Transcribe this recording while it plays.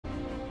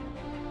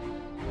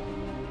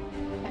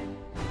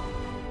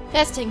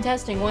Testing,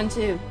 testing, 1,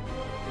 2.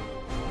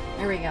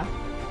 There we go.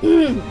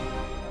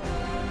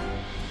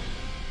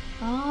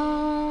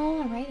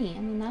 Alrighty,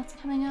 and then that's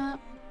coming up.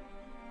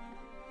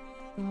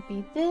 It'll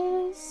be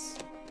this.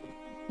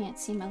 Can't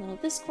see my little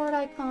Discord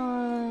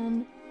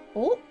icon.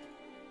 Oh!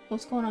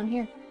 What's going on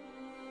here?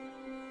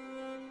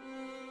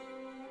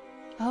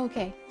 Oh,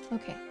 okay,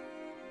 okay.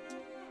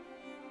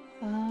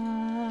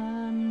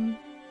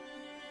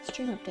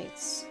 Stream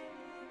updates.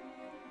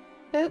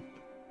 Boop.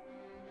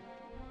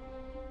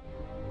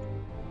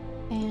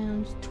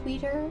 And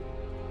Twitter.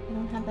 I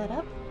don't have that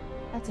up.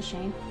 That's a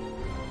shame.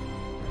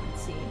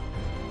 Let's see.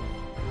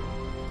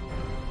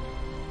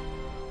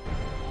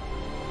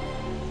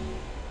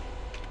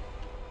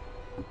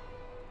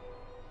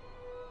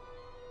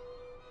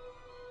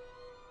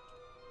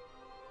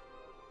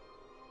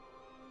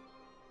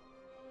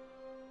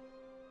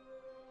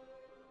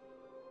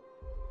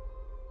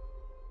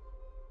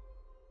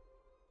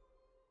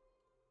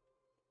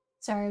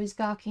 Sorry, I was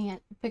gawking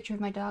at a picture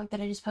of my dog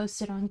that I just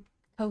posted on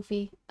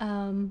Ko-fi.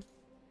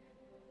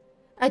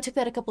 I took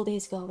that a couple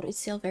days ago, but it's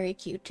still very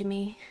cute to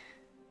me.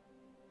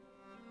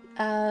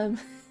 And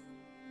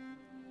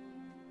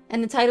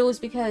the title was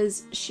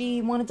because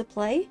she wanted to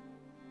play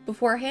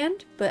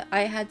beforehand, but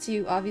I had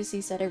to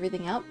obviously set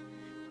everything up.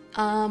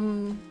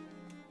 I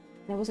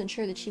wasn't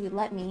sure that she would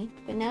let me,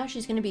 but now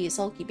she's gonna be a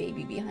sulky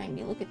baby behind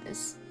me. Look at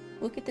this.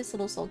 Look at this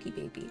little sulky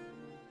baby.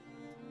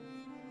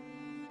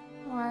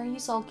 Why are you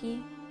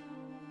sulky?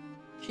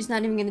 She's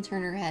not even gonna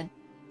turn her head.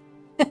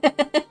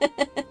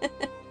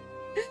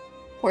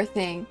 Poor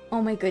thing.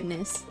 Oh my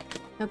goodness.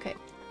 Okay.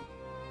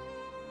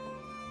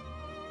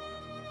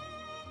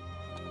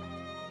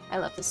 I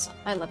love this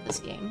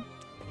game.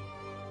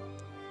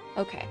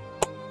 Okay.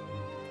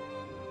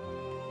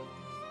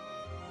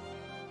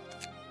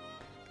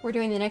 We're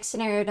doing the next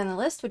scenario down the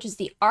list, which is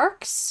the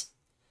Arks.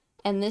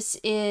 And this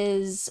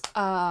is,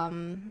 I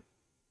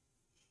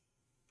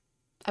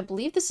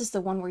believe this is the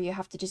one where you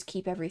have to just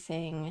keep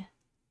everything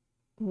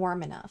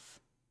warm enough.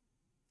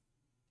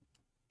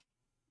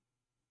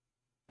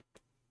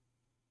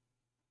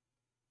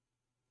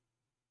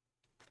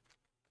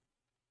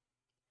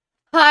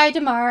 Hi,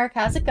 Demark.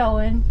 How's it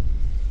going?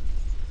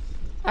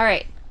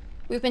 Alright.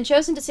 We've been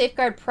chosen to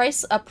safeguard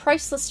a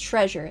priceless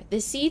treasure, the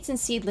seeds and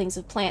seedlings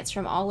of plants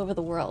from all over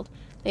the world.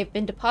 They've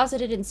been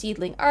deposited in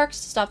seedling arks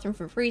to stop them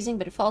from freezing,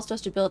 but it falls to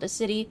us to build a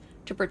city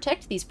to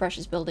protect these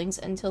precious buildings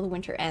until the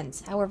winter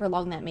ends, however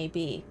long that may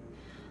be.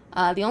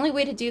 The only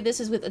way to do this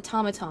is with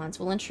automatons.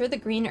 We'll ensure the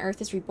green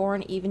earth is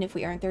reborn even if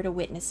we aren't there to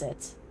witness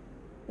it.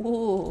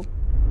 Ooh.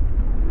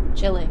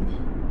 Chilling.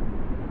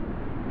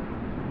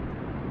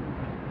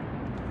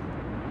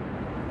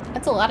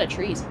 That's a lot of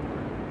trees.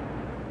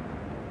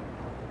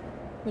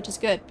 Which is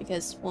good,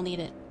 because we'll need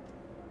it.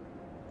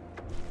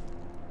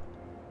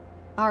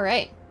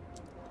 Alright.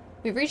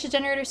 We've reached the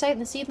generator site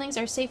and the seedlings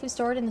are safely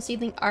stored in the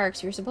seedling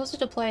arks. You're supposed to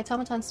deploy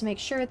automatons to make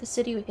sure the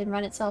city can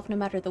run itself no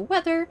matter the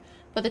weather,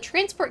 but the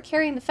transport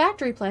carrying the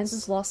factory plans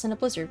is lost in a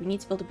blizzard. We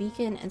need to build a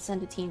beacon and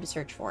send a team to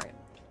search for it.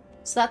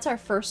 So that's our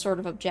first sort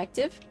of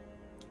objective.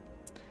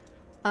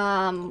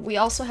 We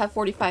also have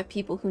 45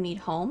 people who need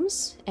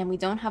homes, and we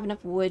don't have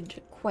enough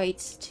wood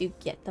quite to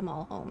get them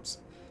all homes.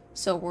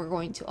 So we're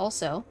going to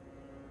also,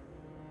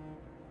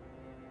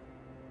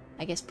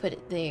 I guess, put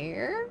it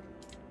there.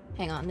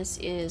 Hang on, this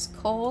is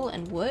coal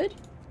and wood?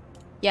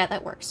 Yeah,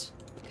 that works.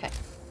 Okay.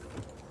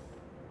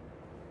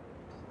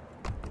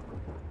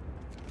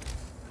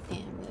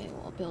 And we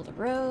will build a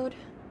road.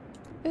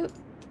 Oop.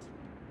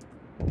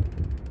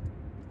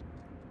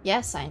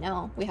 Yes, I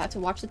know. We have to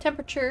watch the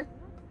temperature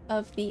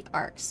of the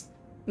arks.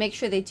 Make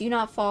sure they do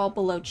not fall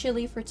below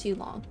chilly for too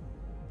long.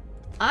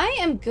 I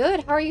am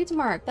good. How are you,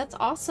 Tamark? That's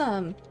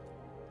awesome.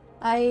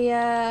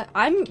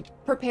 I'm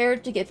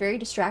prepared to get very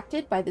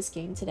distracted by this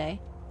game today.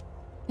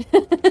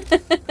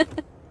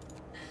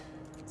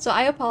 So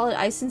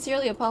I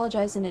sincerely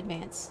apologize in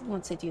advance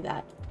once I do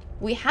that.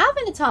 We have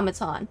an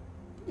automaton.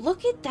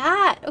 Look at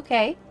that.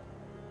 Okay.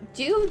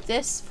 Do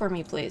this for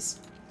me, please.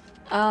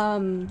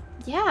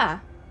 Yeah.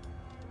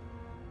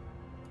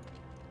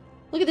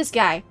 Look at this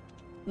guy.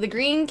 The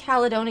Green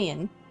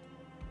Caledonian.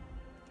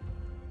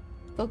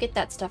 Go get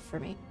that stuff for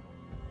me.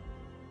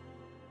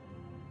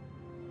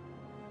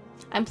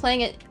 I'm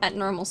playing it at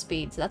normal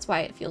speed, so that's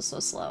why it feels so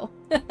slow.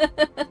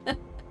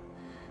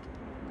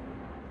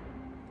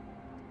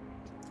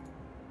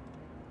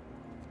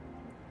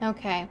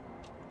 Okay.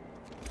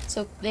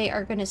 So they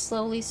are going to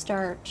slowly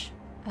start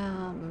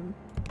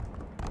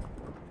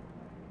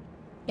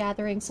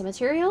gathering some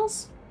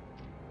materials.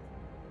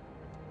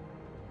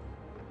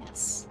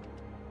 Yes.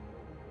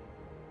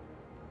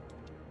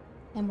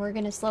 And we're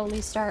going to slowly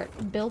start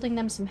building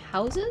them some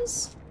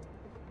houses.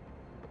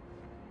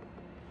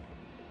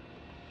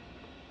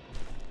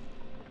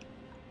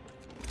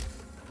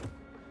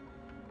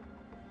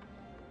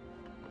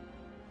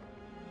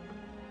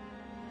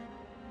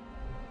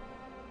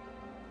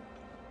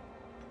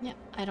 Yeah,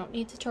 I don't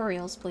need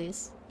tutorials,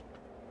 please.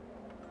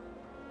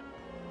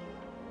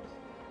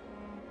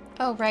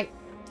 Oh, right.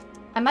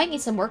 I might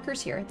need some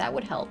workers here. That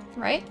would help,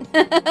 right?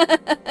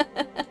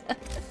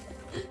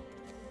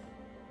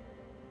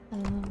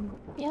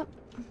 Yep.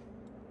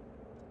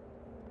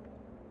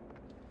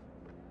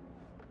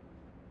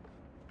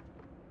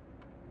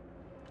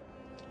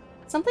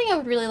 Something I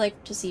would really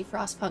like to see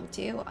Frostpunk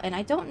do, and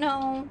I don't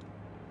know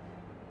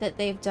that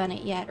they've done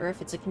it yet or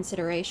if it's a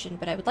consideration,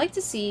 but I would like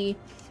to see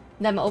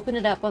them open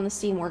it up on the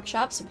Steam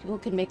Workshop so people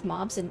can make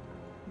mods and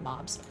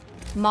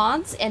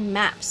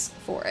maps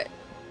for it.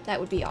 That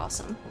would be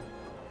awesome.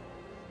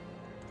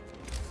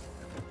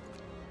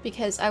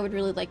 Because I would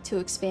really like to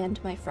expand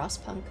my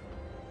Frostpunk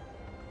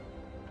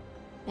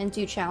and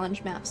do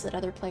challenge maps that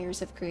other players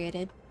have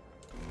created.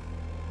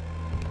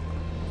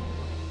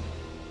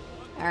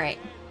 Alright.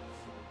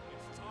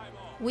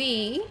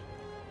 We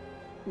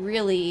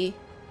really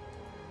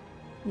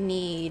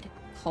need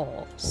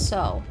coal.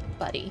 So,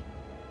 buddy.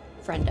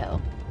 Friendo.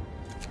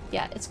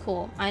 Yeah, it's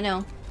cool. I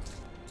know.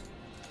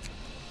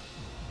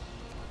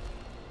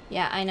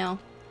 Yeah, I know.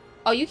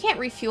 Oh, you can't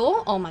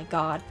refuel? Oh my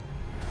god.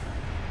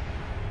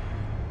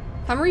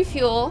 Come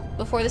refuel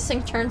before this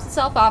thing turns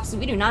itself off, so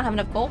we do not have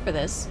enough coal for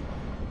this.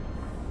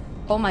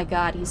 Oh my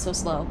god, he's so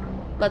slow.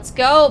 Let's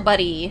go,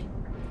 buddy.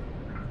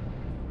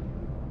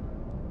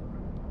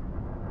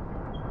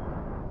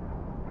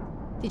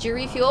 Did you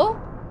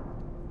refuel?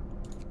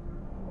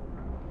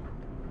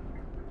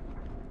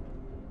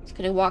 Just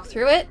gonna walk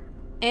through it,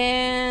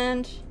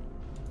 and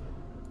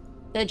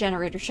the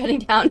generator's shutting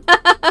down.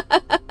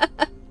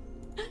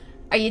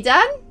 Are you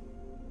done?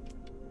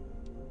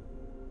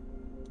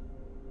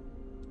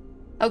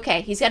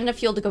 Okay, he's got enough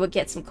fuel to go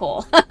get some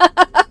coal. Hi,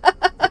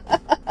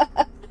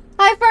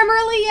 Farmer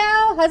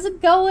Liao! How's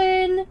it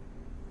going?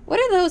 What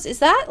are those? Is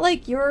that,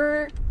 like,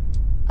 your,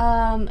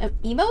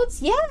 emotes?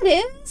 Yeah,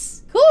 it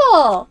is!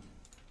 Cool!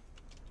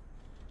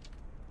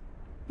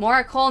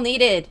 More coal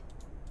needed.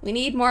 We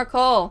need more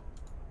coal.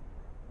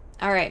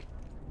 Alright.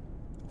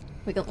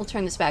 We'll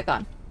turn this back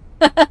on.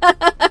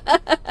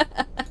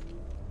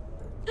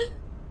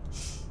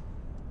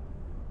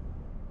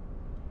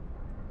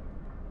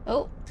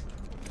 Oh.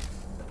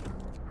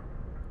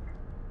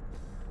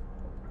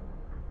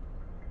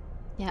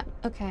 Yeah,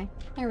 okay.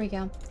 There we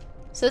go.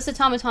 So this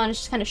automaton is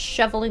just kind of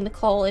shoveling the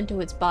coal into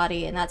its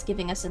body, and that's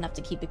giving us enough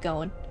to keep it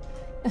going.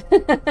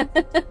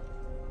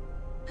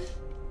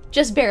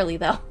 Just barely,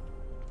 though.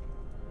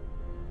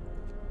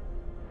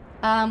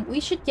 We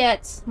should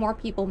get more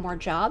people, more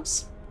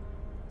jobs.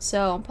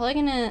 So I'm probably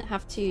gonna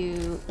have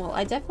to... Well,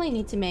 I definitely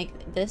need to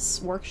make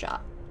this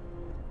workshop.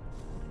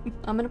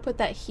 I'm gonna put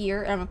that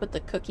here, and I'm gonna put the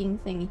cooking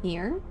thing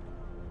here.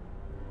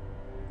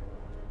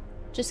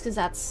 Just because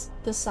that's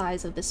the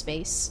size of the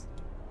space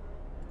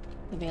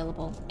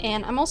available.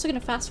 And I'm also gonna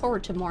fast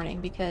forward to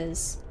morning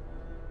because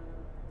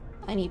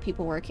I need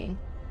people working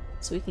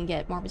so we can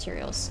get more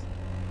materials.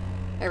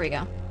 There we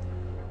go.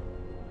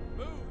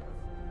 Move!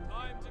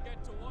 Time to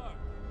get to work.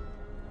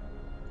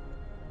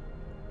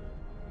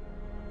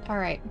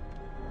 Alright.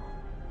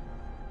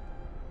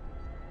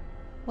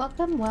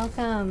 Welcome,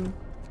 welcome.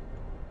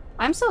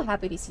 I'm so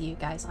happy to see you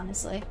guys,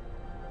 honestly.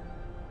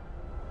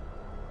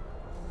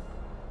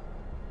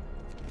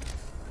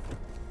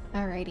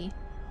 Alrighty.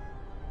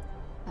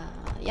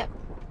 Yep.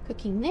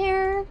 Cooking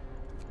there.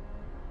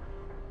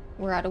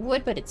 We're out of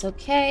wood, but it's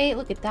okay.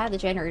 Look at that. The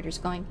generator's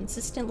going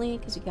consistently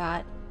because we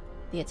got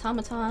the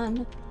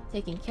automaton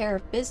taking care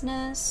of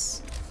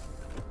business.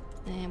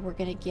 And we're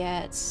gonna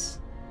get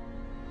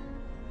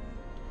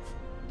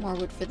more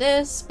wood for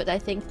this, but I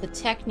think the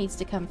tech needs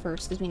to come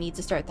first because we need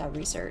to start that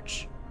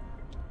research.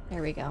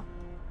 There we go.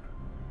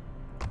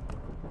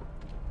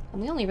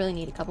 And we only really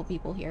need a couple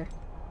people here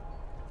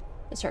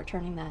to start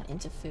turning that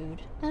into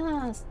food.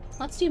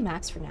 Let's do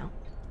max for now.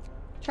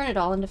 Turn it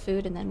all into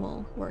food and then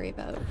we'll worry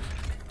about it.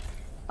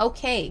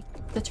 Okay,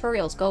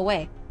 tutorials, go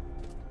away.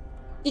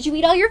 Did you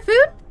eat all your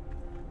food?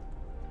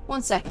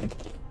 1 second.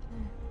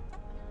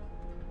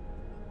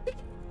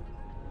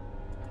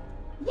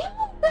 Yeah,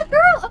 good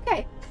girl!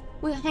 Okay.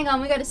 Hang on,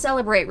 we gotta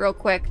celebrate real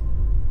quick.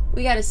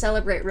 We gotta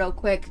celebrate real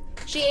quick.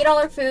 She ate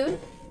all her food.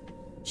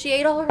 She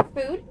ate all her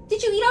food.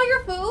 Did you eat all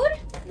your food?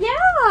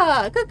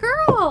 Yeah! Good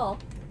girl!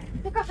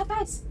 Good girl, high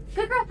fives.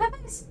 Good girl, high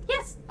fives.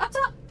 Yes, up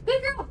top.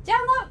 Good girl, down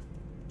low.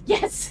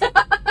 Yes!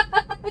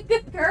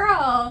 Good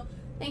girl.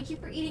 Thank you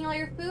for eating all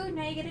your food.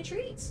 Now you get a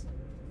treat.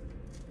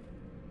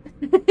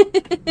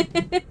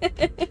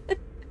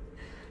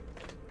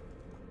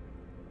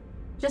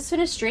 Just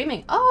finished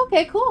streaming. Oh,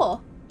 okay,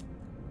 cool.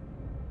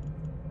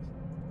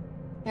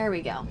 There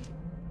we go.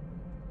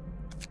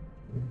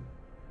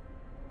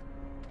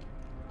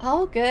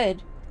 Oh,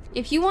 good.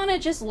 If you want to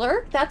just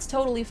lurk, that's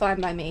totally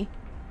fine by me.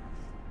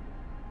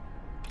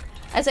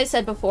 As I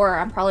said before,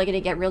 I'm probably going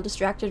to get real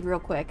distracted real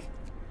quick.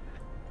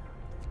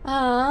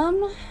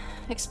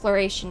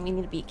 Exploration. We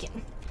need a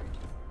beacon.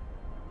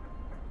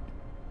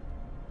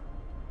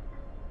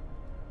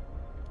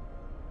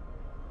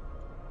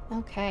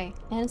 Okay.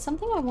 And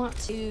something I want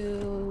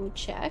to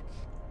check.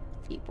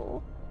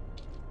 People.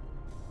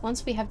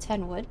 Once we have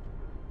 10 wood.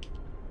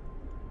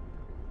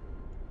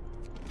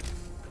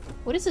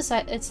 What is this?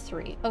 It's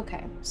 3.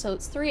 Okay, so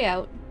it's 3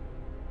 out.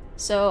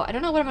 So I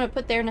don't know what I'm gonna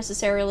put there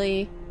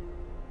necessarily.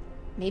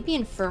 Maybe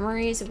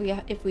infirmaries if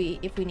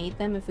we need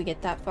them, if we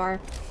get that far.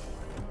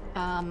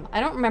 I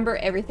don't remember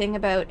everything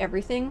about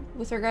everything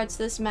with regards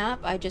to this map.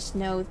 I just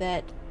know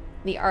that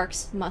the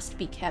arcs must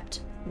be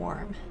kept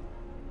warm.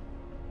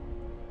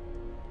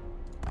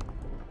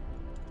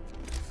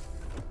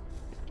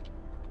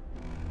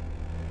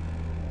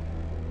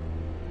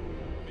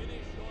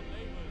 Finish your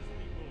labors,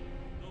 people.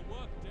 The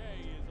workday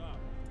is up.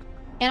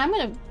 And I'm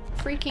gonna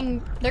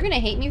freaking... They're gonna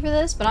hate me for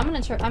this, but I'm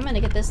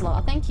gonna get this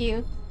law. Thank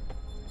you.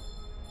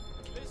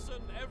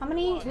 Listen, How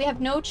many? everyone. We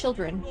have no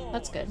children. Law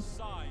That's good. is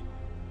signed.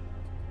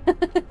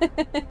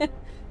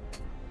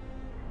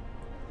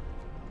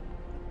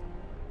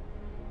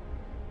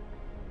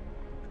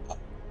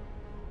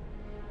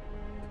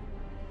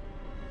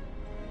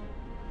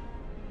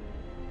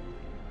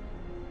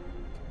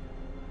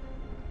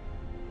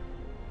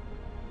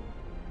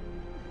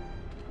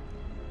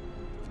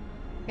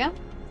 Yeah.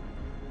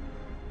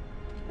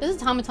 This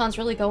automaton's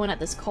really going at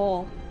this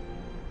coal.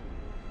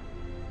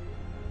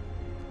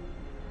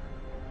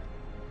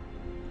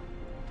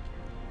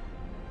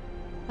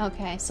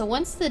 Okay, so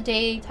once the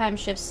daytime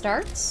shift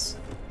starts,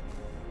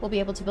 we'll be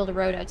able to build a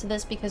road out to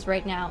this because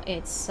right now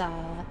it's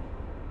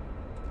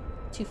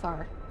too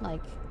far.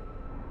 Like,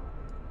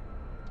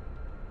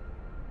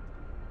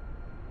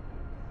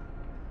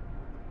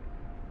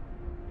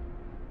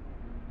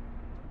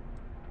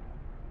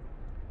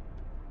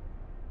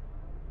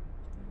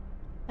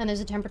 and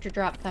there's a temperature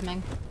drop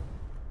coming.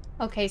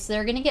 Okay, so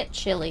they're gonna get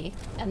chilly,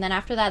 and then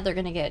after that they're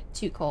gonna get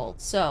too cold.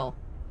 So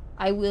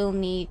I will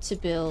need to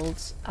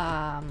build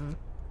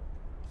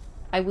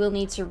I will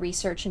need to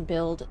research and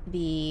build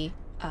the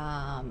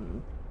the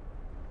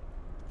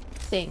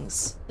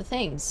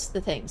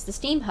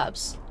steam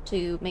hubs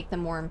to make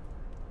them warm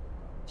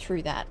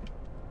through that.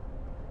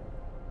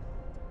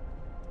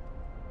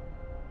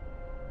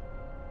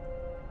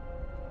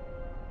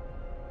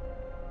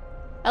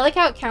 I like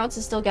how it counts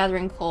as still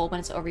gathering coal when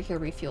it's over here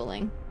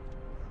refueling.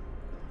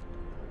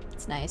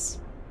 It's nice.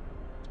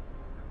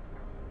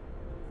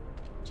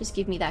 Just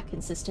give me that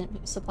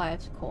consistent supply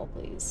of coal,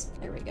 please.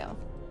 There we go.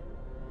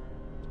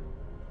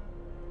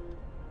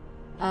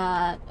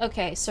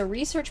 Okay, so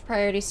research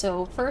priority.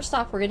 So first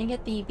off, we're gonna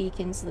get the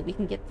beacons so that we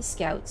can get the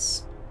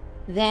scouts.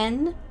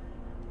 Then,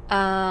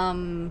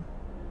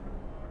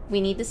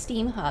 we need the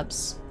steam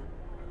hubs.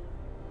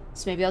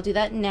 So maybe I'll do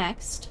that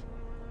next.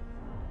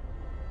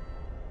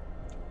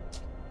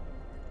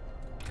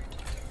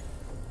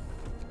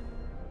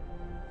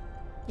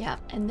 Yeah,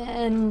 and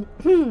then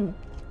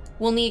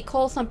we'll need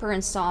coal thumper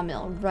and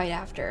sawmill right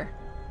after.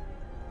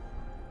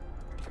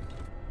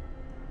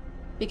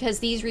 Because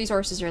these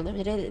resources are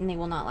limited and they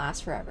will not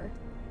last forever.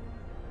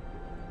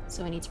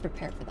 So we need to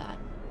prepare for that.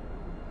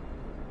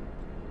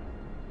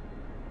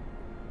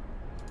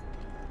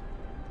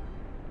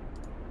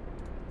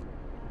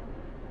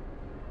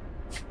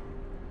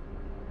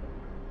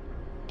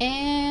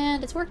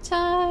 And it's work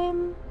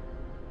time.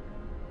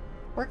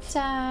 Work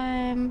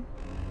time.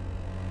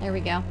 There we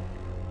go.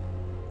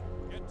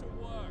 Get to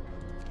work.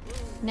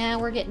 Move. Now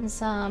we're getting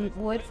some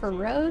wood for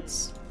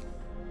roads.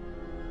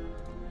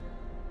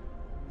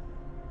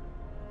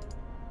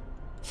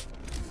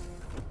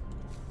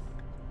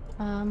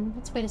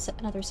 Let's wait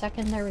another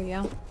second. There we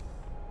go.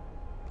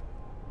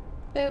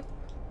 Boop.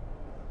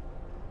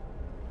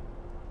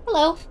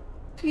 Hello.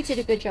 You did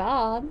a good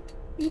job.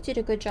 You did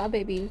a good job,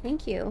 baby.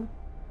 Thank you.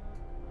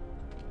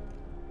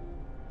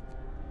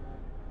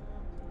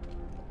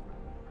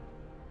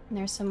 And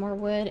there's some more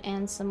wood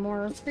and some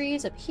more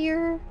trees up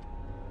here.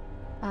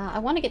 I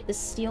want to get this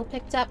steel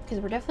picked up because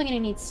we're definitely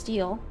going to need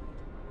steel.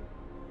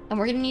 And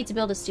we're going to need to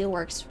build a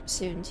steelworks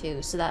soon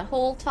too. So that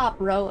whole top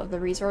row of the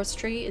resource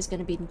tree is going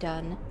to be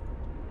done.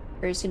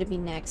 Or is going to be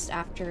next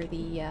after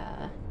the,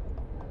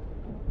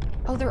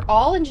 Oh, they're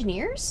all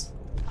engineers?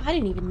 I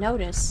didn't even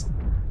notice.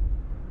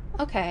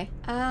 Okay.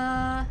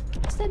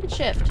 Extended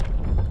shift.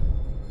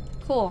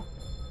 Cool.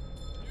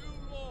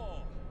 New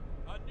law.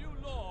 A new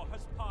law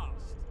has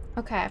passed.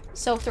 Okay,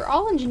 so if they're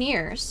all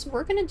engineers,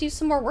 we're gonna do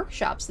some more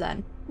workshops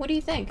then. What do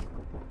you think?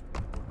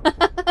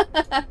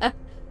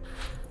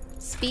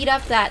 Speed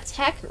up that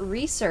tech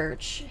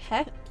research.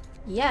 Heck,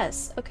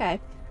 yes. Okay,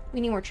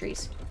 we need more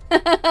trees.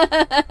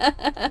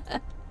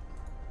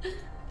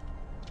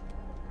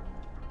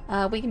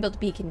 We can build a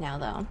beacon now,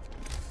 though.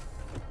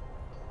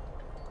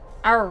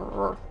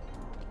 Arr,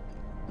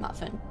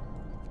 muffin.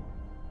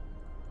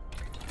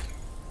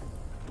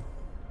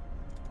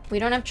 We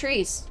don't have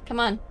trees. Come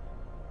on.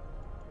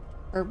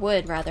 Or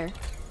wood, rather.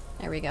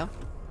 There we go.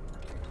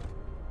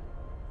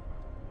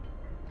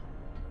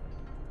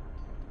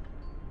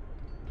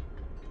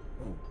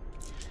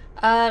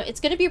 It's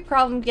gonna be a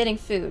problem getting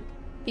food,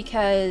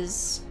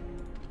 because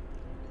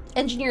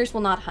engineers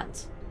will not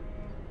hunt.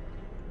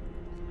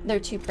 They're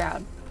too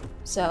proud.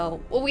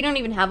 So, well, we don't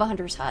even have a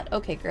hunter's hut.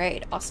 Okay,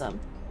 great. Awesome.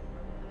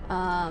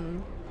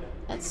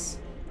 Let's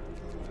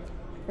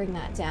bring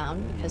that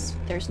down, because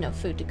there's no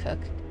food to cook.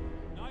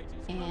 Night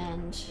is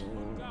And...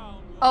 Put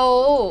down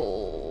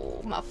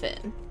Oh,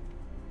 Muffin.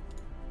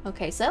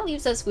 Okay, so that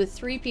leaves us with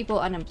 3 people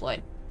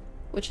unemployed,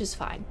 which is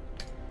fine.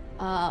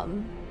 How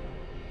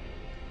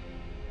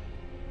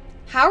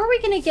are we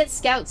gonna get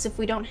scouts if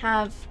we don't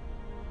have...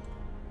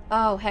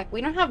 Oh, heck,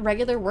 we don't have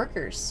regular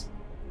workers.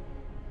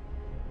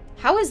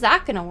 How is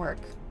that gonna work?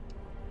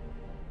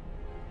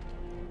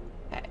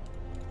 Okay.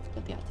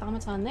 Put the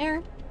automaton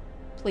there.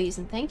 Please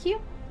and thank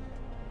you.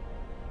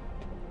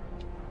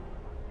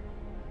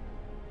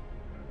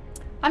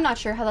 I'm not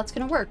sure how that's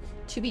gonna work,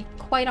 to be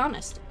quite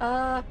honest.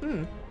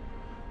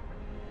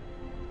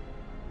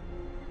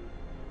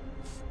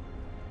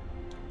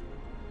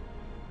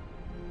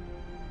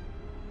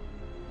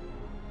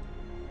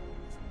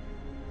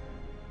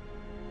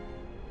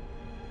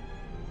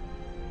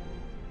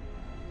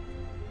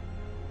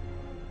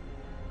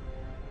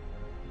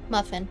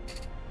 Muffin.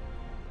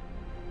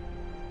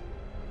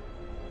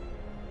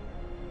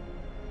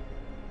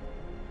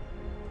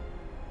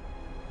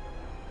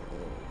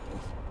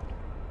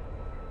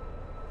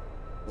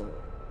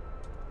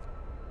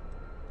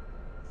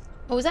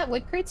 Oh, was that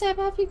wood crates I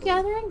have you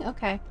gathering?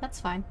 Okay, that's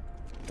fine.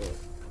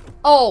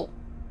 Oh!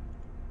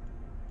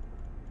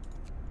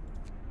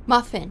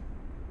 Muffin.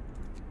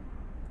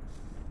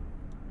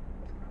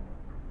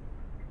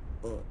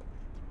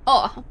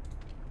 Oh.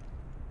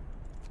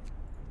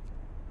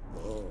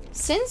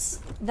 Since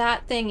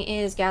that thing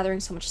is gathering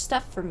so much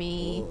stuff for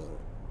me,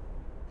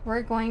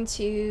 we're going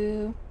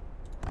to...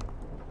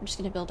 I'm just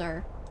gonna build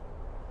our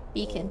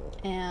beacon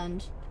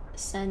and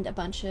send a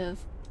bunch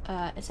of...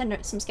 send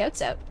some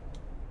scouts out.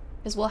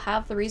 Because we'll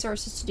have the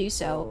resources to do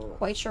so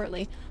quite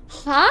shortly.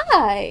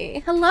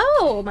 Hi!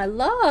 Hello, my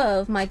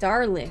love, my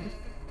darling.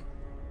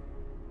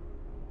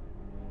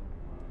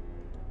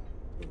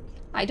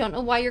 I don't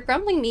know why you're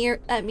grumbling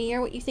at me or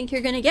what you think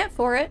you're gonna get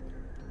for it.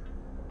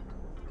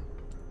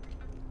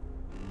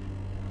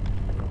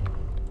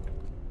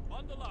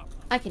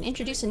 I can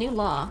introduce a new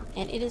law,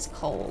 and it is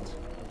cold.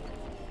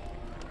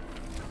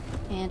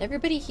 And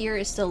everybody here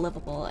is still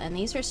livable, and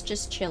these are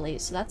just chilly,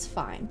 so that's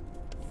fine.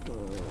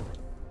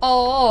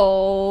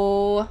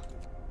 Oh!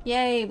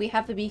 Yay, we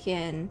have the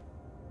beacon.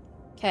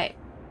 Okay.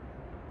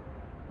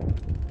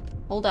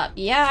 Hold up.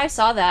 Yeah, I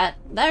saw that.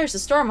 There's a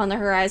storm on the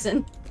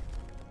horizon.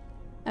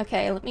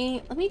 Okay, let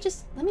me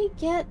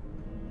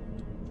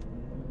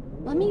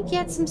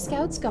get some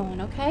scouts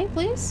going, okay?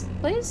 Please?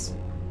 Please?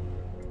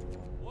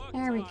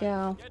 There we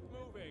go.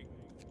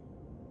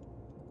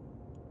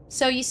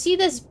 So you see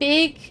this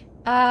big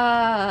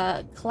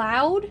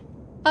cloud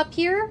up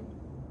here?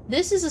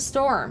 This is a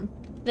storm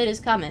that is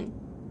coming.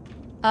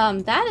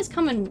 That is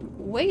coming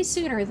way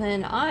sooner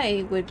than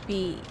I would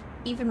be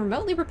even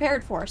remotely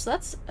prepared for, so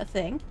that's a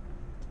thing.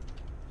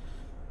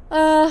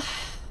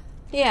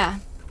 Yeah.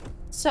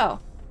 So.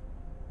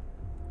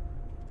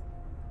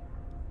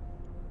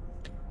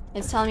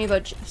 It's telling me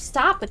about...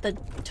 Stop with the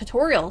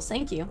tutorials,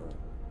 thank you.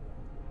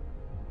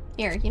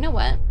 Here, you know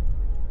what?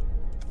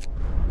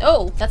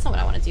 Oh, that's not what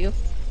I want to do.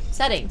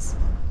 Settings.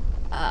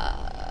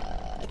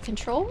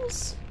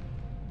 Controls?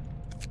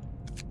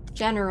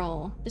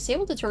 General.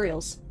 Disable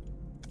tutorials.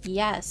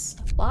 Yes.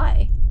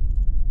 Apply.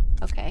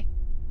 Okay.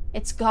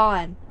 It's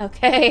gone.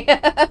 Okay.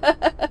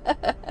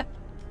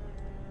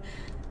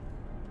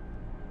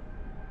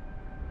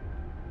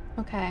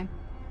 Okay.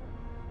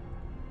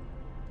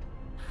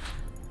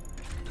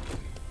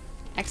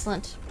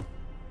 Excellent.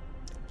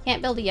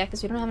 Can't build it yet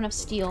because we don't have enough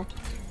steel.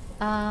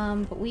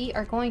 But we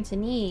are going to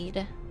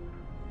need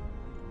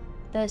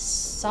the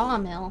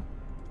sawmill.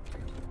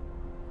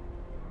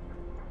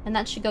 And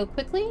that should go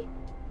quickly.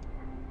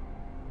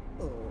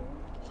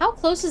 How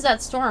close is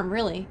that storm,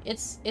 really?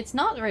 It's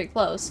not very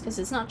close, because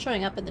it's not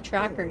showing up in the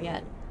tracker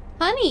yet.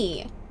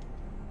 Honey!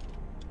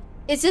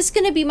 Is this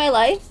gonna be my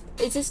life?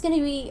 Is this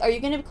gonna be... Are you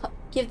gonna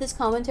give this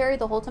commentary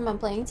the whole time I'm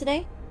playing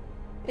today?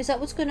 Is that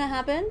what's gonna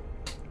happen?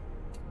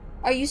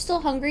 Are you still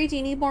hungry? Do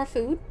you need more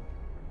food?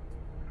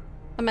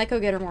 I might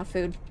go get her more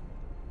food.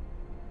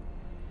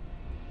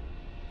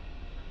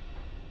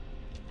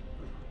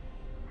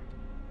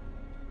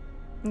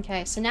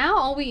 Okay, so now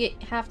all we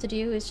have to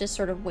do is just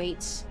sort of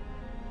wait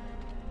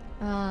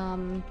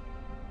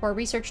for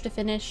research to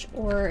finish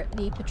or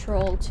the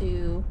patrol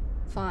to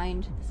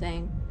find the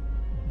thing.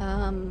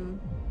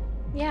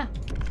 Yeah.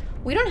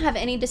 We don't have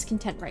any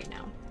discontent right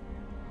now.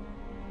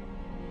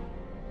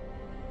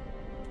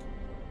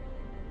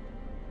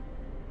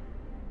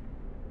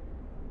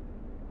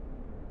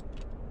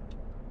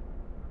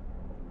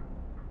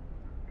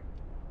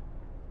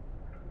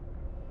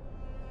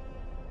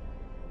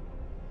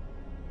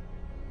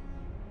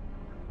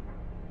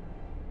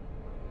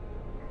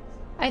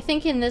 I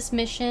think in this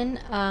mission,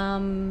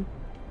 oh,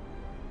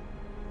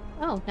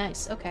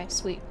 nice. Okay,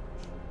 sweet.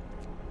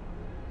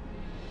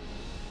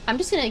 I'm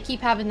just gonna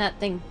keep having that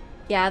thing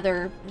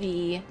gather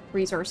the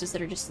resources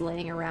that are just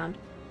laying around.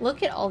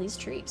 Look at all these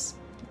trees.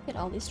 Look at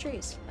all these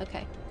trees.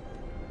 Okay.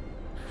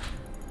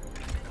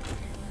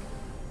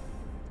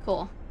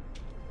 Cool.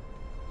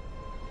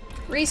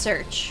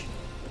 Research.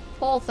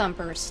 Pole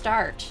thumper,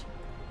 start.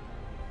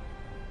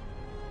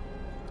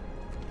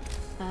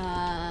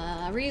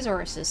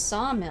 Resources.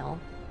 Sawmill.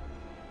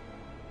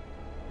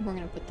 We're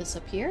gonna put this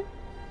up here.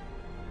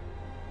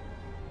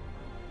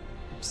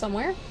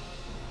 Somewhere.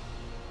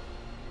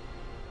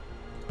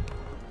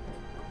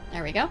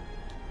 There we go.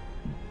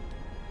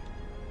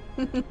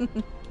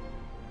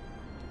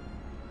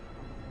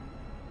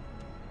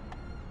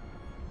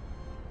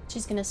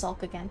 She's gonna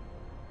sulk again.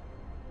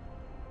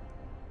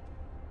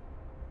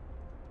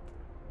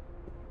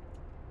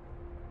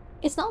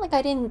 It's not like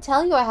I didn't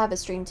tell you I have a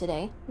stream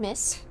today,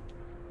 miss.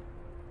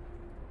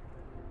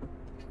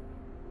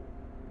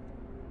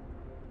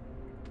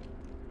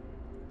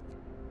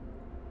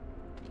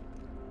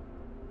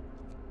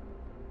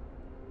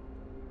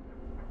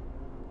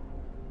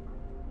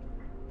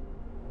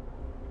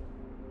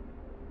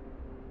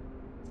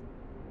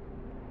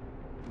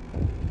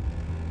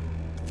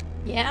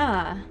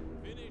 Yeah.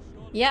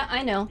 Yeah,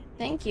 I know.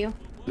 Thank you.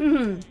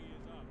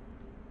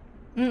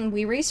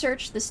 We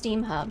researched the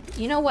steam hub.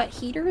 You know what?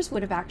 Heaters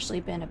would have actually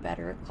been a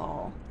better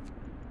call.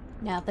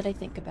 Now that I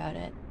think about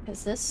it.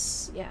 Because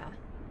this... yeah.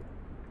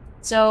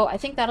 So, I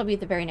think that'll be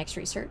the very next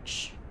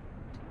research.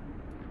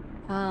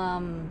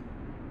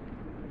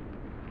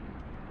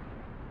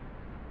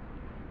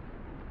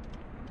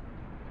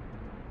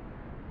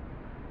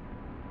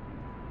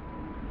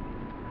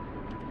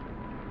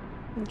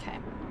 Okay.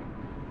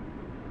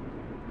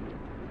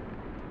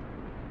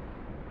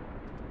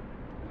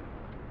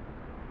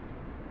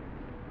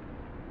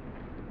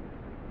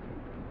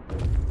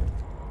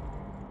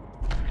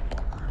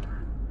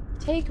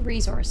 Take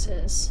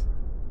resources.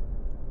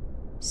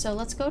 So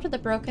let's go to the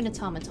broken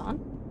automaton.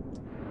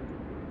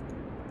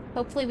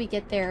 Hopefully we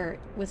get there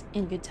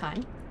in good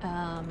time.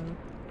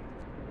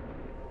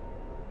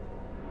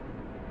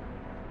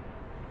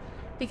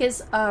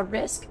 Because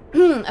risk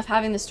of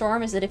having the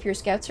storm is that if your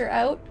scouts are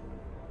out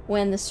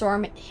when the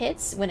storm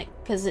hits,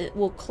 because it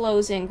will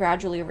close in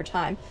gradually over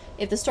time.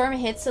 If the storm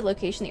hits the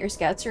location that your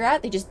scouts are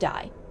at, they just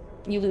die.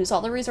 You lose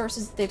all the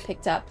resources that they've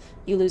picked up.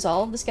 You lose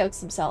all of the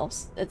scouts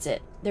themselves. That's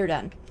it. They're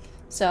done.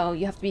 So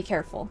you have to be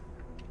careful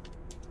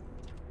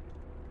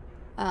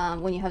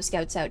when you have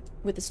scouts out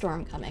with the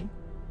storm coming.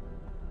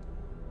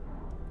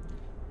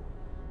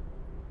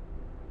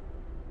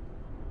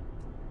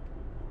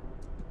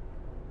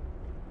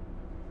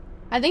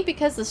 I think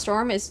because the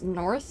storm is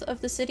north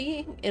of the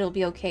city, it'll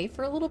be okay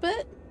for a little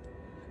bit.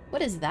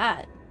 What is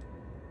that?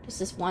 Just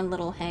this one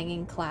little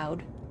hanging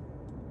cloud.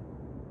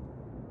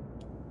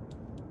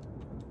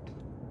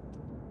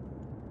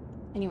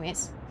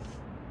 Anyways.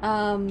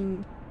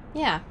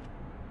 Yeah.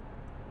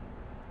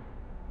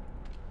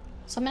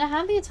 So I'm gonna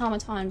have the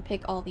automaton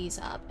pick all these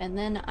up, and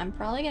then I'm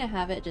probably gonna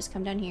have it just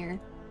come down here,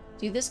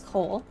 do this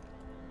coal,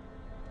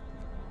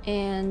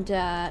 and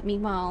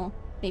meanwhile,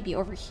 maybe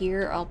over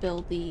here I'll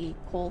build the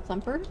coal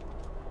thumper.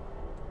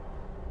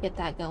 Get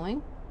that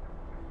going.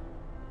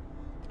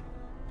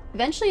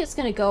 Eventually it's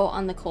gonna go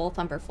on the coal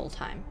thumper full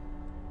time.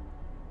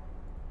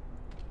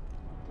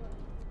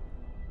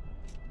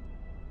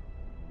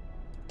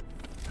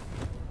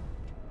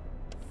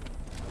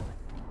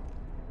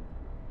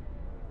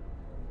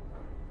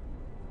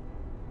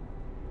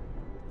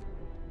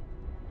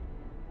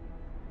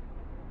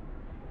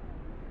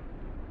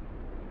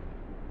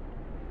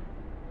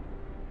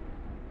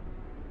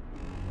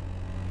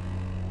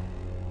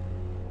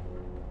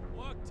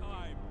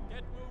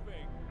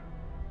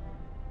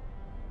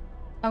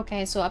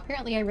 Okay, so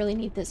apparently I really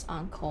need this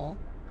on coal.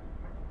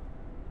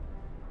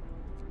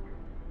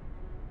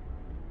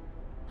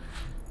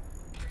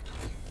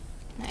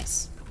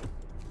 Nice.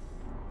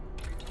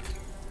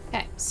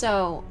 Okay,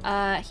 so,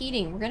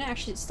 heating. We're gonna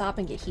actually stop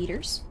and get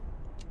heaters.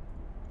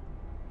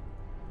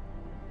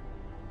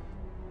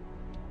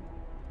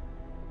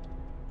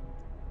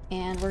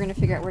 And we're gonna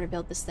figure out where to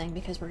build this thing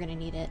because we're gonna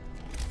need it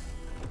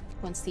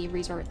once the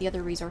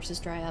other resources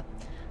dry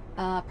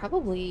up.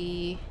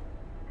 Probably...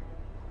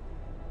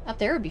 up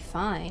there would be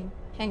fine.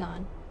 Hang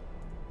on.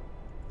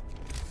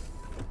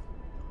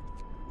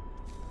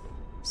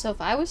 So if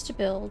I was to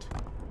build...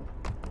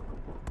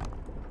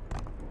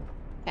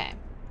 okay.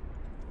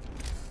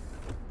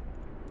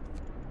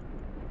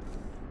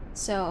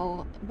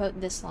 So,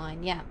 about this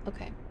line. Yeah,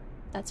 okay.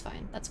 That's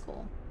fine. That's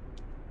cool.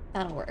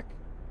 That'll work.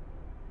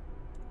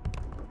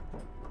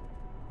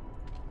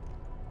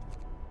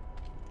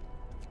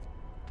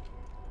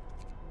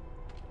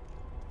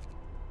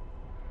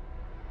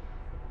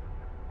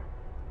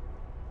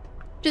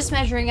 Just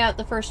measuring out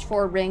the first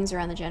 4 rings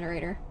around the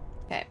generator.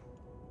 Okay.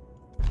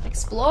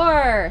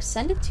 Explore!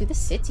 Send it to the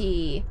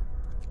city.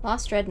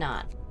 Lost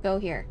Dreadnought. Go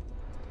here.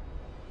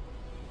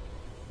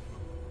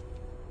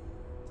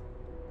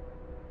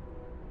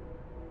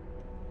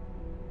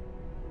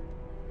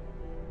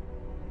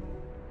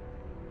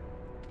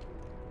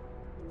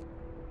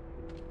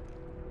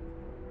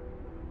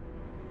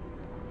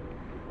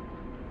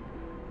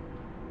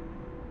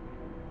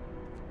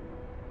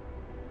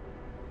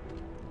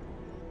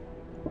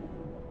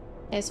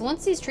 Okay, so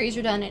once these trees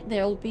are done,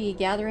 they'll be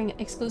gathering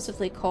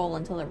exclusively coal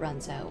until it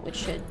runs out, which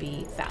should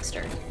be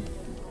faster.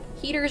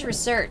 Heaters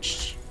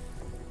researched.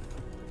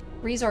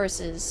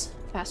 Resources.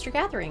 Faster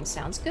gathering.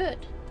 Sounds good.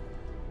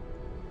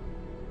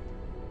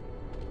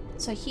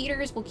 So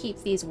heaters will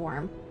keep these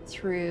warm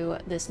through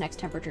this next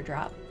temperature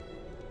drop.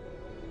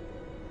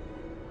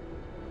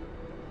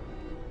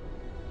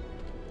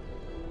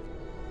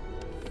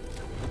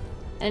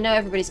 And I know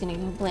everybody's going to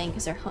complain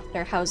because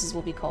their houses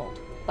will be cold,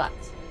 but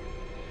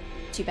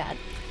too bad.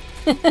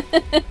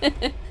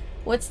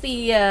 What's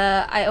the,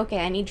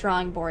 okay, I need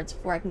drawing boards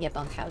before I can get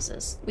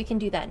bunkhouses. We can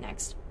do that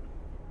next.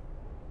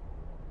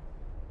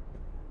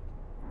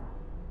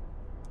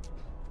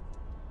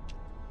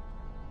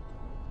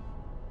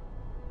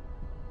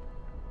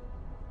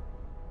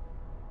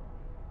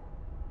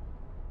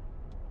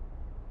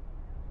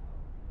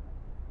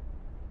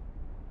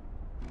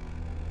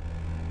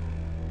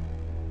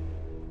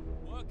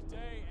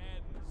 Workday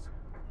ends.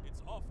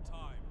 It's off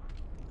time.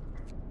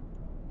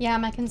 Yeah,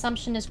 my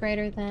consumption is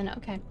greater than...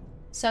 Okay.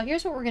 So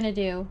here's what we're gonna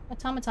do.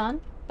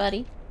 Automaton,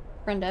 buddy,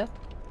 friendo.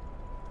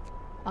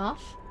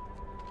 Off.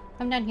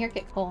 Come down here,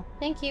 get coal.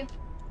 Thank you.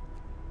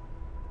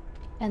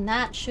 And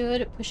that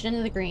should push it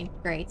into the green.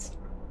 Great.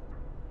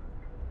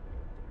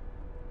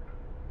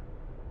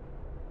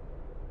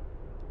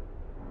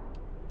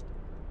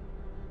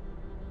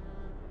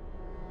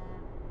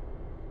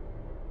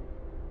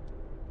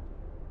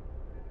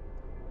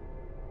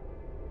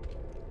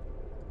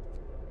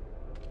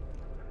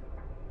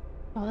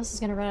 Oh, this is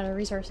gonna run out of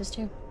resources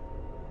too.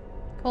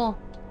 Cool.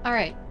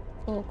 Alright.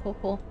 Cool, cool,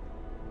 cool.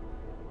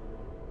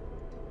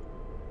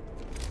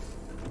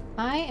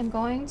 I am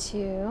going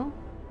to...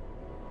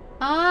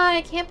 Ah,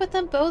 I can't put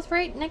them both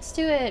right next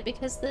to it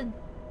because the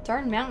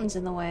darn mountain's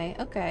in the way.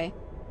 Okay.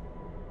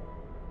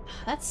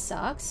 That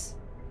sucks.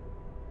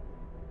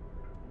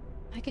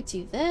 I could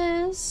do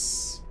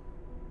this.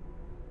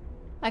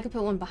 I could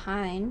put one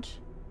behind.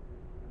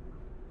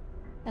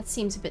 That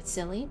seems a bit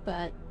silly,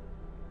 but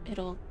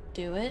it'll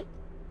do it.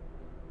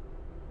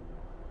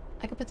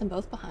 I could put them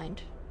both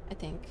behind, I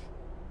think.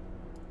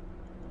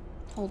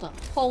 Hold on.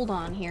 Hold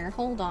on here.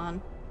 Hold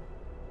on.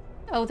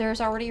 Oh, there's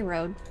already a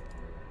road.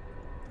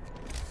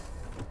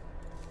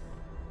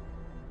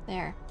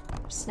 There.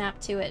 Snap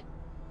to it.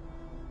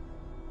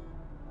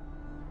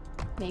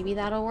 Maybe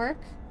that'll work.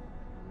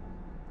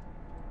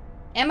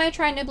 Am I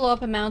trying to blow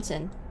up a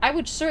mountain? I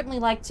would certainly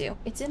like to.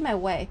 It's in my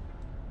way.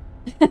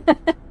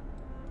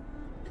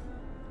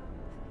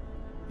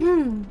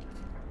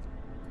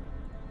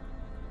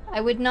 I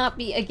would not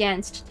be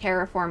against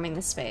terraforming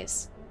the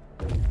space.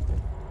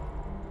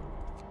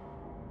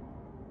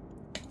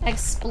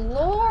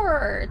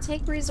 Explore!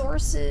 Take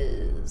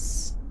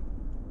resources.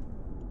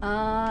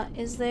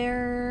 Is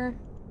there...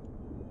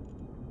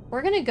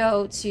 We're gonna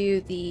go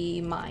to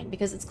the mine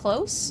because it's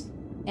close,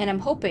 and I'm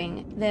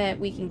hoping that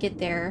we can get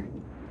there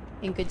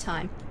in good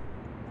time.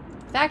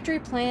 Factory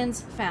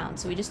plans found,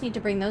 so we just need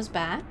to bring those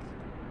back,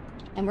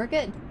 and we're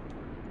good.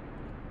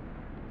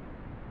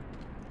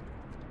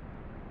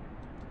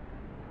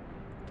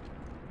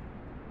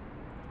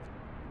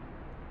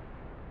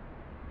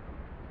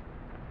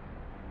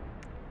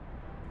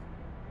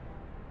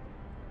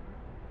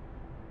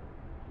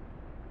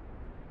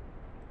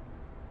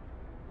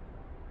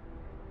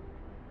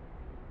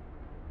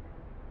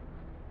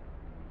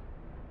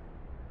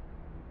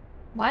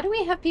 Why do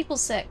we have people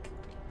sick?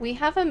 We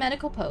have a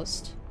medical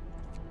post.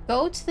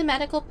 Go to the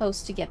medical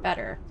post to get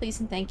better. Please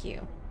and thank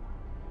you.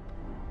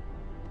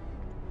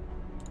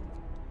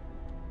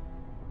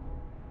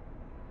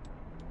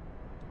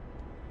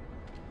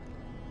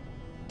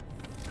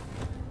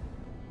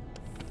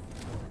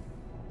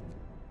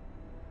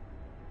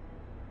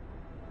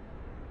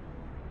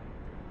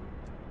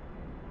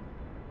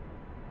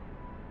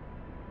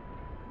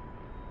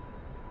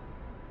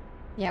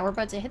 Yeah, we're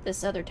about to hit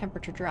this other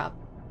temperature drop.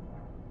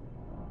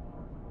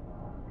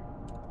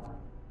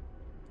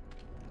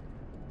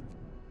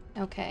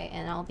 Okay,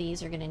 and all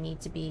these are going to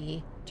need to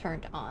be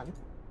turned on.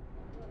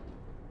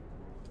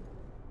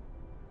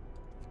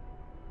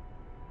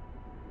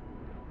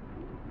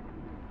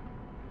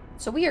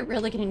 So we are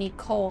really going to need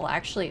coal,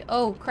 actually.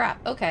 Oh,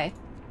 crap. Okay.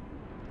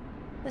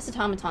 This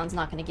automaton's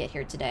not going to get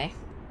here today.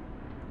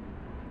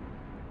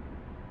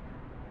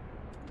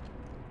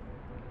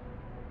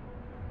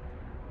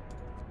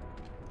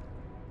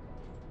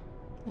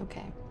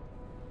 Okay.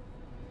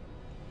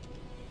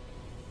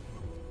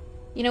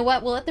 You know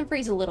what? We'll let them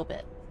freeze a little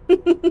bit.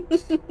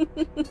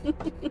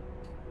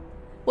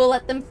 We'll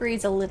let them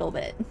freeze a little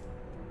bit.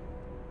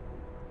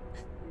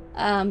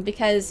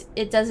 Because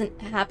it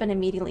doesn't happen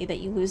immediately that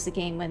you lose the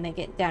game when they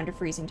get down to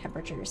freezing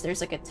temperatures.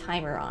 There's like a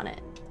timer on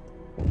it.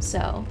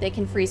 So they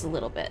can freeze a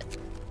little bit.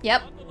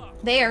 Yep,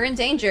 they are in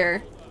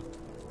danger.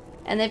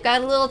 And they've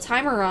got a little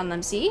timer on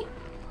them, see?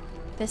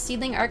 The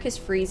seedling arc is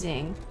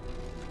freezing.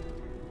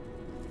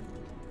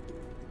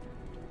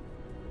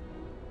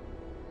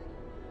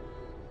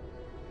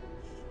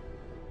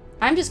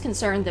 I'm just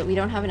concerned that we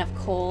don't have enough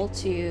coal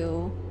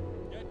to,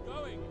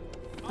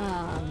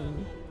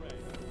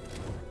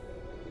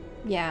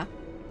 yeah,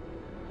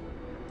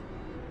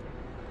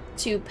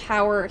 to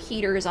power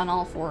heaters on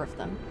all 4 of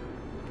them.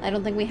 I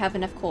don't think we have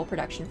enough coal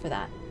production for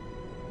that.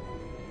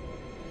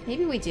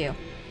 Maybe we do.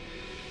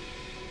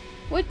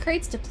 Wood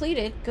crates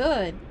depleted.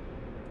 Good.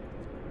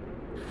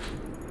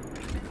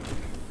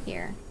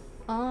 Here.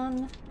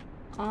 On,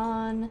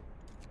 and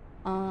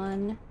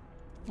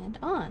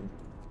on.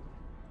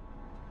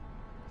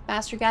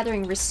 Faster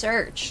gathering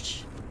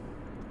researched.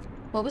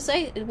 What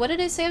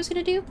did I say I was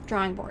gonna do?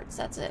 Drawing boards,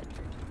 that's it.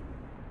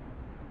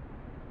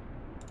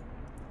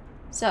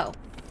 So,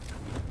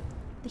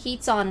 the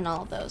heat's on in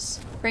all of those.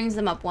 Brings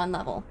them up 1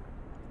 level.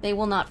 They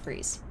will not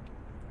freeze.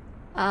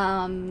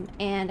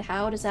 And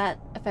how does that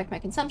affect my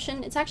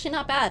consumption? It's actually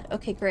not bad.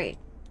 Okay, great.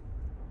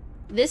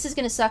 This is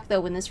gonna suck,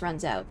 though, when this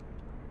runs out.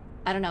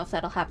 I don't know if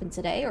that'll happen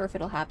today or if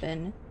it'll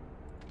happen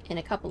in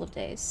a couple of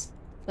days.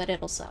 But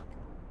it'll suck.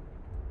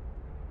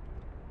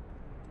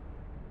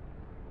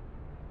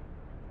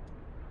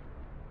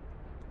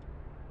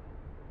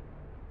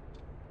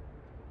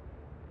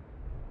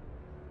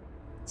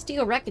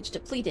 Steel wreckage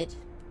depleted.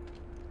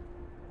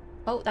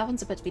 Oh, that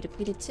one's about to be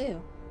depleted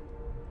too.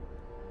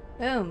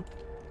 Boom.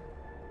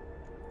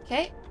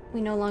 Okay,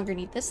 we no longer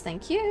need this,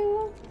 thank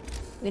you.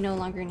 We no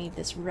longer need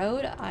this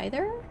road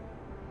either.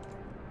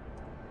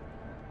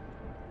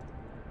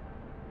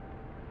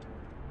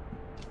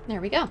 There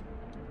we go.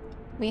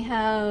 We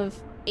have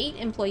 8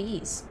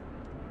 employees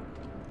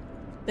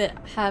that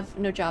have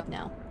no job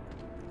now,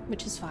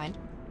 which is fine.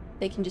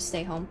 They can just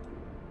stay home.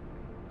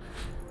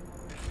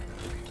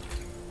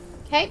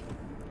 Okay,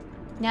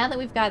 now that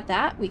we've got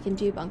that, we can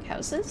do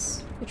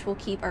bunkhouses, which will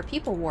keep our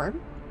people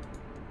warm.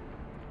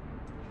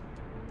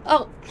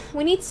 Oh,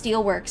 we need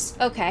steelworks.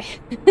 Okay.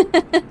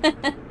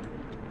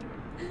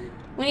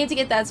 We need to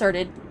get that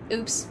sorted.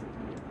 Oops.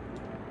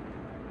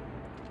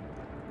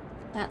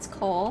 That's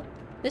coal.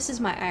 This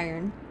is my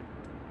iron.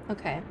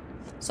 Okay.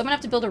 So I'm gonna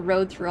have to build a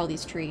road through all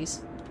these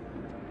trees.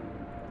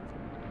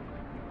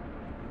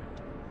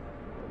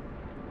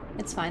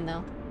 It's fine,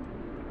 though.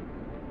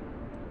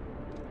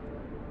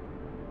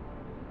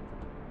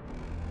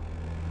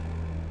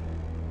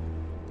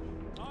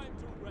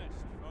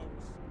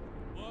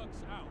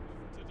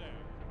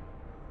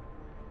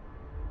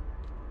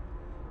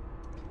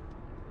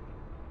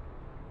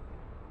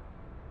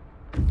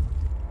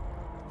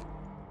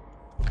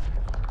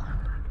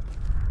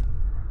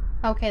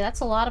 Okay, that's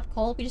a lot of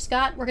coal we just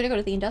got. We're gonna go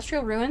to the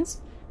industrial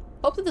ruins.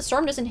 Hope that the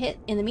storm doesn't hit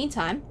in the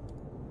meantime.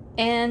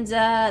 And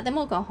then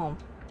we'll go home.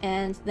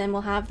 And then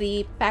we'll have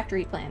the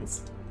factory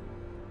plans.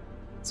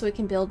 So we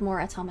can build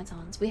more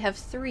automatons. We have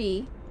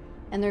 3,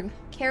 and they're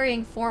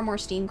carrying 4 more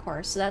steam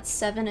cores. So that's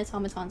 7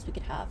 automatons we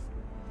could have.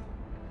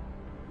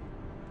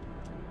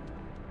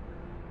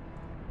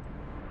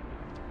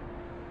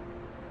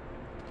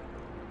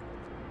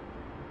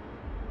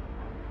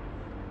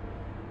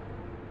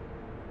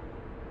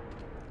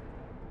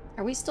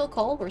 Are we still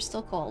cold? We're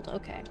still cold.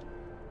 Okay.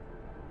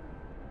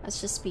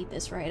 Let's just speed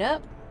this right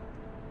up.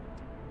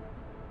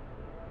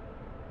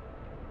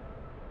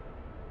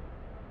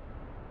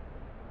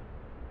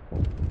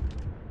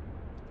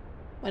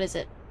 What is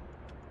it?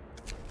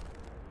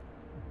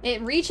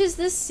 It reaches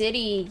the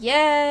city.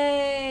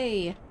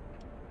 Yay!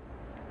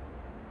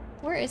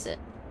 Where is it?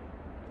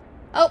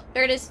 Oh,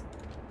 there it is.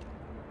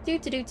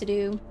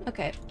 Do.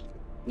 Okay.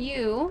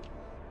 You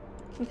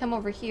can come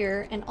over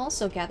here and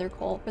also gather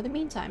coal for the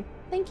meantime.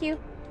 Thank you.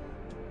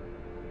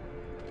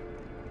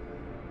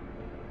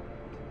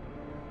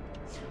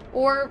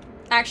 Or,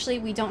 actually,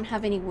 we don't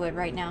have any wood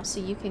right now,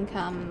 so you can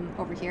come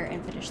over here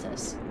and finish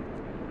this.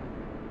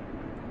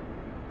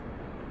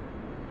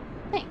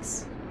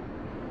 Thanks.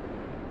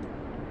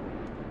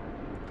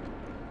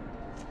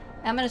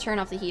 I'm gonna turn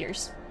off the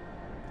heaters.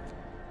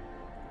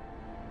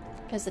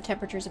 Because the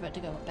temperature's about to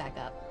go back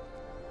up.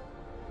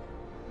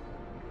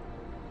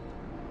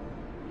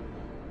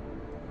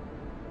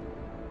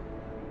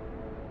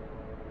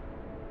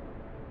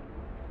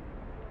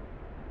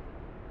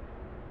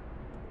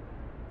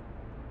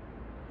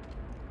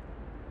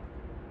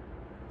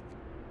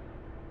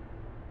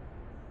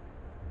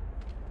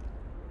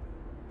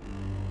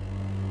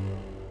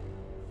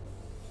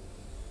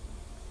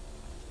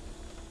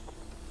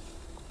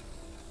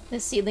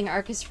 This seedling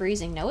arc is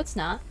freezing. No, it's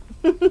not.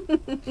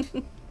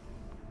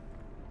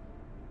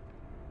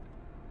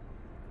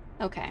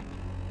 Okay.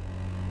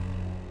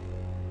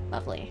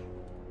 Lovely.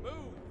 Move.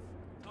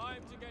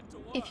 Time to get to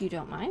work. If you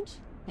don't mind.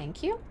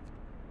 Thank you.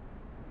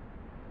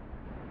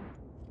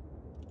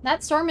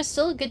 That storm is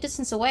still a good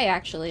distance away,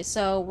 actually,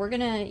 so we're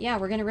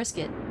gonna risk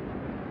it.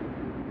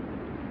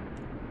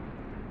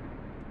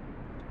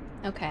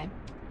 Okay.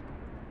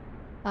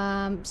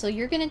 So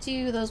you're gonna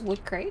do those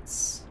wood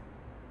crates.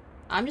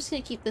 I'm just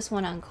gonna keep this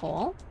one on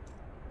coal.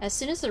 As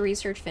soon as the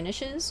research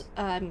finishes,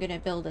 I'm gonna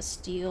build a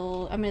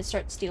steel... I'm gonna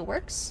start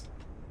steelworks.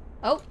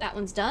 Oh, that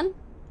one's done.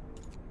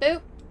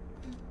 Boop.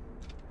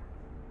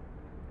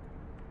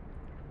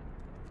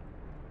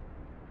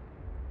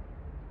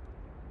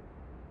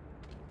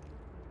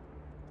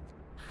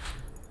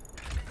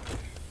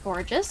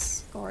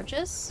 Gorgeous.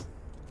 Gorgeous.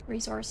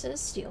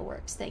 Resources,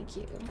 steelworks, thank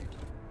you.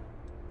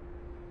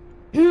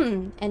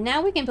 And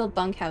now we can build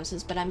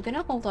bunkhouses, but I'm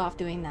gonna hold off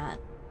doing that.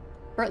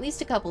 For at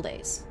least a couple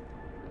days.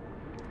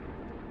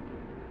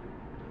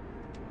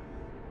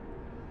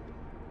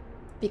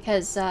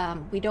 Because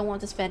we don't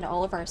want to spend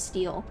all of our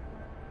steel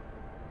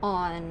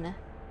on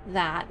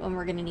that when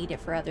we're going to need it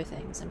for other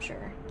things, I'm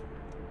sure.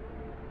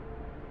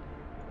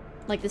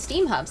 Like the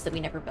steam hubs that we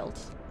never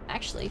built,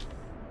 actually.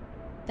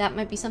 That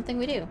might be something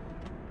we do.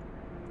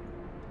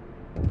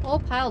 Whole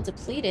pile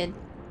depleted.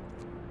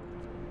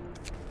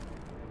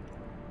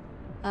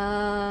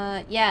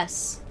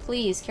 Yes.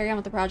 Please, carry on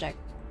with the project.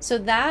 So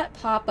that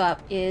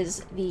pop-up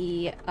is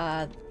the,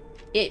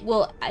 it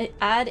will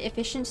add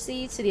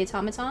efficiency to the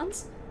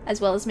automatons, as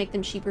well as make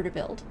them cheaper to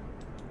build.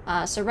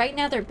 So right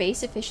now their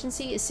base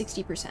efficiency is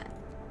 60%.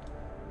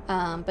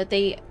 But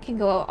they can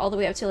go all the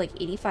way up to like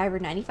 85 or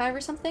 95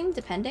 or something,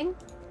 depending.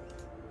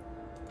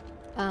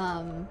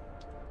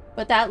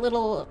 But that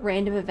little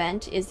random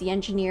event is the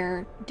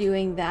engineer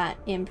doing that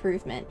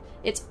improvement.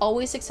 It's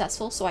always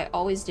successful, so I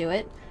always do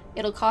it.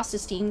 It'll cost a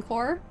steam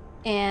core,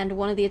 and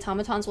one of the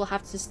automatons will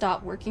have to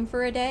stop working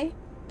for a day,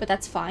 but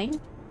that's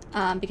fine,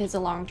 because the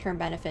long-term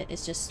benefit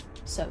is just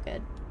so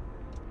good.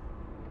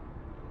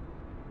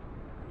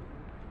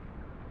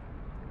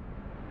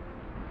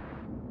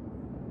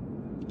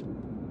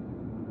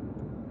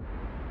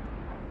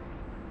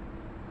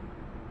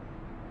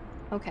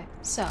 Okay,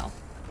 so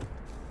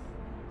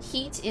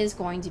heat is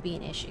going to be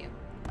an issue.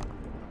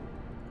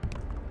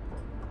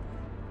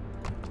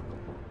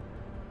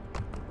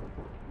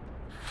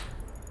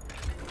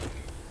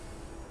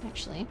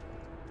 Actually,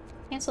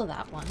 cancel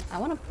that one. I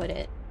want to put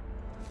it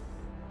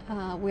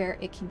where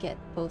it can get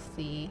both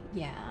the...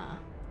 yeah.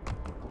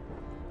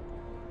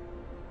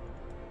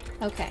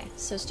 Okay,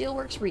 so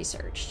Steelworks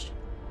researched.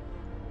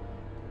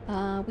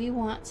 We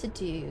want to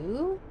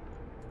do...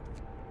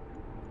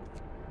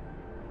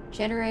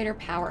 generator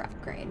power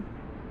upgrade.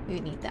 We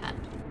would need that.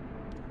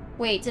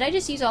 Wait, did I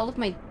just use all of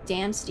my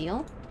damn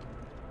steel?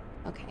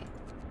 Okay,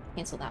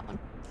 cancel that one.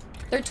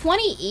 They're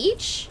 20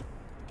 each?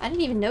 I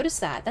didn't even notice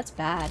that. That's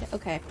bad.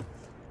 Okay.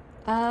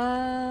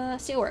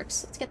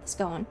 Steelworks. Let's get this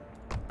going.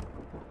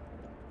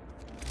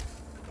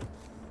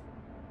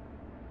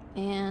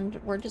 And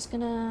we're just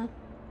gonna...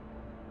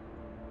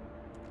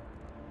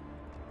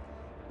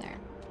 there.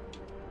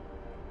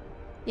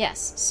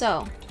 Yes,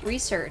 so,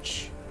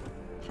 research.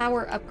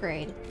 Power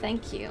upgrade.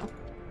 Thank you.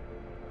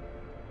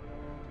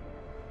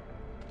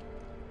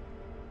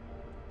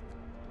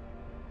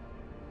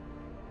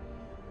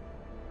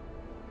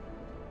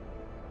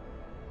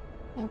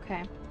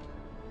 Okay.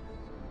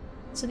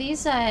 So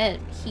these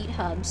heat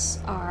hubs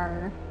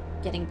are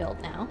getting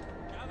built now.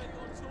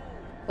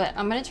 But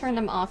I'm going to turn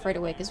them off right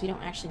away because we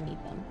don't actually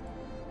need them.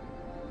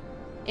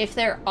 If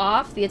they're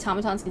off, the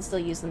automatons can still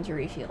use them to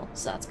refuel,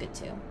 so that's good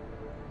too.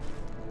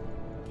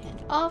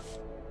 And off.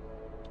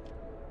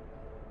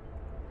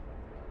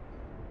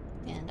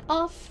 And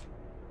off.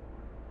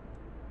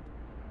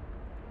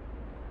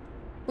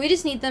 We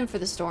just need them for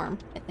the storm,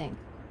 I think.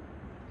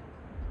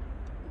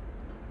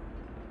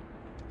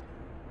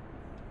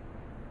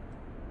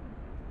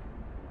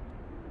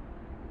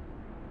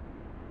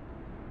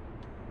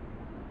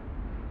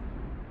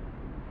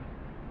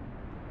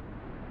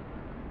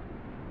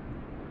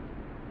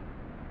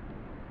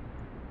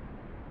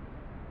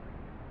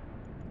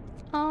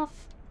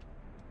 Off.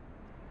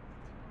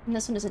 And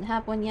this one doesn't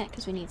have one yet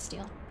because we need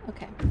steel.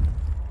 Okay.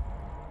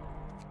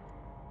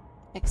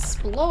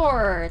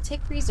 Explore!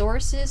 Take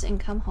resources and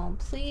come home,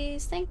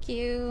 please. Thank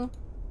you.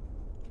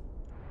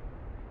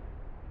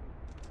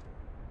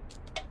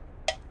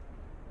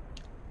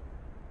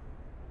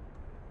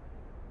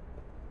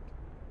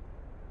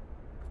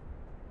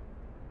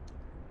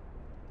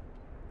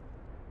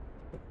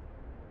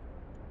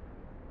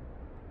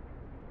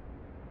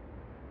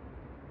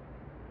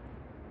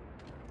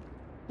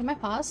 Am I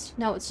paused?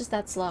 No, it's just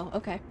that slow.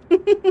 Okay.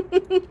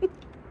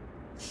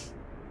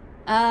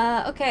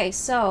 Okay,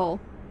 so...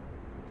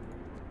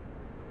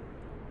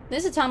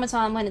 this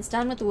automaton, when it's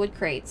done with the wood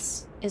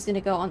crates, is going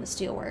to go on the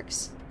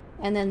steelworks.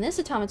 And then this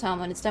automaton,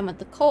 when it's done with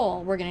the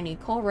coal, we're going to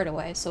need coal right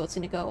away, so it's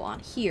going to go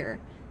on here.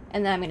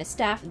 And then I'm going to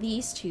staff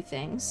these two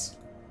things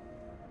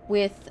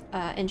with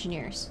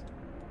engineers.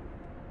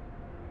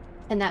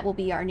 And that will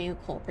be our new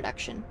coal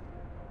production.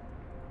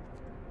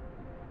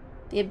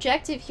 The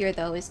objective here,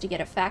 though, is to get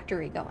a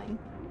factory going.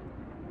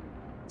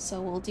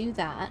 So we'll do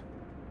that.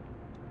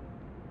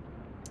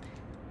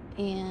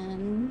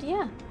 And,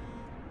 yeah.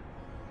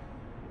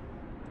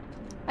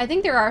 I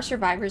think there are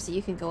survivors that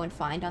you can go and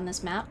find on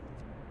this map,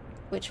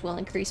 which will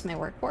increase my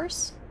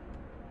workforce.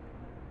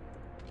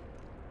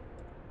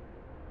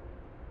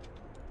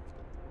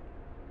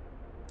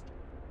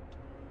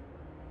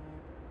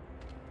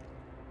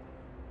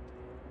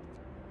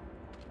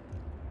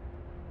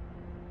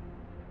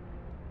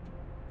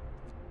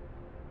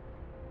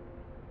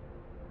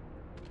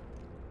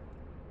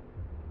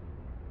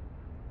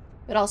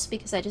 But also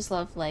because I just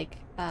love, like,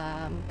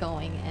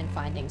 going and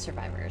finding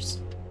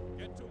survivors.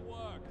 Get to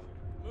work.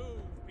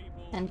 Move,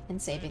 people.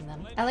 And saving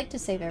them. I like to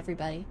save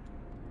everybody.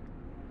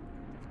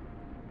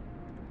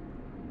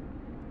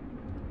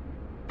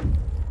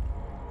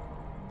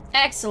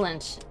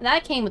 Excellent.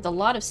 That came with a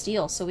lot of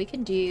steel, so we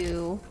can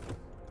do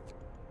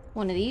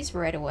one of these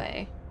right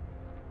away.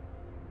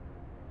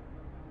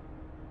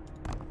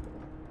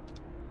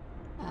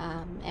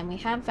 And we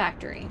have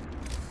factory.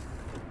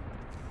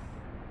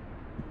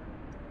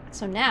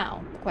 So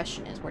now, the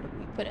question is, where do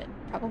we put it?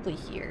 Probably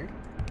here.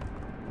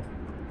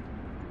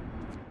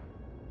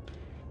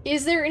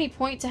 Is there any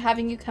point to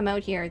having you come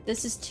out here?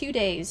 This is 2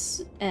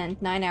 days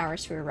and 9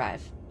 hours to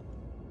arrive.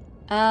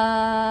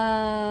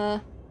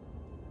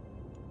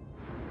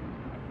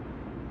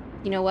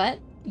 You know what?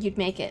 You'd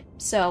make it.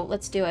 So,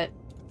 let's do it.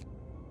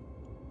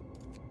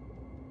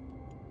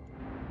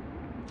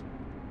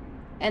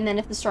 And then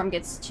if the storm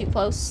gets too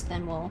close,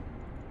 then we'll...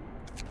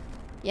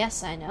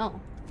 Yes, I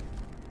know.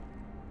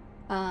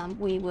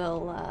 We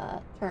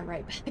will, turn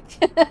right back.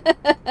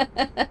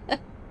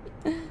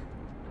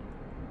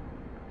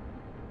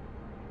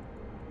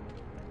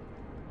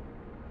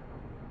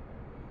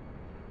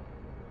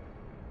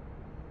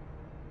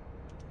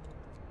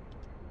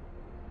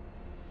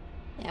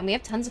 Yeah, and we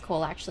have tons of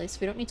coal, actually, so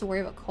we don't need to worry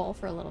about coal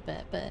for a little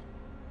bit, but...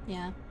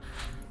 Yeah.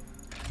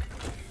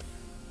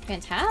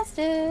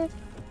 Fantastic!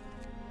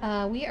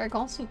 We are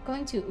also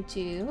going to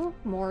do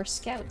more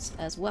scouts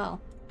as well.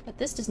 But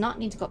this does not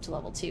need to go up to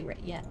level 2 right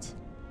yet.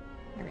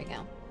 There we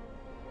go.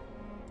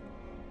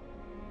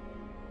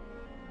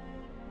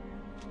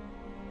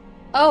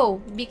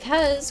 Oh,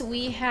 because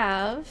we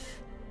have...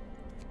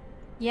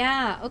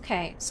 Yeah,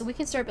 okay. So we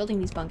can start building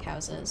these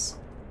bunkhouses.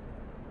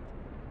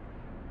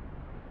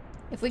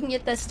 If we can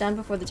get this done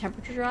before the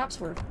temperature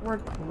drops, we're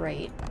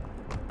great.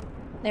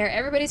 There,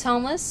 everybody's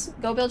homeless.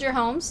 Go build your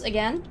homes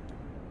again.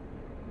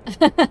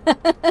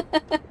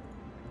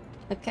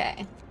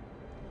 Okay.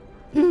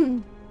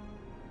 Give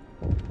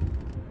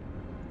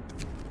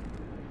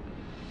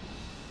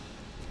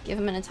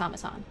him an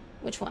automaton.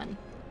 Which one?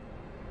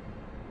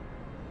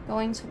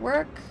 Going to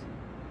work.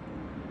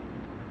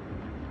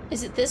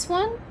 Is it this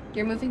one?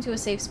 You're moving to a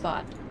safe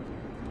spot.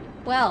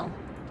 Well,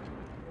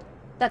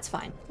 that's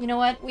fine. You know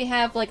what? We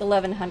have like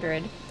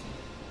 1100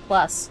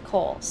 plus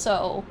coal,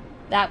 so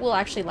that will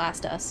actually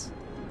last us.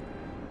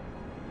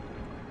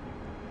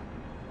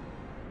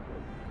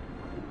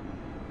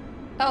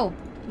 Oh,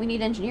 we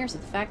need engineers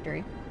at the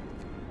factory.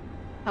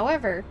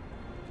 However,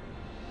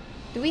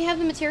 do we have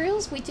the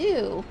materials? We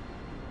do.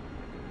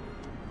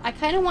 I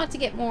kind of want to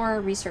get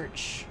more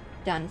research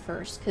done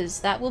first, because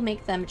that will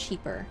make them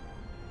cheaper.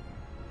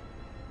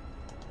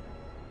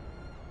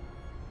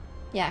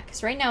 Yeah,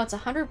 because right now it's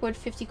 100 wood,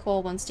 50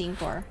 coal, 1 steam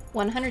core,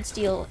 100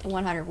 steel, and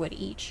 100 wood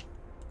each.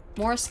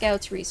 More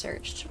scouts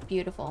researched.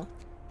 Beautiful.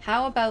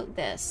 How about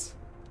this?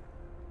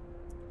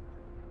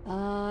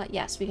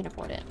 Yes, we can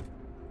afford it.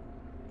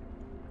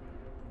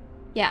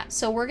 Yeah,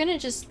 so we're gonna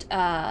just,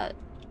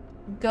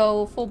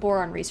 go full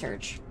bore on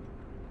research.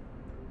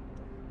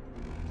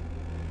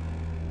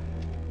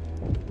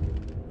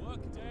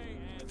 Workday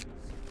ends.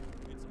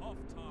 It's off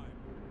time.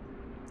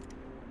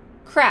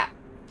 Crap.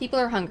 People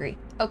are hungry.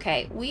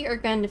 Okay, we are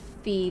going to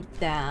feed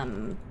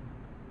them.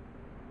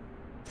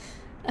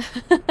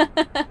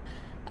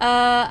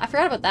 I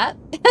forgot about that.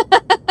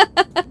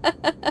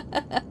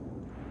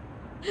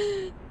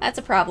 That's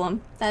a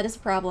problem. That is a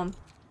problem.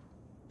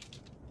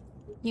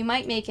 You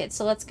might make it,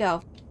 so let's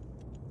go.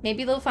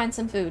 Maybe they'll find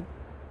some food.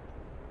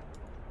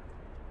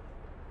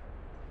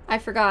 I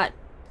forgot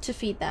to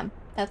feed them.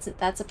 That's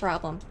a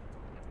problem.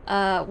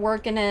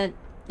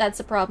 That's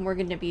a problem we're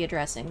gonna be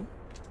addressing.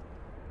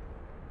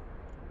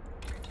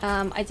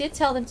 I did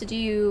tell them to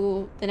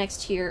do the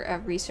next tier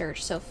of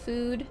research, so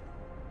food...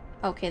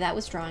 Okay, that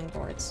was drawing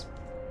boards.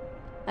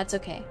 That's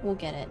okay. We'll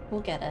get it.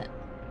 We'll get it.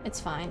 It's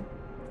fine.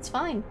 It's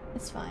fine.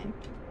 It's fine.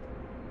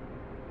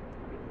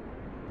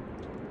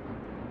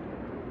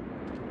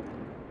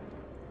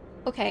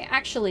 Okay,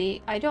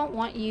 actually, I don't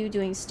want you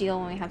doing steel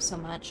when we have so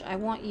much. I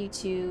want you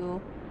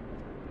to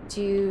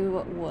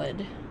do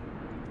wood.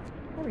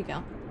 There we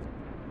go.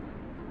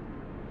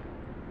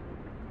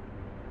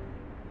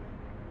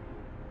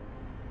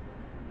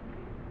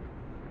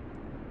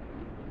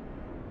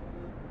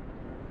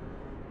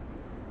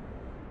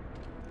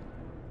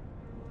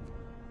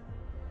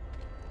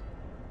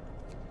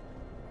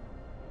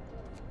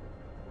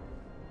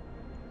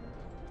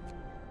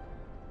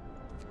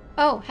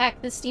 Oh,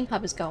 heck, this steam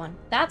hub is going.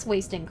 That's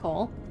wasting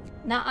coal.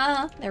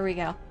 Nuh-uh. There we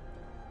go.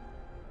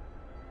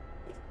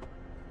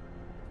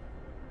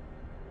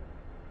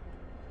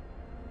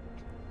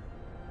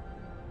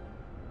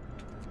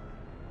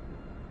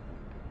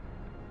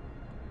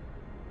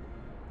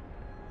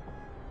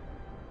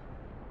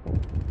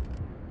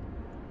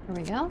 There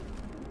we go.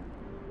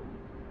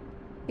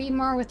 Be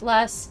more with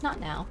less. Not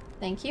now.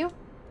 Thank you.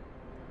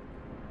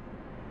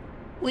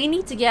 We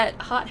need to get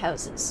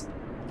hothouses,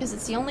 because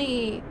it's the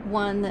only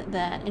one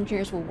that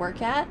engineers will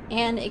work at,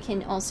 and it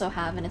can also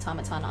have an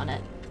automaton on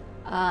it.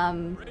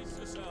 Brace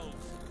yourselves.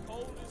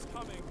 Cold is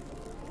coming.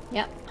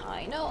 Yep,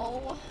 I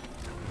know.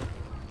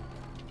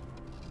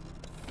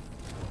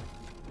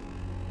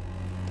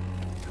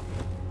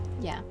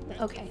 Yeah,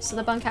 okay, so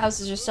the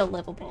bunkhouses are still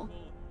livable.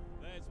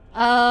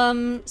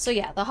 So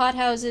yeah, the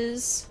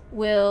hothouses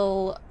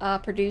will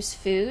produce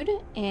food,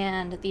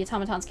 and the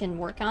automatons can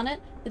work on it.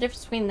 The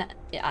difference between that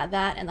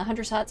and the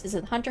hunter's huts is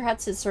that the hunter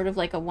huts is sort of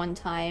like a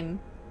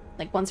one-time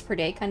like once per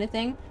day kind of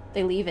thing.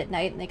 They leave at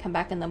night and they come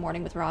back in the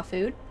morning with raw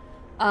food.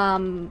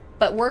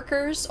 But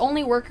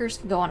only workers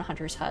can go on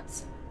hunters'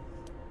 huts.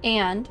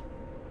 And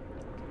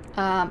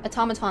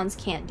automatons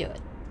can't do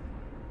it.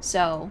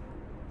 So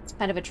it's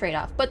kind of a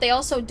trade-off. But they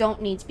also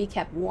don't need to be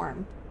kept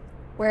warm.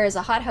 Whereas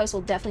a hothouse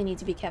will definitely need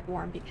to be kept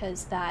warm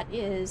because that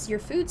is your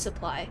food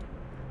supply.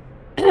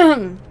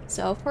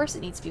 So of course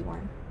it needs to be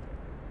warm.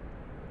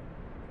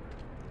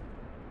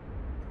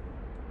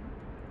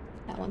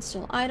 That one's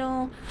still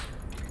idle.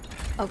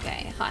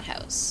 Okay,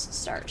 hothouse.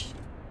 Start.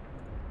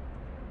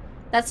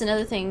 That's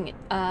another thing,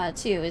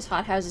 too, is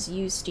hothouses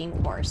use steam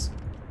cores.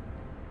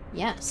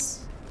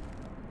 Yes.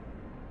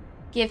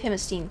 Give him a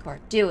steam core.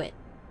 Do it.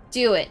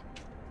 Do it.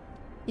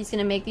 He's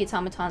gonna make the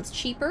automatons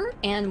cheaper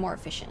and more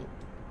efficient.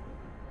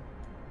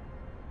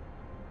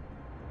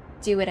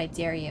 Do it, I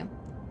dare you.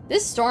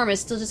 This storm is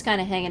still just kind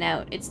of hanging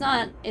out. It's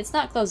not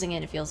closing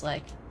in, it feels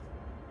like.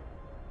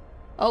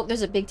 Oh,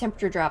 there's a big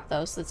temperature drop,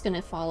 though, so it's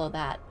gonna follow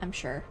that, I'm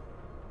sure.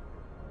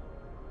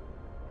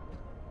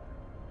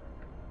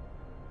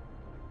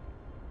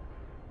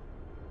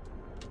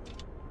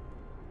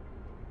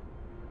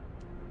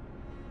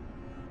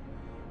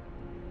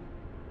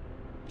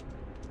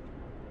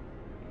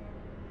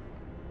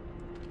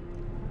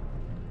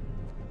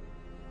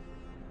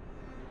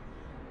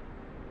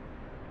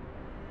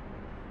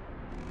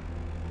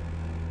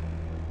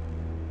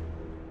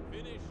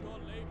 Finish your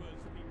labors,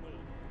 people.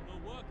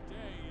 The work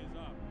day is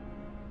up.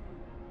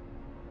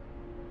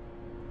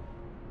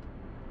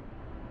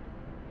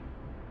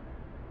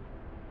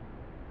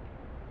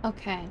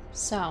 Okay,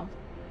 so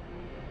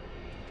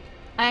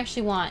I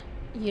actually want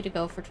you to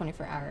go for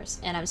 24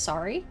 hours, and I'm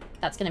sorry.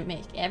 That's gonna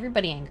make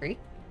everybody angry.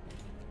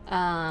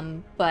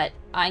 But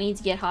I need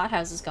to get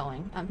hothouses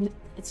going.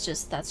 That's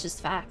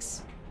just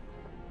facts.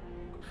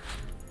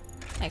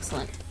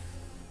 Excellent.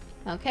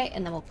 Okay,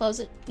 and then we'll close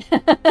it.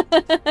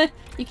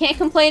 You can't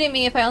complain at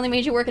me if I only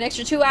made you work an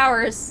extra 2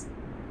 hours.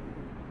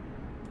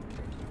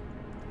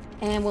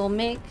 And we'll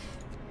make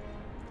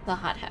the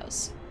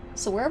hothouse.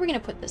 So where are we gonna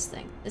put this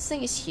thing? This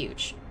thing is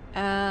huge.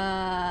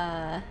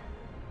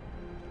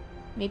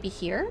 Maybe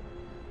here?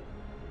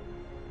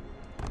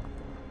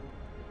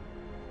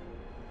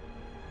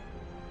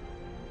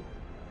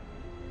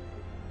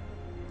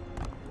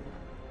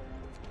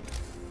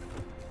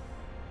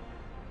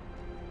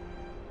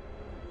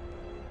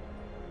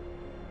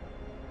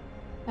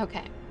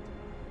 Okay.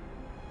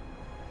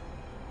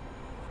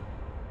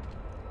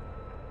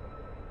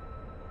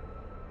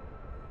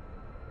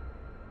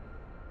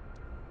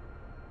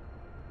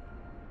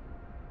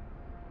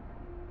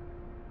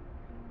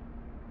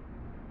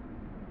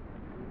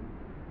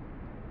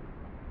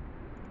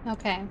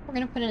 Okay, we're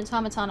gonna put an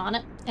automaton on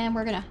it, and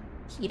we're gonna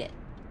heat it.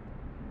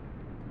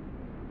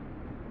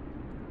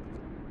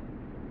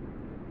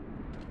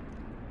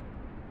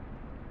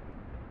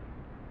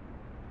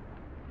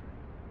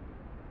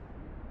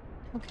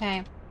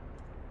 Okay.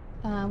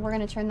 We're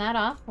gonna turn that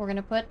off. We're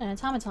gonna put an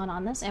automaton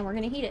on this, and we're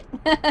gonna heat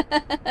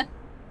it.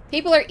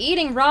 People are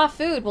eating raw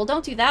food. Well,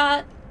 don't do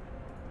that.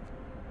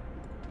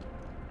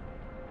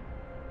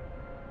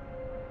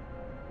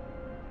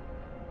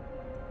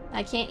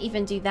 I can't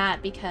even do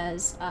that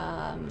because,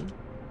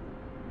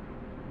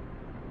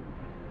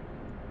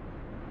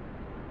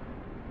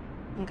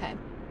 okay.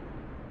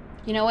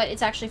 You know what?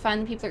 It's actually fine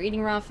that people are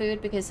eating raw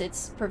food because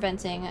it's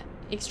preventing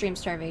extreme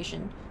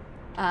starvation.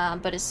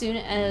 But as soon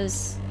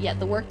as, yeah,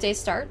 the workday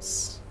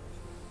starts.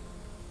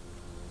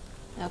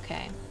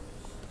 Okay.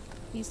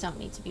 These don't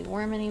need to be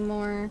warm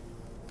anymore.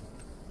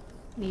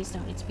 These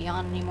don't need to be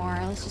on anymore.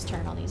 Let's just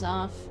turn all these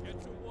off.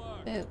 Get to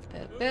work. Boop,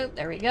 boop, boop.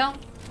 There we go.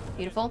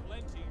 Beautiful.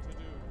 Plenty to do.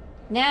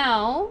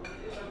 Now,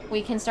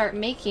 we can start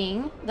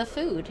making the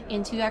food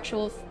into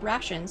actual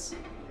rations.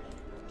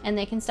 And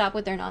they can stop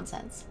with their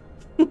nonsense.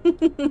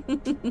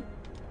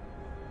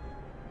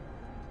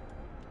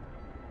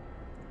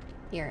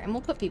 Here, and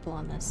we'll put people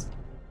on this.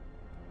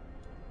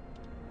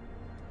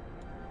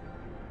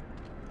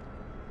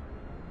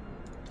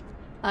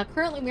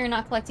 Currently, we are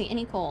not collecting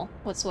any coal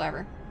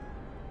whatsoever.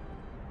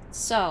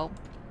 So,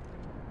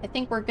 I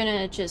think we're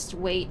gonna just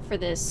wait for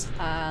this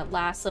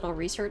last little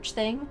research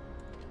thing.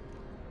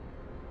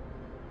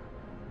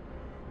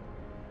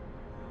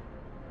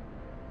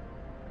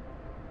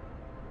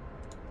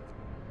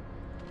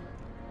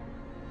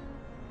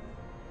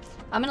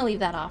 I'm gonna leave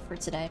that off for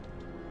today.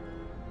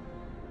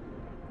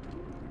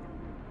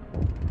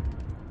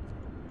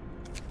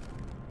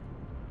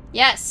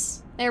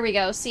 Yes! There we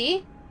go,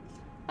 see?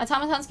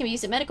 Automatons can be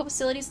used at medical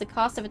facilities. The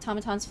cost of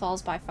automatons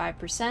falls by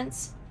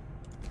 5%.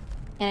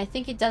 And I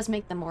think it does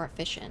make them more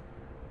efficient.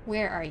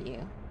 Where are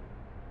you?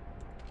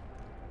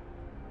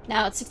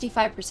 Now it's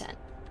 65%.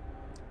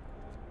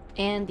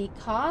 And the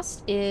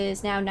cost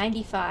is now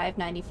 95.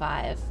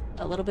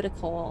 A little bit of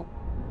coal.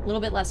 A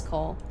little bit less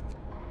coal.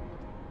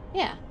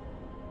 Yeah.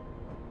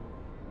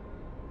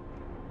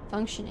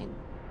 Functioning.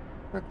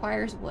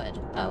 Requires wood.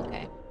 Oh,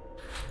 okay.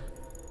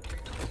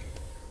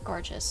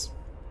 Gorgeous.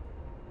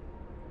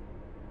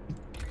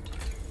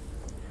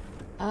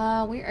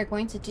 We are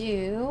going to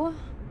do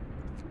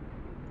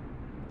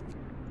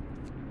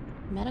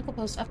Medical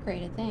post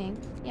upgrade, I think.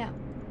 Yeah.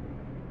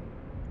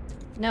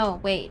 No,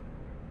 wait.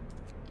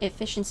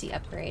 Efficiency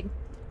upgrade.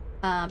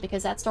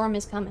 Because that storm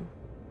is coming.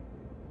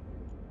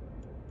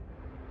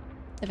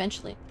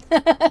 Eventually.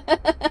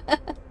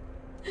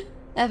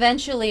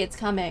 Eventually it's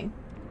coming.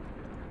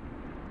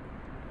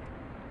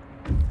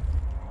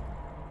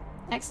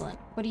 Excellent.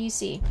 What do you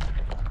see?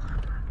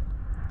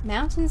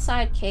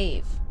 Mountainside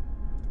cave.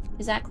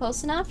 Is that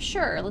close enough?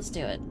 Sure, let's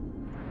do it.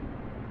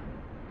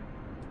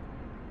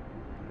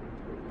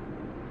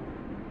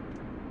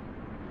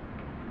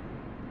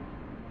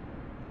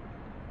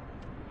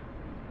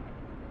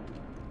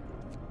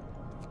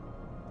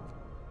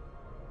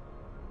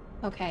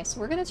 Okay, so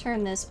we're gonna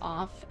turn this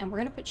off, and we're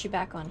gonna put you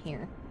back on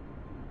here.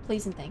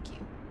 Please and thank you.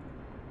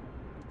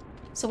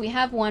 So we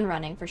have one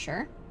running for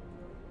sure.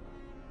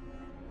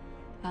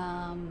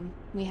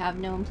 We have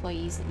no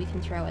employees that we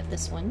can throw at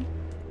this one.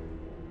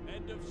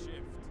 End of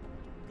shift.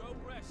 Go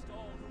rest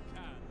all who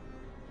can.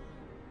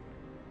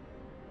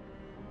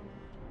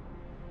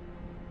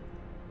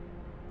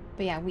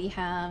 But yeah, we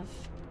have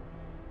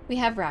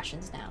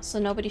rations now, so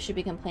nobody should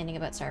be complaining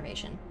about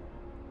starvation.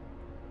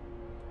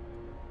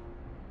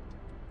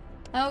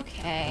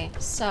 Okay,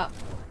 so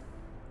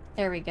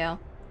there we go.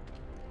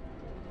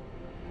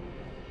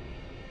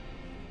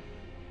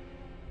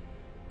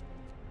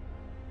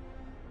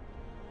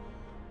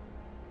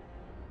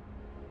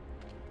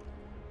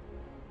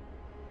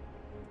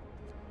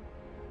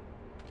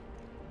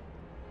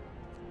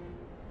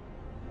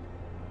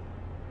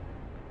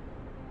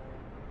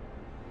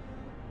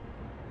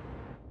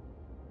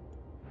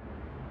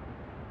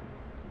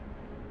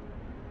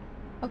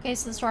 Okay,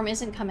 so the storm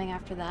isn't coming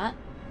after that.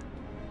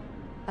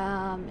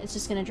 It's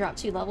just gonna drop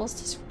 2 levels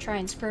to try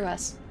and screw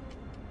us.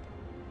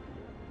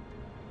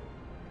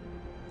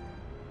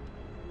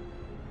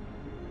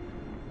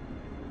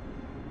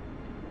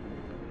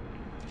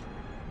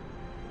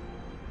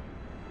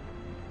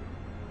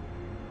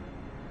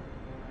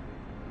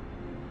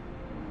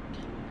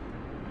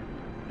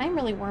 I'm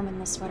really warm in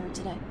this sweater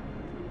today.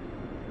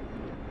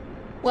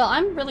 Well,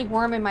 I'm really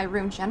warm in my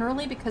room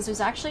generally because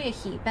there's actually a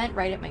heat vent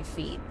right at my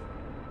feet.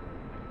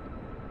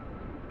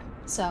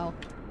 So...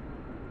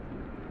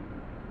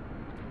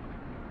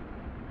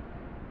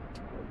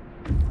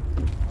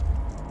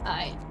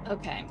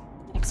 okay.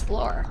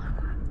 Explore.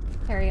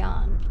 Carry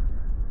on.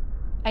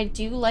 I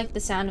do like the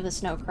sound of the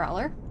snow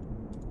crawler.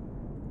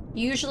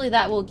 Usually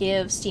that will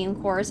give steam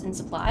cores and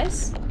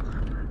supplies.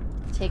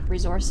 Take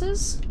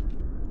resources.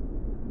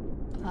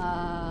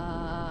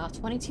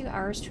 22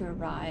 hours to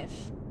arrive.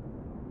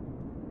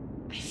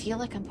 I feel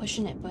like I'm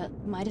pushing it,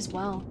 but might as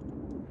well.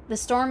 The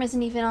storm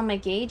isn't even on my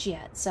gauge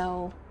yet,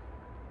 so...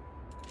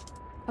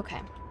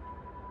 Okay.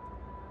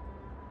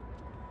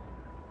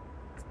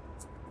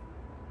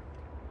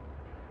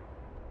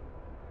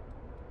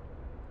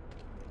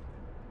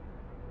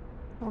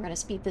 We're going to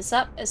speed this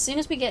up. As soon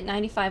as we get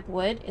 95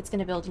 wood, it's going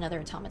to build another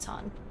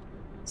automaton.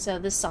 So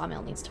this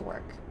sawmill needs to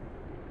work.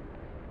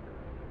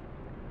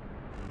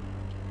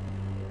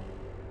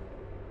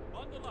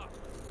 Bundle up.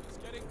 It's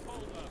getting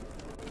colder.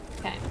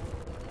 Okay.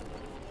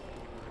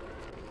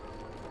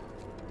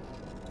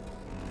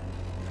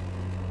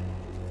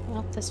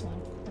 Well, this one.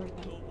 There we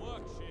The go.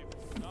 work shift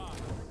starts.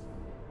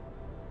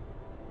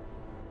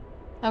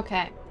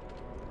 Okay.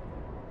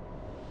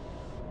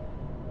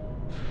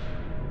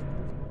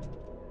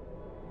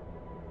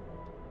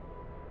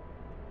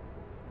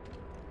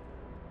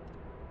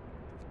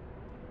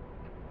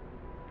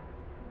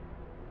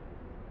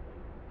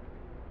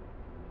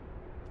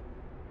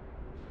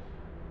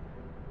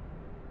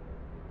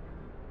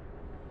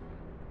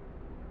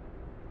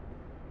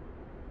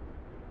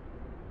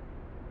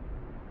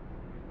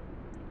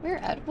 We're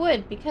out of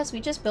wood because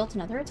we just built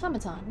another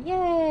automaton.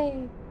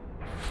 Yay!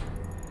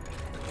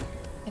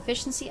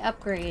 Efficiency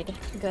upgrade.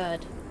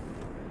 Good.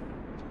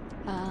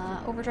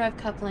 Overdrive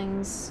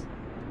couplings.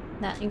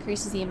 That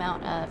increases the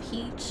amount of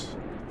heat.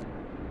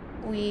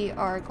 We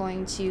are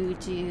going to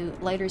do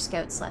lighter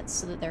scout sleds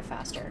so that they're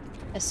faster.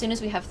 As soon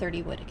as we have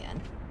 30 wood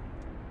again.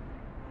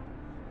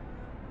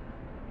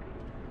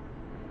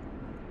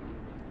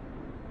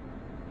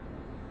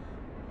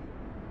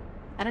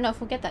 I don't know if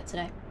we'll get that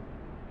today.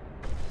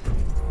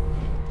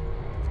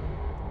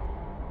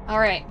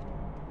 Alright.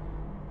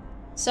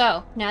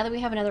 So, now that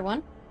we have another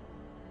one,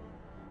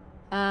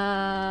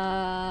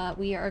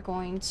 we are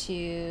going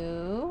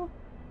to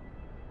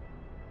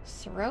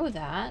throw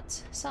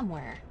that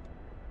somewhere.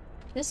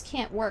 This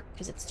can't work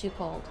because it's too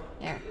cold.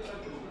 There.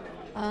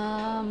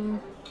 I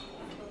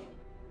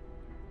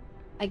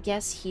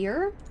guess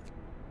here?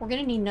 We're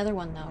gonna need another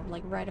one though,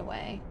 like right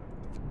away.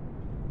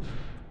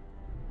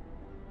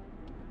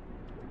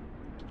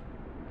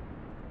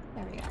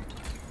 There we go.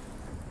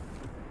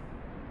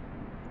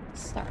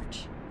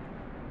 Start.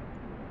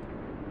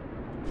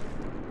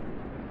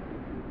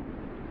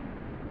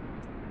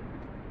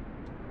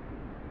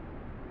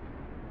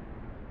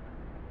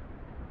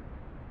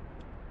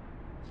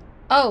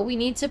 Oh, we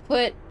need to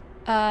put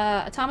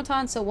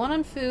automaton, so 1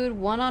 on food,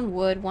 1 on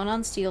wood, 1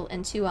 on steel,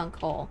 and 2 on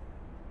coal.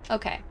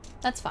 Okay,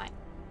 that's fine.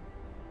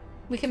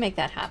 We can make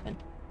that happen.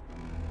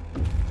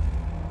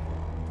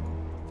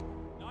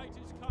 Night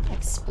is coming.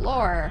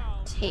 Explore,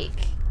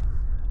 take,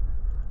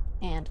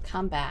 and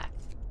come back.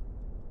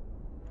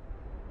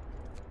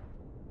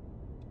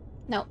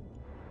 No.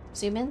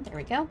 Zoom in. There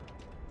we go.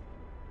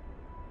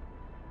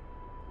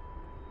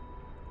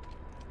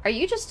 Are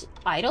you just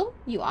idle?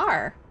 You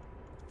are.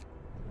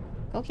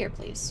 Go here,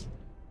 please.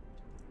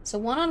 So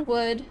 1 on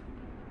wood.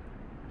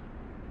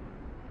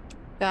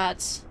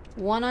 Got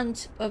 1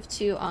 of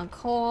 2 on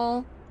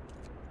coal.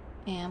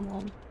 And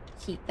we'll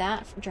heat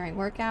that during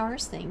work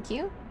hours. Thank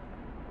you.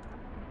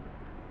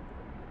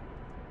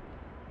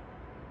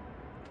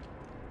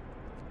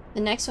 The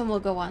next one will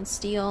go on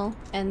steel,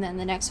 and then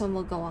the next one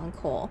will go on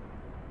coal.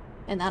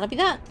 And that'll be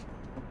that.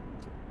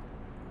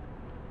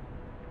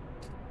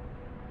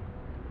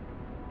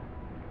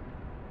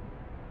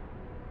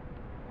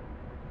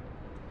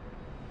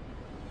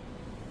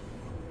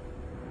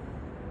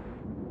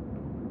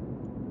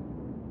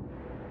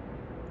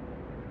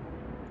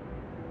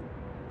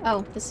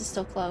 Oh, this is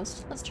still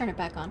closed. Let's turn it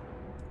back on.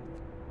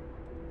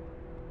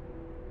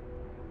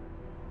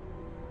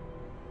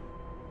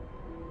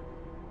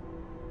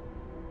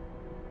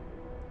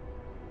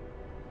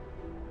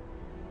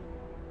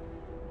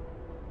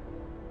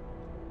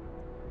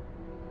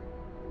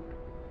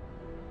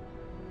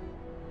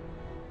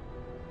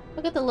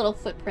 Look at the little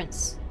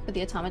footprints for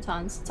the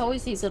automatons. It's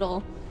always these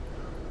little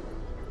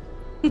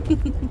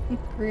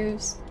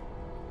grooves.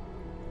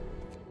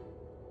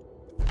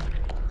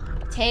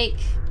 Take.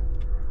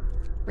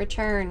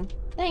 Return.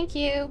 Thank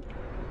you.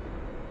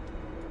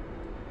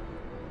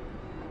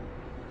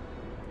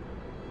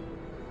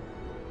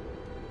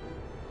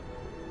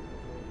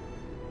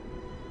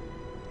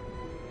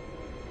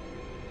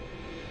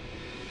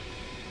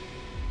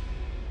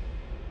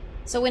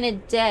 So in a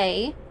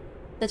day,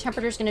 the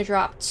temperature is going to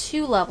drop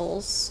 2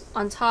 levels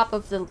on top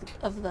of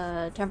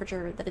the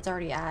temperature that it's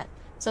already at.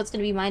 So it's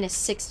going to be minus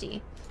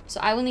 60.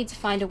 So I will need to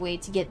find a way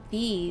to get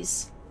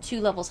these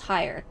 2 levels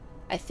higher.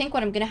 I think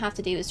what I'm going to have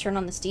to do is turn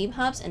on the steam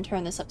hubs and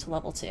turn this up to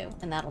level 2,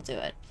 and that'll do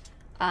it.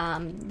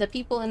 The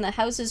people in the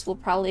houses will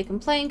probably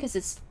complain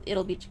because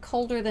it'll be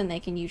colder than they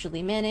can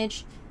usually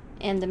manage,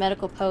 and the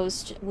medical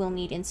post will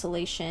need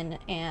insulation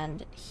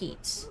and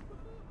heat.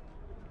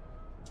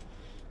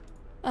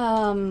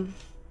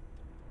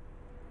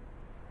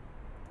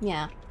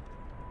 Yeah.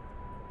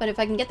 But if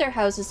I can get their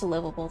houses to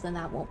livable, then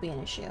that won't be an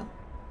issue.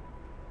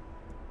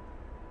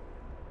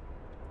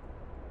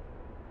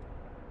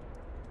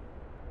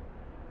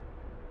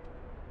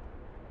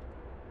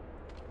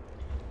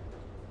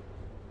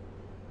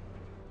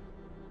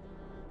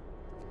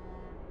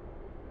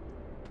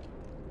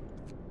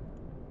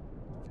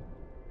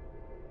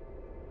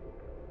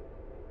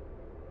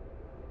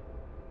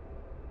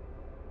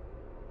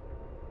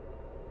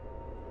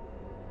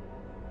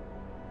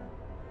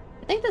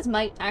 I think this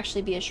might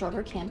actually be a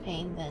shorter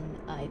campaign than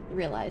I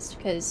realized,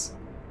 because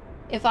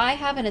if I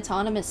have an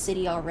autonomous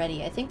city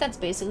already, I think that's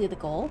basically the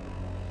goal.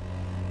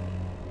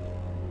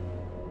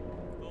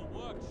 The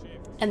work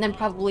shift. And then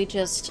probably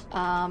just,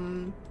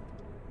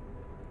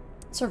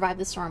 survive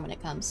the storm when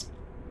it comes.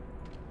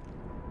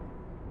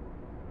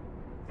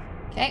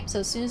 Okay,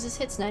 so as soon as this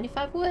hits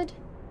 95 wood...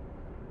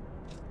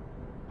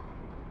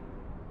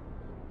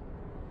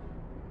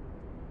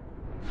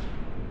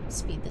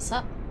 speed this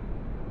up.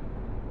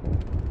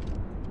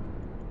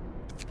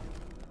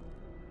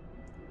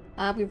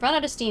 We've run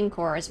out of steam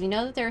cores. We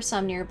know that there are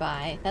some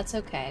nearby. That's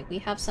okay. We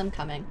have some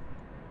coming.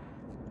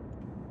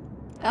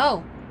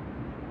 Oh.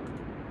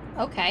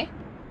 Okay.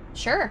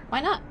 Sure,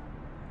 why not?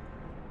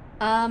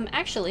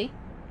 Actually,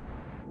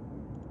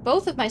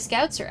 both of my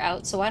scouts are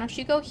out, so why don't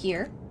you go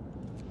here?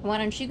 Why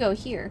don't you go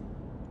here?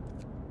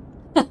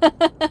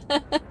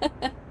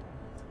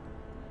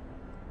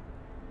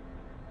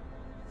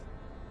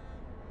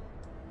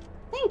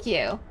 Thank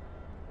you.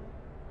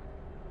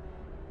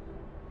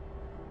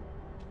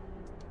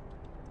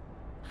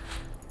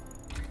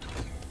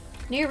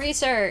 New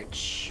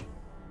research.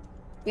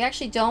 We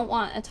actually don't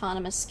want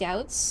autonomous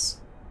scouts.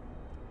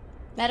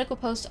 Medical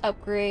post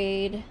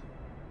upgrade.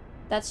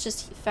 That's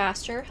just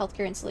faster.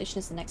 Healthcare installation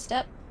is the next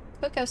step.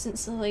 Cookhouse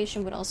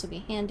installation would also be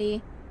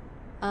handy.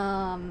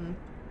 I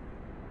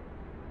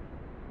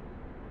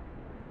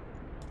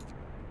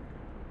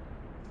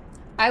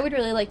would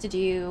really like to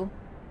do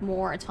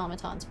more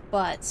automatons,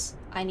 but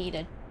I need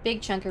a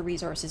big chunk of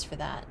resources for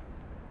that.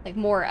 Like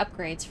more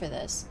upgrades for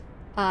this.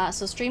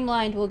 So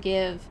streamlined will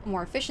give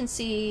more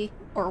efficiency,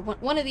 or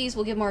one of these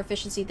will give more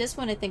efficiency. This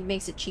one I think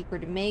makes it cheaper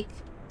to make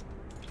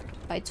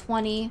by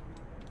 20.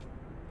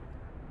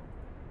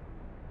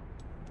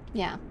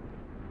 Yeah.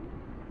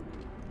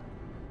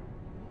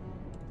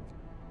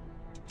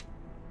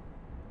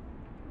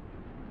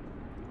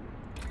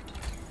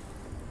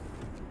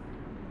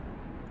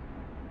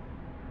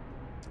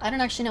 I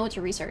don't actually know what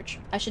to research.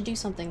 I should do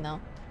something though,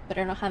 but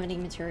I don't have any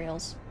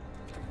materials.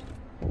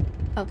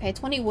 Okay,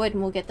 20 wood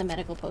and we'll get the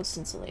medical post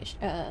installation.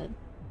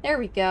 There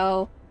we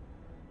go.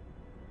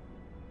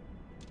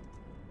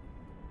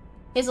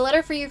 Here's a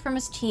letter for you from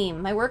his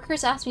team. My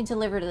workers asked me to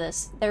deliver to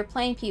this. They're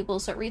plain people,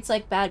 so it reads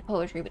like bad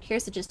poetry, but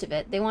here's the gist of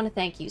it. They want to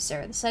thank you,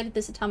 sir. The sight of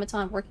this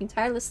automaton working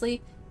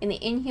tirelessly in the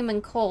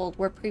inhuman cold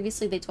where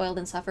previously they toiled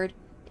and suffered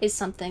is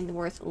something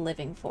worth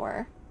living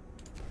for.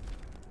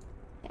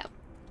 Yeah.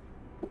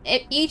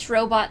 Each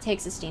robot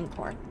takes a steam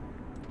core.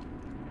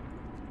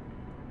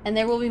 And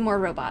there will be more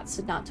robots,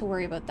 so not to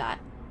worry about that.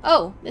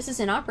 Oh, this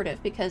is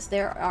inoperative because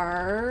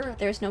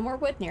there's no more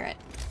wood near it.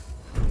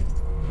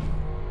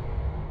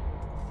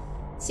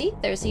 See,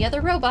 there's the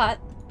other robot.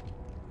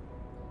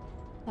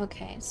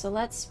 Okay, so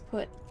let's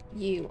put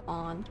you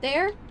on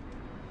there.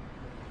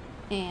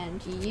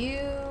 And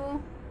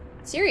you...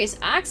 Serious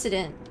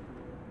accident.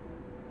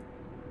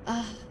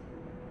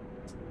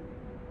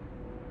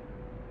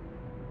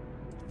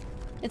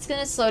 It's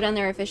gonna slow down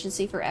their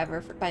efficiency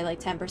forever by like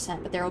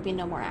 10%, but there will be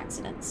no more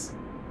accidents.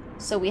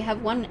 So we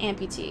have one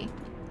amputee.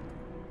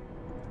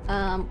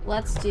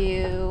 Let's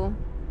do...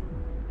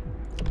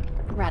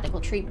 radical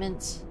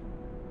treatment.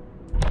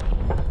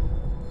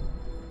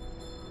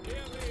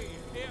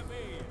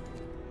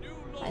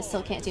 I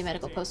still can't do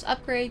medical post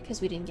upgrade because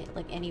we didn't get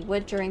like any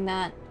wood during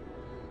that.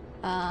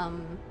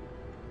 And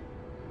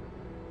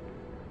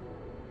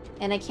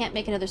I can't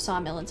make another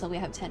sawmill until we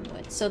have 10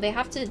 wood. So they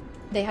have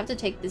to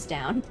take this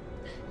down.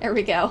 There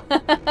we go.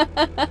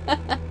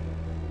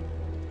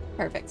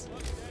 Perfect.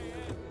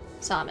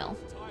 Sawmill.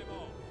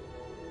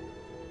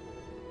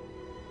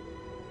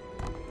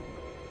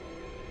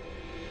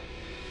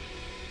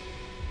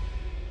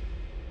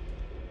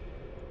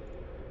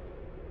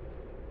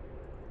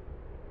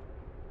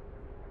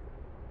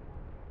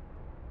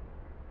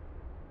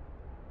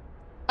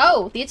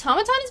 Oh, the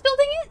automaton is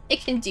building it?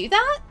 It can do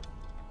that?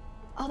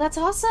 Oh, that's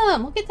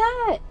awesome. Look at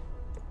that.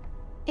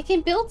 It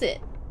can build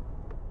it.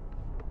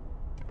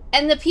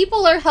 And the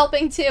people are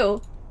helping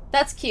too.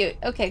 That's cute.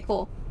 Okay,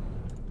 cool.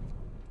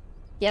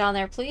 Get on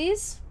there,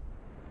 please.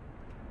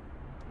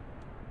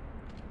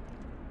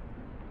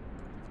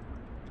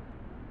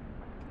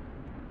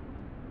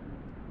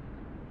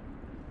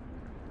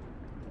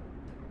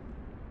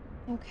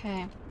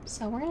 Okay,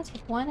 so we're gonna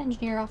take one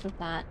engineer off of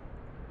that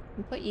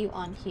and put you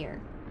on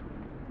here.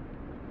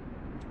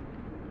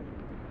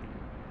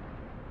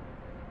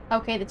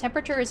 Okay, the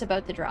temperature is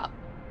about to drop.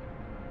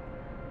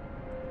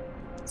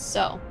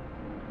 So.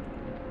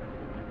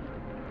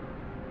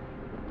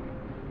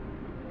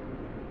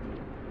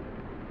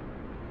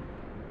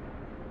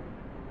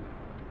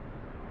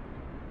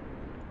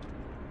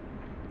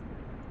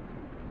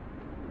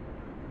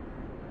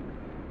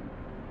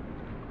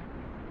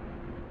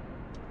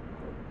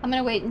 I'm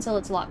gonna wait until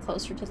it's a lot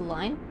closer to the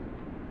line.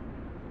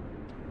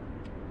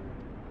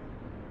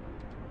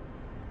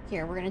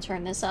 Here, we're gonna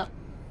turn this up.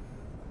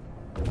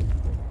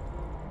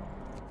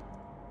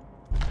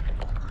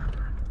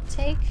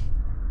 Take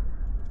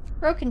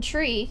broken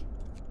tree.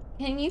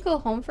 Can you go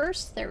home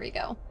first? There we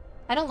go.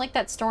 I don't like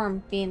that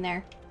storm being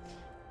there.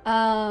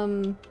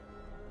 And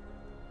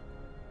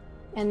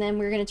then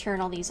we're gonna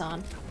turn all these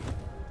on.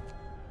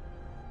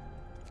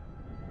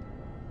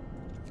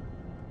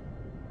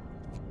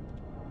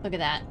 Look at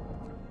that.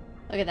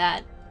 Look at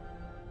that.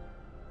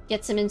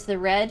 Gets them into the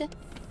red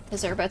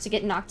because they're about to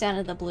get knocked down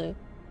into the blue.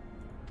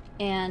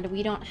 And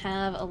we don't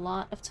have a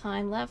lot of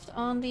time left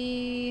on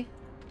the...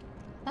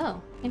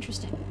 Oh,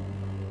 interesting.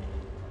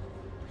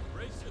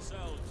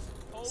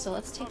 So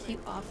let's take you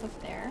off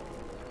of there.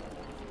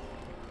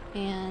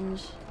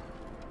 And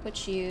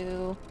put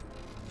you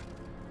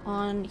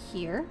on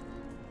here.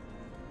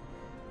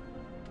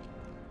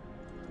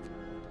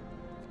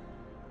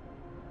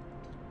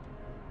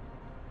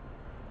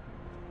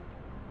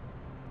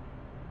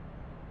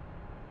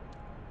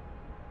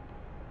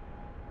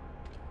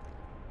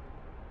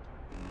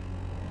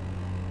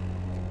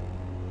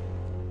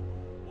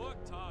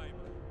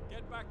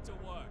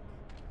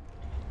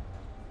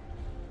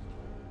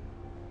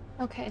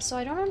 Okay, so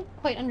I don't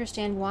quite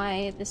understand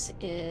why this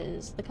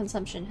is... the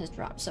consumption has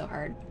dropped so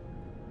hard.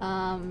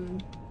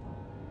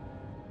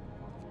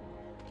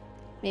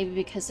 Maybe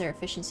because their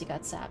efficiency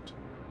got sapped.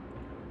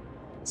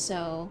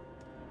 So,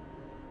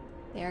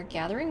 they are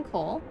gathering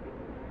coal.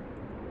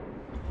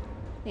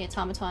 The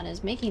automaton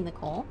is making the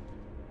coal.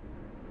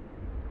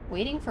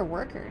 Waiting for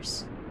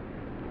workers.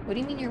 What do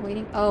you mean you're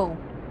waiting? Oh.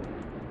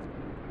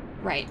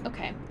 Right,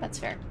 okay, that's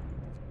fair.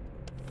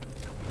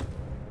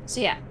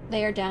 So yeah,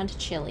 they are down to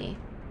chili.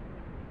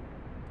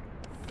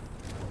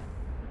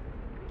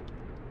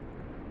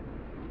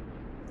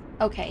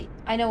 Okay,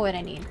 I know what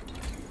I need.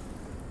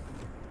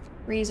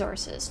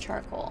 Resources,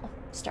 charcoal,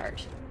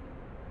 start.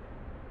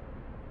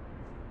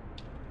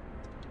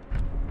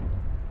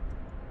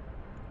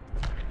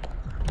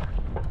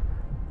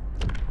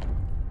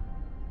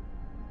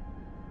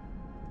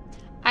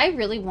 I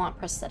really want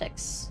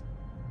prosthetics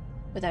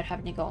without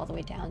having to go all the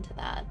way down to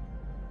that.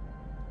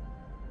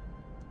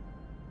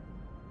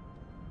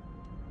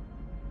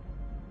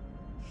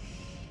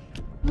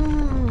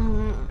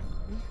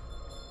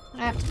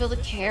 I have to build a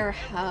care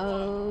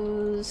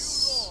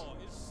house.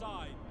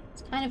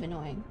 It's kind of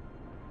annoying.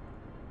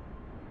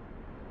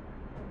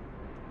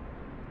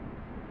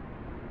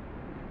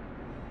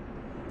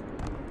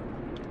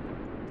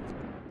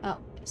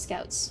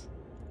 Scouts.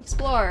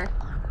 Explore.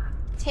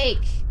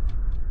 Take.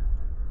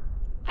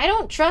 I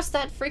don't trust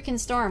that freaking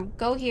storm.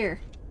 Go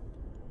here.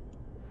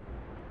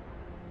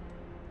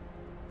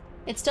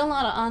 It's still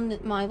not on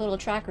my little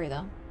tracker,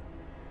 though.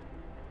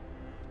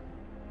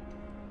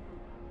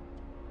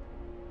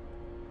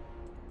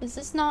 Is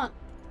this not...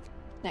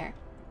 There.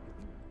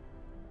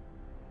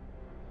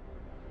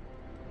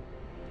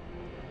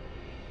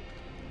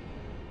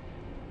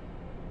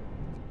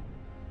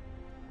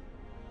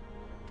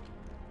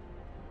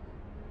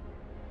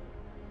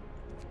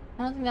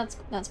 I don't think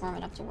that's warm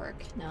enough to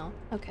work. No.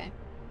 Okay.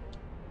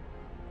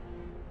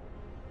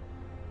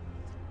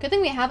 Good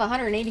thing we have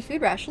 180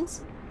 food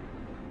rations.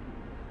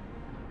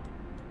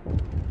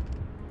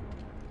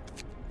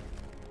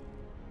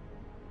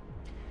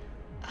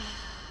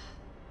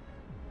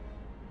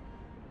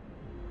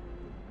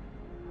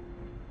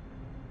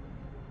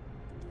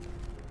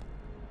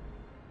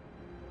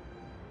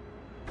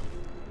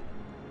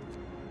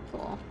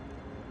 Cool.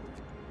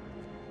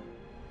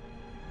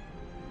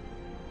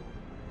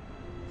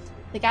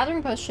 The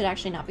gathering post should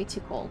actually not be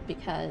too cold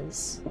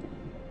because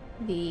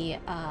the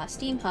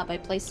steam hub, I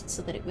placed it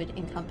so that it would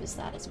encompass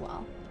that as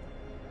well.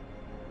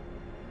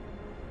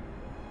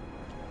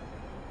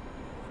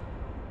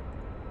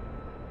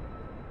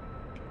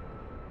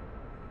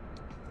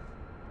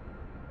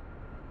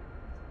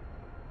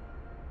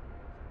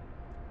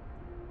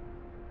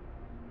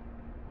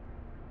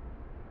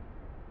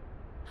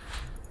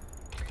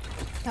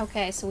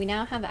 Okay, so we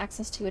now have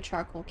access to a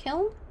charcoal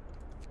kiln.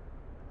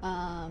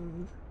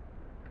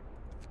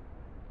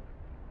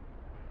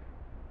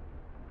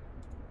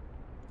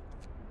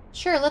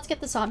 Sure, let's get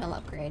the sawmill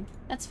upgrade.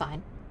 That's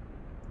fine.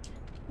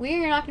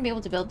 We're not going to be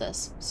able to build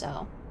this,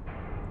 so...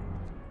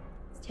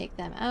 Let's take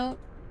them out.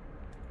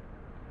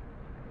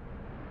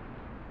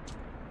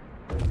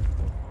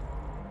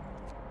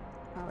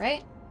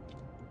 Alright.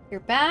 You're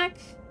back.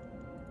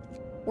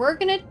 We're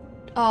gonna...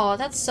 Oh,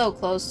 that's so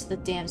close to the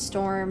damn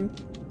storm.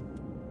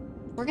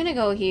 We're gonna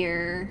go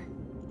here.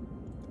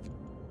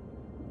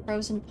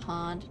 Frozen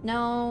pond.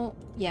 No.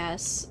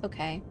 Yes.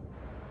 Okay.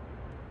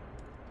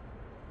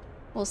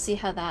 We'll see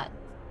how that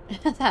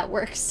that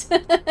works. Oh,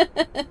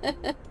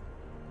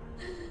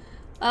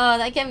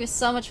 that gave me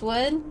so much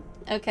wood.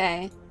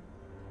 Okay.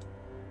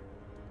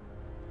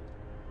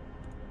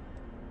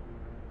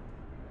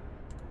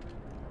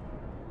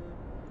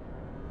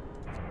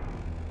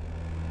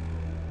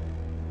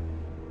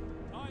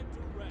 Time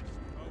to rest,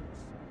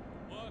 folks.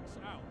 Work's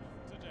out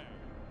today.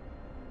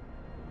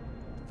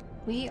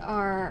 We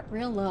are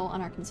real low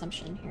on our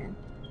consumption here.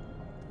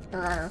 Or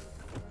our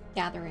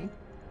gathering.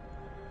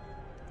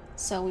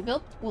 So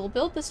we'll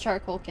build this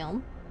charcoal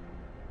kiln.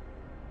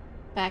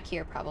 Back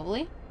here,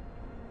 probably.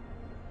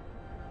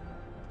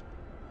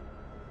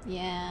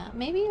 Yeah,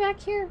 maybe back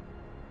here.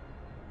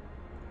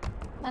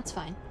 That's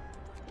fine.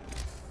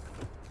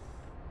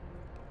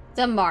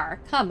 Damar,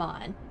 come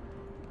on.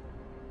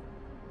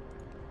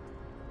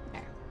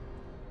 There.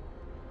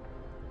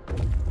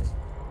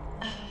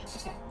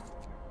 Okay.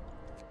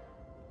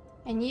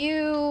 And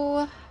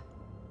you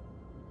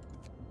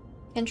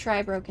can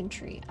try Broken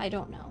Tree. I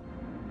don't know.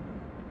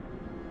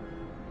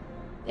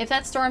 If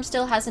that storm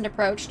still hasn't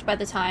approached by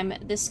the time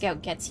this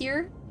scout gets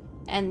here,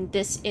 and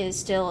this is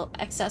still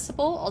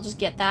accessible, I'll just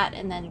get that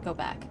and then go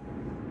back.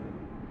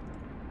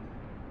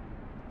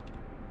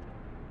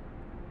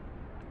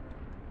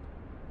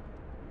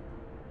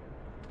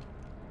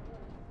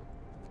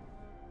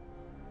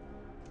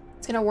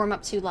 It's gonna warm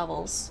up 2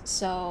 levels,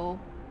 so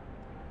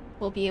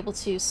we'll be able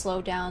to slow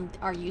down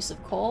our use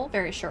of coal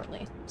very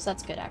shortly. So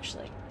that's good,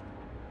 actually.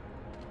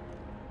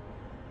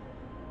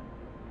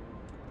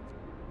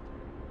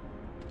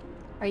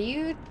 Are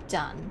you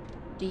done?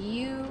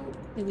 Do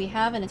we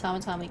have an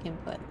automaton we can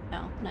put?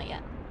 No, not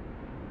yet.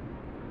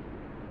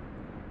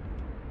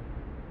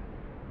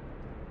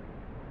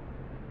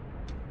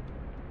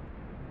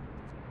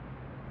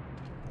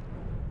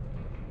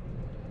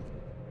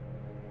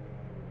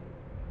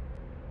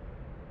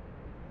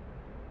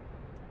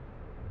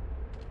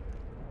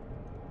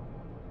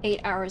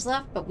 Eight hours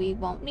left, but we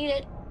won't need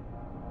it.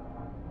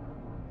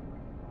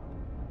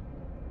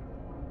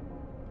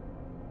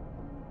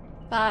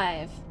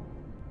 Five.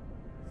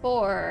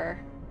 4.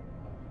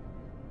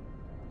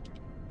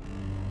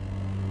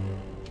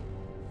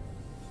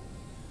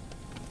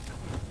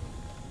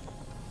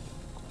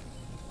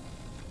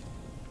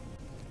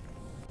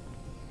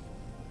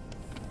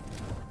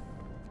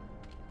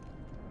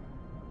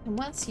 And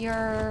what's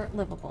your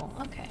livable?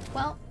 Okay,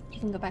 well, you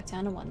can go back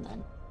down to 1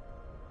 then.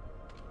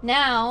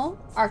 Now,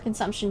 our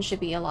consumption should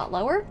be a lot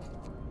lower,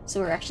 so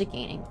we're actually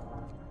gaining.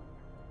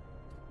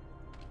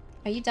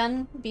 Are you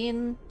done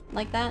being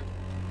like that?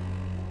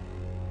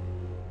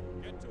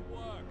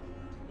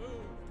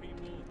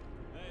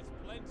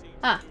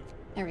 Ah,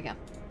 there we go.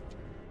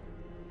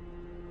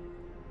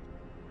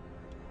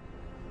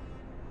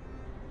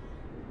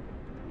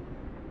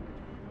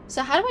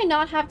 So how do I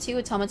not have 2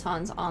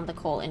 automatons on the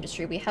coal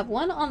industry? We have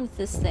 1 on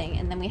this thing,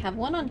 and then we have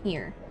 1 on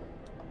here.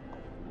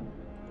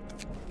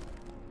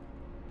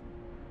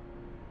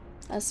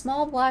 A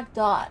small black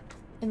dot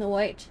in the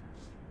white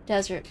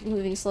desert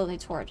moving slowly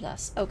towards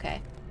us.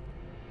 Okay.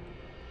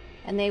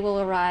 And they will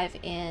arrive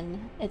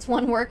in... It's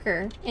one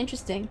worker.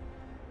 Interesting.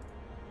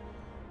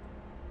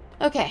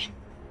 Okay.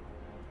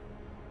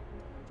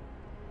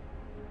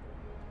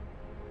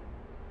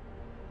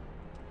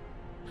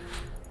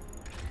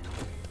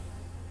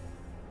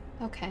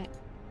 Okay.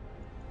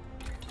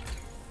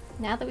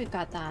 Now that we've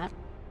got that,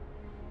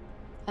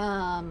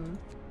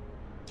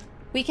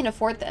 we can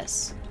afford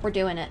this. We're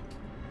doing it.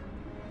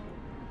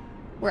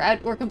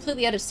 We're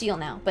completely out of steel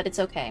now, but it's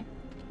okay.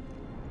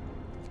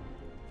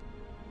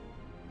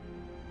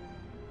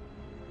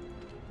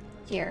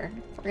 Here,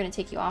 we're gonna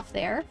take you off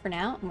there for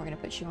now, and we're gonna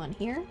put you on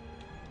here.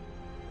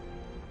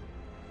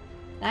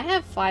 And I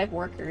have 5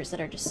 workers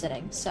that are just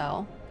sitting,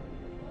 so...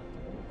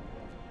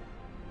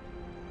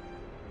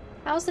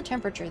 How's the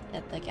temperature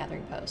at the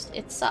gathering post?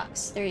 It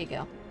sucks. There you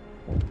go.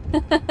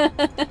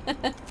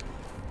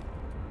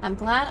 I'm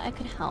glad I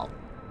could help.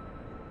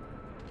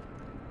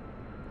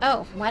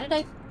 Oh, why did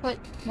I put...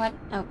 What?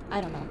 Oh,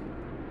 I don't know.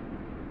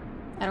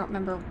 I don't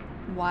remember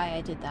why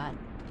I did that.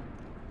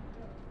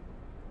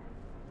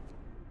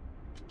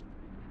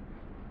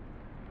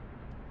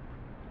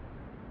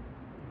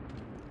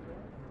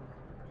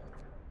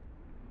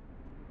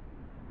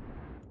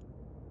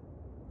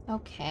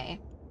 Okay.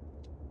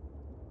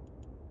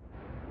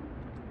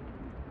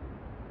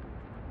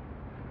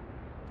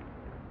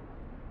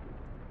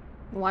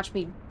 Watch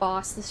me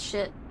boss this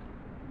shit.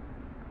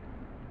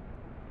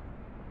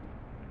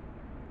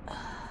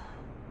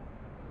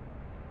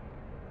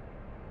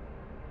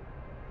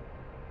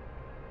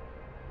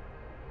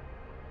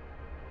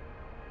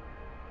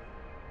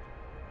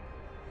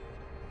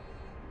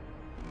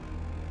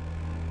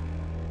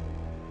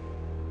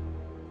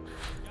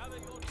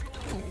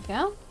 There we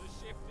go.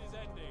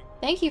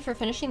 Thank you for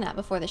finishing that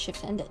before the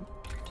shift ended.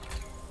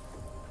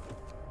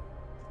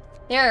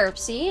 There,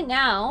 see?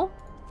 Now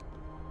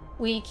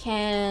we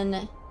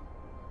can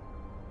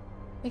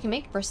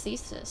make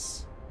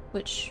prosthesis,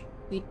 which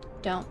we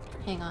don't.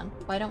 Hang on.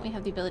 Why don't we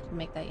have the ability to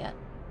make that yet?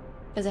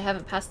 Because I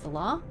haven't passed the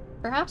law,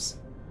 perhaps?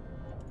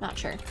 Not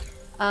sure.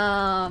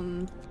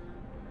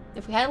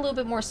 If we had a little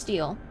bit more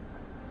steel.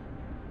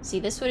 See,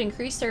 this would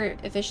increase their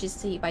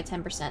efficiency by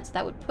 10%. So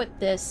that would put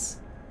this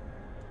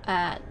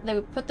at... That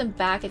would put them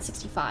back at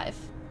 65.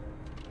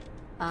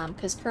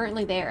 Because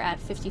currently they are at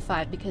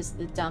 55 because of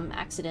the dumb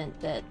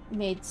accident that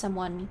made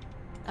someone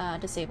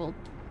disabled.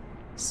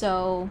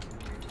 So...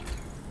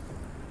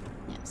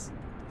 Yes.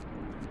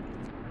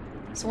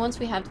 So once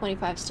we have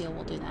 25 steel,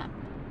 we'll do that.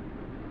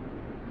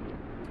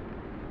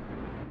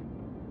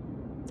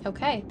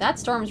 Okay, that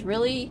storm's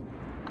really...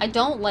 I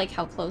don't like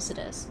how close it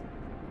is.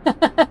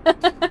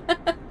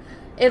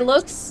 It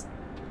looks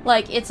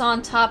like it's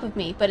on top of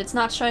me, but it's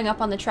not showing up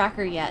on the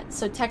tracker yet.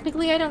 So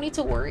technically I don't need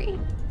to worry.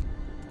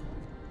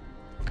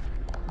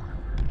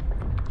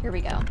 Here we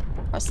go.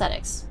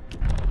 Prosthetics.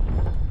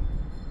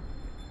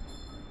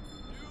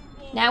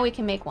 Now we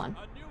can make one.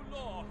 A new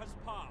law has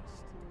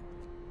passed.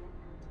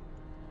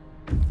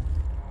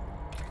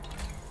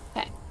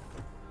 Okay.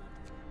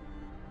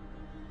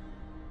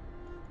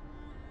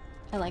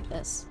 I like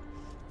this.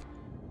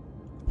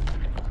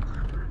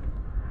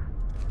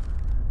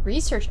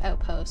 Research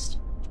outpost.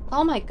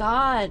 Oh my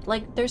god.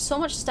 Like, there's so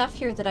much stuff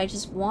here that I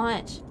just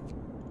want.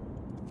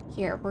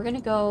 Here, we're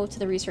gonna go to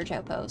the research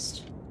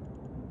outpost.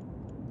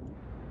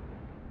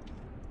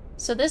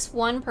 So this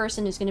one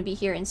person who's gonna be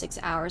here in 6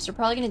 hours, they're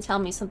probably gonna tell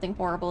me something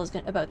horrible is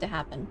about to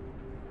happen.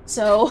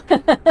 So...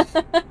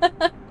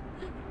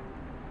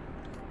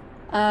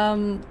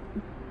 I'll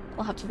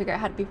have to figure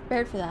out how to be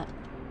prepared for that.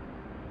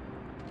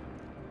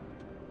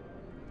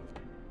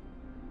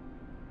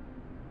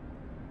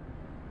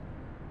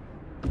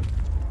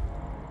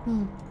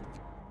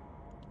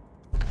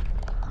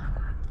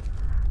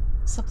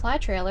 Supply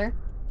trailer.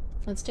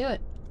 Let's do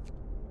it.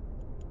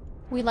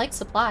 We like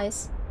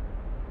supplies.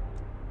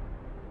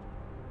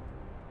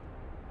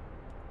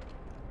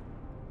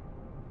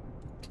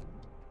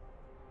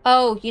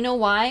 Oh, you know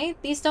why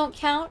these don't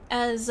count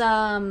as,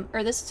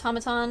 or this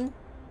automaton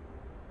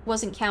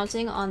wasn't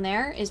counting on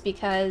there is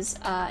because,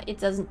 it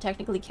doesn't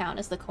technically count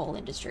as the coal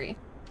industry.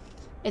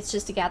 It's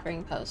just a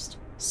gathering post.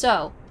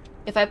 So,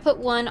 if I put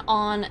one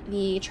on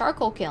the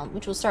charcoal kiln,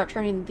 which will start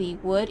turning the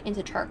wood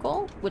into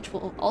charcoal, which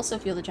will also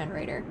fuel the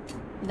generator,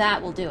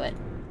 that will do it.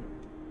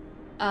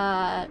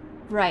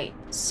 Right.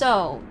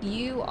 So,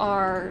 you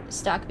are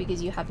stuck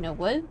because you have no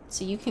wood,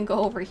 so you can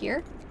go over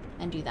here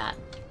and do that.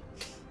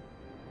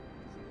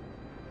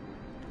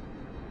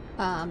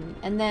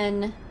 And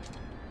then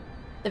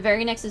the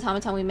very next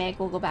automaton we make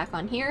will go back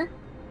on here,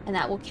 and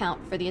that will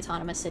count for the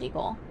autonomous city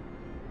goal.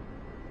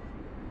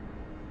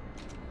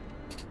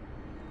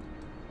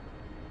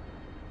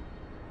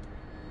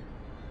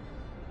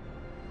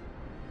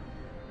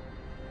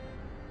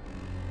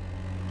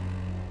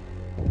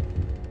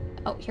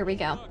 Oh, here we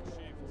go.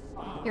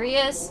 Here he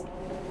is.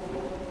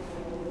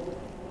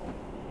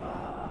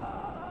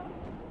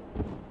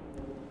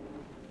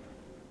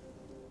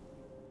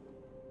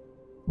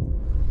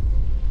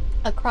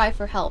 A cry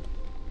for help.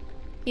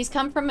 He's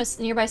come from a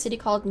nearby city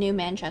called New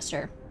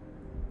Manchester.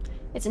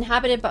 It's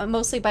inhabited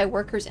mostly by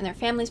workers and their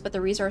families, but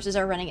the resources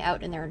are running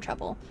out and they're in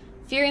trouble.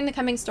 Fearing the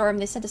coming storm,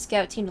 they sent a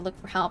scout team to look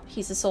for help.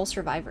 He's the sole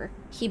survivor.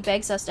 He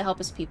begs us to help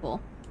his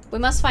people. We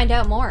must find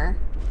out more.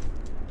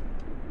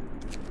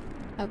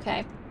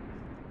 Okay.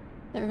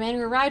 The man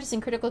who arrived is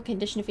in critical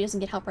condition. If he doesn't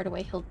get help right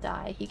away, he'll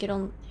die. He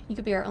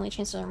could be our only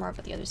chance to learn more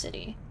about the other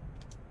city.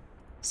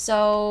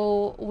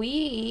 So,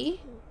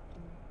 we...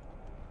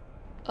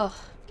 Ugh.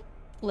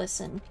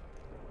 Listen.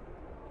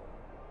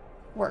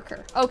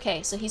 Worker.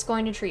 Okay, so he's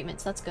going to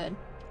treatments. That's good.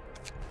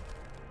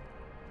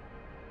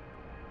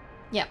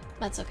 Yep,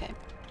 that's okay.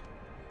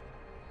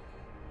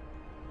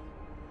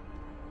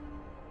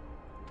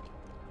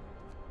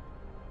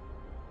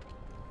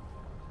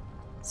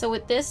 So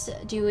with this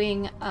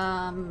doing,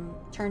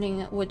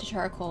 turning wood to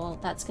charcoal,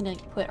 that's gonna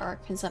put our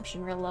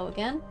consumption real low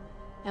again.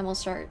 And we'll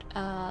start,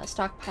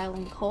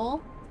 stockpiling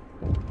coal.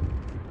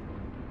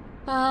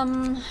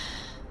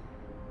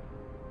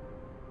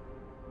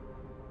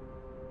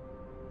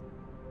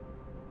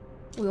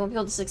 We won't be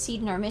able to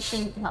succeed in our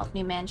mission to help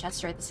New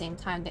Manchester at the same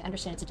time. They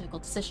understand it's a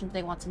difficult decision, but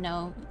they want to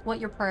know what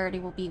your priority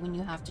will be when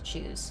you have to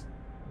choose.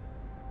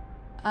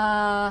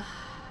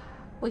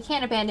 We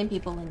can't abandon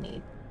people in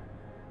need.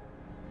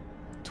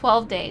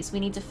 12 days.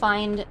 We need to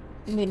find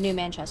New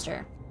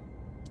Manchester.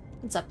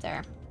 It's up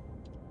there.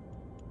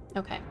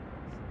 Okay.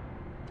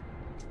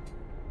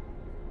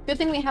 Good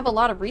thing we have a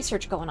lot of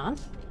research going on.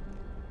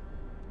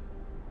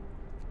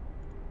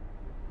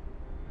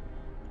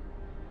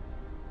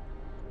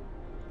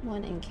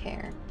 One in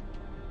care.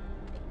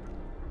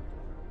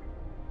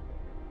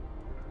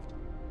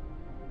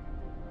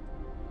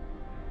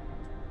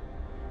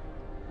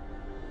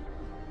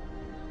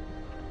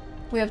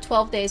 We have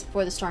 12 days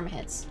before the storm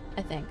hits,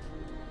 I think.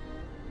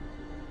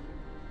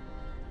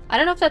 I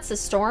don't know if that's the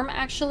storm,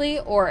 actually,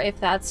 or if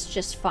that's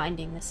just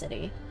finding the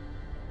city.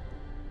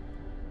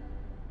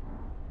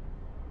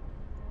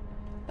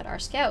 But our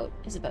scout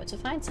is about to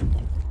find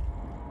something.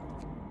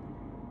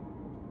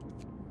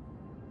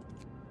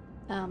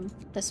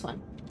 This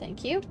one.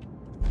 Thank you.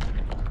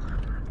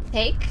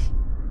 Take.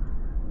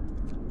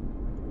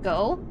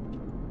 Go.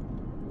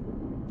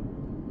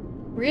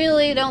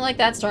 Really don't like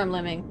that storm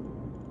looming.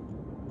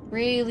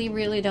 Really,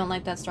 really don't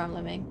like that storm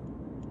looming.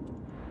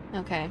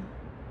 Okay.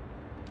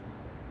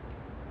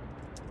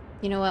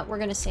 You know what? We're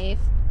gonna save.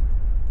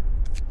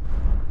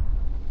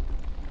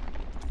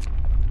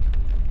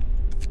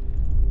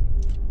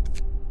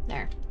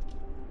 There.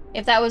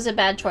 If that was a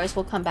bad choice,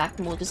 we'll come back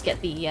and we'll just get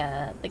the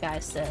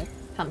guys to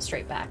come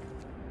straight back.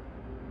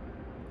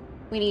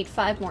 We need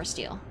 5 more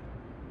steel.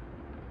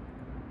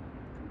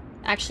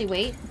 Actually,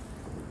 wait.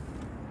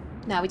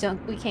 No,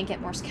 we can't get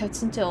more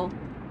scouts until...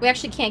 We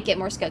actually can't get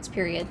more scouts,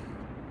 period.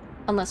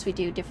 Unless we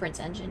do difference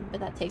engine, but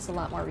that takes a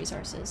lot more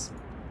resources.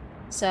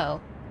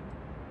 So,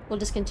 we'll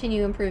just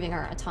continue improving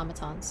our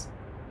automatons.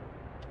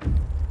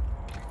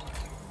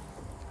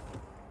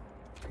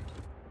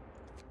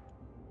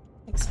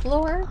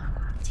 Explore.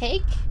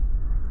 Take.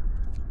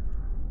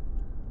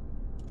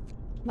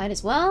 Might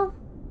as well.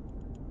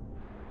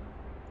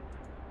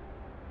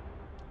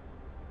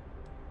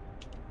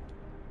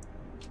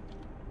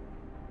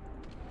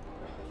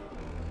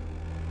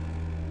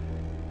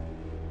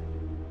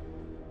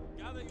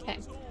 Okay.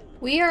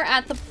 We are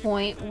at the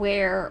point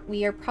where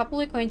we are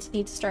probably going to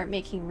need to start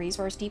making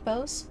resource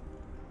depots.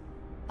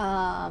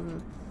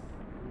 To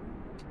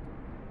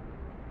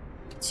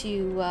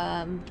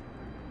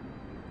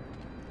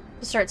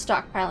start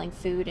stockpiling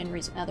food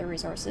and other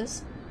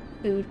resources.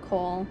 Food,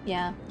 coal,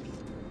 yeah.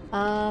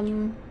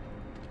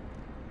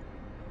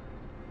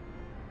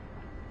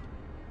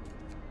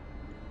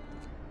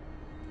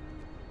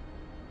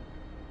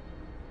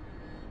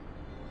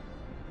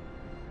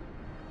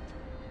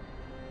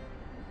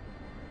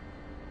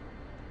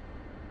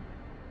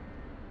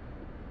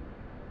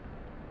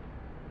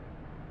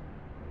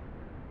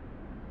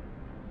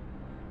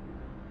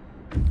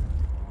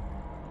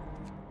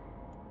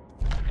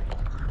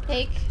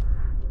 Take.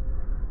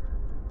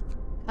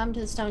 Come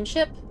to the stone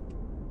ship.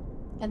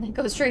 And then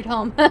go straight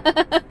home.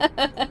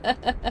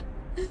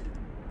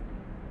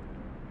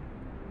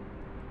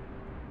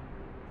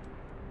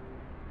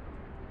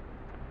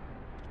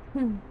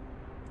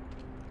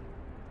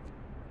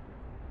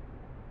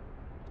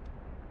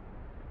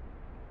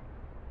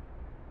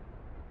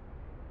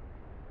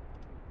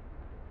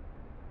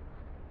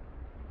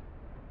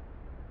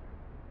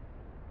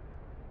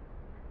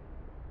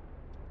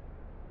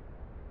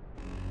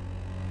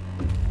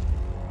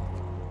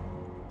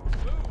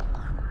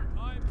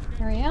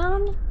 Carry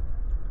on.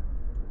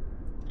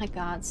 My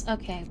gods.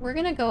 Okay, we're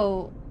gonna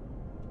go...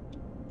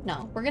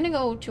 No, we're gonna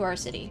go to our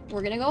city.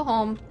 We're gonna go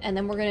home, and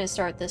then we're gonna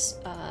start this,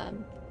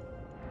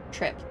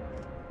 trip.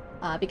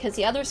 Because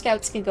the other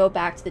scouts can go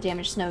back to the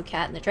damaged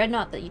Snowcat and the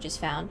Dreadnought that you just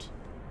found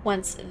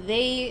once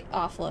they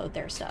offload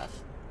their stuff.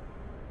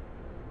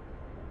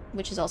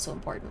 Which is also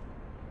important.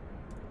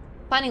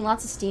 Finding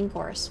lots of steam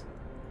cores.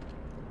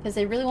 Because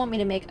they really want me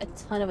to make a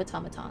ton of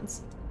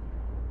automatons.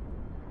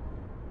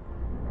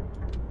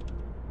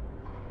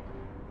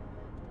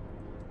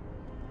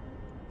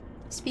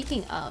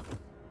 Speaking of,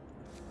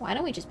 why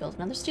don't we just build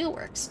another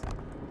steelworks?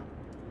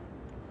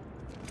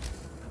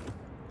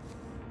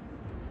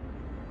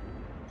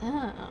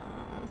 Oh.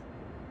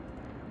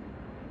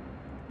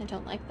 I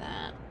don't like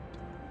that.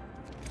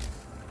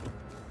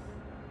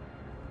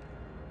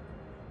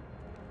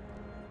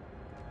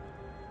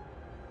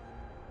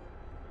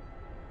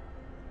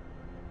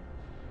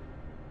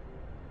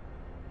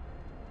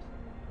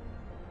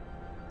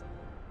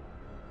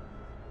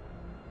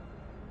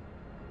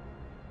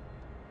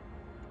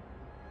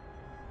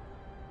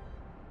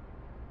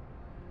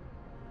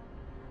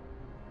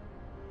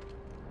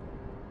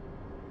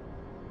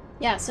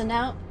 Yeah, so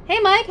now... Hey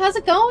Mike, how's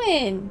it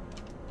going?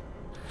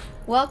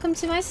 Welcome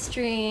to my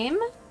stream.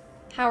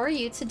 How are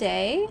you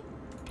today?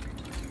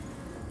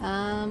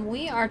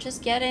 We are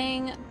just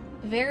getting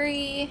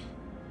very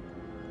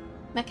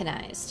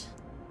mechanized.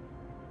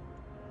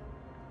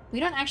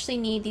 We don't actually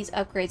need these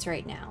upgrades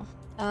right now.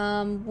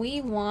 We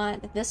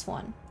want this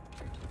one.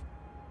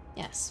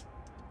 Yes.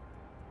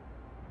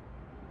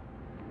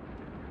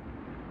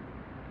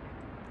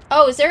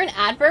 Oh, is there an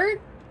advert?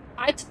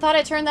 I thought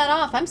I turned that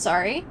off. I'm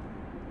sorry.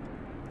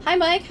 Hi,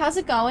 Mike. How's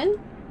it going?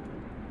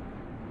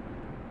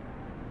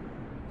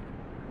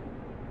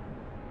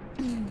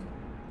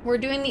 We're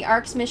doing the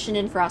ARX mission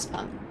in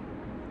Frostpunk.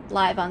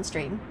 Live on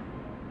stream.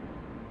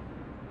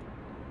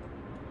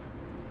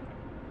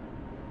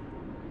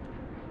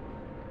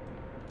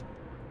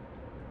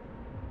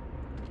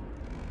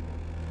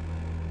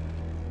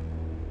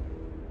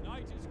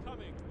 Night is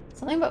coming.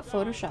 Something about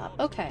Photoshop.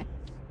 Okay.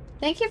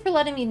 Thank you for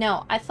letting me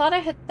know. I thought I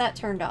had that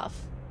turned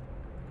off.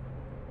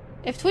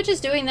 If Twitch is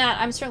doing that,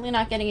 I'm certainly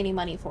not getting any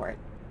money for it.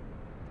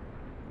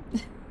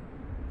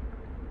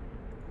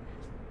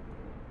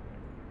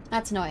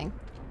 That's annoying.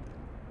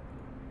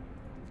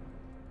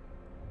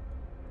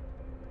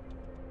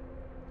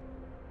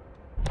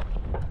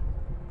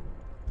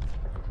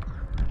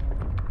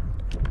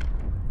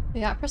 We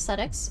got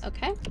prosthetics.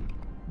 Okay.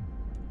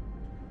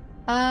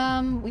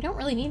 We don't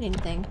really need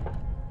anything.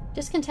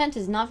 Discontent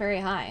is not very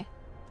high.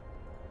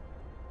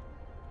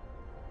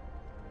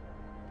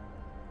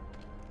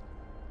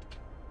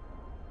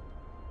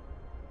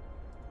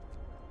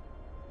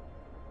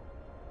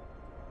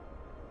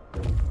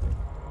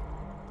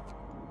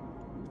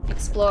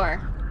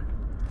 Explore.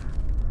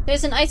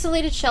 There's an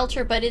isolated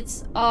shelter, but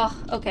it's... Oh,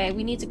 okay.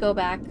 We need to go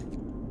back.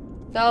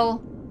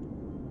 Go.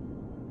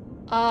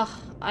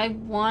 Oh, I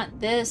want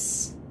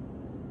this.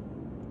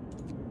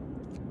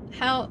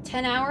 How?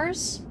 10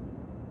 hours?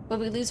 Will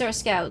we lose our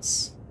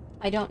scouts?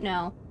 I don't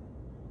know.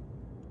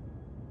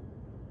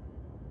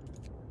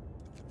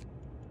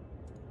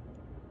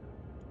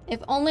 If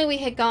only we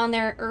had gone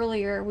there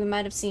earlier, we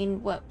might have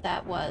seen what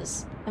that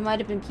was. It might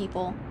have been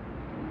people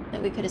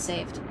that we could have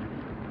saved.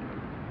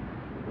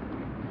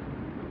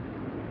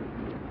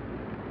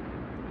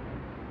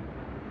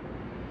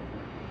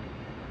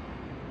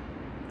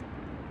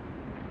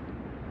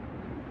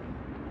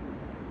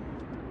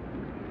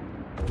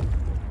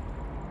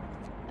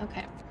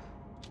 Okay.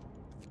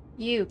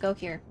 You, go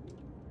here.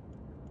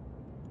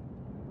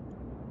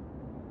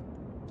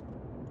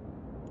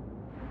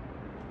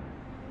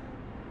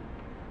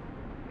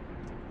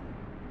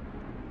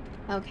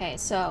 Okay,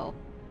 so...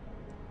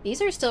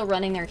 These are still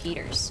running their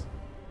heaters.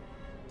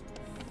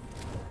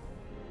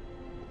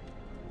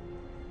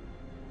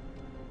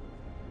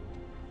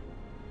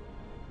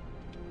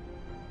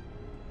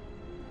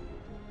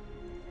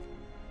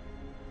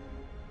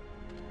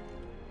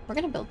 We're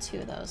gonna build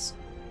 2 of those.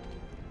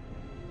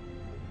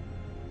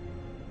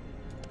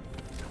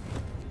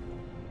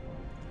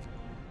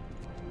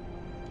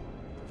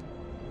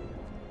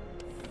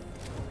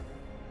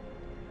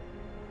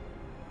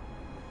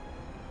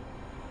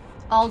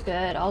 All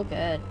good, all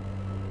good.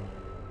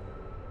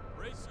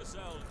 Brace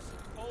yourselves.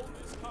 Cold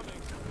is coming.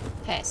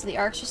 Okay, so the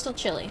arcs are still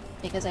chilly,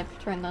 because I've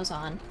turned those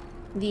on.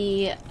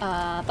 The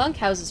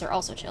bunkhouses are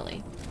also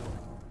chilly.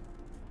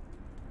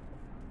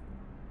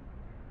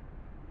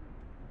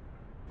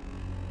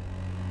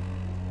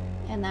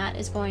 And that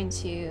is going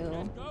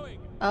to...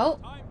 Oh!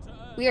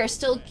 We are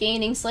still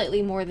gaining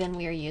slightly more than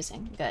we are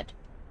using. Good.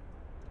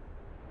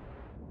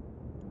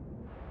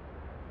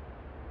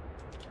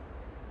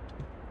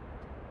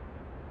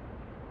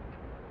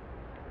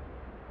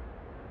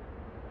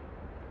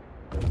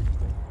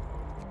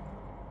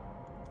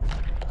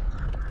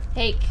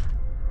 Take.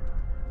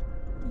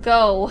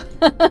 Go.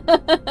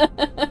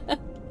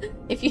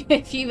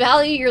 If you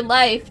value your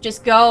life,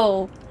 just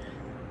go.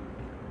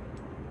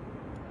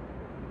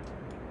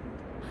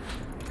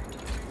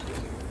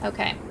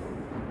 Okay.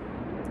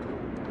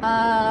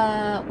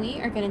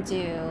 We are gonna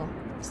do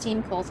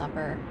steam coal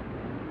thumper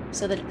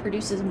so that it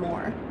produces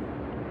more.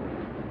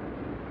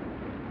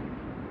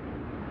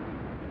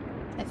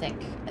 I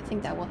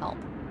think that will help.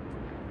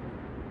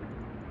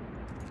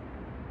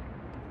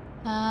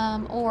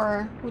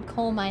 Or would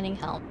coal mining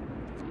help?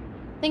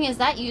 Thing is,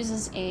 that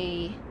uses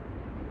a...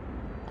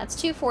 That's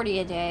 240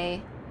 a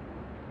day.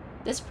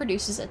 This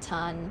produces a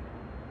ton.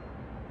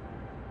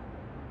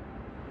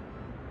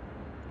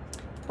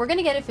 We're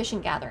gonna get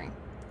efficient gathering.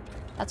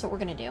 That's what we're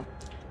gonna do.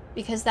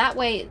 Because that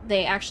way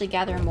they actually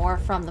gather more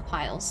from the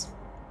piles.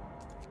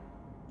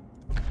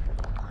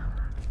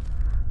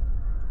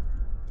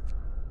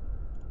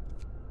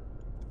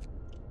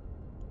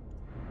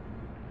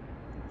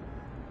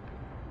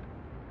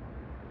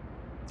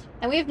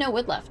 And we have no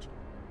wood left.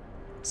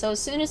 So as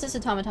soon as this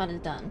automaton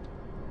is done,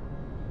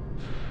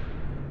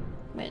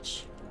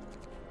 which,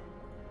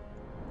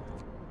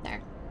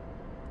 there.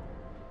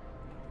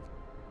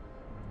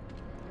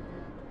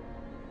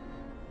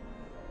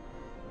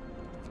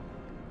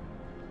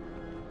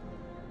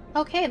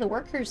 Okay, the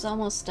worker's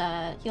almost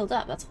healed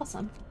up. That's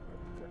awesome.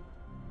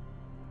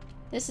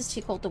 This is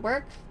too cold to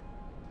work.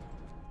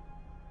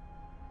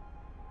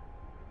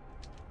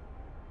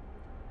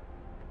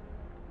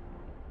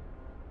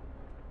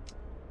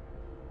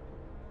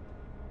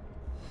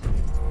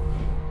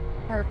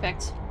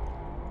 Perfect.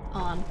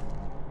 On.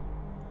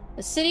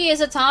 The city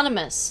is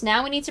autonomous.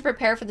 Now we need to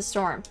prepare for the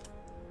storm.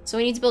 So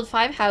we need to build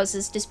 5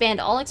 houses, disband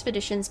all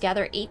expeditions,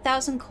 gather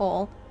 8,000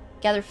 coal,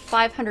 gather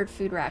 500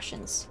 food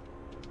rations.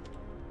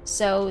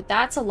 So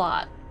that's a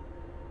lot.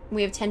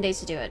 We have 10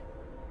 days to do it.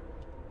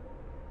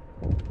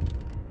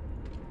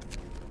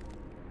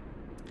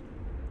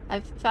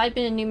 If I'd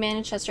been a new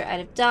Manchester, I'd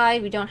have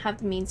died. We don't have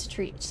the means to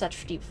treat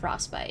such deep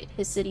frostbite.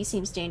 His city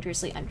seems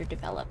dangerously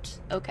underdeveloped.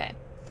 Okay.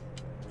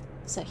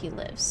 So he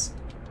lives.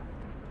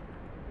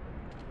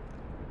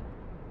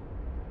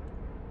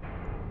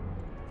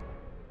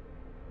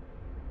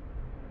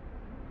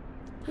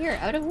 We're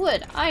out of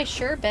wood. I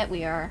sure bet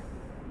we are.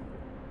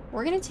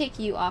 We're gonna take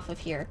you off of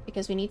here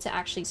because we need to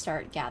actually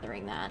start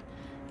gathering that.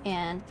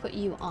 And put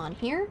you on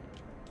here.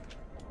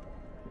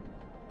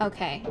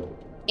 Okay.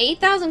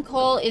 8,000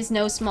 coal is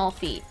no small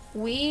feat.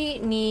 We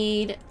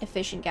need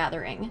efficient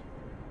gathering.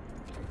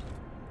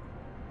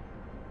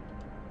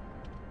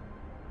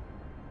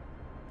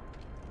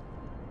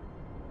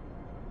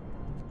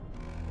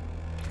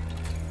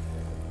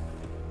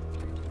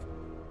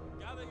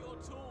 Gather your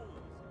tools.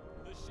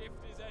 The shift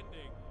is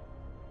ending.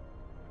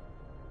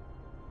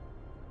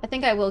 I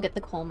think I will get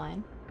the coal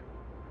mine.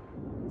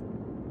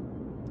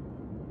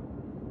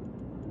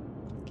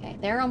 Okay,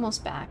 they're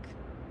almost back.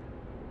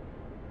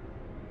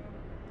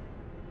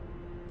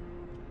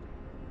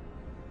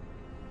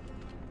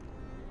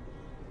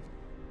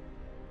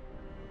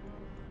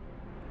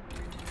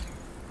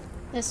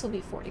 This will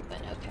be 40, but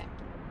okay.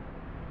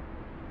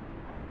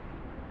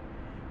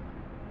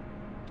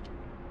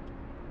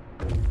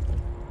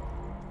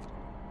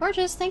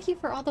 Gorgeous, thank you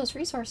for all those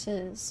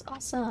resources.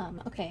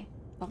 Awesome. Okay,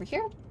 over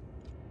here.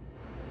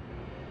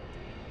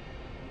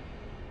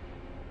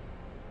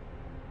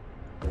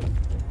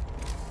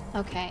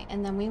 Okay,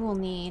 and then we will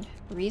need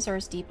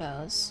resource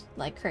depots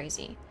like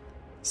crazy.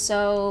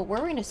 So, where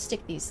are we going to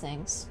stick these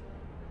things?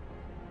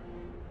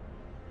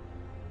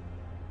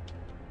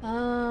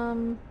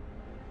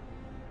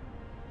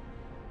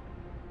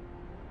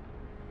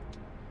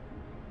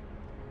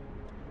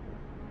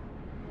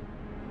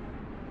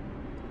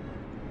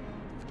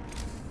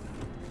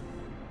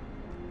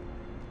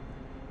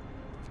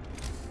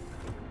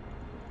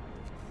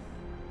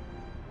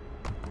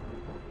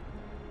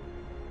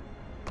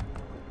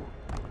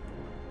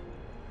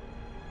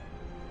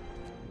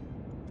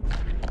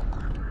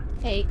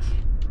 Take.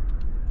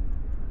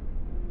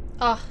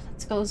 Oh,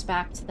 that goes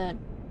back to the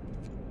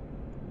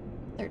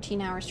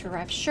 13 hours to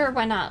arrive. Sure,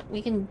 why not?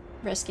 We can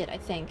risk it, I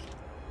think.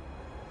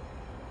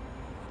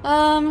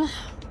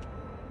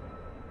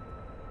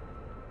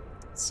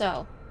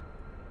 So.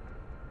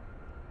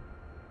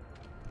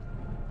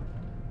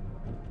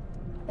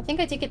 I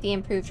think I did get the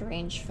improved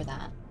range for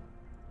that.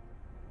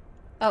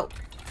 Oh.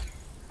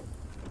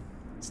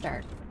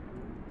 Start.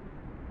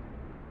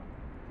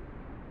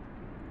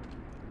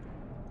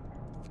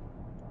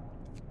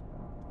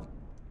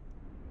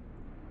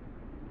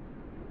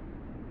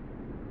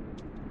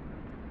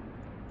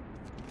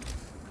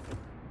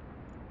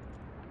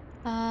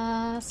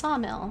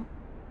 Sawmill.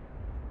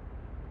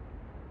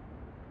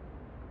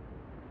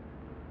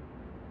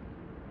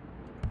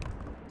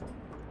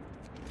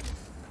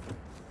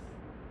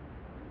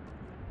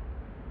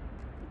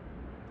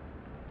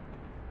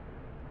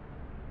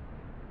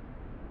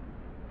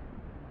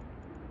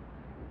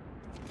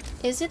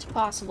 Is it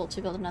possible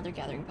to build another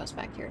gathering post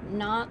back here?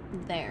 Not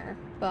there,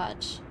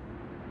 but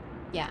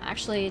yeah,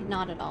 actually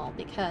not at all,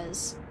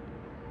 because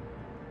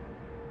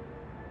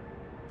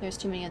there's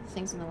too many other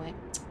things in the way.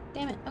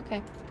 Damn it,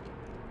 okay.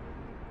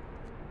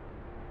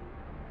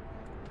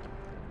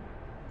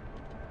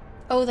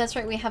 Oh, that's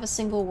right, we have a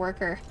single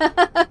worker.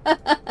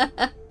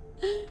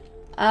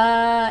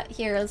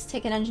 Here, let's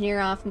take an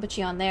engineer off and put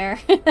you on there.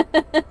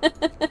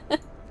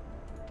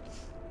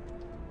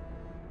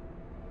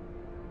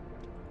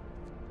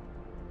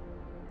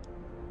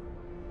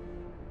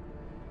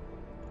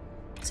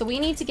 So we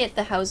need to get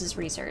the houses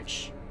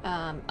research.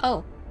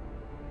 Oh.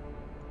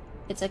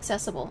 It's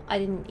accessible. I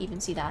didn't even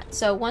see that.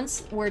 So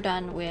once we're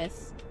done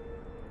with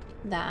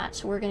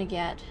that, we're gonna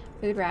get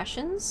food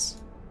rations.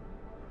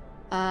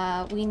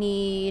 We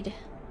need...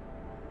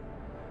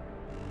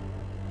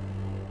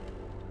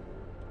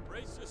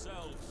 Brace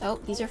yourselves. Oh,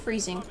 these are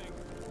freezing.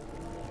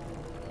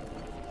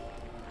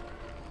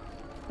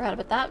 Forgot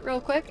about that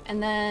real quick.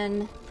 And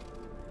then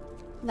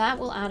that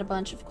will add a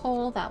bunch of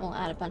coal. That will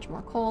add a bunch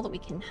more coal that we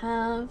can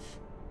have.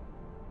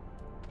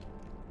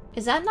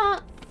 Is that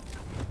not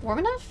warm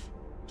enough?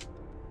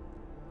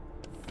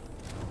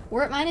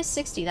 We're at minus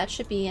 60. That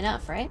should be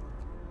enough, right?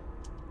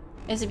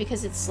 Is it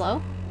because it's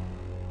slow?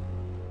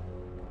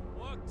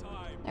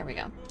 There we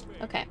go.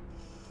 Okay.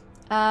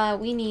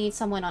 We need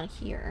someone on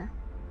here.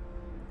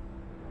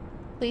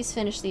 Please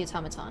finish the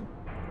automaton.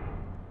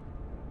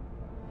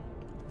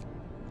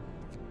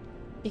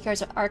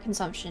 Because our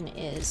consumption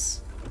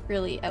is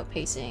really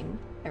outpacing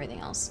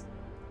everything else.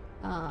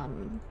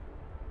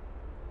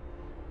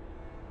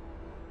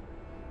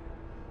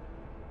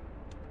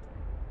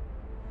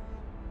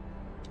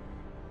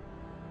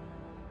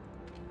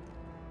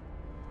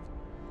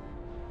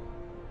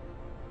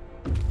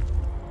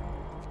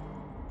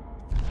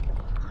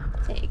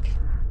 Take.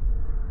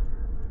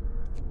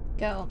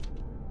 Go.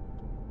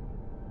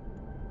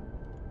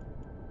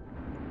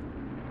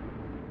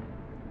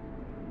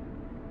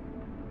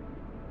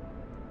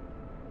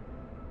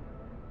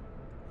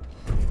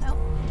 Oh.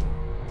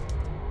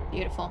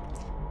 Beautiful.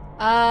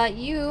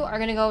 You are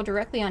gonna go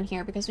directly on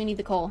here because we need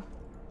the coal.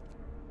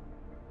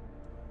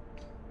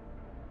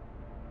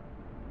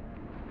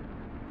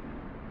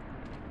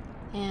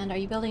 And are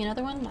you building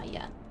another one? Not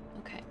yet.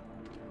 Okay.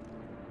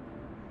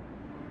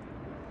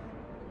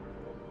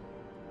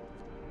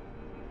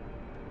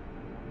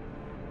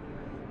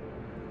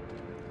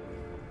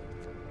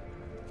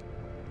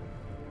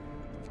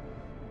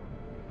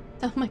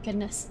 Oh my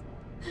goodness.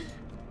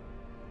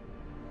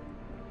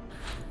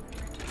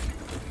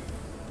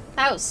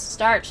 House,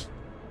 start.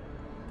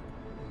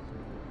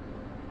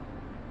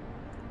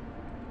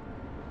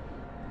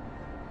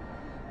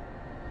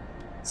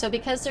 So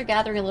because they're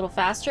gathering a little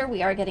faster,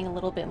 we are getting a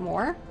little bit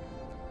more.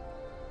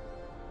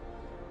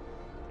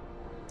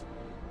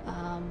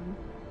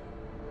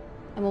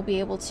 And we'll be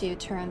able to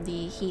turn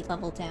the heat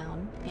level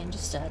down in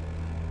just a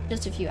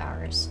few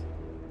hours.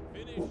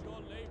 Finish your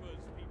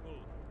labors, people.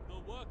 The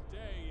work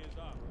day is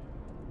up.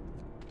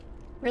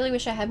 Really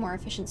wish I had more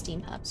efficient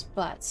steam hubs,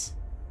 but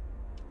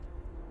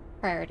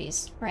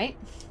priorities, right?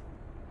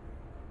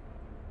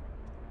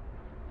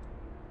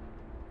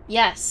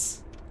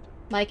 Yes.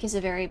 Mike is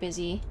a very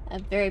busy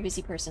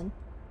person.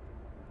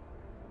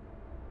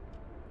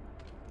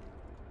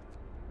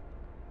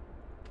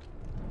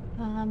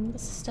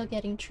 This is still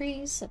getting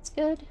trees, that's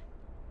good.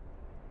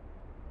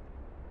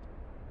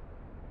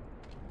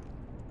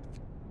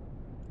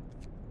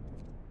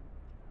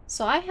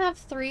 So I have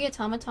 3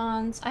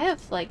 automatons. I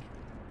have, like...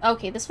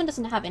 Okay, this one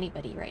doesn't have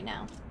anybody right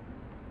now.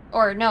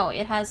 Or, no,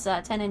 it has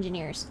 10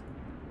 engineers.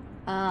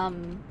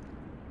 And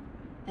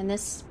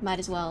this might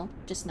as well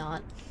just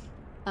not.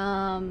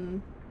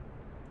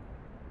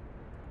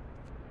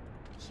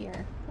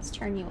 Here, let's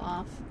turn you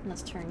off.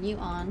 Let's turn you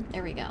on.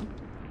 There we go.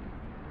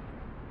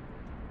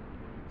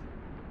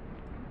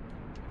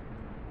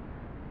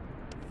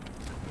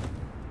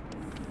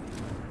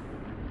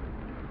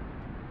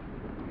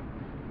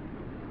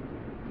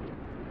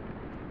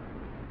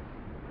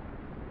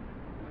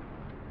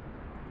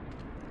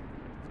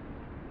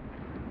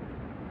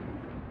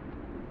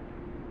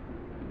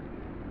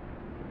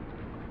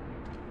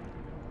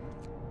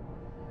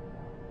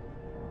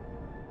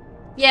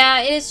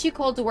 Yeah, it is too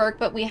cold to work,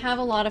 but we have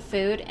a lot of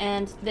food,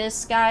 and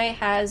this guy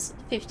has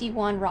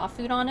 51 raw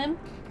food on him,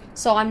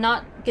 so I'm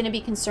not going to be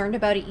concerned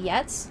about it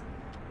yet.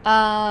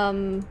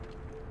 I'm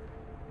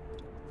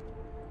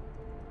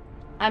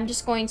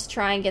just going to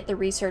try and get the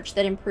research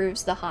that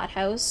improves the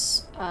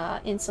hothouse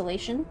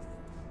insulation.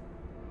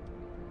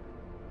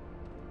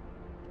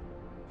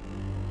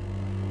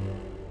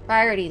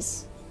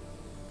 Priorities.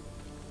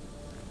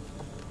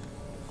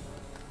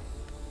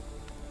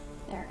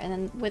 There, and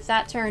then with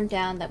that turned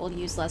down, that will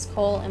use less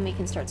coal, and we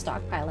can start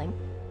stockpiling.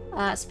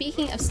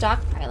 Speaking of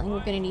stockpiling,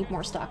 we're going to need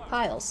more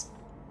stockpiles.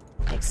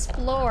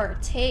 Explore,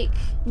 take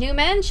New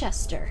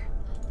Manchester.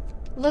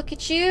 Look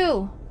at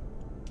you.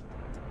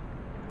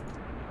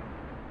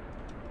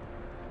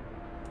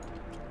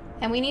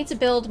 And we need to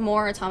build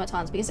more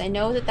automatons, because I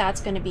know that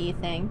that's going to be a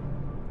thing.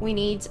 We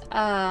need,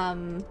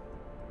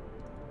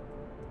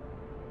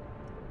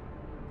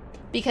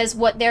 because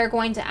what they're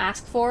going to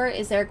ask for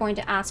is they're going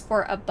to ask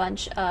for a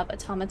bunch of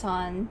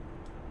automatons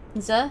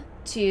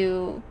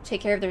to take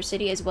care of their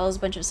city, as well as a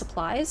bunch of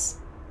supplies.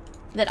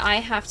 That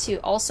I have to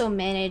also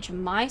manage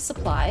my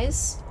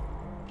supplies.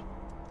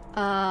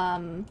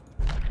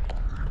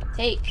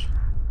 Take.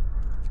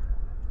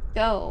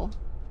 Go.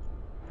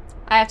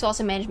 I have to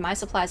also manage my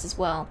supplies as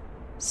well.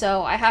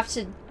 So I have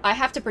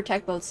to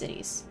protect both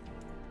cities.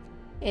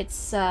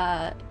 It's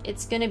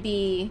gonna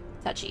be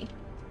touchy.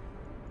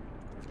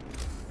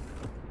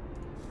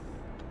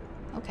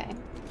 Okay.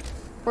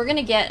 We're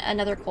gonna get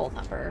another coal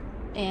thumper,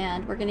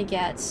 and we're gonna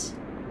get...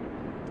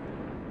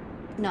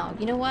 No,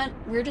 you know what?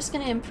 We're just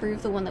gonna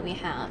improve the one that we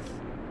have.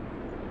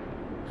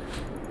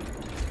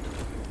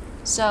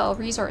 So,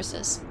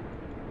 resources.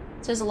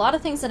 So there's a lot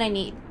of things that I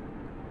need.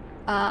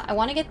 I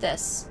want to get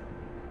this.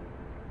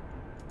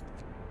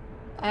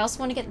 I also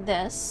want to get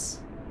this.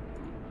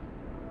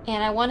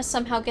 And I want to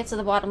somehow get to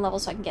the bottom level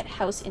so I can get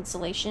house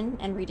insulation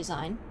and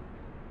redesign.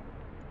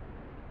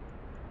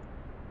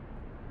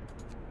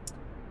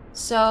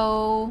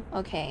 So,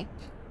 okay.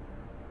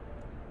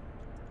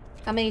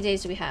 How many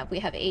days do we have? We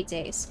have 8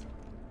 days.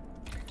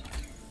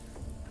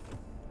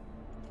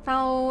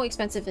 How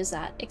expensive is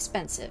that?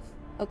 Expensive.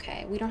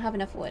 Okay, we don't have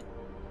enough wood.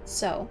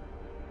 So,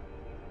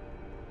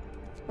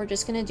 we're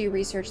just gonna do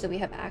research that we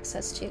have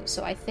access to.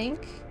 So I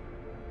think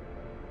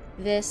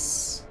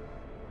this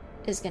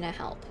is gonna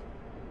help.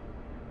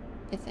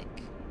 I think.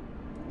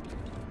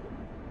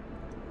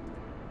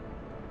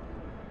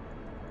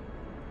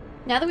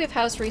 Now that we have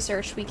house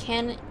research, we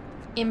can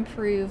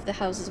improve the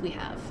houses we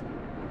have.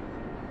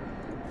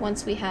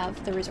 Once we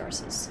have the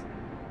resources.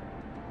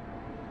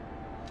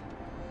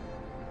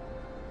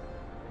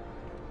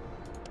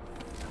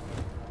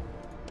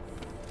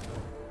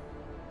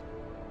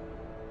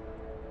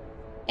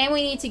 And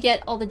we need to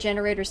get all the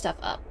generator stuff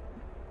up.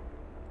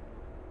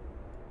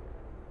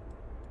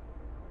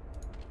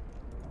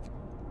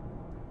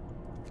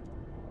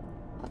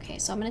 Okay,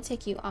 so I'm going to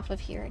take you off of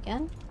here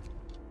again.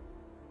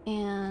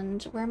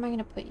 And where am I going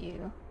to put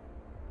you?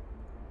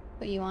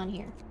 Put you on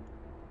here.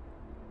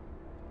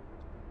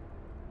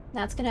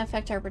 That's going to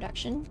affect our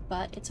production,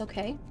 but it's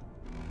okay.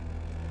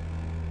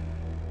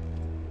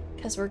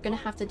 Because we're going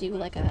to have to do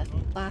like a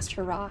last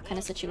hurrah kind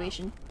of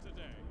situation.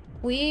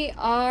 We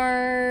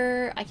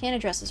are... I can't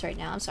address this right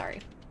now, I'm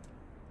sorry.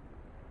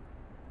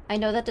 I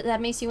know that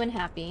that makes you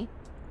unhappy.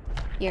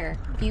 Here,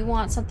 if you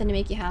want something to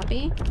make you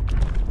happy...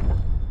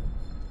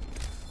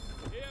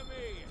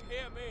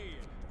 Hear me!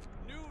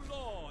 New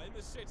law in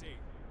the city.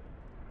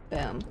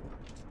 Boom.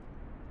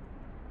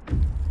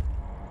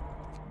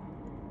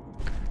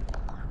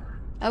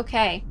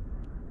 Okay.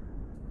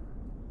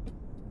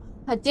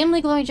 A dimly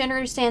glowing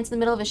generator stands in the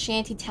middle of a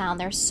shanty town.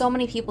 There are so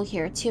many people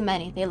here, too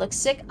many. They look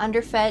sick,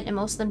 underfed, and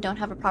most of them don't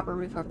have a proper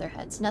roof over their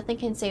heads. Nothing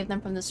can save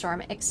them from the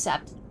storm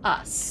except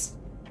us.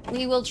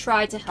 We will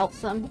try to help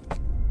them.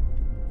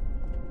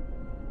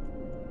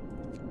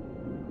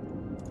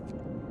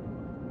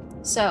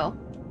 So.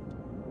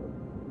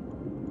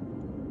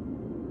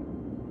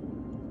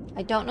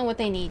 I don't know what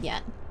they need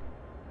yet.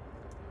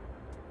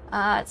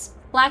 It's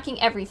lacking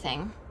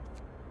everything.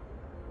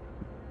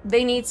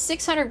 They need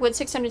 600 wood,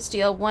 600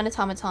 steel, 1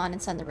 automaton,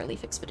 and send the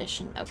relief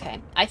expedition. Okay.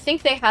 I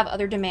think they have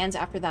other demands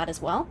after that as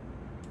well.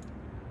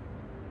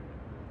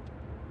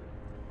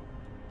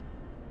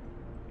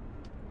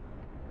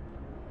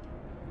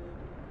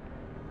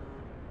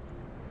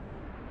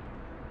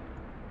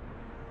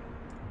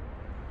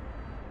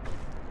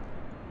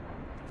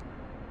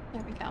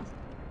 There we go.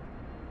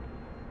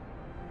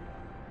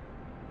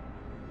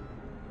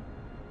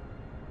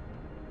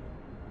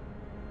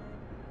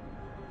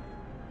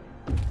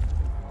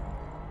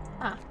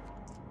 Ah.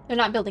 They're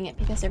not building it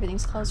because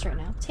everything's closed right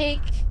now. Take.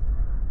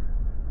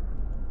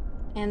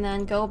 And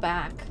then go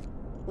back.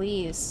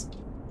 Please.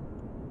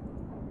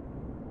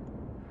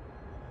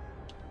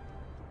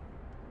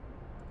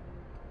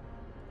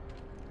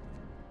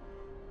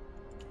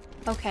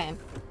 Okay.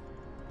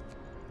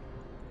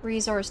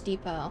 Resource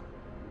depot.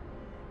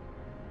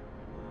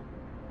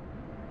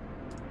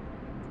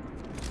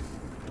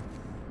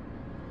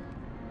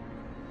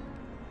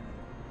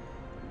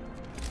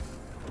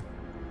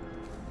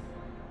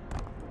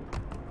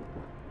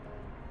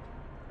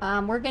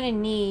 We're gonna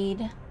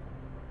need,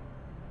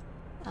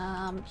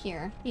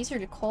 here. These are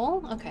to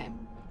coal? Okay.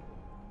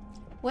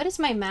 What is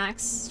my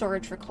max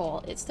storage for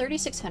coal? It's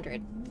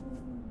 3,600.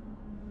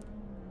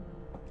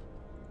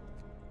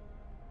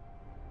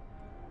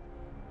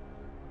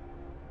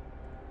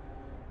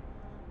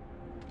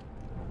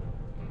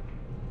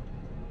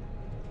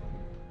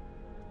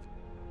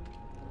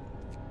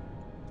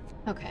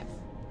 Okay.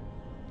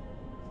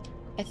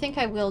 I think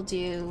I will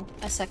do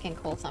a second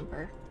coal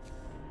thumper.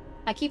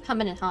 I keep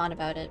humming and hawing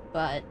about it,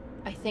 but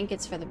I think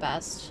it's for the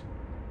best.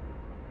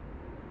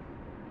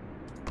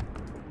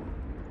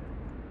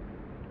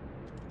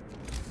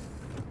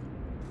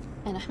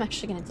 And I'm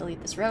actually going to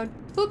delete this road.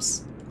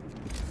 Oops!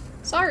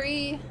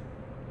 Sorry!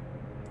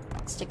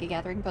 Stick a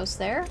gathering post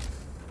there.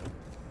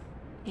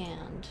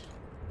 And...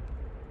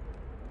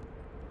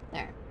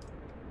 there.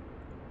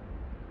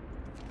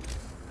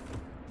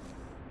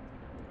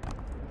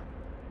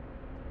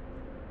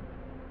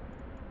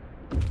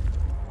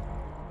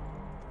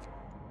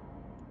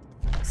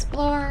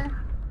 Explore.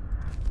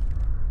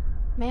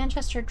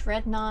 Manchester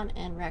Dreadnought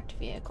and wrecked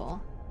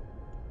vehicle.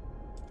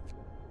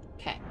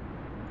 Okay.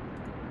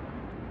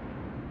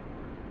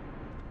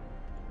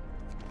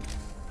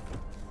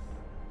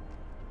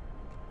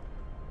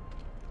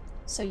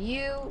 So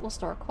you will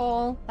store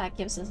coal. That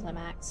gives us a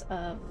max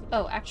of...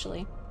 oh,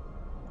 actually.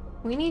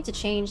 We need to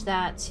change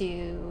that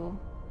to...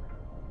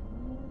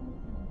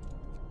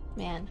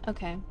 man,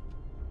 okay.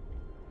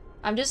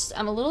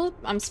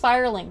 I'm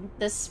spiraling.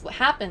 This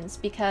happens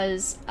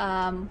because,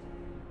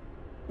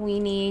 we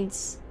need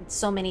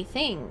so many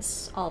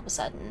things all of a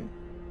sudden.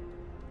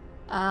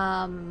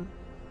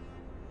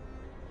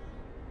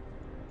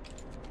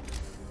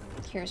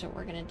 Here's what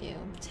we're gonna do.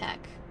 Tech.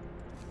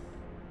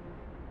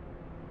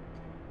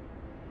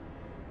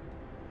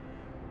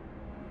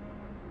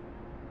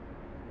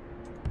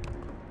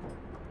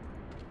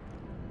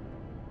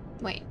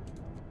 Wait.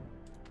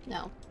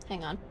 No.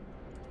 Hang on.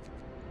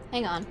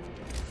 Hang on.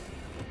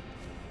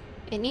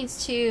 It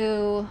needs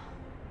to...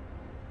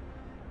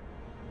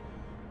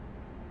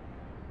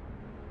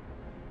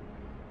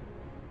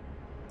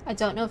 I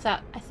don't know if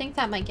that... I think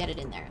that might get it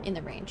in there, in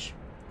the range.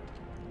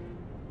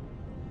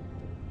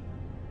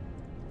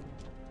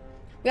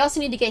 We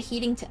also need to get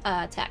heating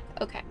tech.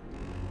 Okay.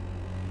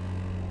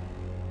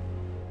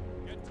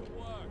 Get to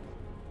work.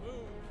 Move,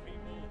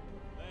 people.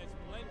 There's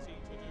plenty to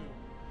do.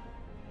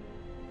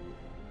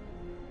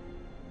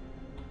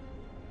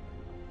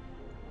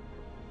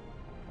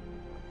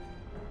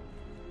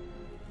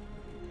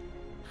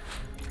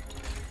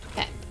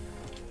 Okay.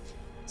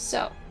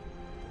 So,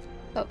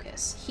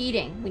 focus.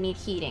 Heating. We need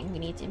heating. We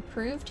need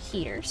improved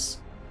heaters.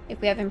 If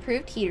we have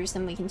improved heaters,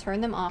 then we can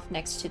turn them off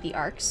next to the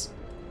arcs.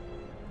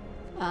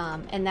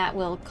 And that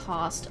will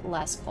cost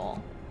less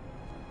coal.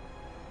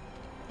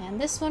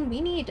 And this one,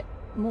 we need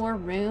more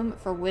room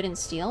for wood and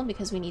steel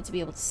because we need to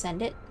be able to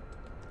send it.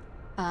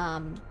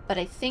 But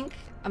I think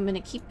I'm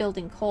going to keep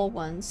building coal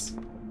ones.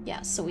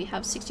 Yeah, so we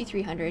have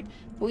 6,300,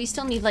 but we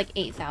still need like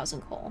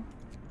 8,000 coal.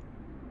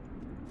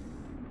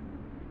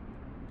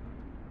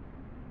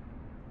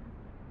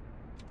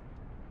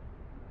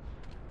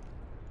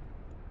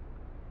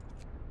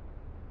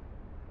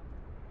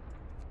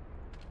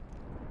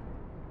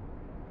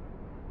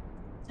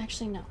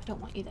 Actually, no, I don't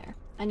want you there.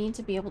 I need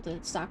to be able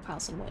to stockpile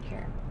some wood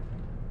here.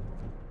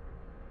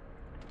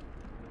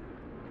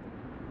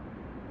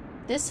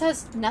 This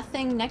has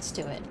nothing next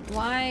to it.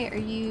 Why are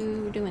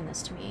you doing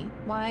this to me?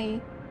 Why?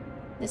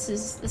 This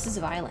is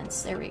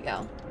violence. There we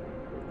go.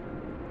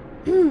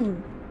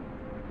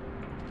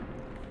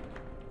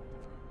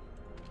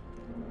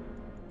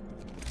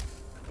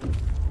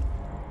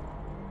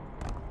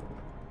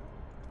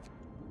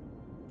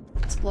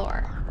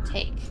 Explore.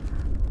 Take.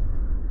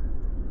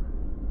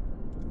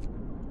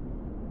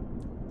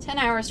 10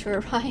 hours to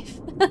arrive.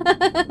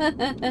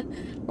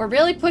 We're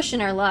really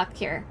pushing our luck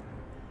here.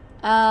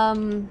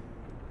 I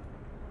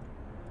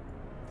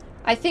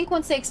think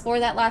once they explore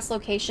that last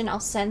location, I'll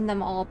send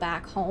them all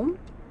back home.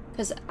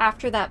 Because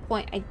after that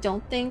point, I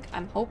don't think,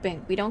 I'm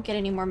hoping, we don't get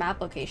any more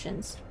map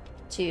locations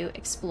to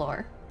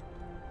explore.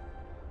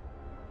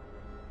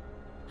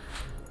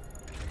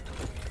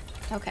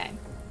 Okay.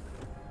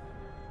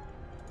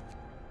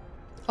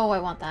 Oh, I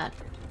want that.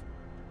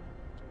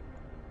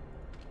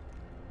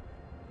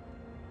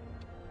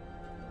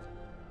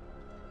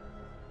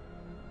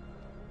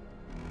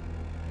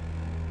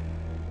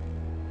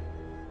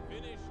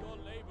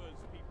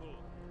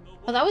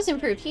 Oh, that was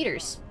improved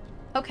heaters.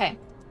 Okay.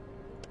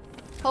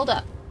 Hold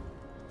up.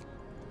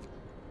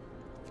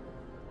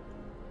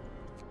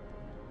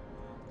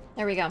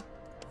 There we go.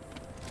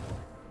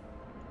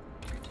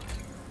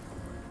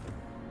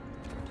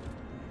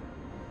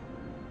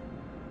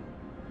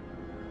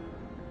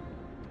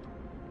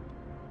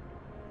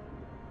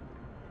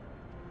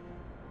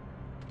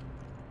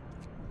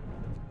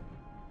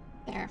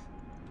 There.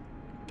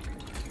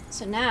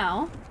 So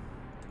now,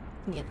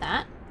 we can get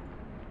that.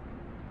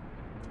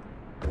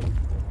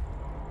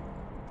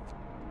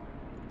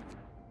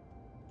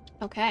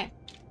 Okay.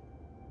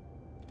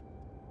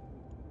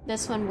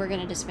 This one we're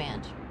gonna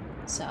disband,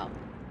 so.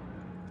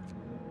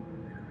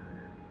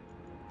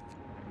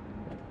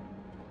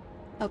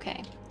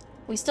 Okay.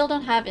 We still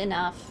don't have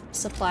enough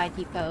supply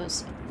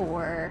depots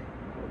for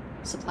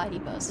supply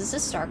depots. Is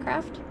this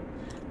StarCraft?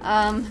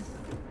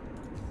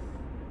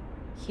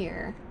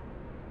 Here.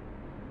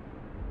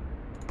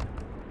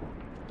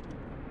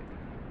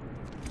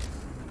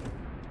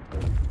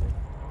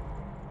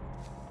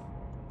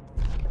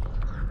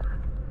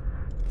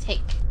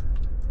 Take.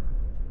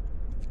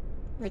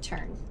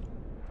 Return.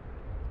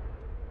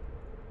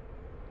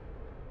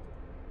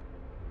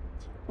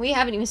 We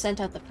haven't even sent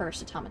out the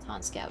first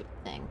automaton scout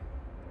thing.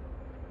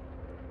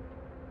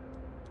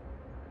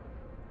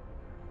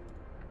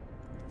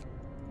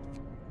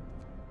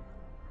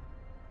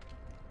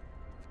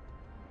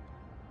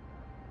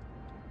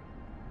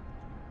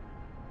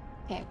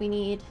 Okay, we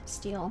need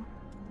steel.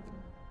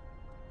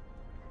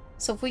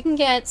 So if we can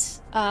get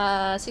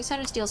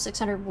 600 steel,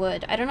 600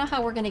 wood. I don't know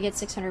how we're going to get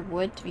 600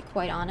 wood, to be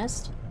quite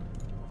honest.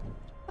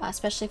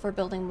 Especially if we're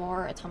building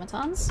more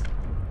automatons.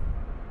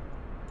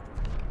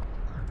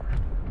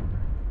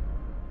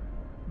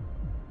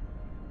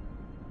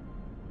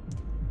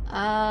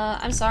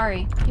 I'm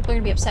sorry. People are going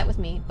to be upset with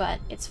me, but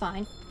it's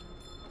fine.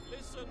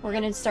 We're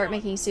going to start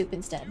making soup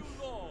instead.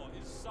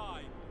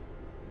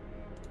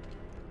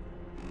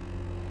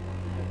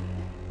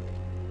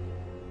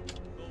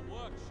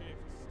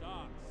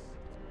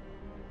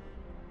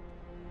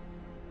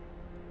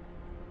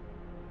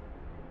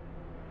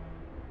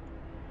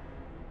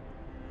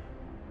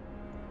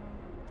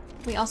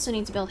 We also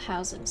need to build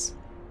houses.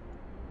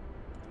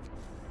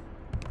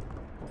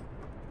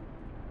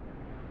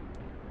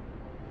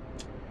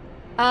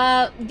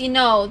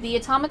 The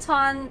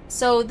automaton...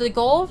 So the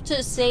goal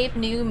to save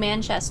New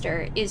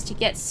Manchester is to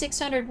get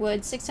 600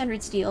 wood,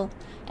 600 steel,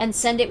 and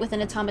send it with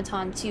an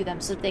automaton to them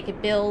so that they can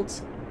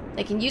build...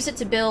 They can use it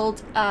to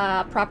build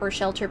proper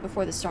shelter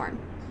before the storm.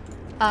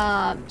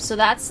 So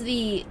that's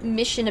the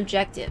mission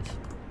objective.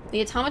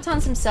 The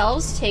automatons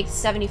themselves take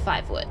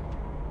 75 wood.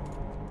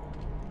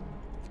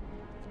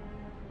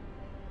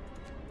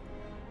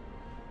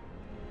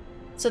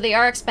 So they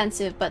are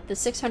expensive, but the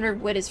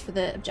 600 wood is for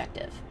the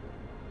objective.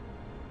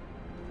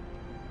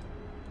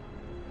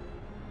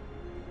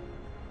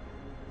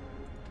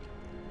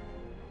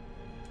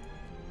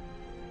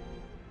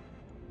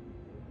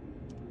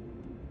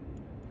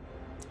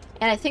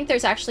 And I think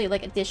there's actually,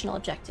 like, additional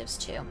objectives,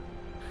 too,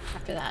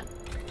 after that.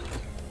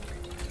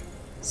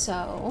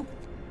 So,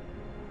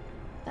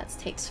 that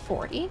takes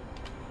 40.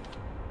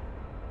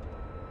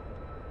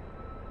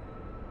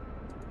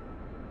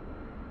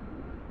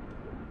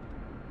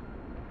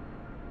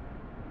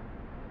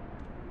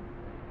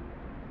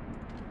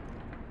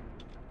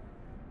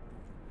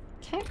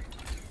 Okay.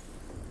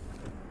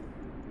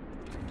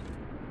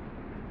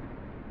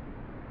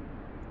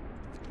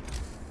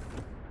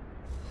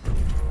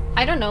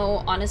 I don't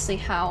know, honestly,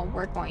 how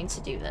we're going to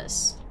do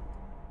this.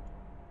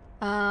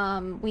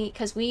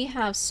 Because we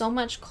have so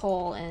much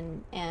coal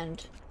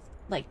and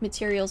like,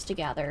 materials to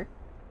gather.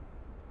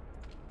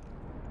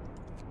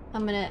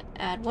 I'm gonna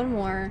add one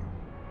more.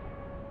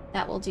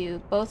 That will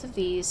do both of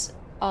these.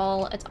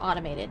 All it's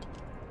automated.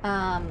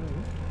 I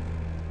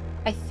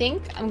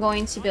think I'm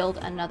going to build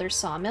another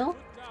sawmill.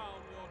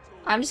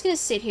 I'm just gonna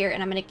sit here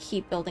and I'm gonna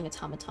keep building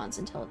automatons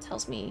until it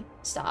tells me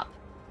stop.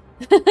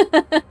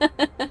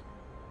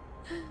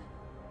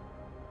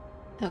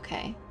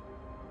 Okay.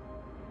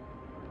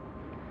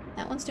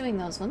 That one's doing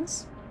those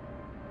ones.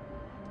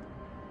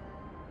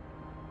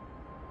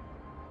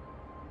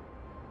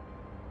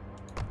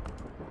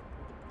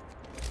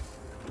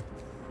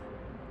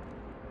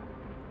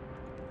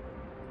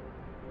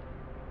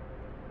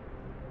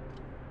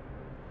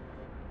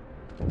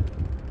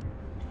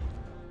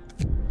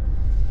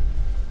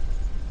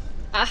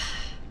 Ah,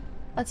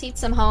 let's eat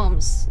some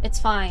homes. It's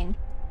fine.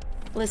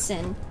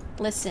 Listen,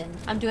 listen.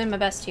 I'm doing my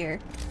best here.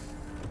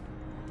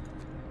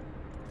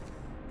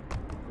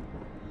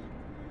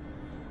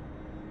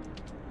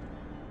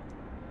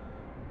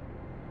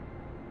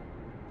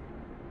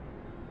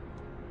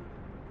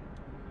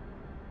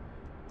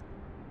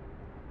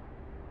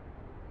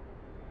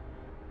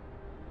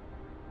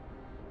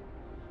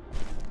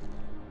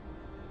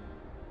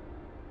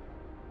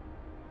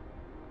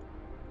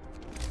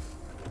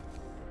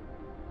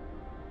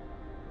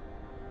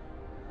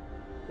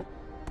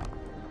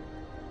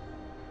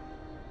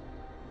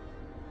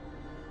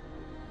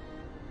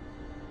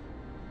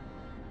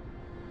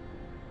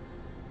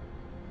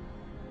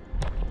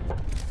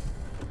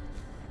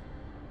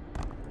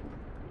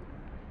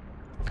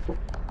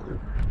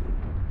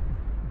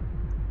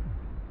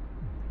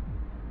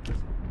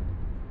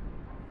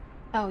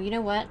 Oh, you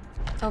know what?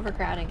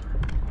 Overcrowding.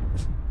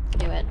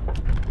 Do it. New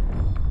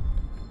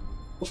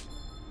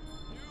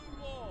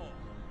law!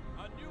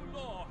 A new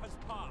law has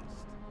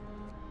passed.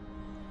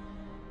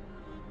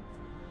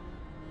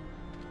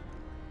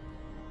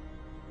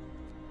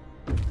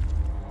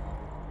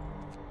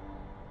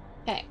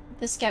 Okay,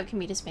 this scout can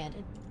be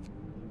disbanded.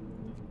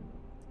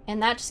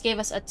 And that just gave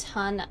us a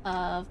ton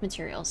of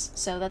materials,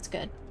 so that's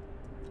good.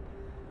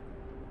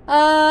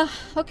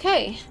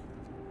 Okay.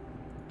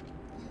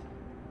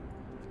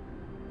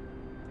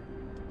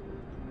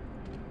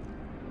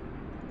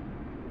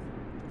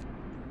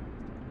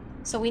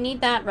 So we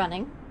need that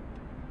running.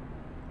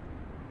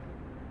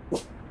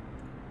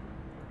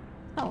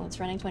 Oh, it's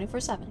running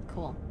 24/7.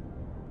 Cool.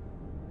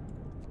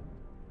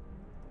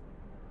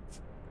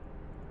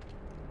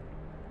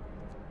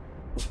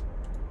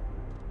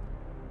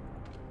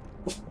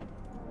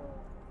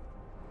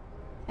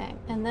 Okay,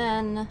 and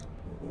then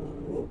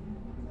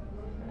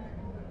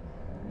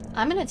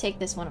I'm gonna take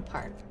this one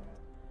apart.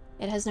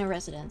 It has no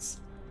residence.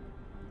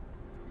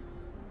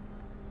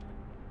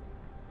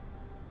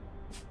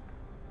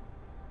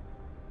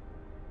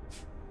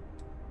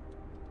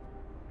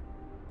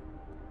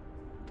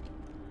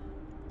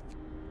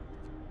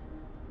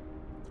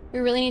 We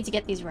really need to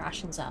get these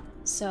rations up,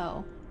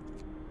 so...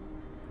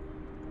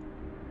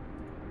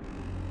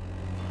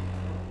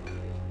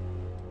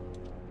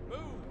 Move!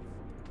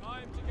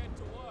 Time to get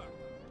to work.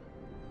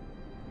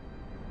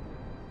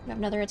 We have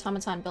another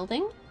automaton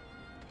building.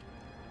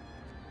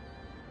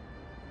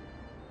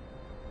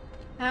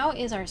 How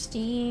is our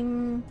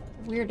steam?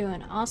 We're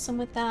doing awesome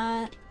with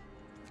that.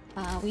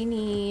 We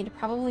need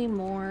probably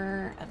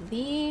more of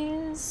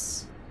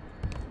these.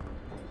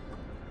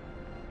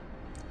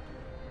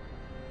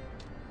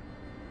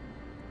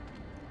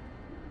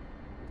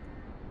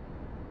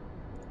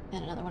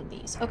 And another one of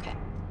these. Okay.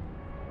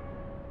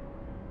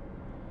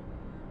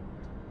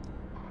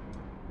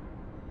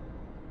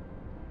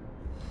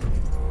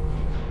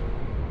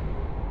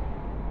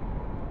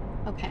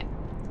 Okay.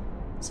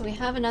 So we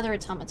have another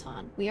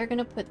automaton. We are going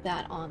to put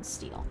that on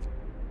steel.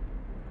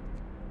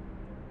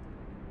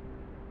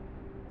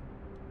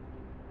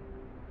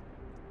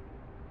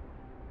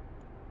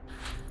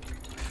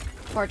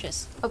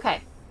 Gorgeous. Okay.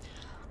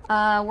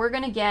 We're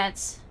going to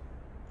get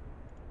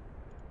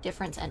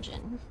difference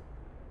engine.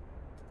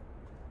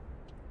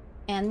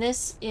 And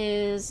this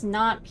is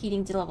not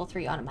heating to level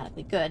 3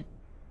 automatically. Good.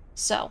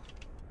 So.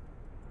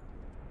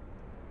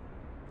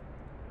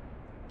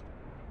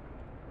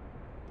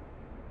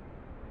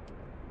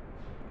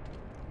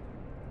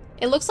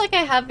 It looks like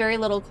I have very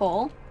little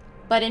coal,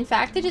 but in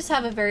fact I just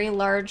have a very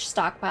large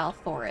stockpile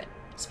for it,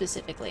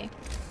 specifically.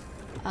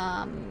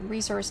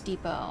 Resource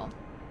depot.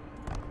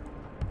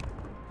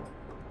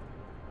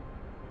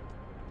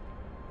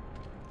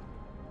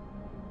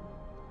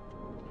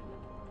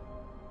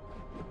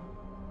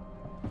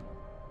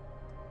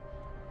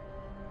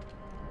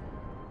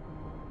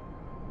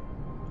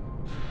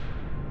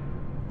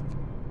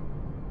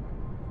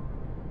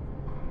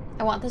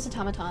 I want this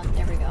automaton,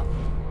 there we go,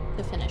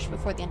 to finish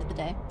before the end of the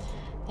day.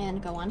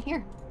 And go on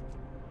here.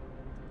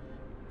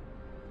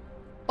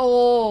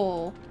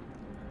 Oh!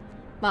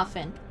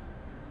 Muffin.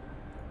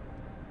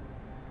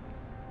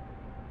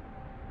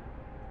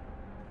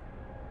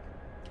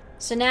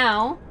 So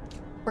now,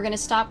 we're gonna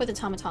stop with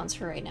automatons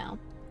for right now.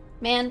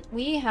 Man,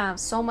 we have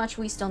so much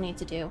we still need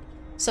to do.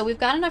 So we've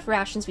got enough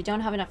rations, we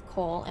don't have enough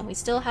coal, and we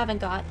still haven't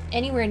got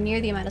anywhere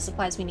near the amount of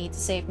supplies we need to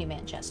save New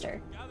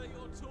Manchester. Gather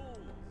your tools.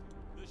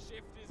 The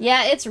shift is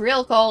Yeah, it's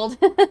real cold.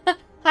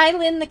 Hi,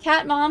 Lynn the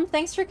cat mom.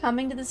 Thanks for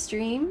coming to the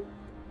stream.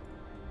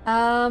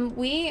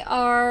 We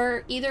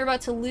are either about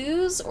to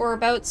lose or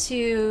about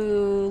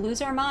to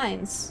lose our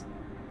minds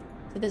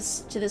to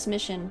this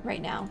mission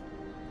right now.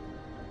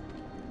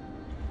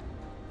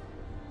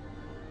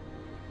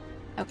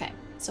 Okay,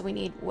 so we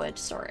need wood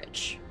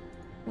storage.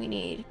 We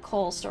need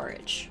coal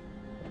storage.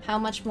 How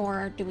much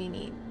more do we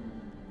need?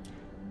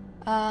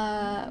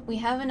 We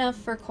have enough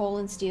for coal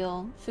and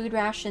steel. Food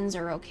rations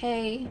are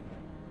okay.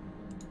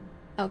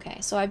 Okay,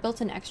 so I built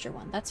an extra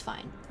one. That's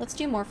fine. Let's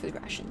do more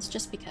food rations,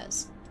 just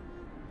because.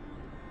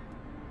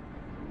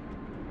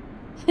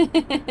 We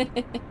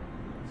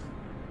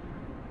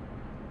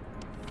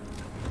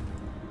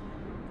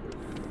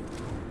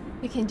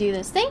can do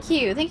this. Thank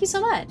you! Thank you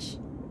so much!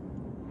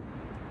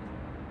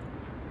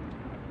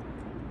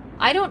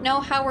 I don't know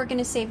how we're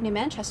gonna save New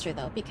Manchester,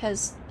 though,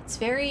 because it's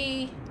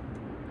very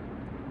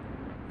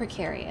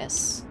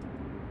precarious.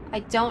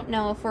 I don't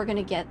know if we're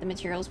gonna get the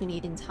materials we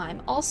need in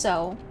time.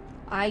 Also,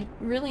 I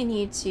really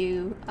need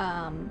to,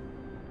 I'm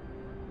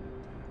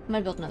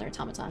gonna build another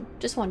automaton.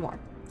 Just one more.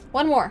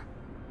 One more!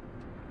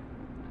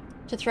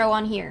 To throw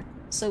on here,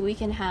 so we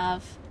can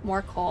have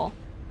more coal.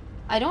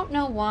 I don't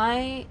know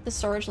why the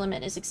storage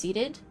limit is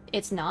exceeded.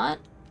 It's not.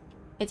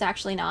 It's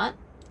actually not.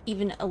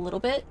 Even a little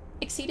bit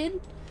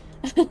exceeded.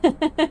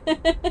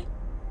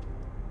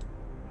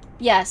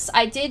 Yes,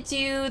 I did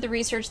do the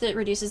research that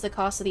reduces the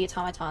cost of the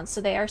automatons,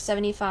 so they are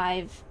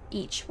 75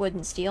 each wood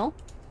and steel.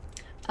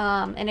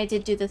 And I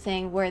did do the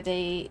thing where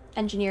the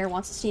engineer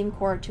wants a steam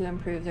core to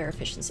improve their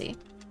efficiency.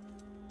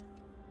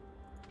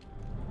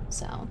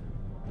 So,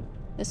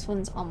 this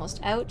one's almost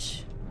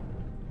out.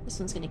 This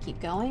one's gonna keep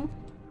going.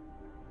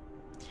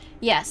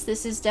 Yes,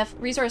 this is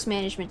resource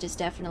management is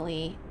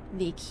definitely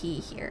the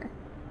key here.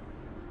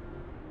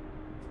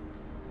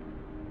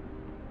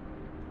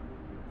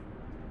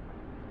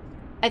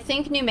 I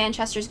think New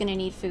Manchester's gonna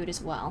need food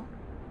as well.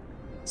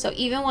 So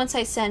even once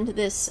I send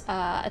this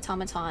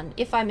automaton,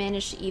 if I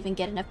manage to even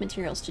get enough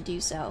materials to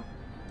do so,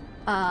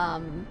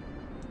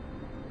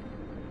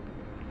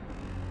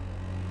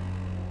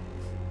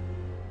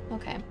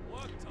 okay.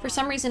 For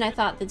some reason I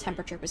thought the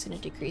temperature was going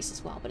to decrease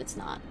as well, but it's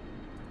not.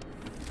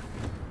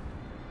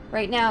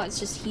 Right now it's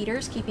just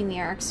heaters keeping the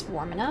arcs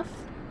warm enough.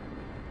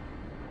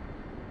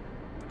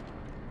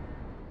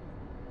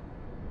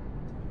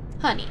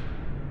 Honey.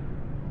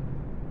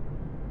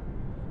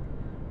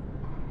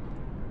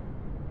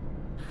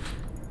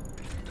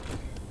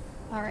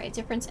 Alright,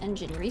 difference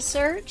engine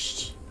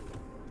researched.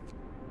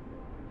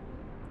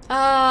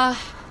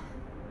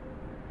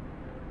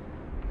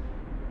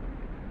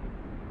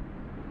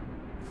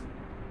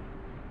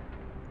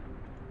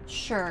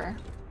 Sure.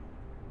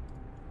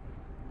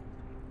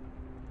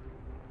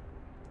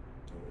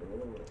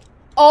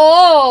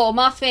 Oh,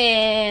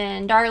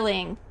 Muffin,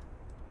 darling.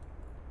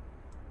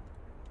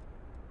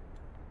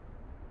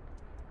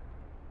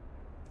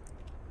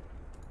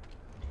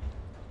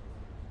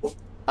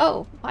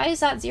 Oh, why is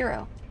that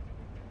 0?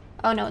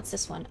 Oh no, it's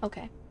this one.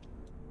 Okay.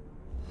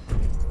 There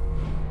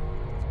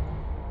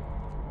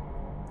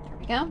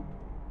we go.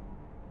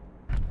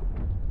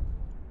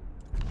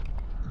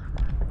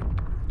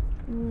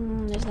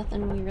 There's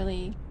nothing we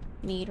really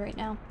need right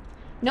now.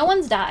 No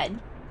one's died.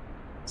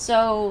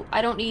 So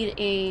I don't need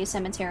a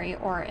cemetery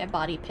or a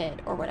body pit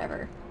or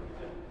whatever.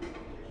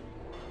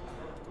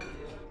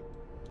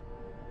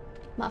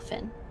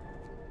 Muffin.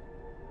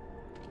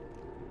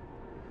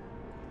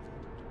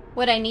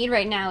 What I need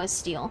right now is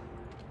steel.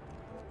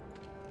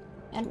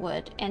 And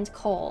wood. And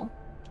coal.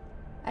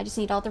 I just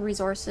need all the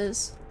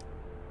resources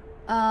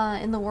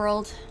in the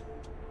world.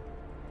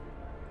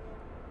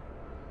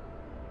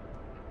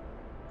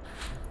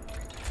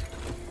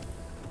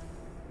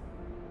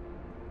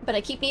 But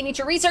I keep needing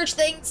to research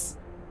things!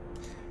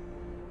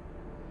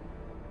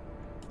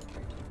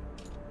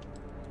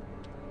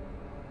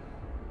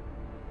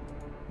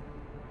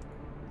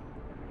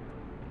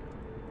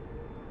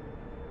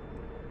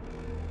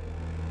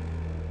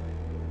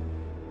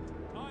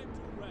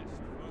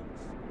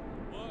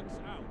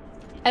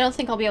 I don't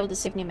think I'll be able to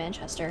save New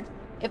Manchester.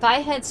 If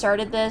I had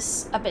started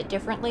this a bit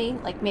differently,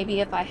 like maybe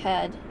if I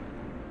had...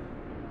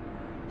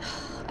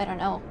 I don't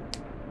know.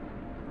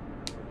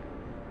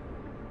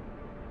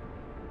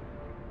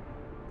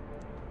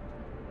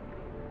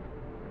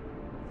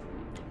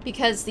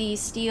 Because the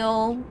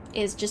steel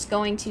is just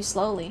going too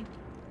slowly.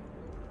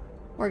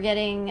 We're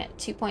getting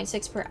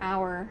 2.6 per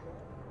hour.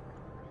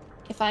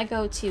 If I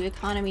go to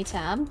economy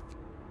tab,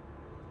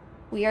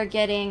 we are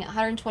getting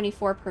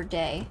 124 per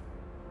day.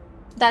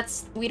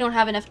 We don't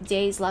have enough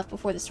days left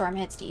before the storm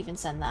hits to even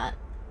send that.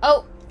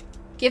 Oh!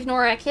 Give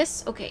Nora a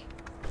kiss? Okay.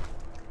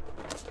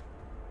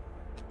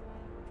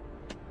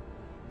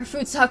 Her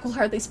food stock will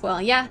hardly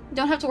spoil. Yeah,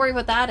 don't have to worry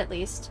about that at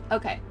least.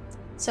 Okay.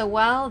 So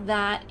while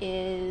that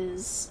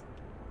is...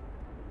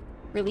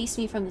 Release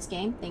me from this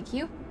game, thank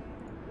you.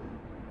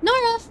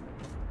 Nora!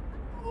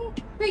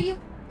 Where are you?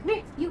 Come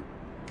here, you.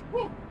 Come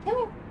here, come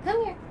here,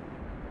 come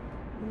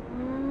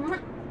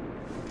here.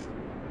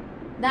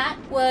 That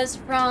was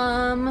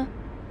from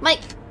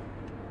Mike.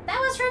 That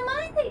was from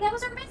Miley. That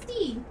was our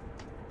bestie.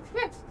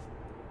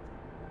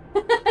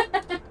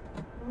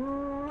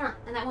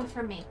 And that one's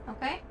from me,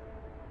 okay?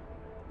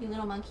 You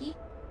little monkey.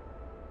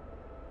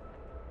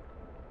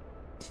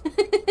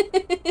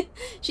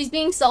 She's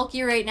being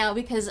sulky right now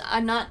because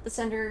I'm not the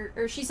center,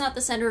 or she's not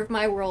the center of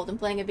my world and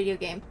playing a video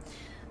game.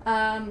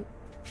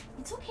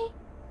 It's okay.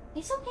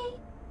 It's okay.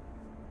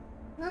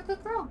 You're a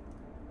good girl.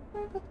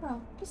 You're a good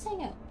girl. Just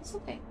hang out. It's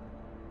okay.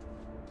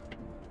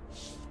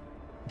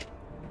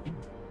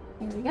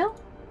 There we go.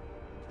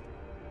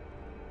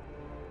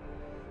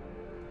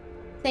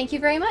 Thank you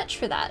very much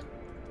for that,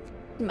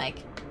 Mike.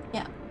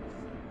 Yeah.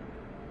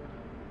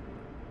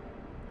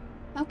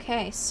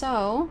 Okay,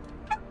 so...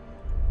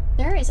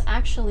 There is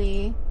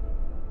actually...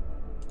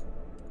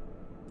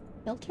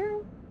 Filter?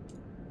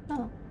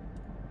 Oh.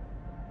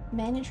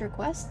 Manage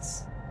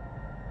requests?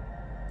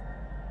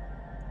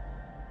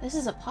 This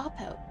is a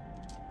pop-out.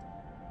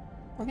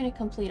 We're gonna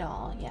complete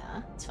all.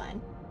 Yeah, it's fine.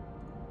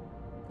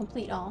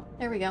 Complete all.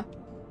 There we go.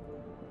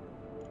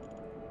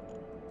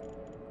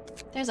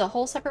 There's a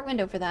whole separate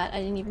window for that. I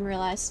didn't even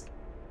realize.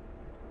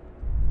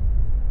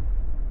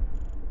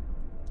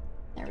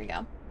 There we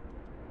go.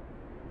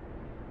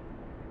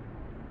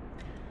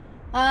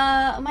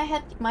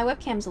 My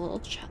webcam's a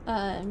little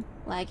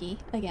laggy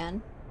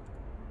again.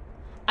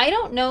 I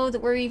don't know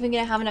that we're even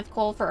gonna have enough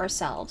coal for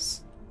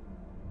ourselves.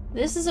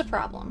 This is a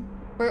problem.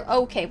 We're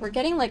okay. We're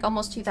getting like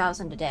almost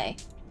 2,000 a day.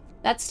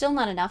 That's still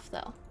not enough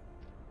though.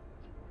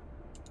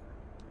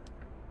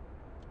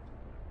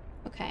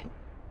 Okay.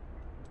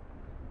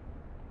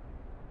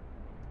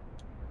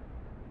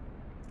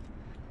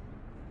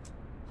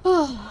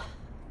 Oh,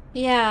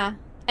 yeah.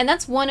 And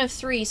that's one of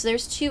 3, so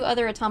there's 2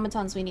 other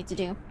automatons we need to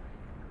do.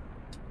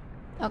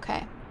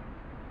 Okay.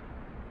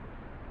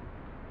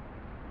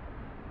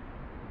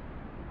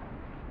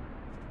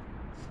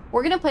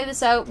 We're gonna play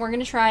this out. We're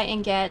gonna try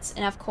and get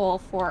enough coal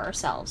for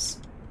ourselves.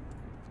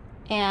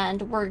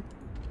 And we're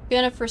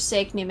gonna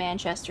forsake New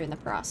Manchester in the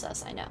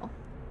process, I know.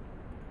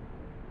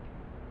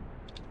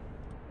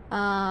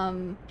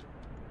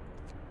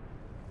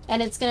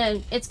 And it's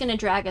gonna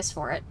drag us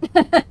for it.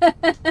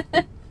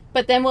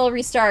 But then we'll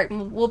restart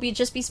and we'll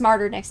just be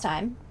smarter next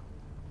time.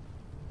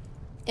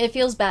 It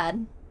feels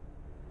bad.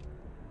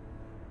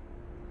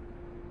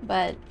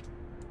 But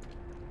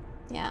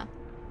yeah.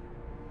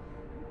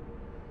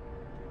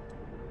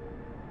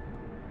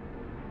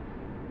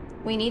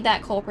 We need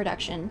that coal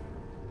production.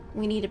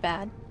 We need it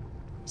bad.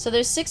 So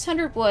there's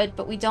 600 wood,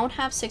 but we don't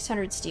have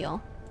 600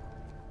 steel.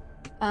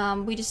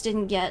 We just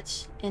didn't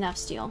get enough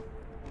steel.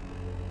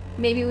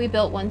 Maybe we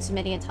built one too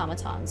many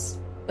automatons.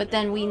 But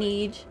then we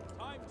need,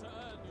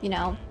 you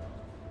know,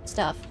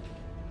 stuff.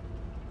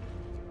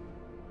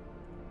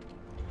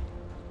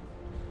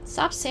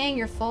 Stop saying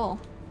you're full.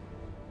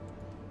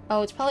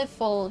 Oh, it's probably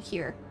full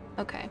here.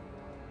 Okay.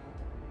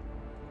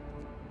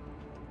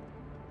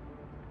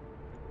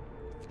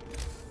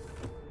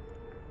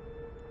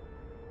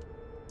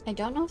 I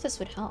don't know if this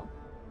would help.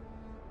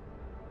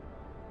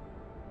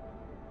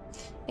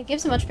 It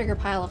gives a much bigger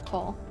pile of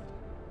coal.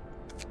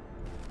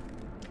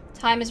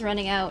 Time is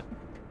running out.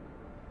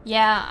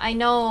 Yeah, I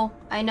know,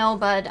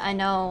 bud. I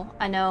know,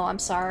 I'm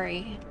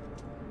sorry.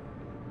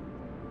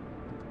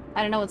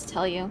 I don't know what to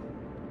tell you.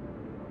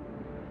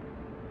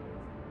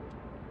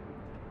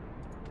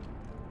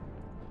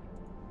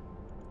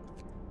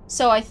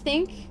 So I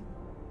think,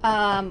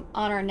 on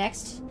our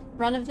next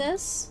run of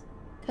this,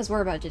 because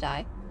we're about to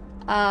die,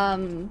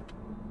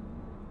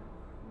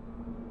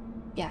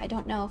 yeah, I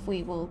don't know if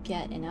we will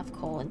get enough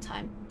coal in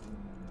time.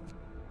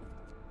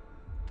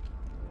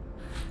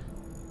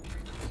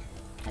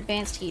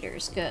 Advanced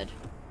heaters, good.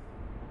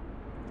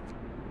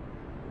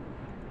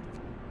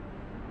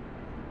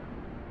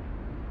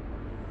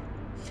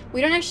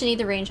 We don't actually need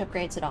the range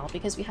upgrades at all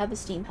because we have the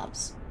steam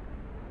hubs.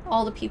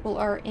 All the people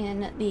are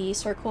in the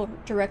circle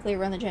directly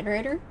around the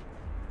generator.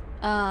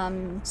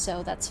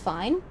 So that's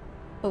fine.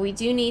 But we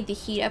do need the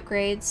heat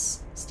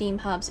upgrades, steam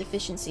hubs,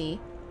 efficiency.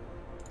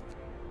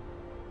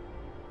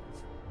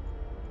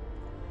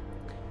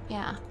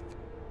 Yeah.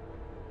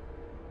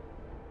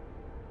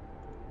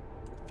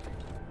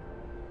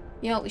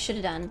 You know what we should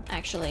have done,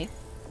 actually?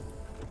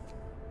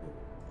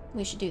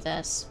 We should do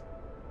this.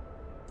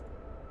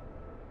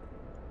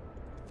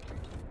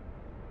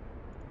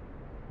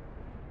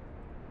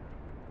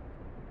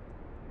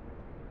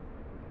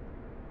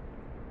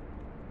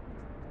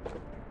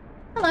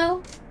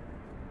 Hello.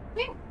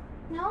 Wait,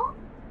 no?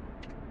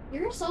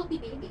 You're a sulky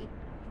baby.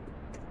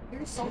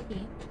 You're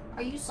sulky.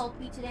 Are you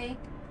sulky today?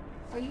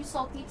 Are you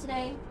sulky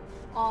today?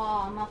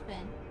 Aw,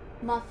 Muffin.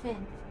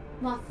 Muffin.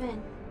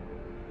 Muffin.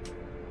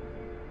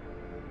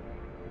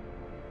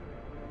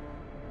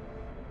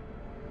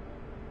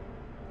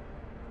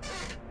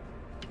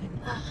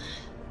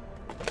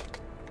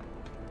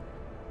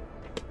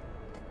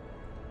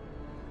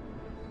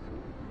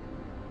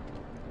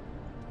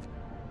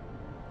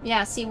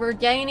 Yeah, see, we're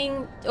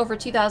gaining over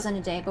 2,000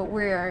 a day, but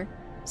we're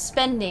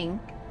spending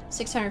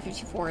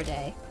 654 a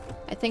day.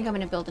 I think I'm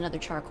going to build another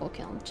charcoal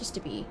kiln, just to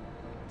be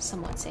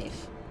somewhat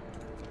safe.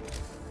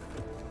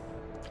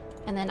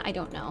 And then I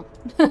don't know.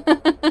 One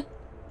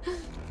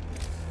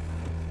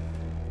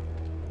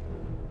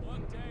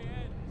day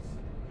ends.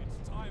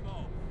 It's time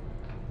off.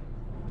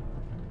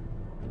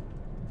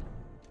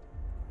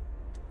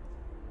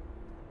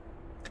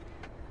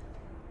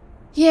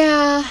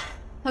 Yeah,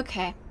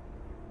 okay.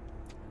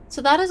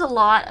 So that is a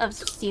lot of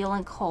steel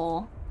and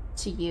coal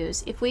to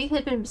use. If we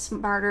had been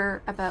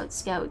smarter about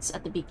scouts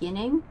at the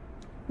beginning,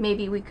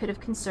 maybe we could have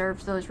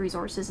conserved those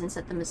resources and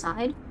set them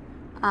aside.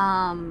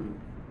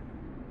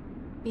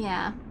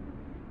 Yeah.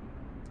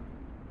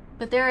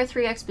 But there are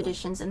 3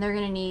 expeditions, and they're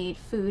going to need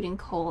food and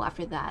coal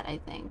after that, I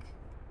think.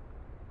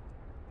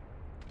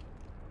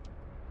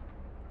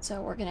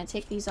 So we're going to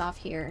take these off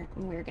here,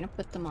 and we're going to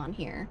put them on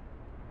here.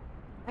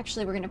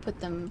 Actually, we're going to put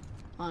them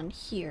on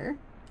here.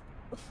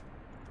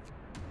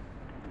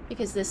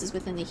 Because this is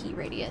within the heat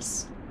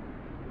radius.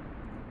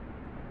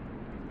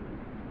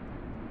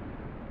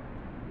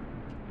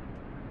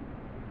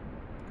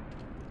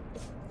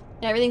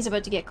 And everything's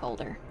about to get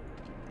colder.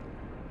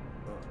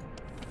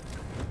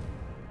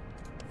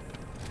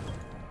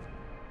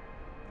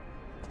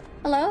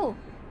 Hello!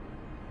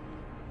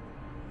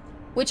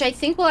 Which I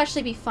think will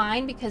actually be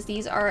fine because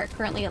these are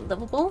currently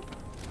unlivable.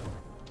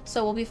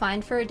 So we'll be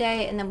fine for a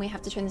day, and then we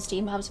have to turn the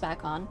steam hubs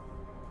back on.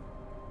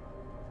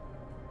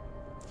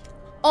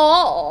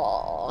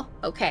 Oh!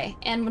 Okay,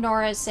 and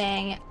Minora is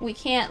saying we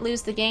can't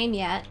lose the game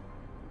yet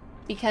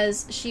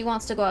because she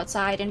wants to go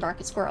outside and bark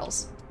at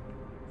squirrels.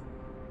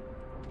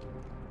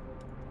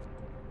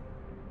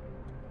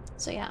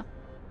 So yeah.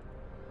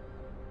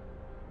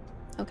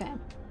 Okay.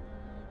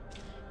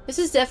 This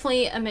is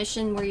definitely a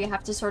mission where you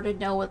have to sort of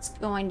know what's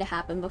going to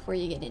happen before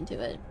you get into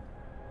it.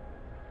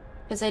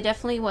 Because I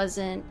definitely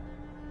wasn't...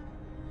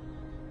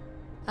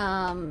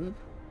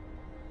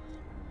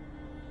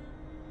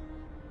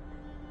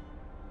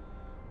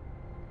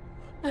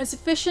 as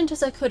efficient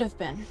as I could have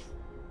been.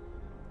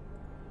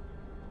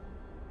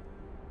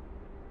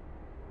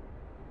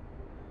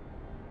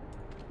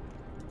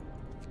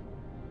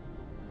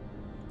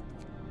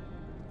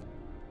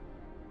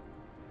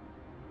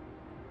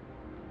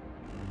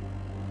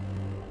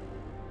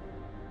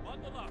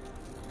 Bundle up.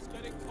 It's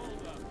getting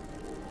colder.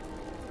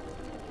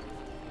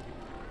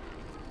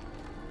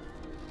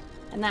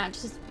 And that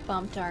just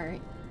bumped our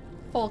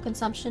coal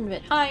consumption a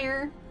bit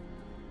higher.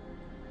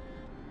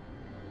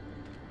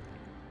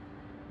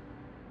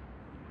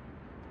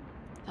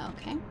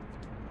 Okay.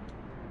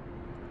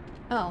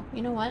 Oh,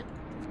 you know what?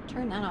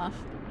 Turn that off.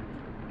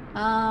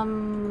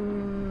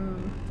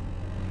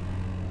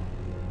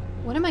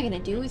 What am I gonna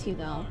do with you,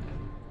 though?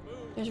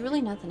 There's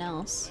really nothing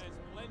else.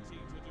 There's plenty to do.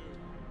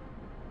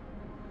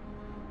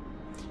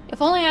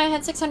 If only I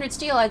had 600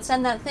 steel, I'd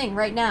send that thing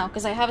right now,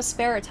 because I have a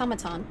spare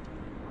automaton.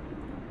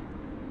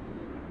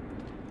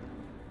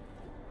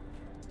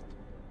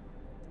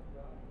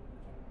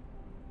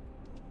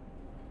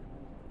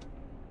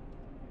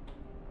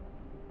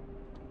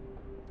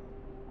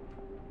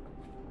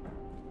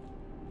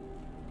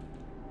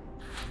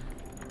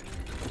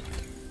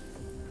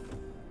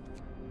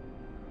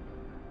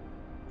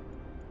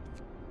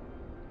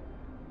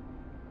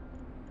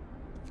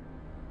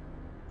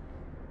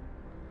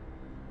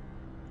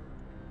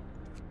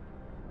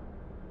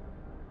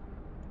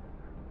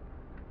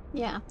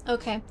 Yeah,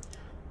 okay.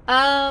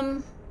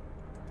 We're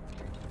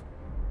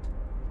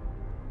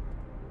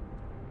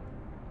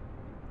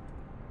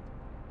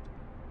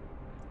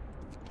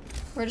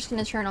just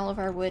gonna turn all of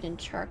our wood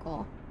into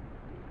charcoal.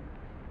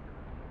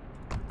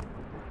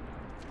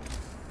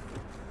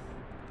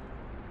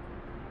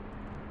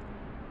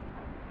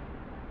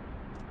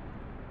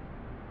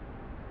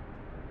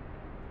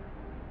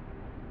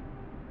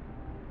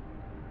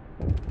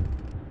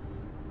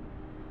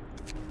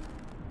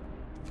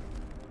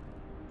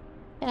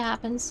 It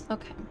happens.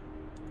 Okay.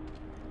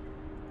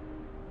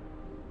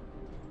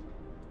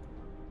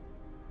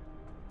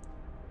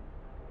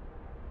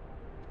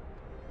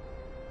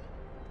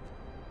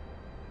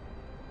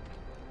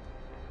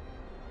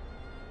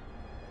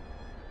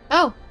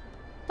 Oh,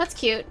 that's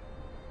cute.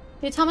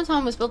 The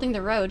automaton was building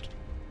the road.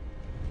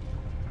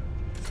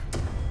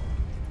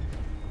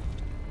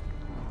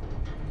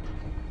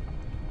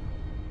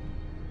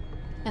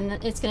 And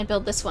it's gonna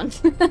build this one.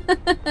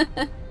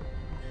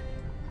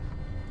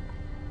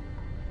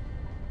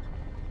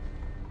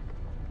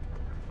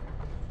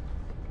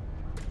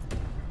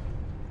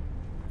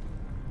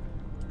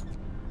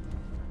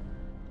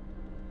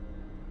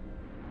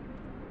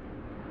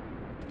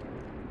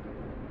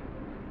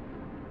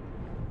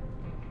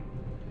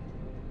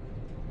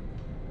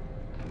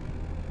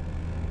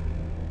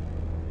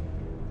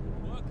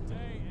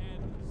 Workday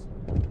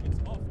ends. It's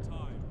off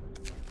time.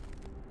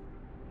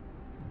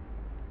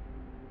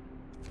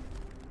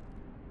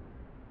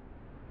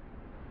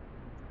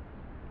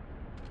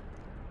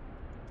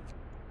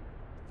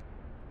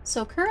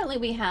 So currently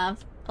we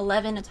have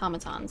 11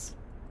 automatons.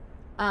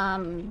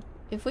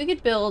 If we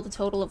could build a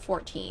total of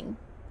 14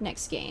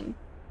 next game,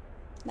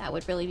 that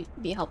would really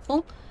be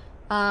helpful.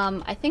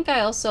 I think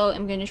I also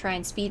am going to try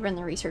and speedrun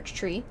the research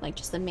tree, like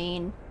just the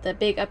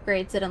big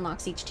upgrades that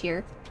unlocks each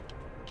tier,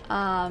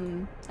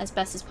 as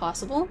best as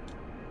possible.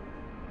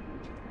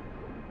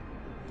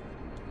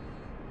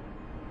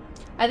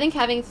 I think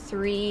having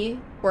 3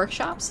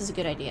 workshops is a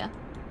good idea.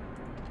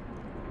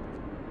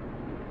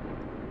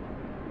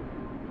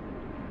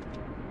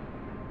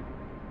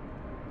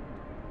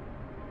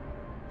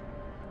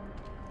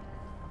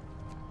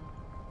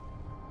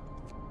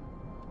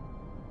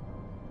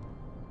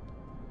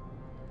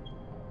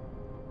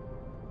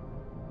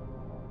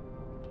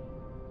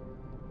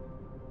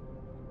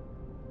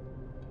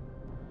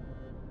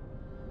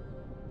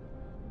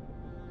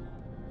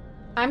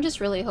 I'm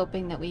just really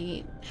hoping that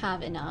we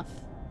have enough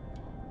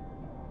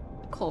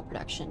coal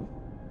production.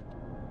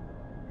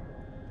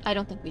 I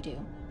don't think we do.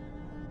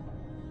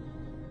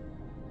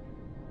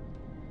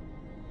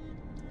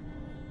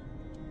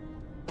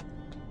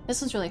 This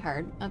one's really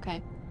hard.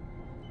 Okay.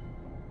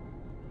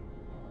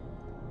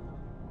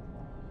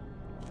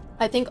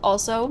 I think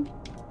also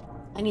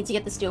I need to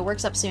get the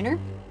steelworks up sooner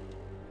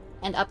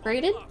and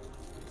upgraded.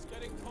 It's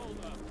getting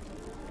colder.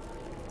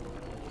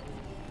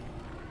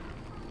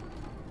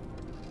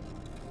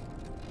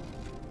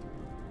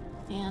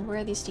 And where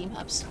are these steam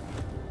hubs?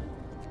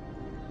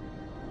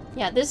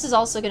 Yeah, this is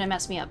also gonna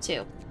mess me up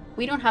too.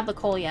 We don't have the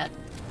coal yet.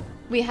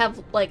 We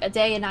have like a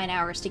day and 9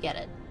 hours to get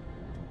it.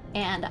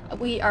 And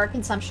our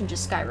consumption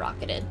just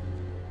skyrocketed.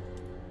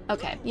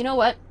 Okay, you know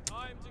what?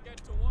 Time to get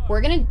to work.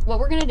 What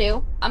we're gonna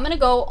do, I'm gonna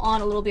go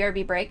on a little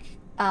BRB break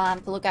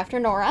to look after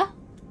Nora.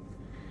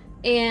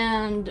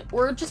 And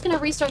we're just gonna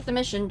restart the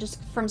mission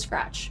just from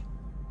scratch.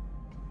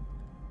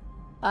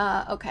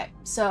 Okay,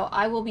 so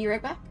I will be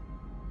right back.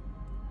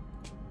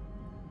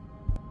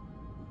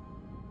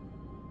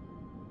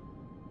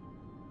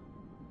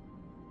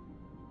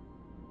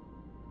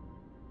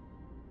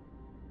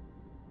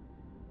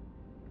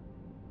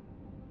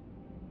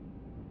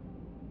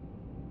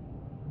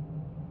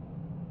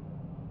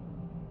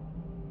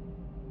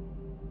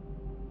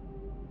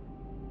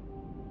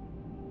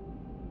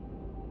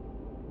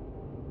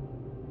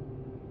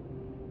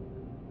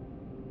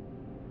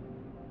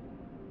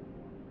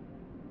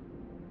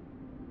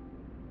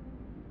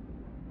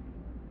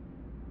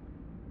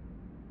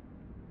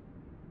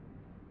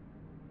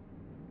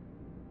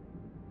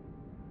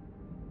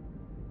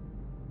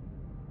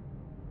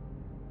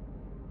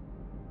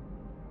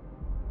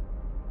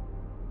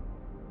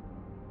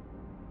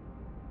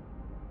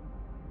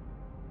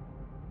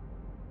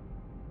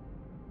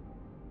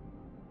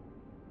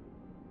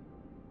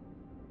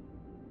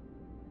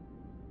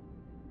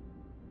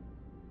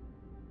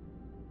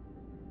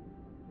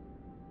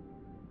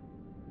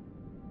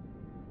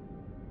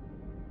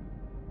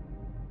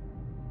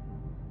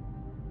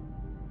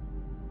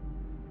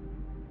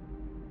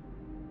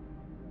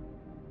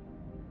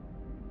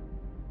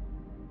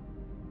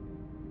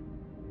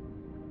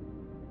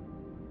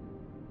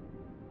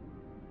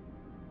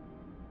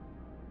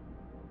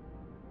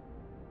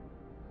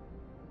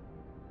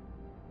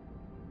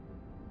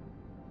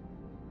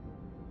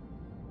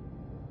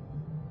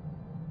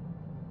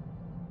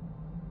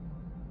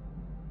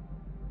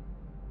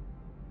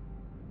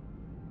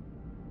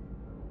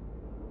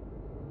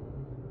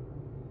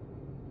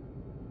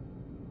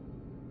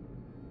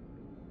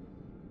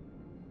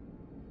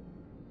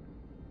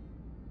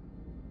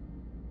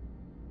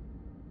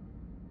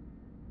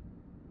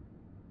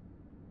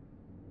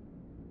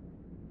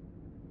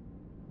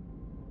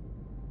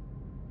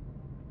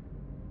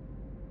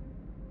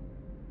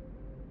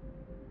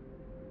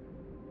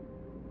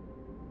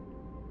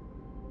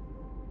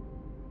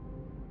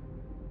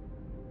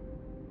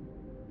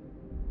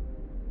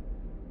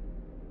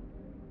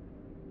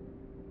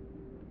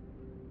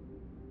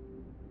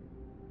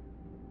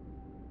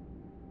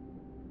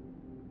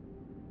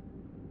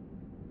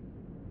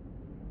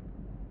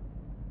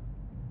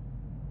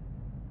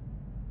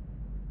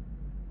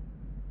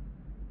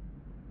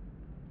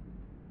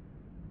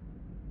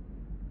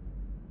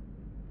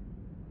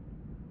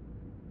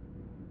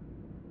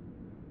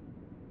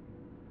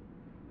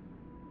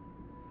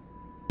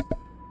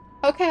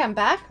 Okay, I'm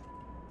back.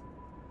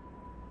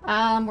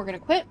 We're gonna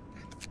quit.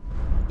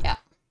 Yeah.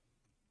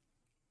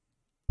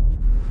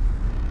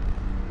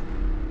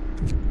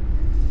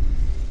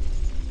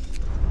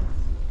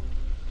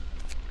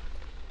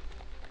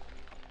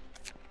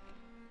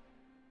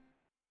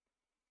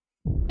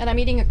 And I'm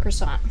eating a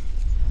croissant.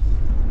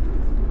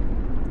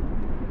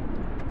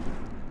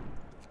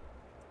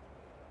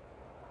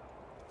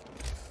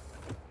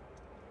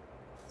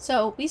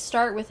 So, we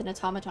start with an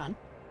automaton.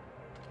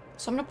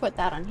 So I'm gonna put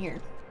that on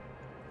here.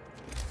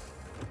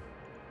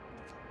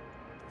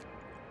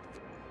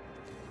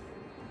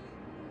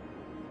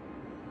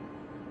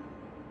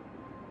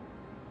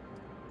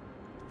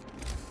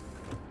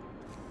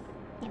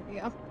 There we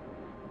go.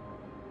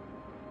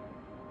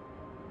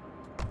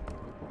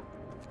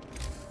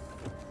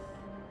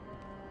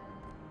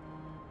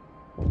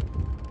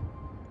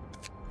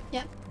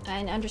 Yep,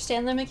 I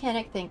understand the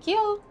mechanic, thank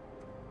you.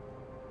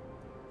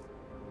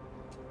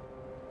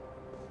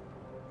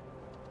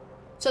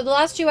 So the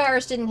last 2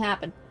 hours didn't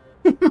happen.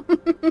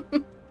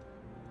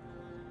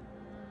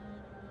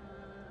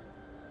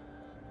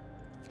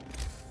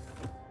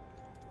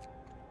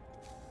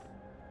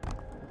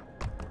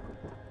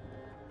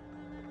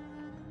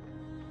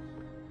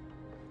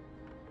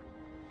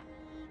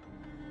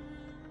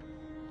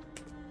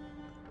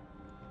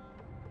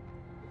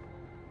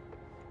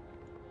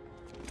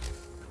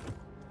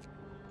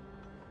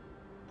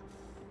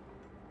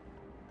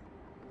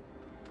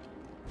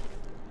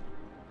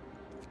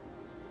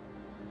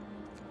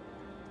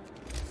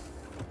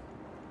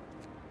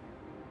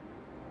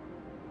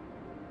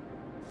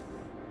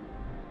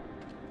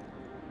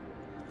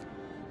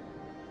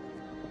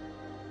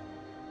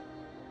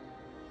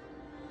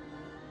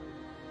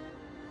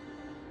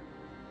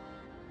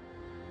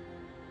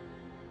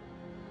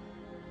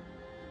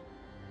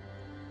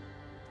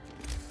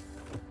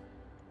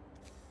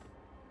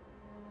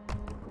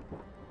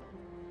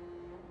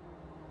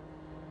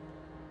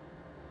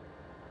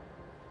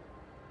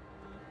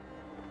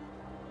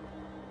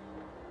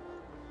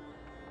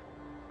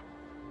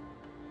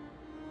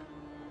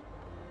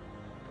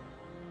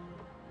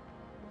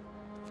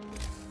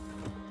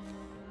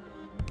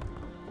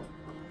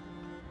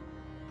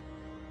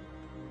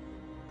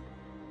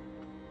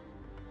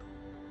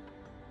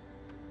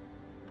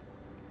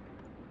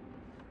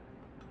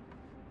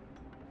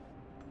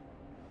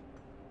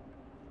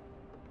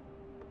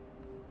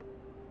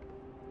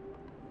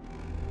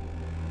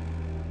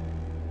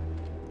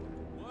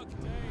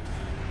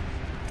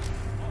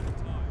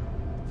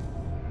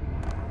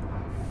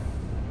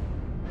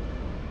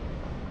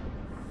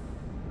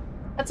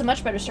 That's a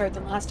much better start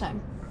than last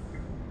time.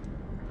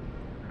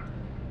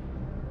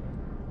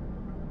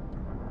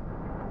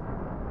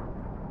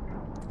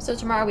 So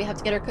tomorrow we have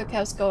to get our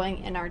cookhouse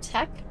going and our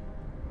tech.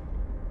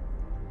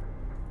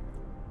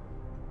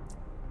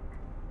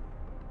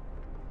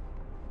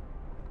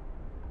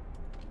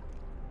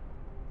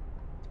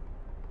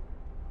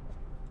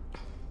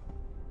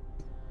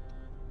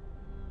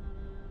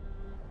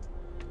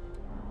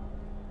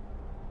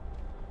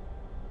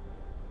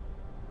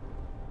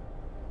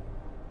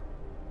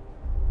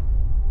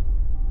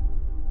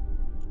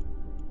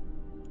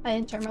 I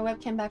didn't turn my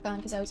webcam back on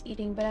because I was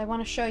eating, but I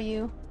want to show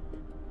you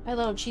my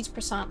little cheese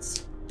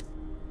croissants.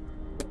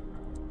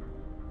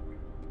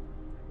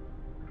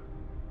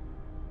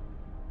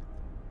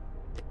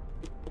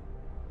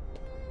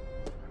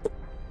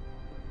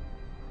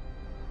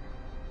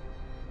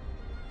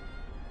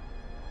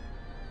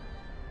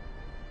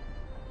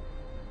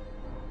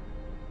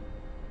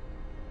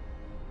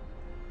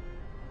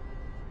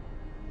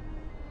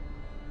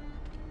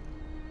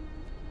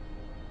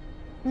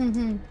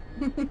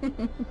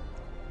 Mm-hmm.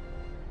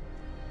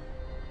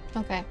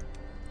 Okay.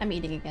 I'm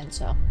eating again,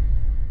 so.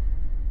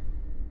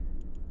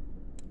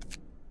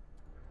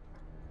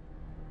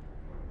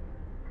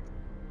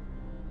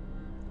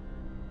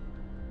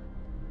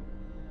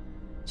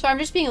 So I'm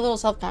just being a little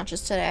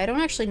self-conscious today. I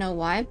don't actually know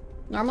why.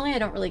 Normally I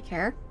don't really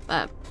care,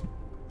 but...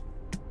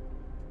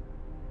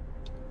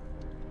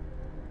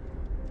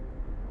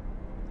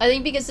 I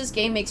think because this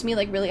game makes me,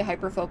 like, really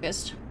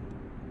hyper-focused.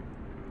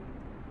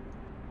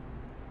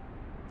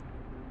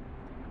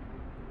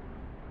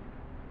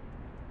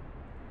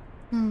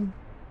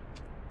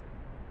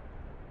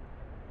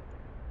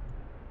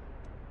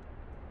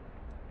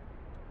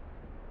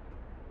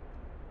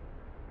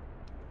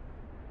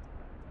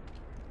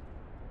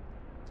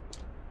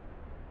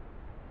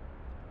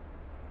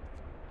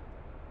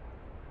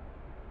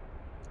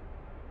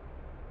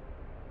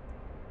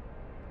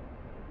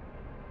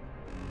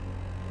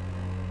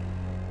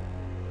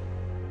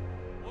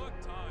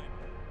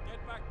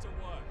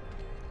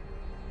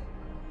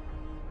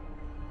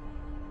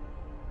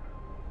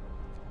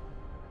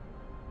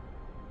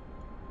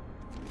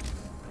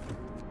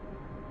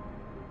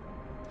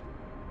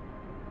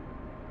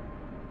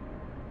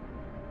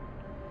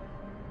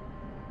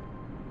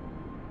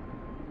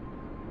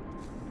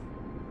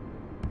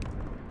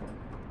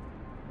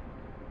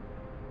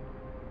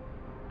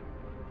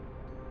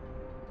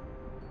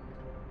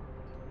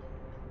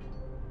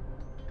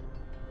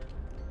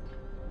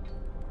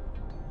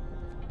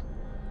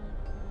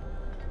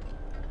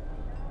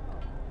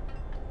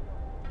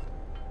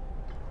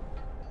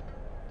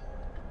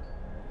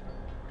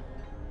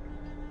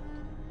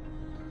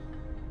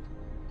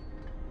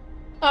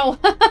 Oh.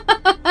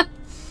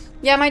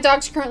 Yeah, my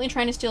dog's currently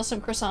trying to steal some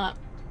croissant.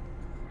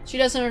 She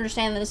doesn't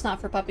understand that it's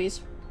not for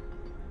puppies.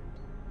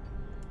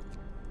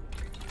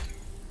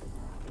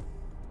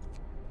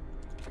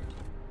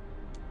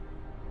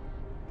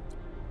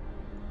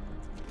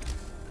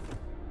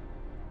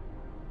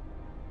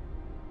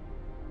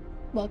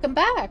 Welcome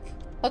back.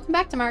 Welcome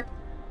back to Mark.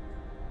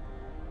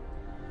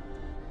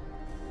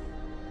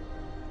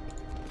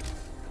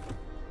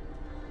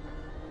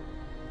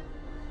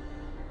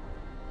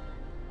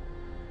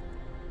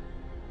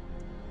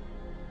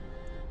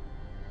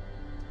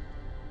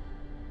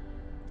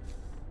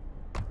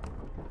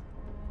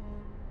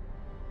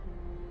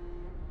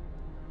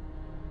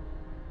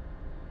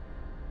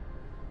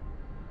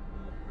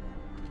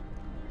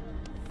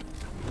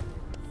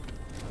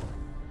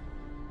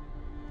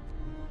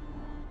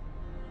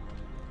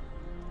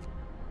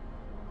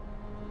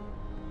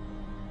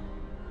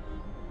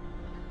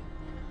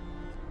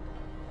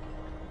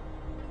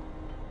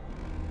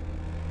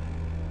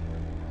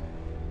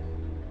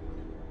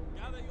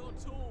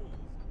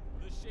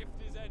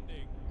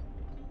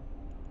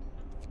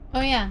 Oh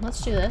yeah,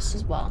 let's do this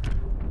as well.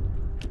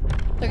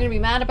 They're gonna be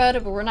mad about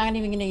it, but we're not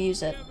even gonna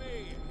use it.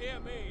 Hear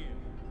me.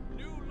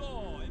 New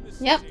law in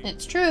the Yep, city.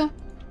 it's true.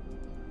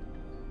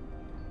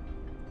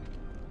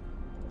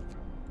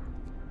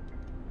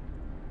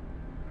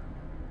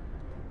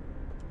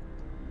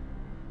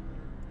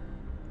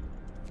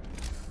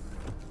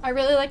 I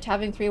really liked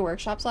having 3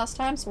 workshops last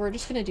time, so we're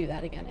just gonna do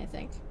that again, I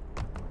think.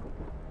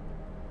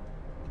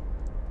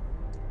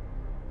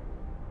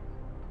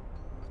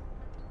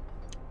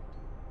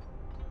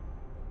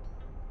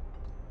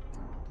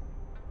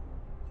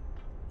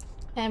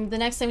 And the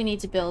next thing we need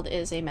to build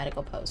is a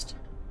medical post.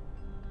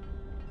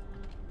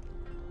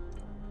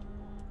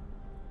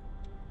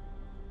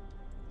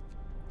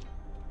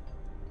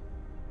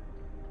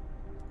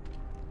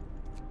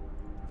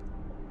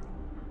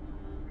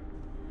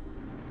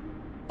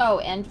 Oh,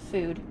 and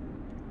food.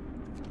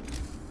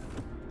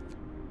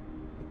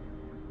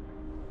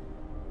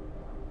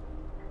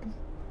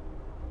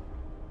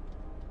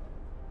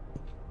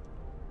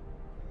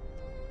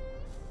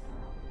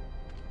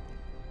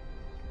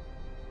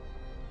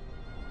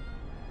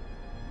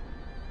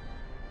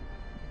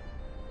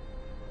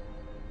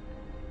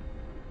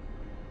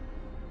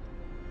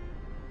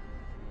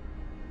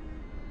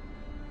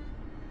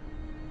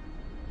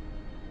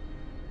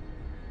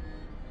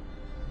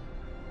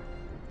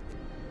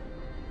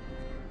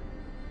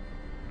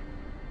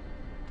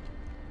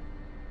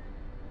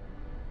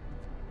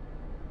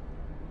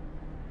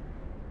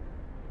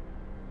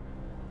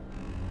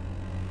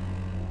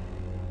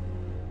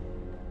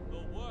 The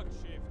work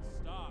shift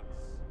starts.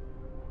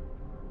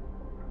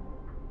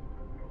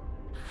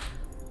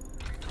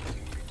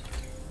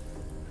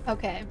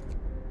 Okay.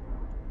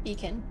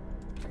 Beacon.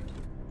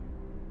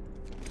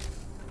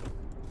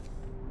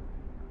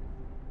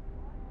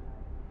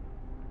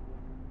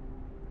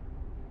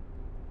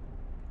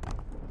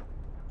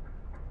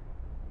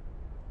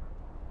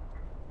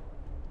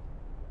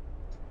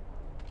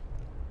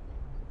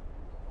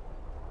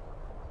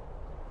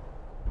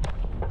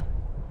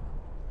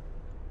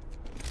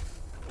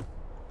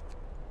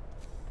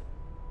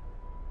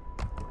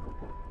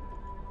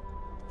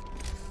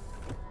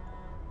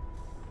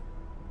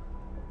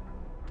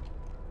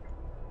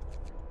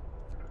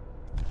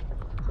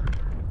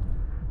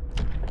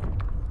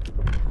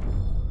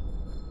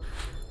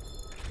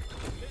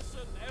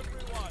 Listen,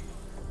 everyone.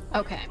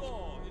 Okay. New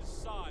law is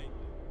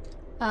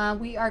signed.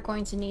 We are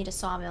going to need a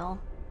sawmill.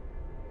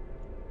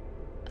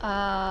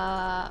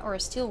 Or a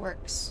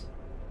steelworks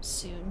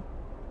soon.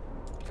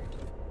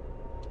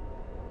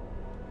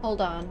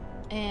 Hold on.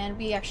 And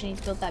we actually need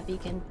to build that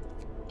beacon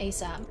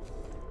ASAP.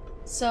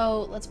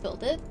 So, let's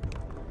build it.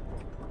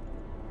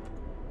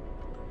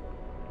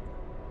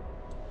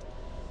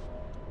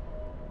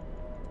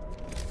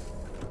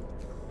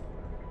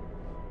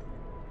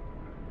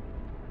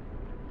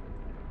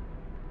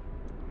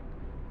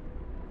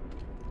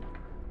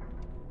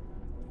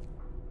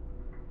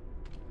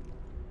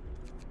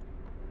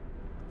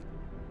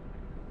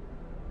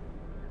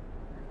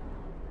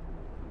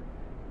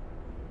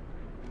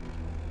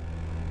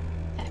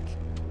 Heck.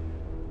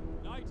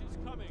 Night is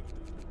coming.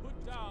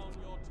 Put down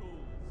your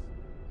tools.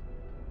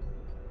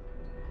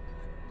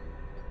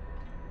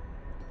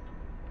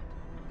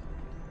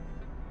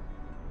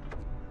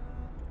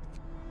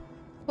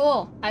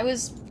 Cool. I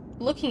was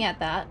looking at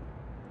that.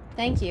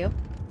 Thank you.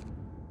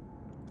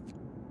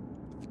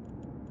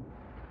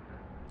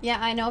 Yeah,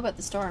 I know about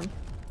the storm.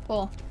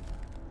 Cool.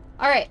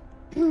 Alright.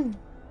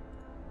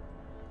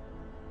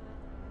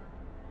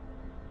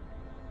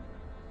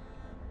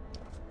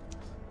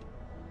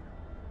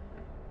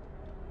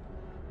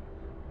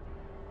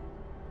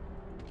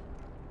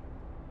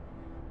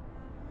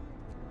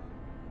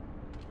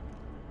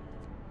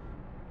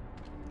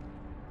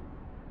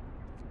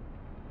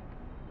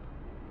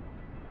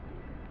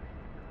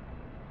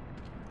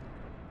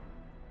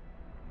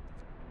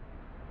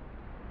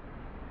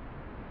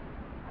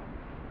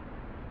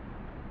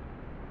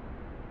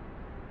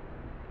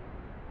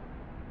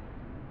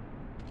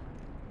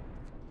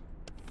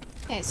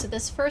 Okay, so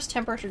this first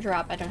temperature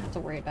drop I don't have to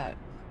worry about.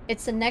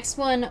 It's the next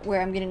one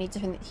where I'm gonna need to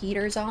turn the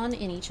heaters on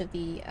in each of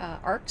the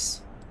arcs.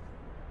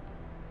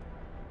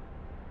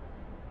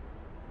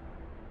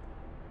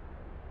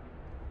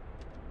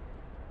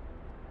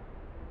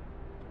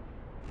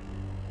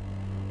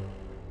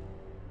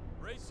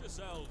 Brace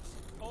yourselves.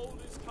 Cold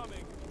is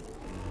coming.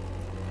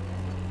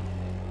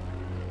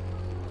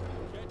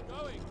 Get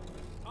going.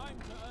 Time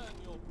to earn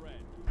your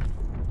bread.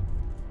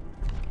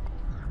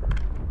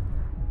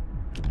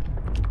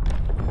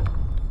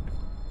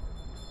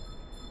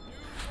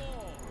 New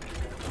law.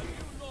 A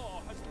new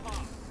law has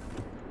passed.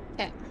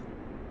 Okay.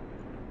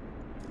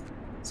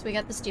 So we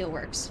got the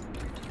steelworks.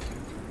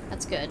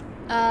 That's good.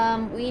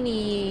 We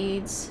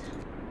need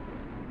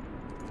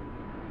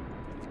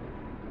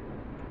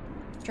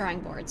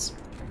drawing boards.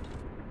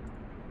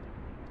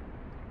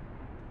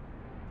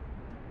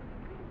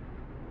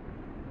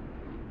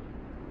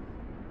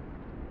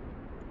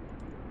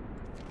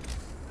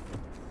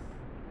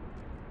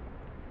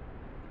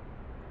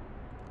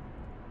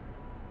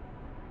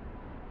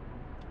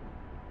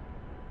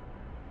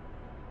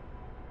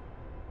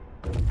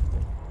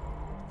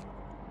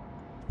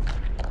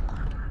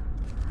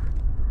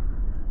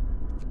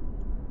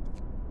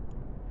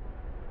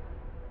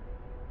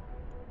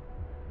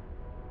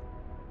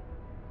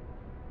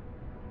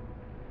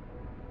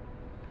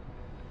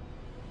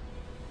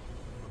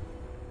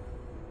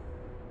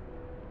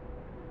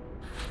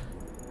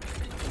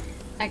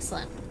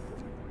 Excellent.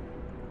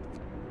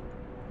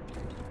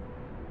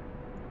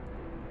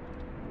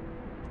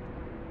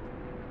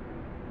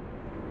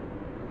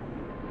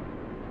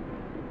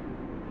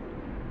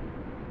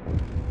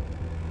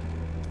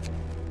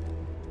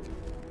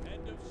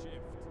 End of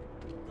shift.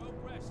 Go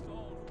rest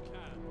all who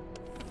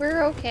can.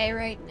 We're okay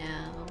right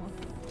now.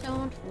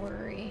 Don't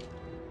worry.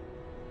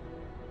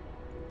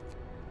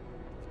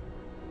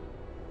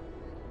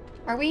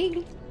 Are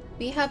we?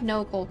 We have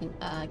no coal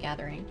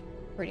gathering,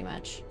 pretty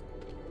much.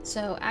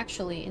 So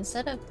actually,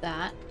 instead of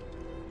that,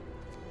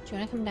 do you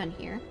want to come down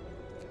here?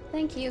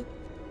 Thank you.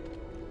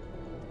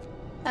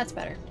 That's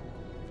better.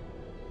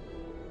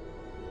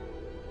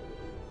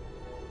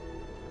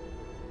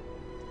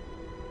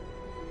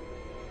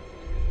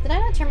 Did I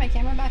not turn my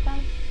camera back on?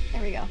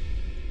 There we go.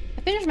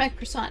 I finished my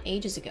croissant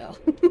ages ago.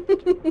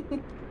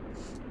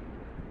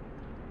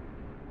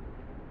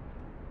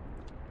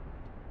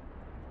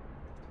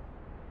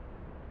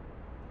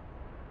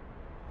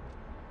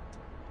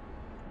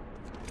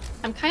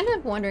 I'm kind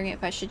of wondering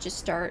if I should just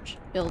start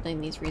building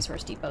these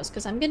resource depots,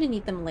 because I'm going to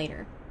need them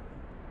later.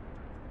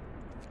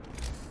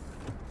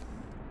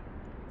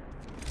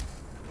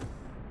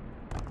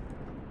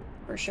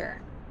 For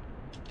sure.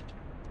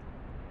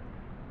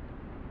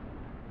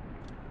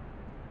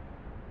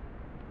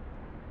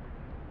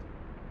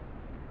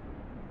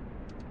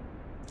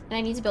 And I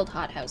need to build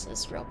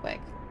hothouses real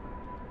quick.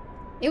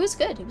 It was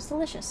good. It was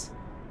delicious.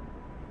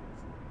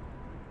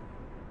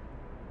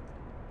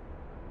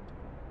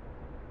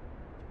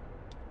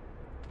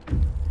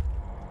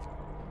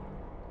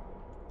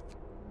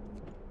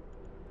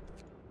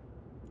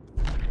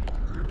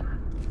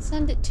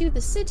 Send it to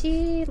the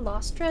city.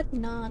 Lost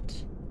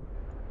Dreadnought.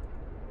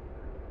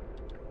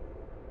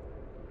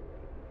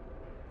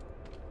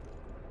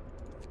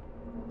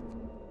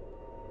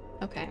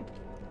 Okay.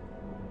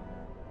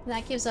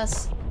 That gives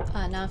us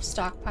enough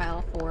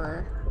stockpile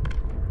for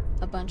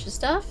a bunch of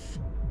stuff.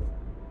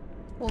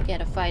 We'll get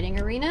a fighting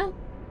arena.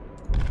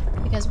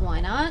 Because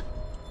why not?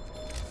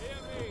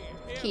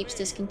 Keeps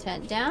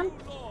discontent down. New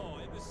law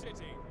in the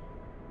city.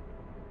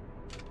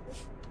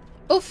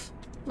 Oof!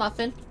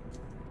 Muffin.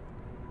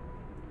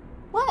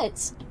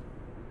 What?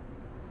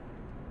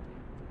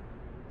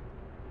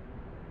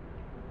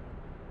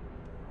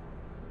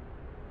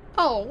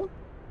 Oh.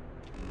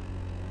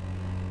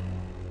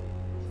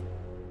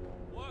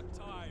 Work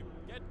time.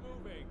 Get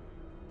moving.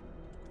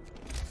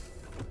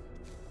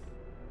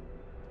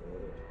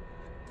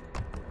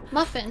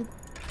 Muffin.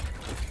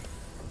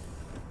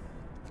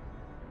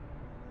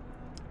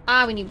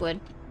 Ah, we need wood.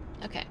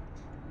 Okay.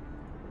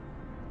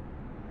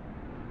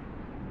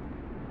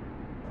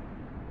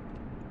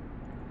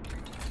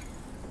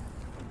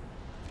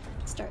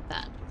 Start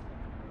that.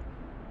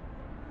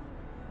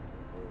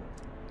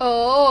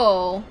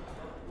 Oh.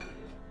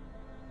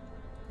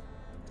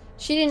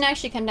 She didn't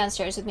actually come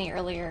downstairs with me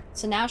earlier,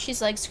 so now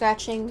she's like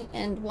scratching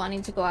and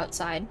wanting to go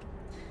outside.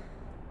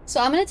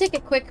 So I'm gonna take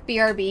a quick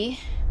BRB,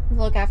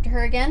 look after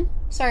her again.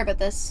 Sorry about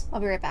this. I'll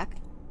be right back.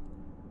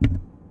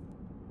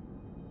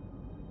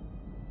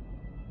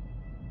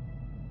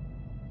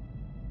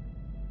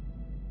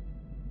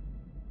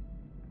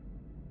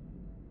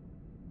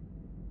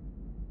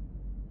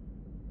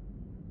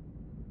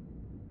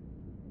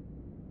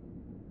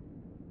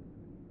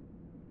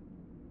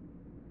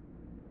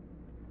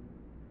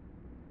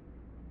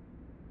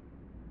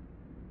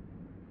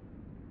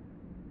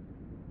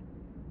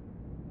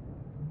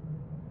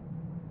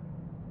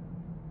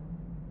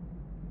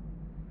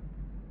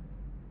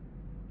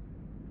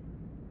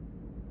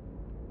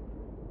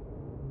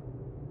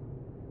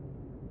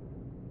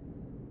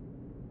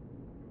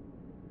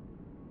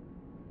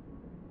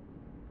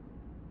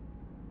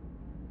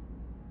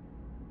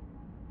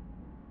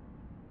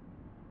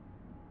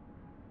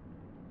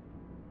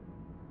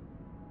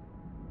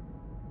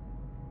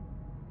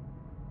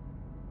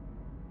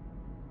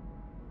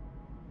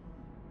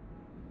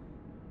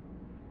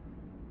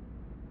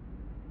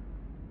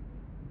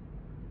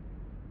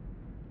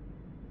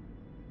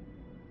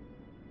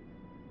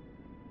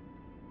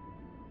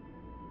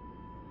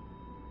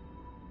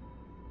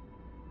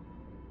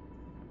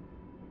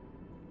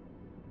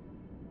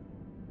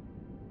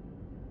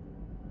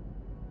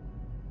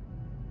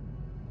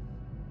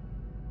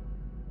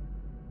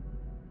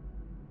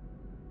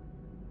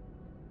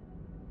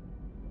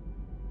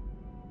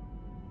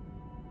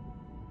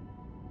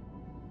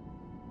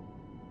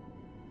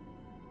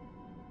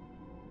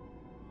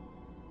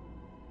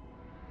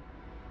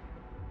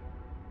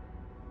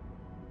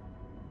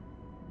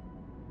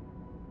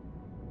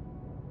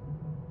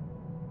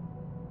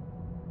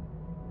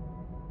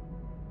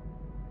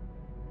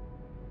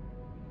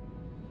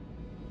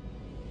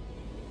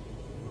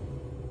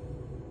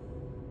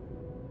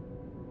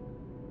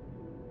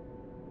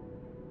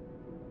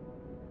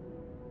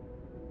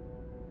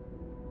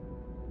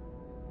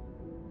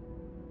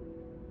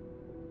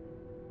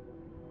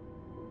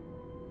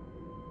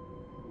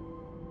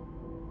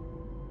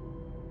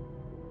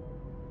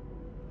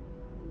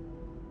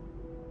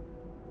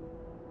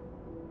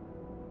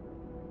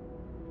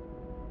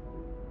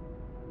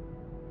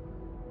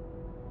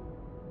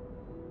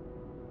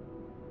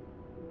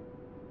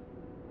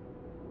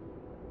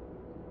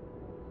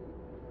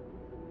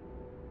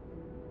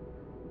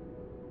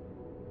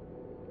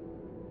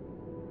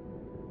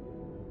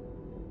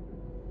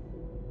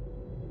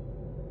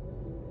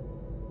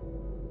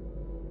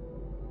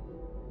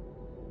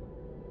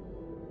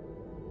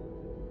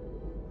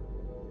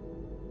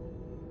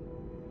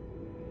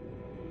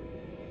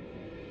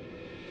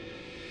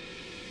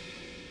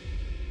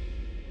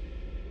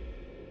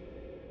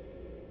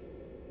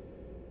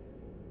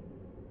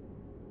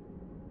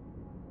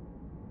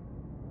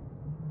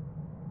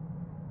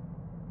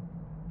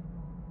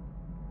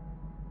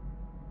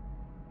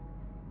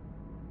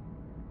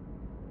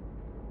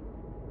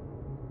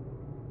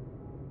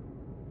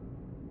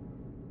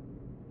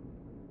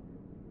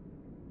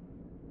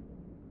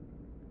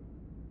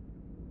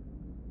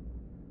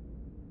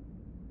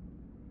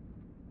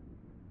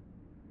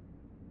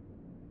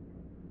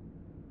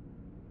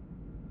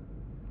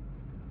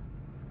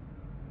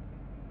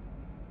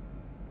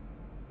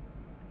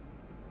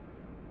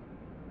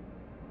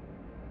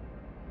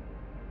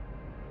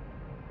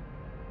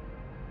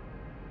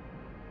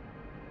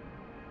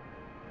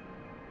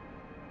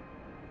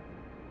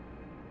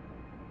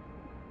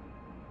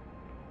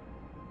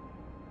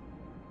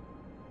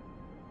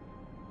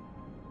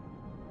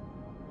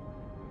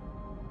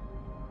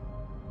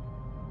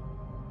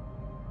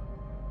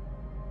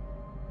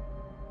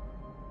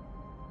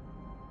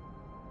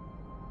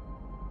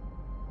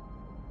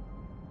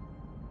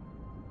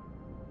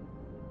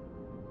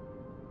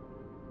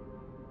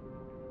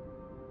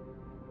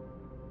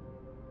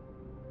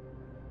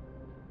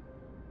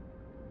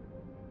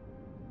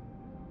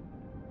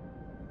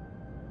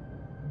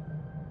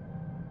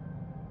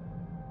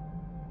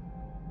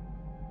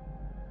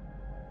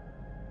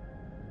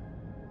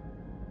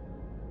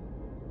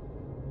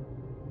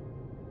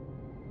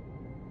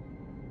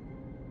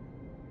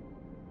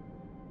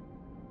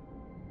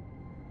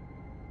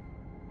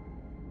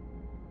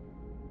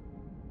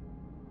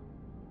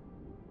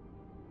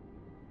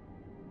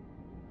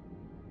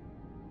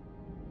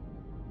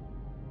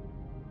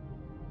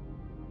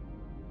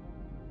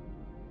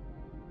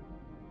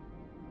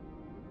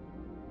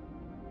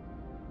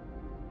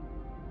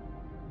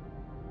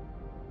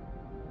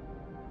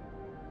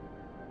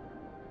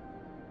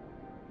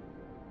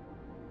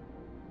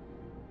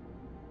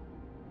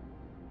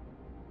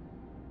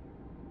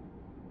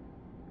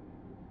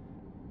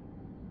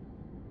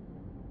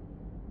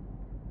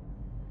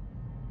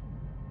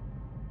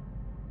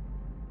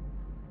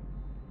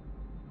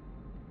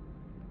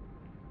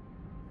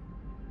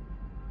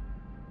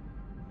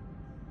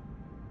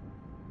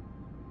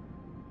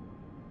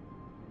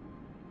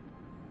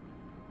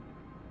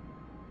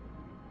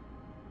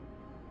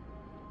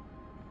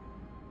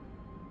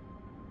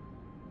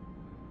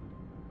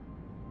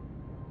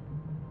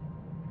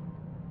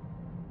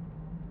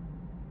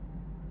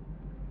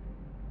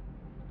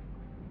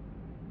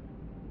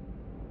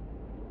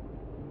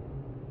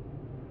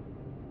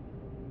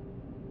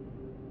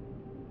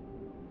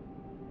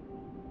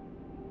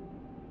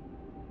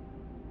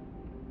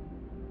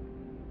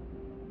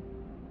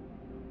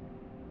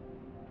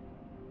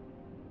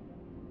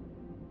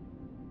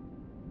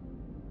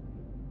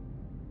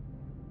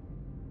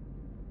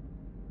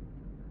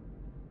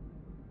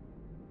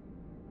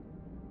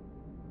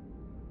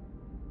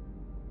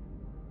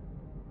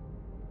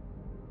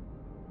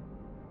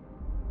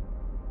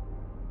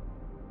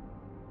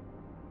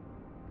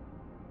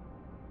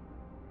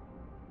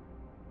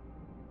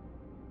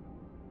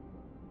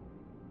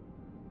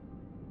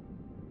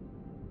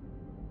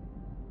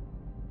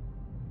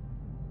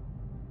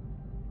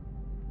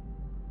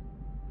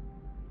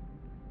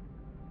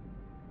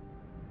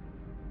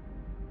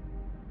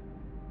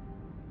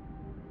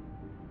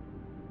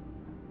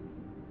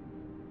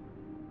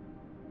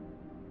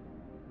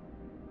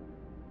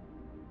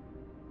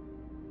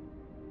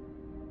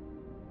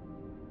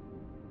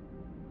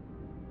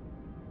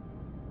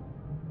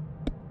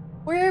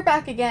 We're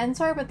back again.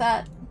 Sorry about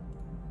that.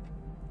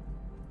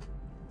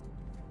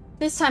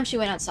 This time she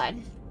went outside.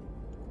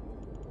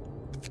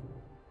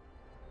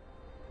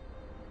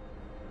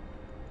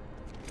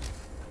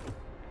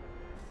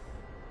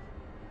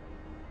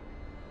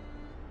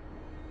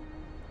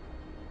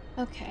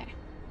 Okay.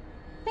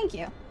 Thank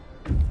you.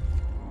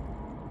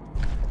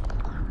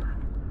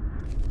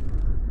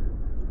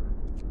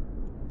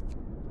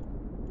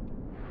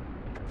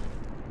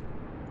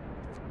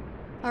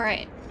 All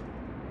right.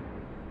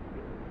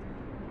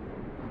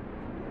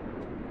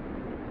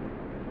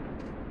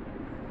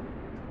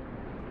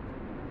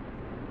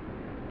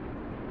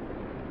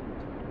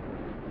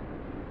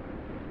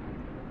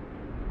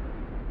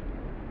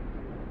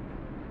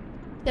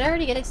 Did I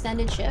already get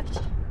extended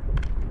shift?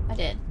 I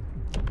did.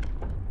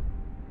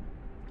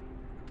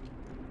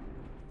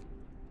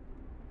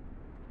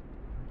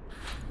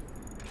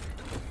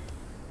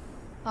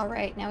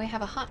 Alright, now we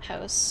have a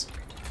hothouse.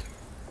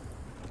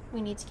 We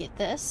need to get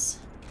this.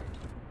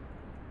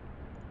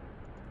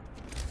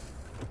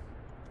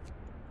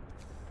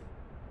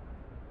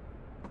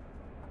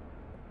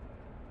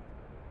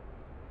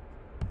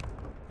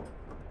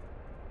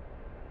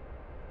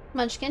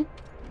 Munchkin.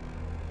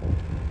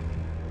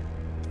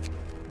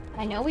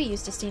 I know we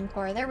used a steam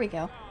core. There we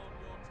go.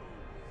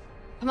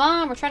 Come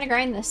on, we're trying to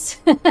grind this.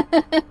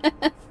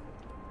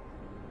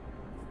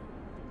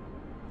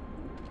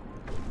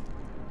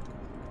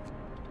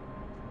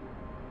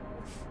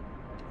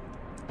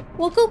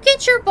 Well, go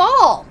get your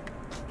ball!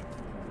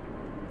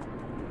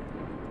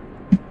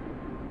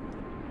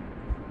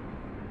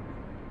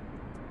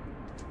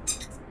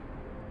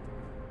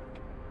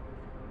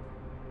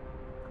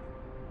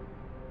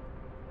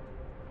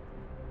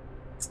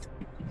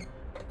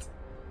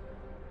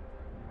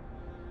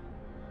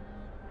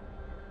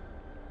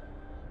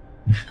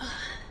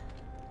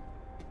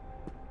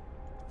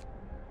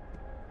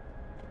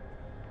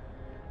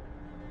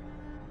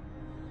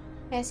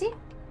 Can I see?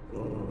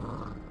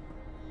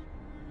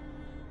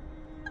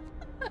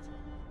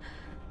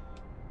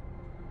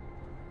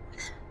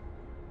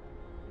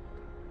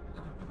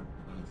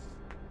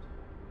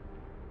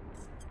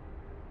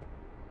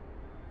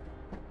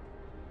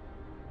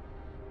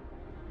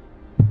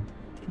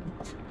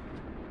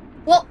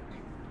 Well,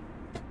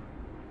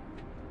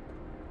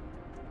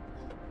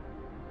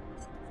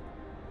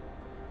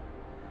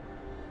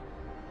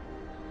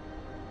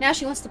 now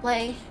she wants to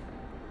play.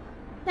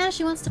 Now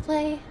she wants to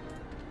play.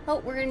 Oh,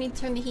 we're gonna need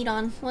to turn the heat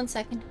on. 1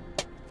 second.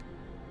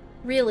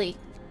 Really?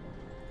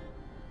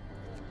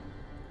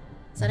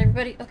 Is that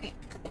everybody? Okay.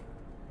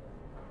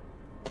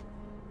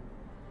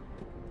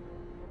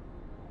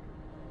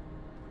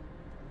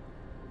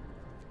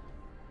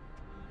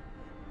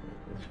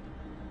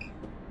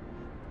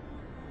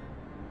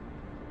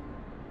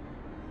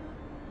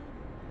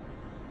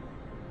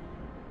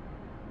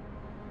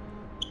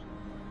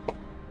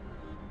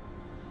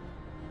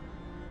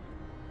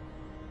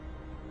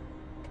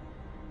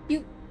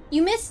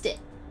 You missed it.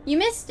 You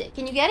missed it.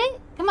 Can you get it?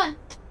 Come on.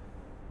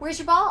 Where's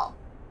your ball?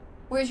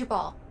 Where's your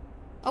ball?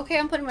 Okay,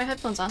 I'm putting my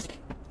headphones on.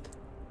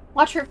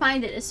 Watch her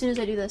find it as soon as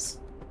I do this.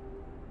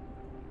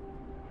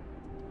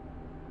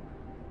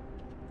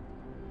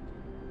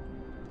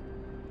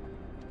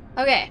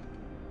 Okay.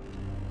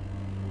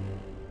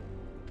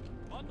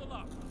 Bundle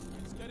up.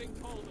 It's getting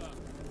colder.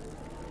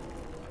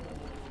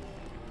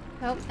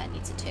 Oh, that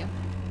needs it too.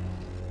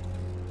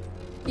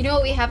 You know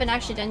what we haven't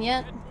actually done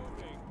yet?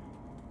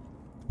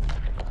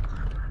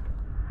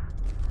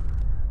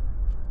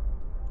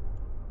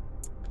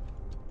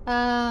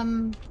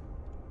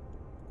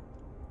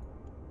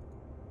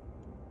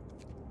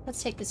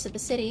 Let's take this to the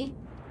city.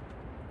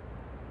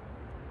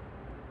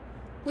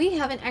 We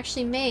haven't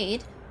actually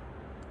made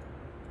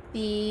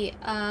the,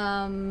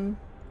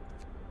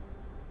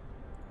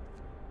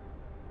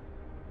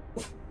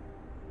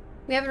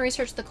 we haven't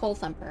researched the coal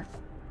thumper.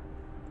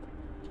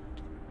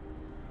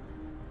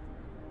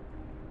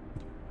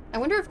 I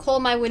wonder if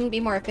coal mine wouldn't be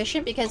more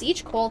efficient because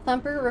each coal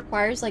thumper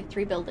requires like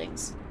 3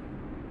 buildings.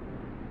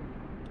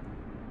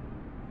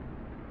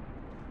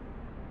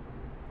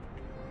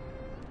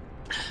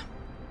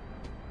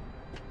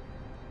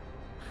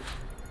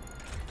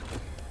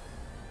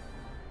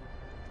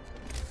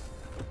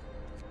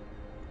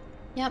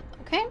 Yep,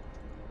 okay.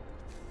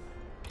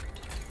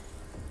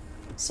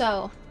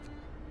 So.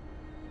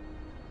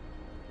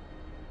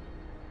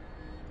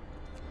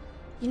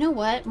 You know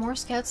what? More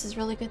scouts is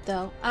really good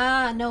though.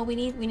 Ah, no, we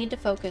need to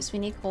focus. We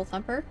need coal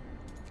thumper.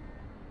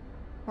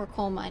 Or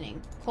coal mining.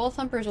 Coal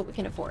thumper is what we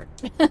can afford.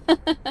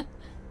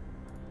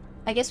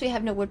 I guess we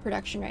have no wood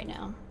production right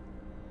now.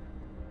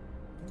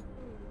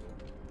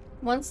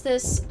 Once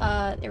this,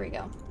 there we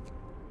go.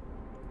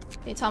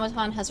 The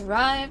automaton has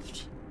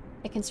arrived.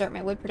 I can start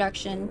my wood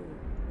production.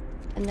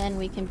 And then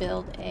we can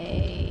build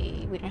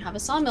a... We don't have a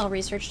sawmill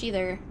researched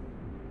either.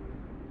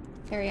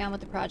 Carry on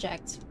with the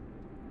project.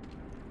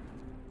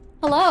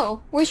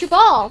 Hello? Where's your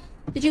ball?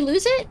 Did you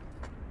lose it?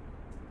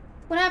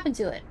 What happened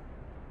to it?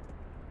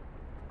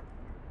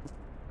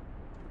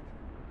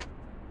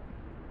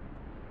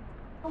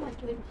 Oh my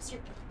goodness,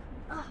 you're...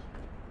 Ah.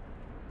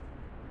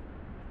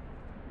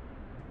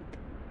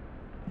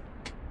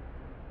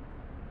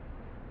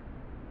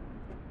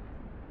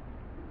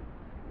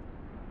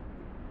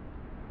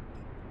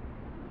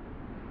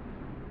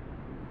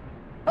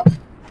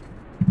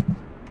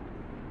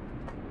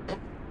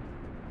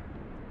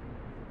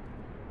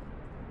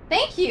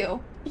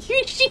 you.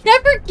 She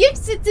never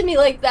gives it to me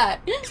like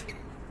that.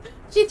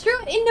 She threw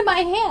it into my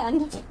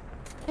hand.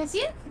 Can I see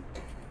it?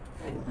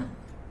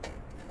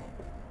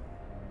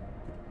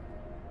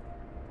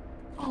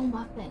 Oh,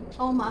 Muffin.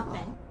 Oh,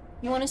 Muffin.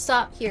 You want to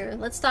stop here?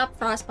 Let's stop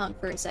Frostpunk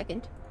for a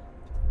second.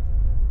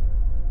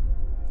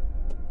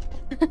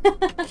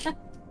 Can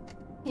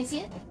you see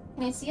it?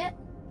 Can I see it?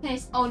 Can I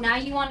oh, now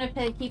you want to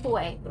play keep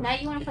away. Now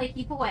you want to play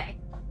keep away.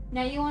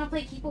 Now you want to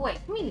play keep away.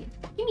 Come here.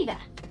 Give me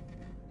that.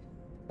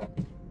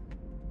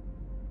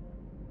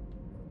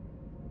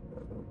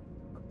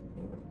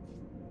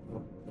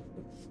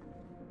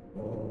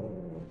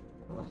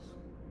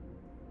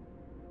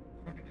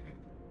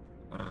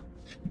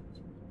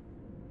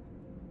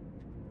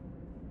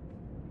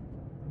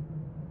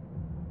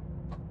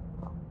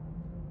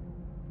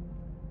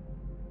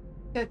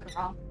 Good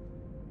girl.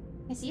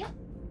 Can I see it?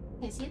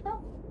 Can I see it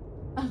though?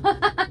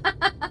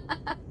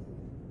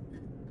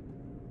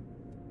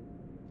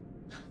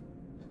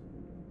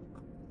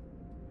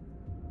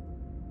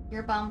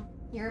 You're a bum.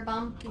 You're a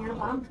bum. You're a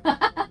bum.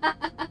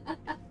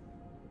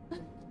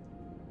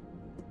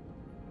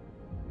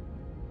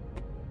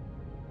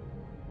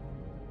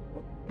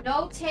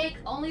 No take,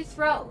 only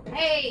throw.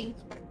 Hey!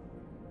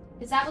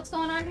 Is that what's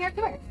going on here?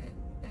 Come here.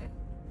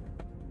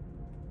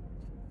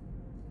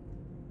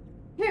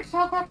 Here,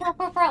 crawl, crawl, crawl,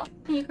 crawl, crawl.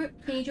 Can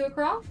you do a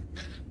crawl?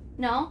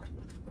 No?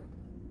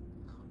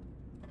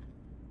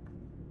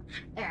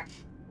 There.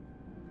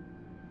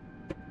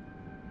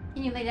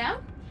 Can you lay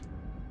down?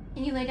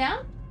 Can you lay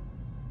down?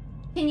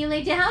 Can you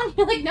lay down?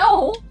 You're like,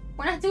 no!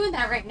 We're not doing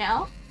that right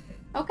now.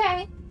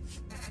 Okay.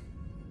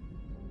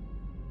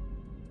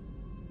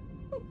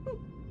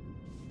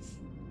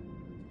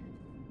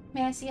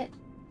 May I see it?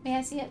 May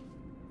I see it?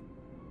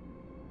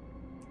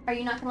 Are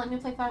you not gonna let me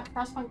play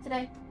Frostpunk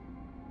today?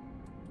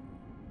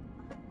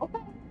 Okay.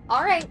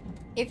 Alright.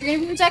 If you're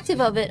gonna be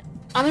protective of it,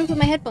 I'm gonna put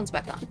my headphones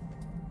back on.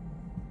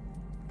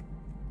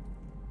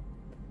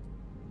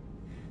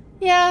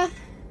 Yeah,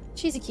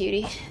 she's a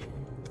cutie.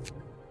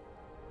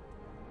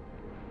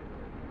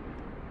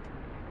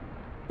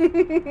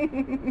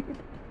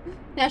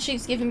 Now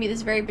she's giving me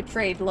this very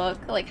betrayed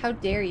look. Like, how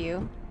dare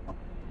you?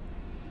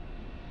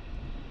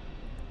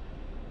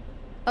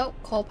 Oh,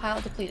 coal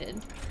pile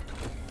depleted.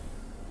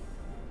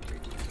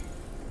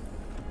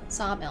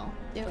 Sawmill.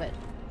 Do it.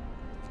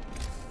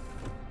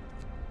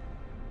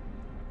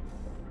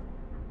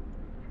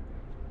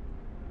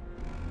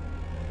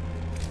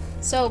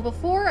 So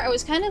before, I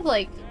was kind of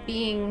like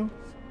being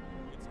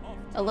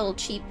a little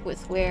cheap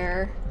with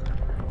where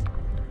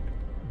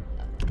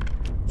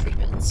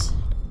treatments.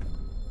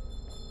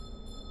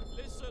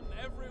 Listen,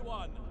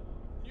 everyone.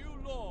 New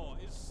law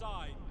is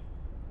signed.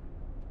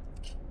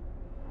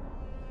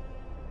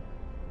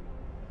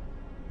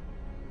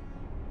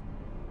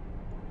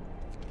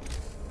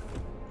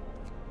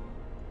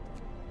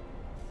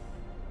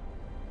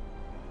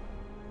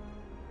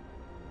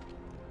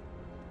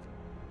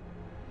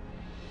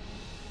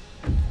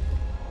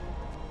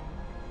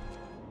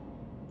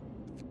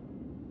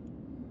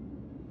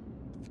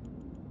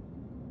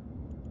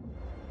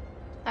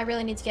 I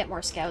really need to get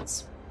more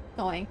scouts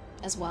going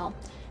as well.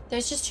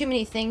 There's just too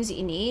many things that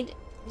you need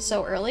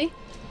so early.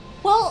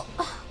 Well,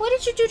 what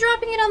did you do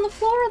dropping it on the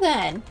floor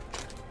then?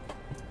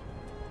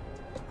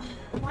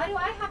 Why do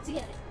I have to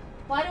get it?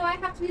 Why do I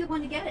have to be the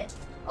one to get it?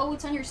 Oh,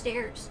 it's on your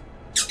stairs.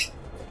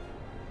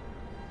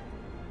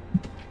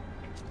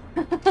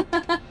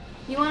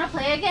 You want to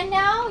play again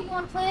now? You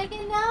want to play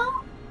again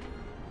now?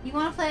 You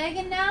want to play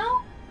again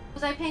now?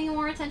 Was I paying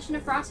more attention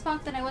to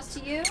Frostpunk than I was to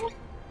you?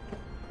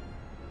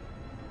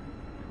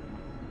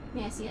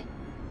 May I see it?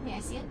 May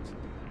I see it?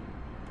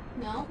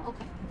 No?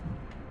 Okay.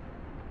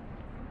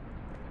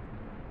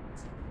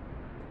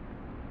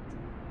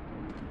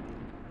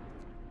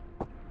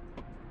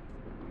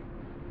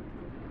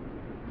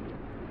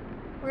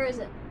 Where is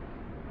it?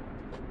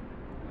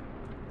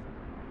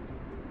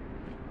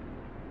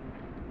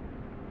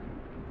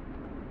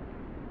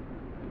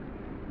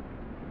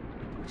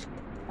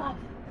 Oh.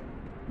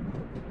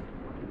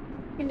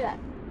 Give me that.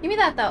 Give me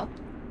that, though.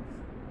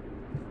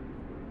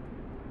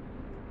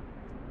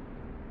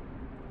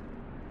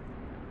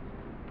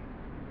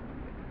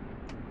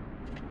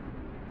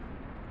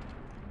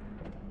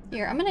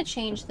 Here, I'm gonna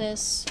change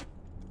this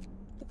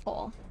to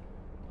coal.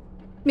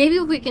 Maybe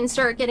if we can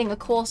start getting a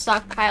coal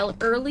stockpile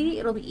early,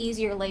 it'll be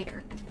easier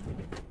later.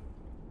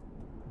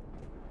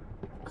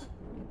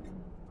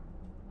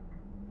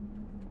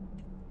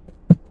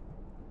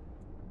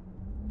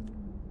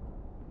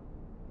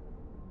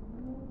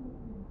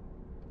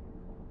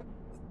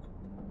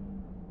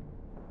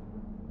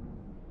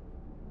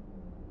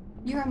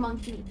 You're a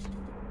monkey.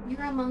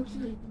 You're a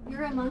monkey.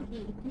 You're a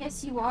monkey.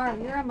 Yes, you are.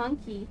 You're a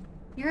monkey.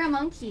 You're a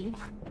monkey.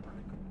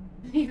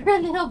 You're a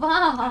little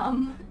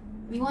bum.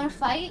 You want to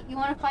fight? You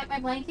want to fight my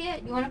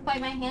blanket? You want to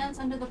fight my hands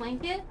under the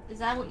blanket? Is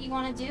that what you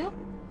want to do?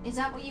 Is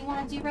that what you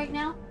want to do right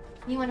now?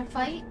 You want to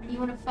fight? You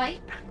want to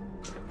fight?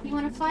 You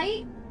want to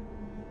fight?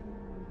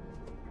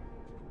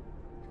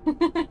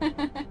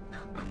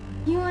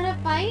 You want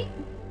to fight?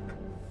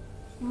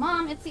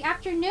 Mom, it's the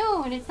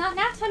afternoon. It's not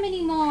nap time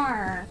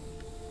anymore.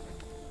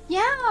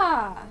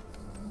 Yeah.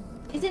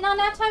 Is it not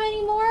nap time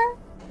anymore?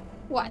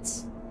 What?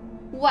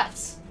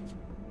 What?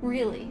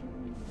 Really?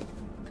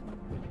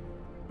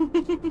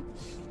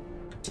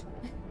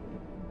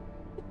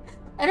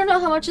 I don't know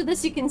how much of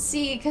this you can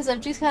see because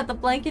I've just got the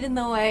blanket in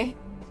the way.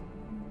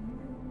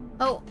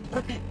 Oh,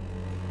 okay.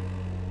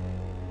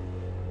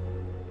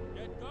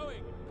 Get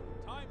going.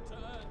 Time to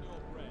earn your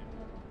bread.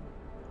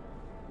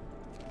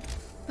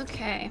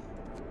 Okay.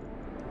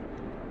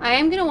 I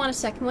am gonna want a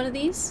second one of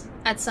these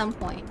at some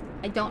point.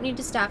 I don't need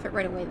to staff it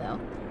right away though.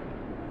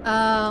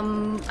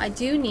 I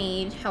do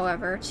need,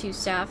 however, to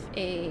staff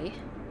a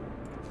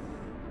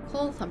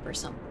coal thumper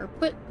somewhere, or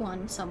put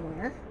one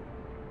somewhere.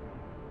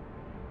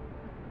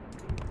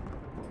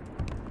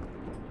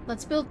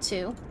 Let's build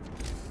 2.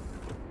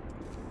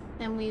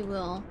 And we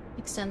will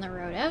extend the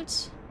road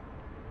out.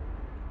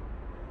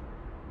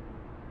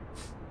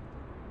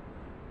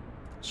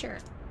 Sure.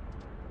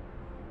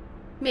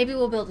 Maybe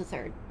we'll build a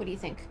 3rd. What do you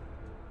think?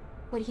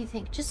 What do you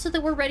think? Just so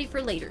that we're ready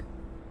for later.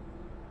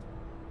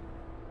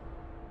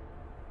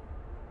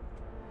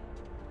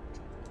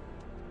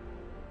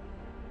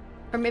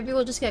 Or maybe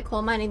we'll just get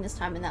coal mining this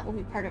time and that will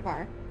be part of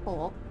our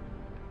coal.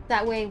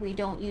 That way we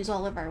don't use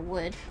all of our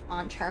wood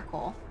on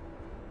charcoal.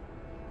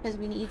 Because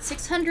we need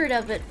 600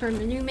 of it for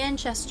New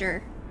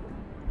Manchester.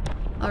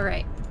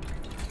 Alright.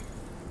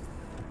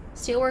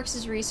 Steelworks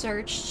is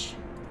researched.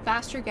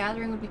 Faster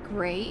gathering would be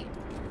great.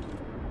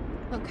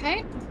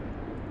 Okay.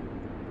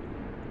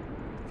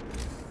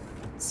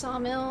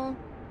 Sawmill.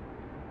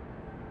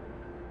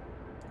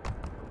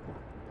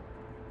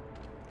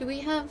 Do we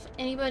have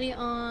anybody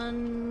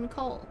on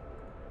coal?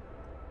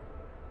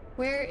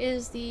 Where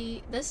is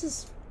the... This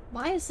is...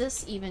 Why is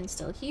this even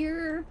still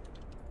here?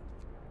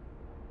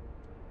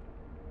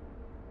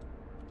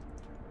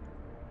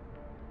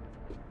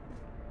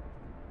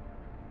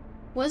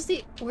 Was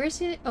the... Where's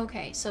it?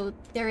 Okay, so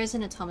there is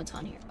an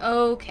automaton here.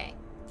 Okay.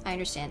 I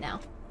understand now.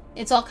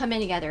 It's all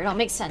coming together. It all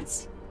makes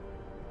sense.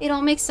 It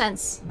all makes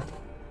sense.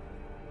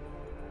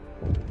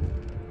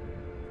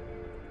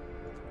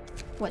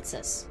 What's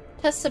this?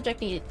 Test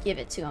subject needed. Give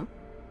it to him.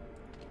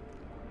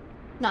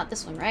 Not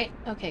this one, right?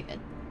 Okay, good.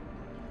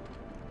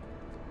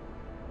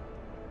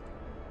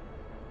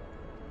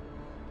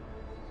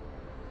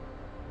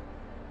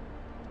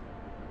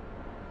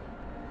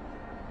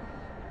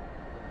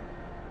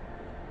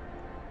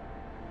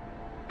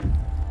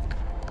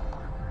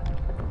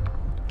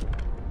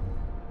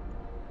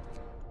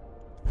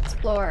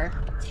 Explore.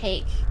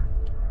 Take.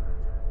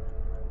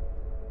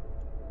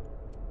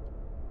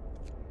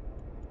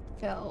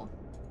 Go.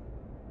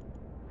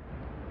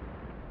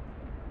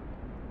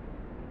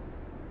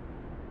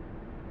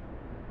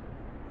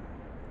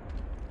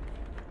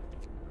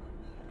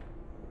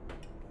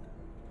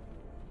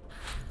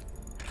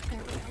 There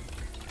we go.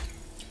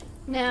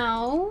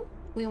 Now,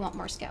 we want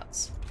more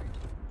scouts.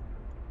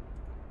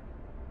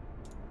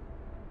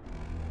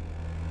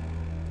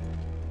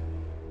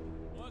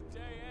 Workday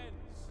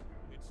ends.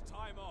 It's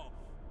time off.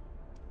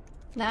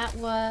 That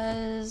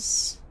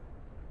was...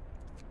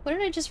 What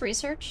did I just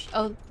research?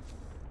 Oh,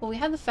 well, we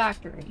have the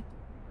factory.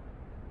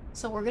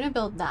 So we're gonna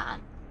build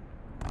that.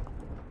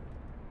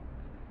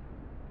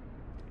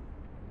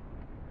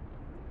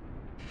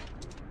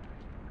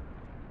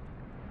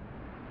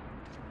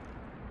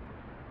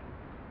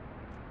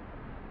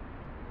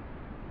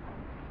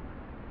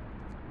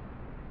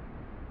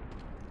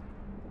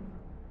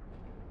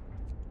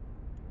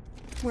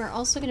 We're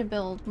also gonna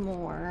build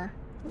more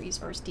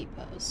resource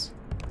depots.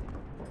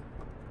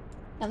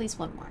 At least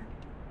one more.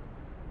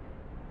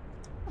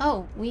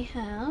 Oh, we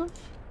have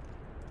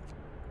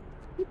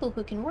people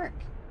who can work.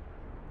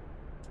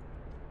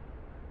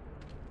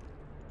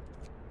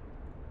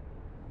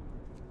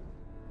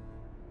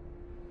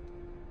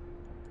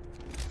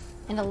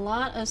 And a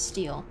lot of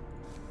steel.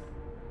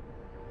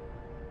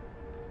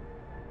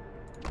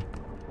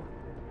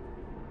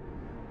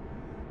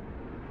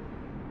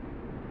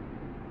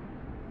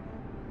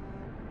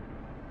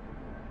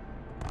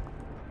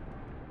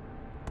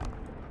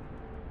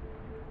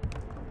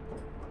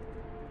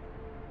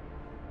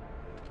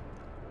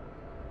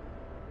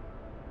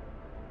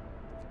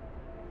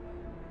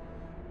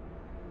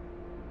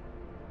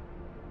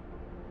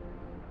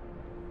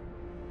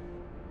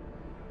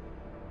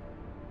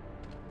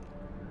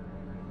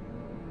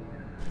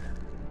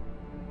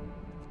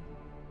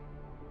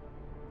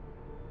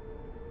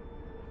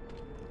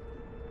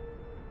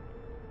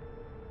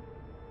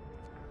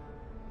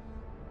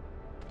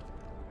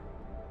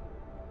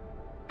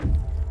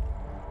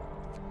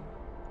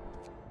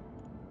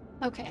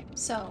 Okay,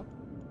 so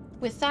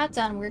with that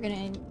done, we're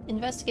gonna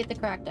investigate the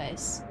cracked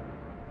ice.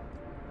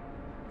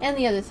 And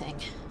the other thing.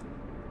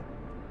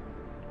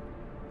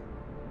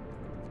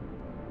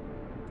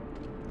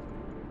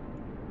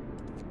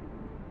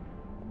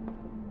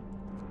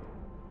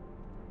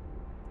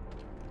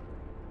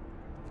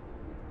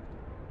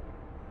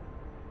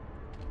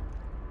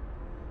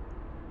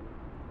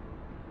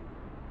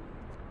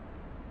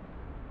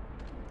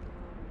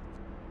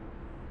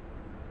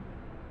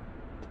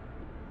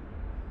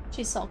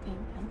 She's sulking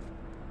again.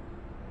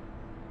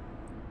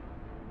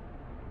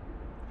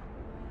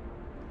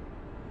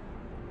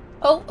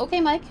 Oh,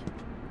 okay, Mike.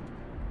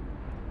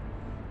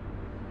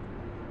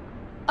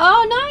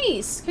 Oh,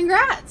 nice!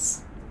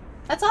 Congrats!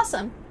 That's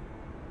awesome.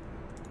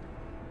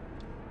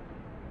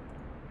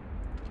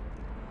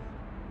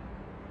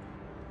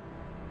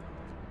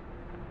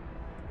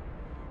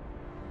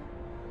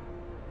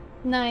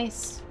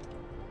 Nice.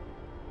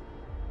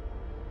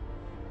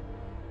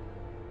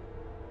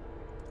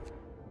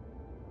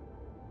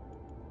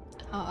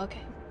 Oh,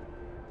 okay.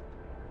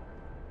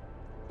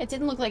 It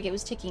didn't look like it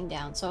was ticking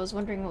down, so I was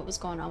wondering what was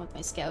going on with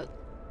my scout.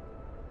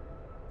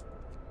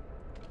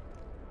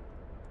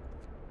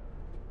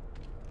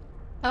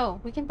 Oh,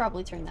 we can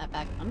probably turn that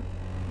back on.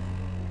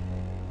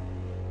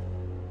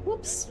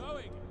 Whoops. Get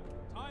going.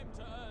 Time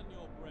to earn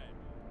your bread.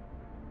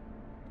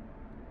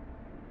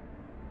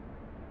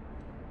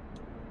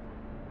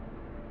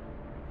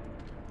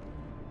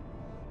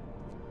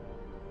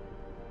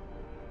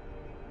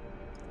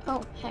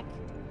 Oh, heck.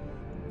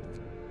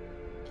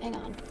 Hang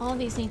on. All of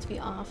these need to be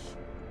off.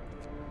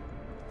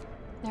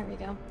 There we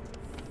go.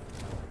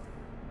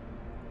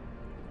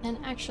 And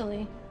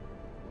actually,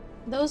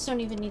 those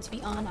don't even need to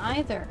be on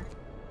either.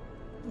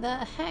 The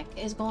heck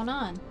is going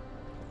on?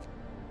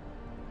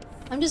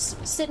 I'm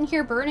just sitting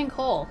here burning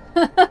coal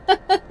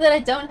that I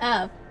don't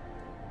have.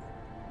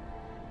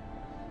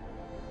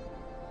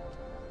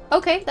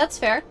 Okay, that's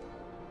fair.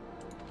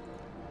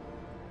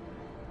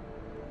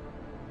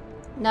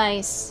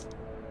 Nice.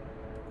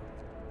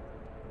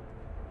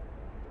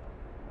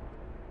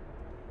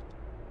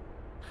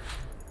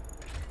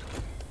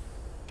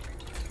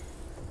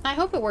 I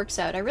hope it works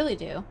out. I really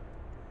do.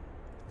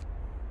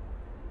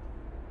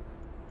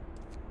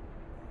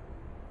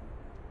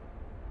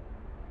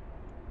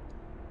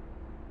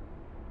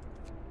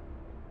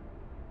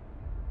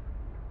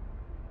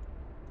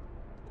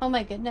 Oh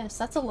my goodness,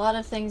 that's a lot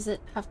of things that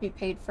have to be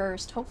paid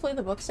first. Hopefully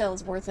the book sale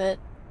is worth it.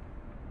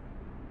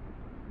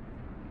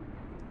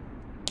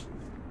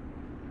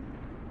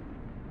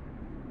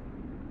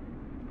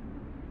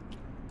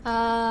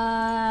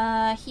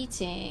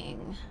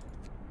 Heating.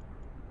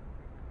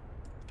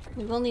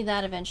 We will need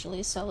that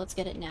eventually, so let's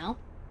get it now.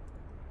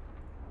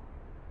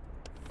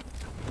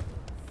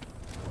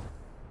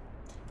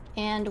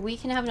 And we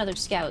can have another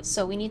scout,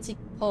 so we need to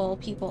pull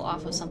people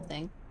off of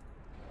something.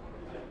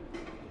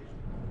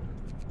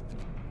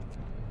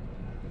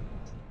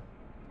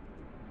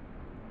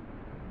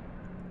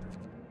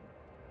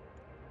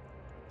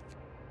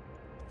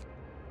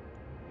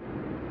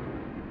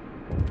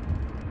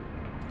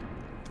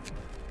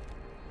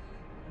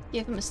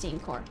 Give him a steam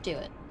core. Do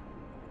it.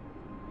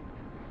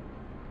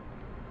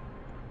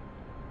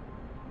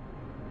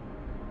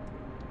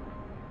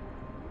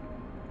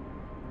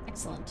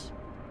 Excellent.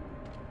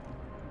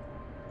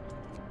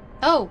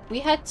 Oh, we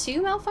had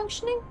two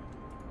malfunctioning?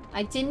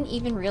 I didn't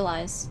even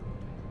realize.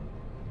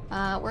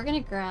 We're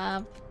gonna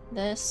grab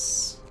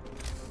this.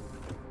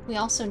 We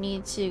also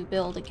need to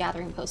build a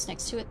gathering post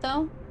next to it,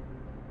 though.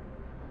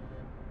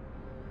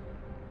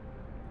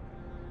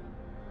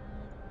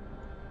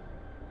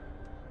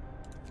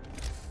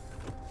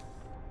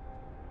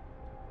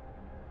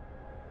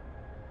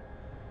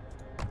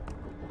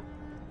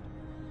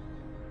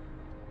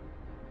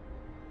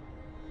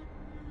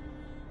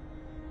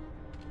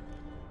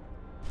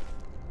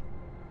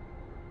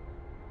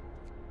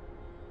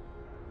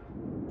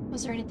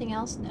 Was there anything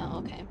else?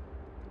 No, okay.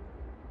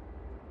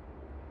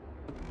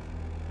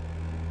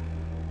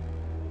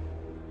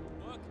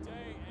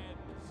 Workday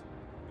ends.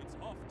 It's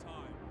off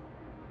time.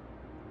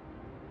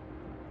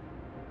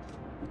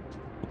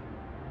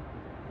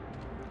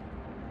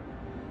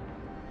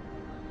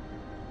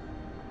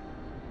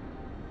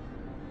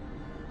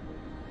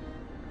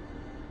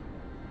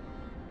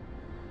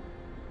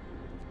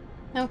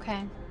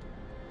 Okay.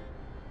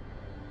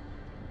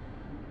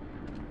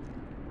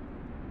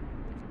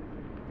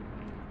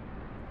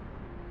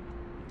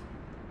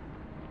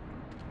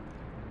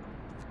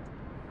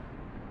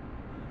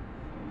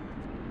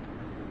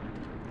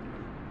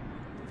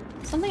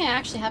 Something I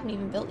actually haven't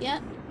even built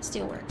yet.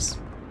 Steelworks.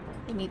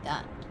 We need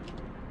that.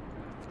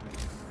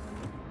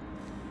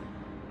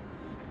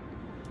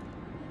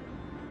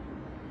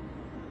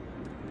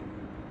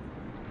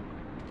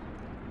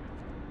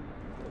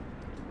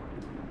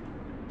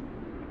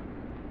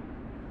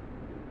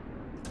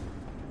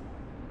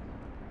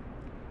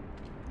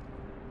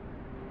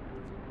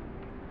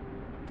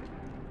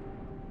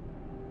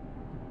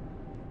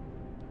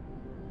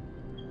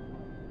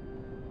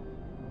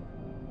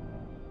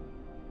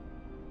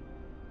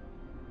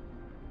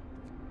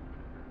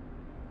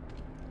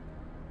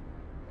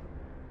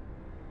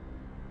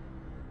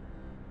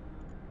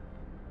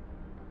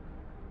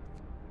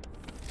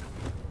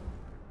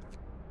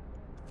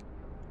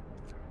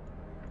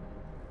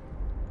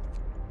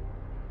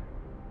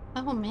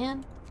 Oh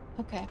man.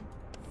 Okay.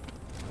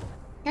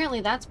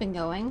 Apparently that's been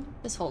going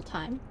this whole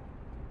time.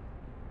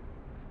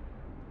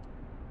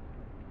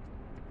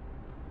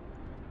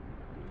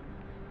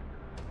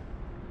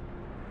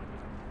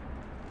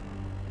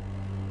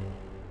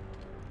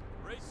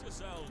 Brace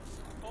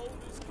Cold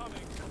is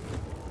coming.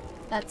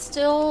 That's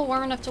still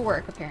warm enough to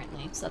work,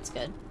 apparently, so that's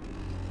good.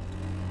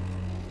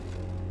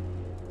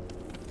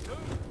 Soon.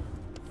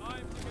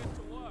 Time to get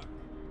to work.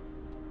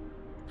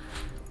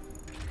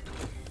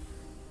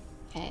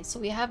 Okay, so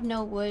we have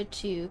no wood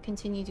to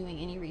continue doing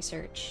any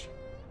research.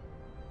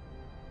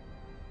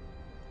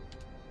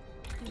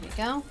 There we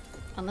go.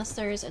 Unless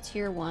there's a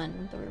tier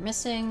 1 that we're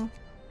missing.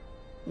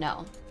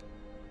 No.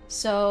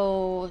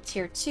 So,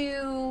 tier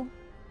 2.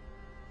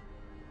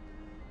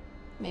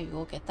 Maybe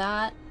we'll get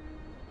that.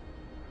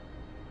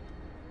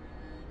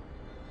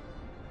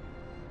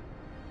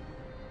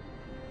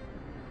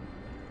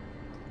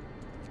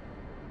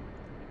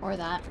 Or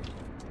that.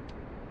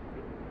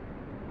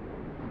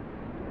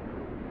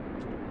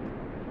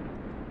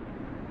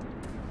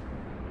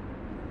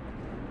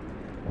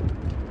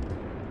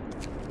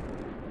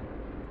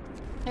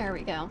 There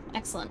we go.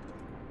 Excellent.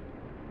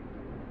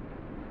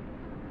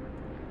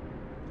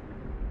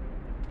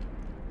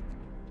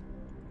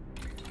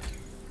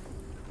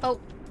 Oh,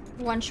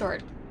 one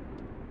short.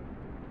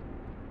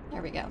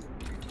 There we go.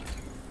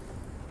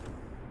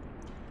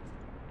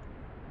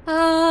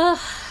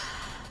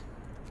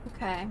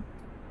 Okay.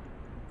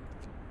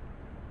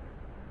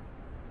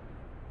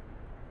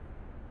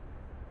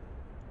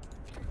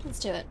 Let's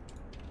do it.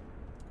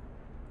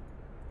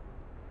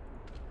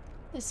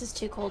 This is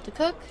too cold to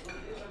cook.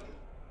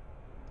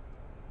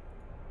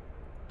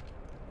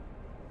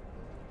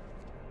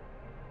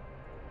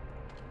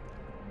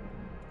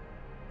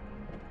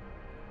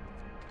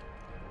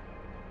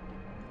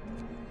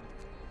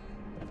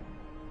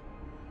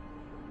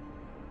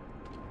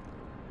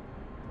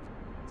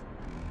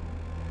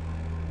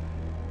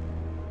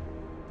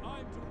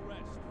 Time to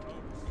rest,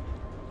 folks.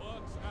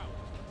 Work's out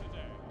for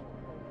today.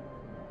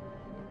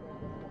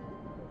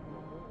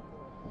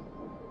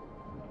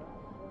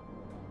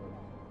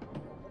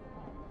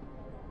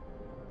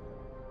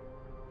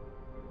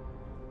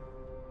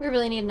 We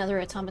really need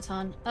another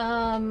automaton.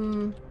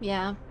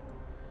 Yeah.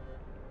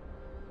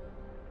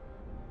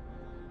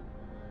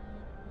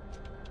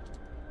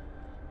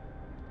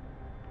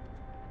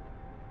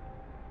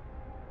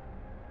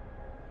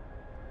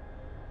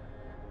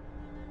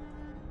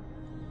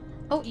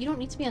 Oh, you don't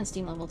need to be on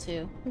Steam level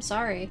 2. I'm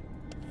sorry.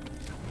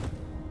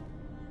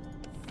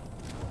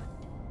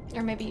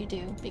 Or maybe you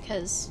do,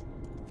 because...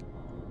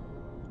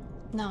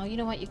 No, you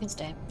know what? You can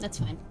stay. That's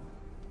fine.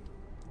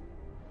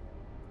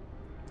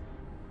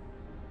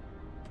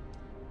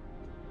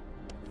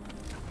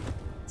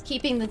 It's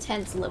keeping the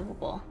tents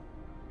livable.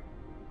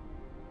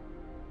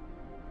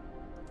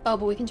 Oh,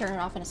 but we can turn it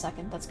off in a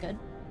second. That's good.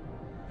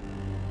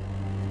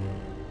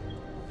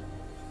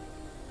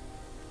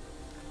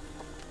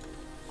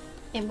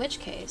 In which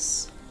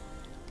case,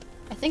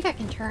 I think I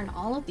can turn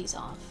all of these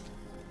off.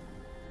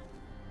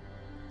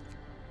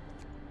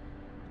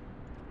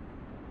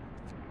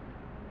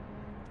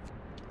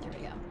 There we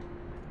go.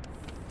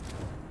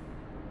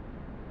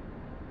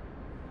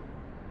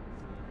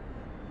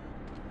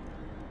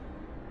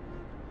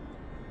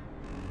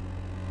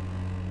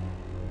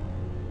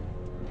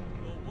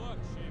 Your work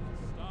shift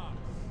starts.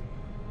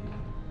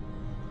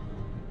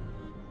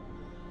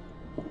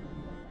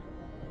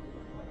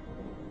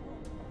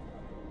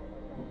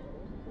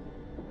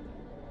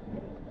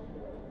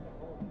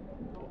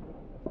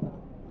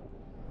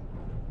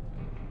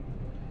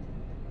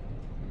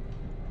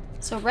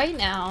 So right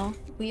now,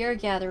 we are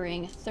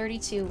gathering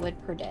 32 wood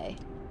per day.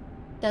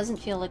 Doesn't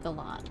feel like a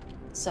lot.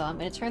 So I'm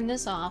going to turn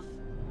this off,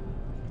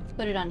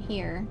 put it on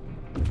here,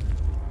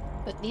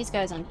 put these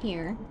guys on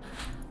here,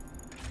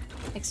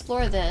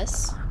 explore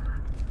this,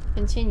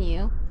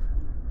 continue.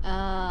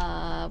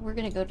 We're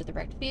going to go to the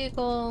wrecked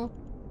vehicle.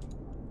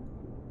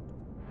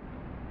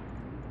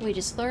 We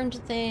just learned a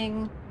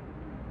thing.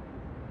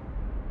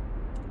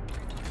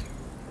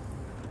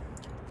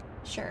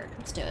 Sure,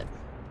 let's do it.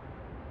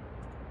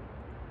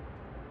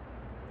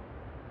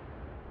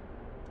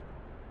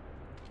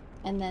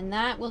 And then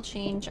that will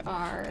change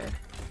our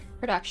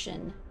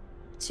production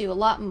to a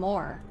lot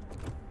more.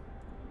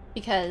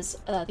 Because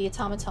the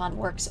automaton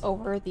works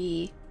over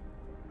the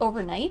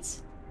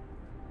overnight.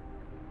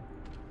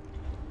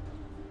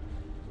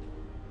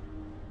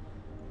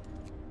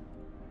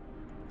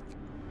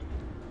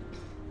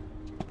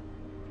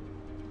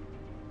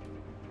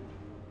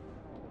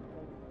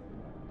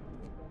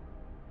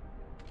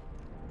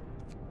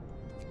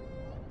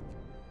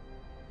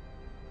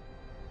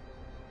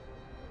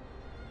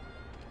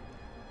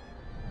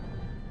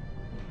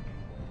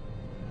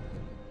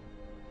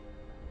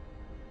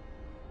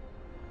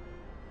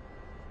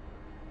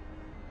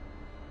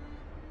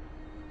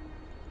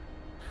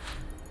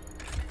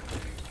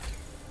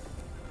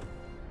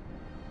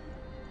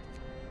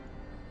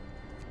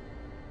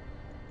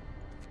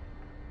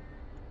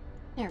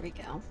 There we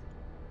go.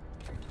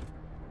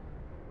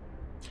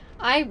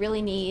 I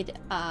really need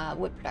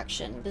wood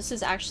production. This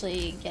is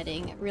actually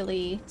getting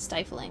really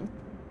stifling.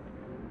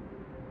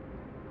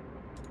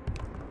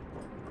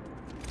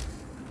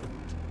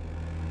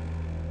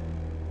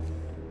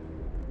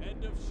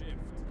 End of shift.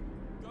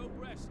 Go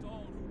rest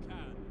all who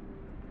can.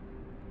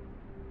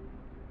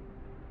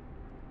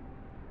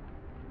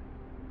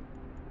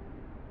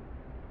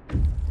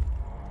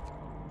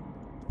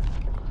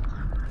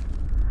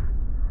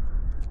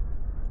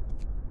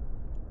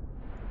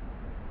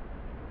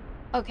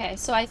 Okay,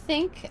 so I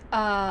think,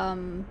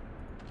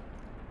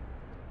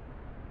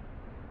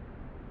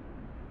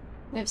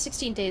 we have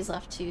 16 days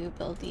left to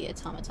build the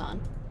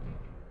automaton.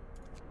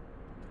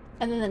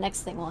 And then the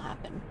next thing will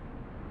happen.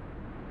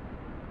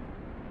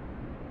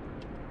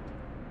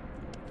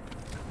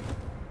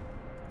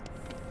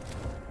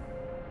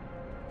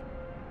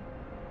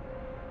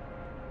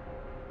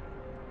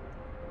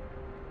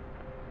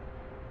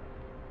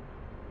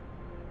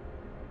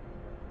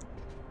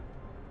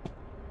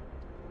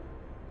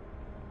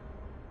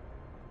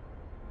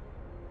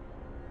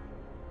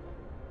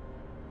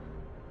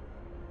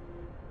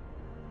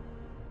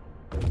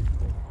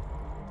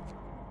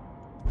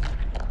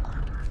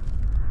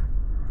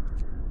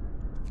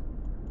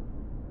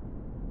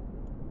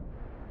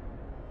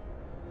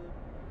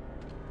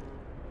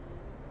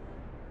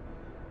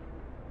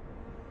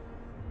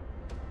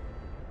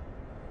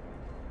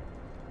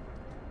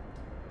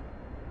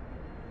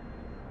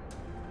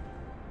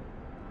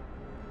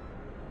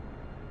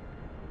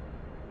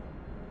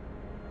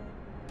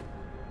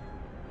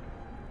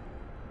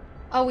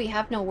 Oh, we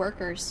have no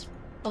workers.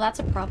 Well, that's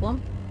a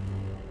problem.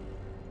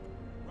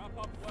 Wrap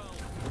up well.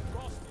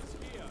 Frost is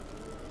here.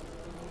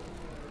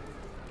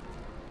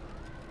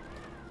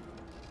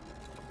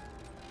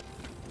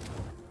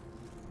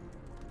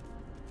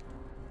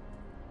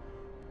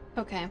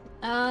 Okay.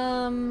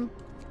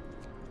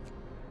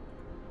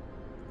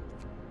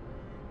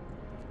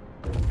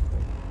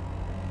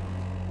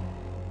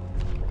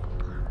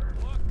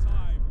 Work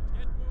time.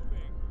 Get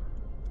moving.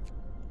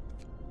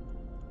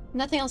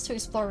 Nothing else to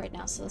explore right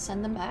now, so let's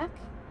send them back.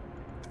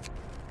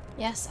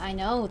 Yes, I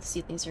know the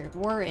seedlings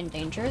were in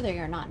danger. They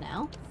are not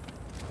now.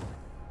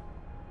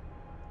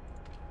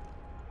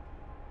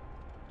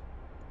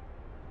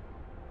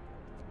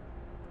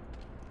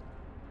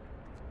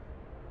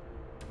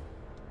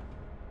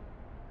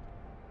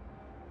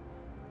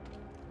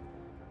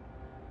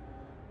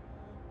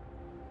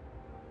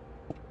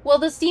 Well,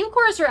 the steam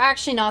cores are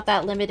actually not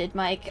that limited,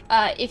 Mike.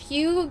 If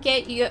you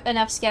get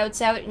enough scouts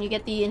out and you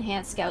get the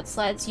enhanced scout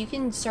sleds, you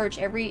can search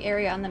every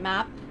area on the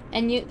map,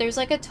 and there's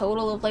like a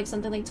total of like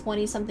something like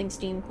 20-something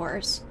steam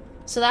cores.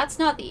 So that's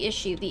not the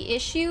issue. The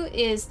issue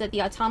is that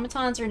the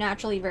automatons are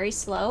naturally very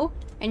slow,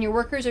 and your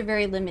workers are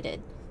very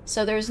limited.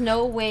 So there's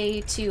no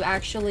way to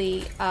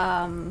actually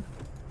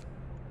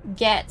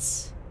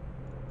get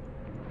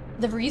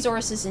the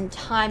resources in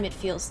time, it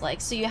feels like.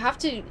 So you have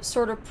to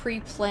sort of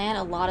pre-plan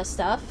a lot of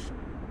stuff.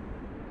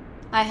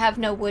 I have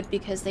no wood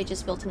because they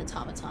just built an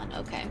automaton.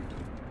 Okay.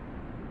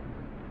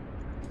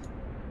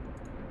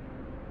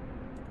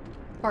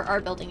 Or are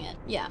building it.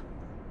 Yeah.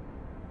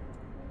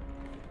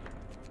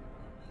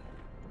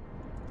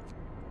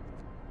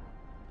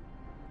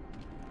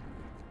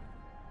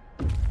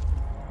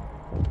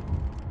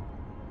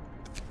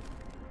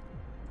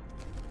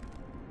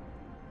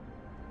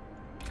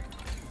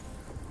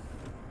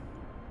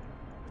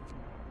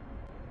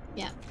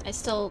 Yeah.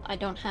 I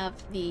don't have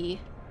the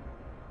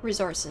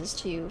resources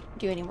to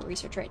do any more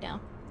research right now.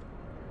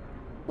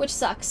 Which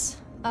sucks.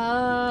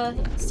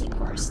 Steam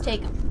cores.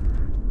 Take them.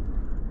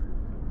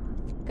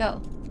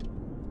 Go.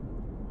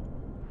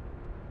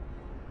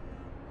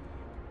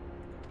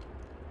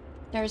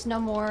 There's no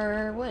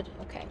more wood.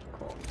 Okay,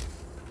 cool.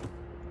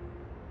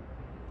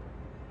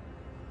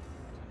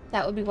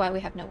 That would be why we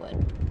have no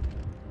wood.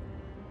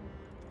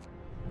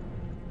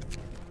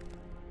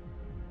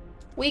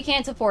 We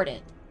can't afford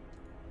it.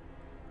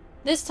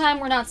 This time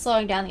we're not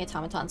slowing down the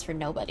automatons for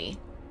nobody.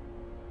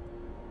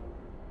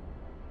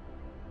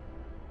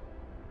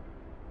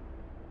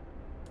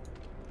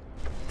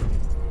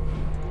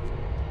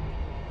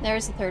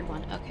 There's the third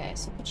one. Okay,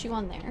 so put you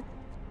on there.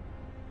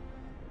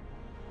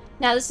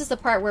 Now this is the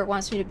part where it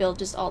wants me to build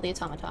just all the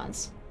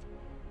automatons.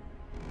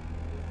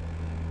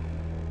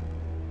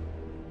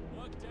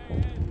 Work day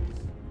ends.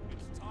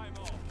 It's time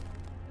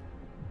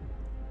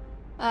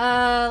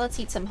off. Let's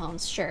eat some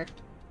homes, sure.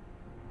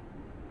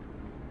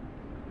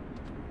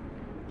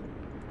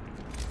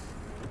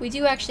 We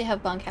do actually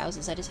have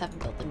bunkhouses, I just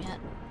haven't built them yet.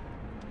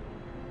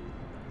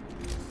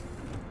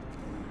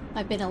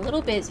 I've been a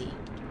little busy.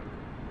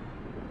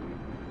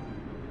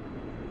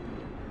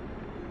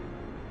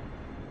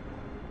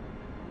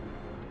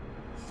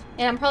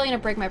 And I'm probably gonna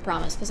break my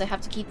promise because I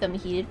have to keep them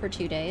heated for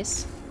 2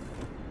 days.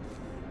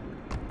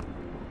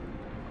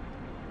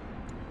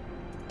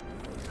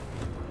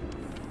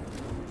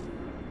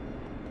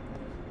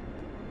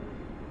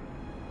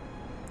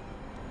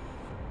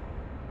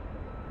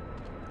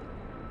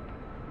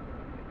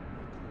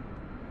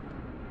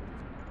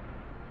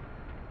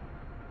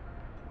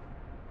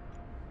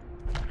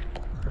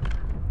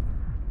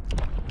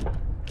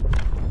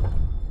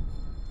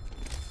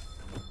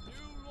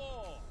 New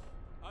law.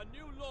 A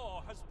new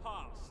law has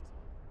passed.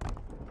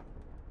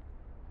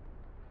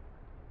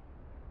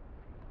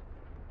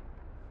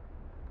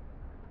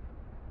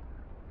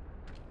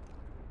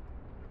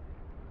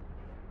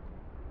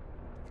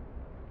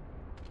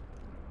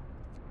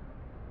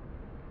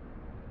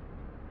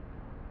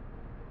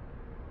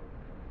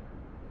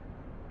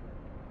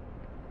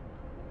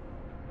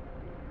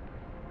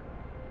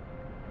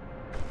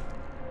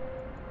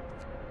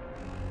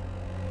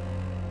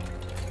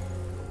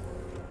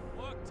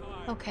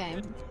 Okay.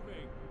 Get moving.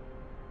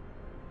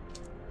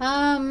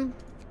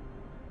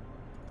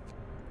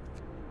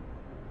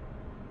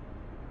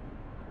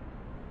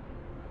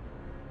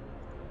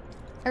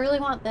 I really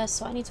want this,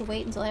 so I need to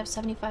wait until I have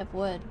 75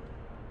 wood.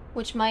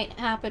 Which might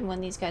happen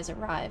when these guys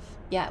arrive.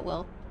 Yeah, it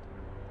will.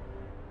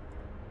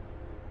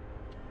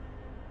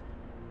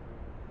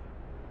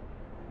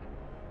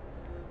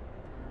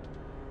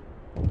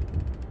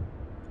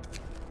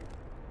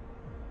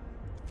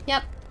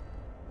 Yep.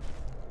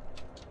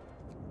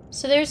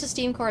 So there's the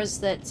steam cores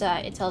that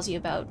it tells you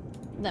about,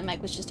 that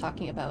Mike was just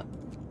talking about.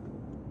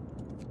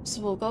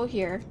 So we'll go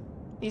here.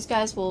 These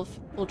guys will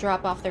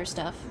drop off their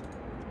stuff.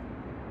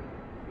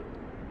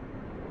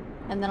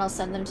 And then I'll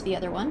send them to the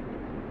other one.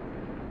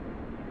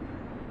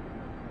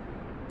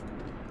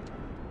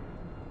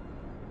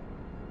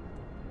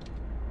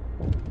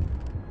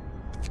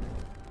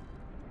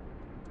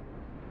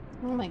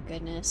 Oh my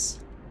goodness.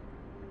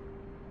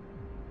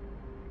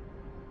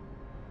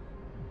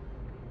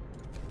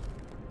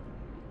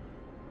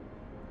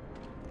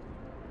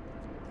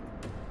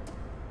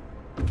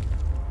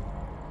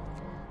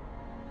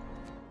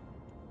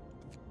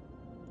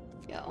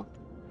 Go.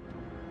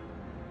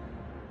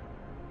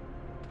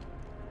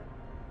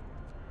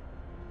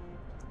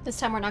 This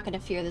time we're not going to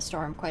fear the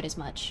storm quite as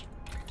much.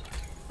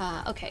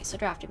 Okay, so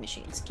drafting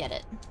machines. Get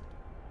it.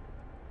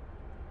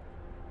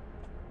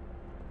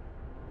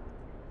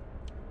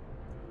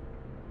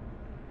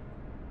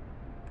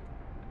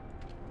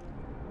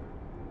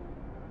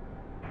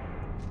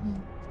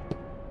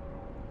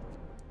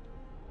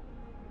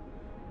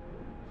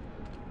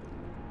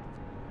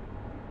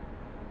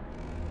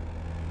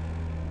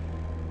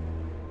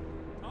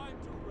 Time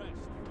to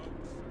rest,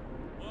 folks.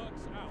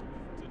 Work's out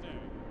for today.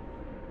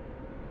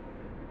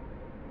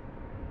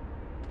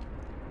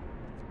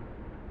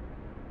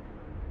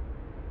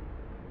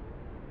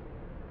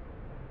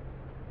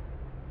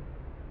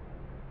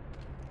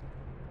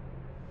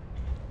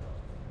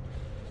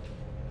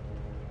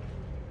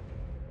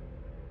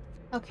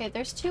 Okay,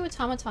 there's 2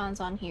 automatons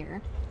on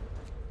here.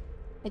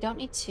 I don't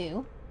need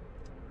 2.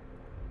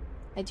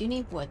 I do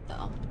need wood,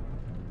 though.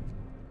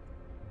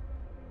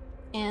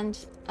 And,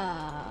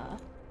 oh,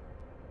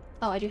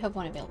 I do have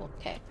 1 available.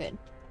 Okay, good.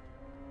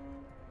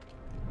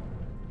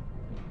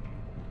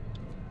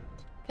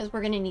 Because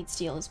we're gonna need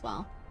steel as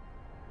well.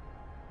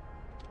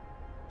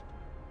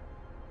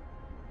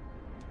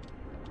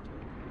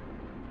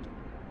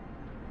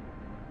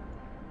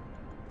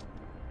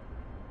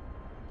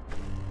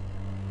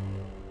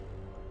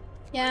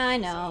 Yeah, I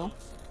know.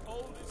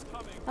 Cold is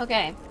coming.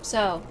 Okay,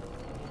 so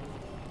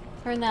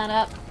turn that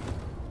up.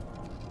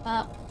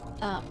 Up,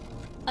 up,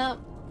 up,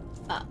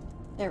 up.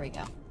 There we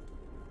go.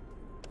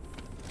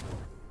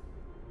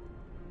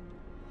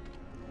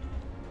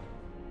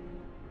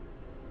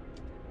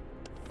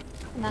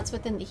 And that's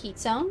within the heat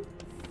zone.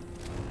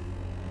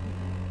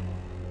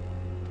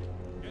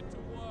 Get to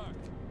work.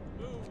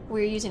 Move.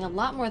 We're using a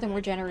lot more than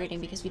we're generating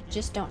because we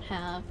just don't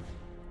have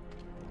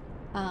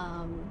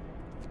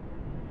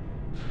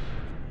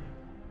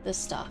this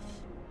stuff.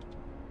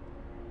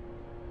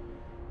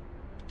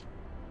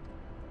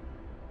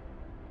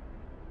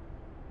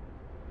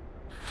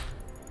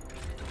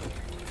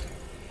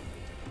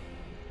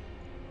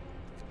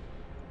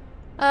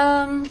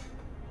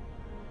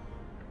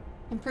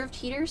 Improved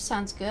heaters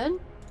sounds good.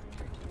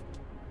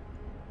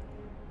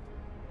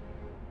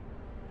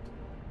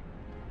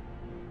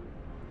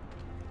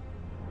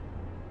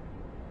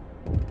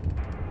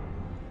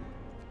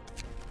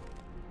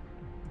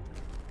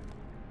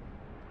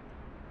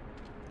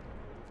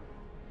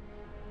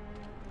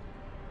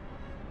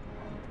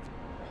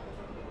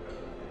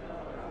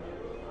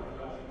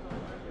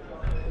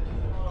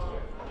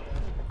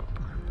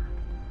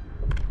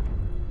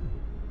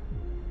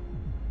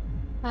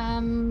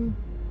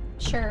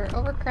 Sure.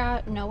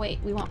 Overcrowd. No, wait.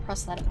 We want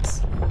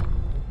prosthetics.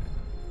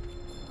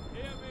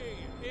 Hear me,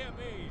 hear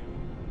me.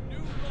 New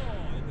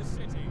law in the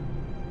city.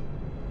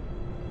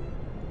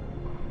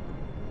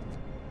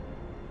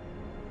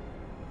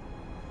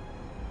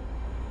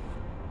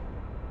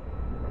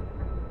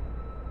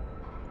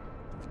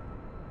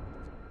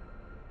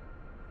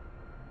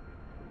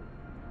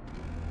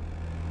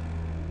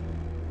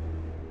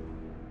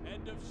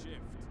 End of shift.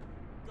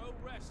 Go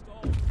rest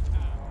all you can.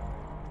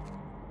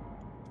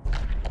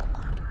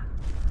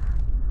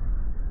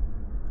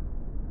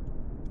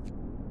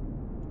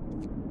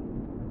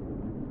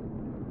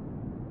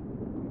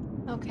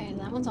 Okay,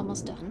 that one's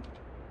almost done.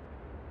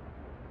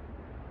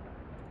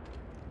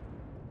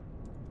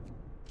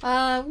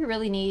 We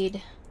really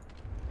need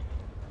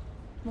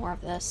more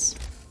of this.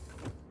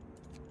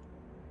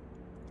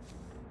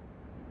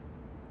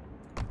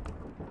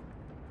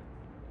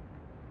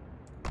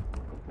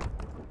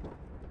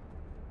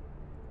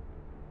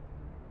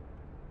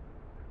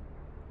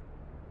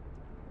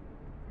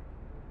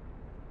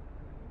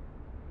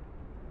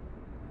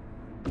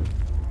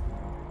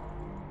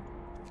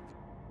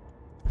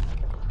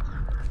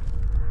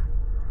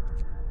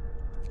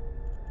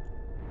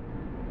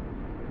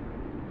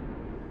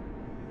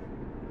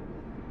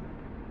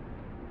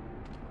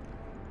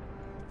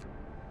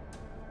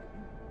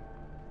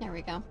 There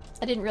we go.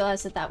 I didn't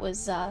realize that that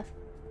was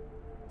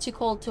too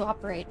cold to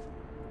operate.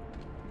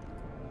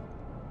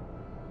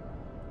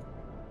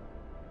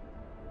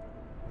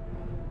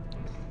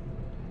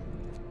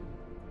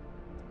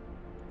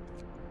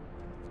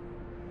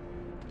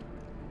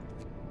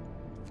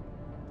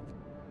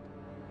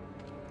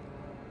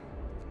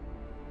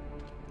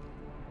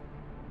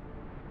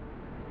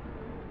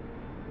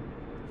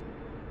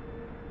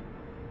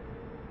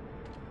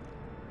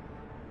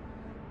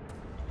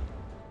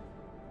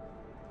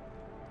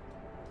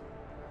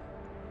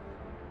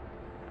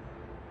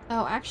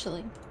 Oh,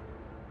 actually,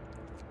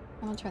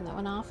 I'm gonna turn that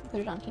one off and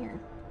put it on here.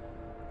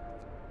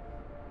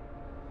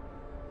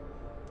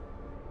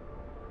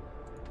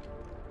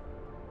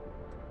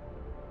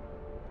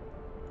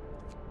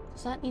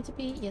 Does that need to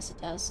be? Yes,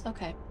 it does.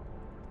 Okay.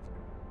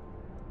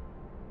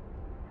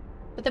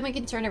 But then we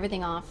can turn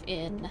everything off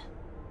in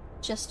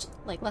just,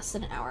 like, less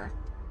than an hour.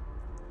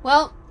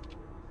 Well,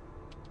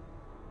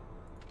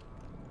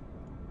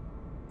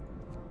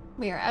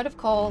 we are out of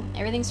coal.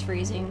 Everything's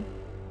freezing.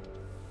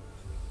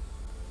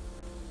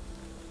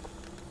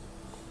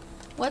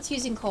 What's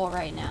using coal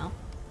right now?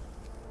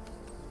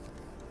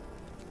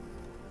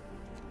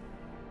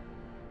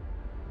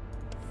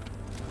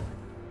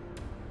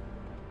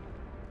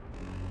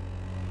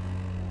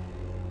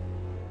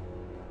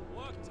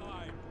 Work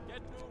time. Get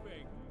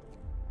moving.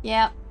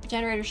 Yeah,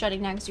 generator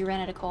shutting down because you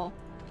ran out of coal.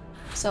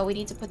 So we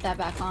need to put that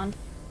back on.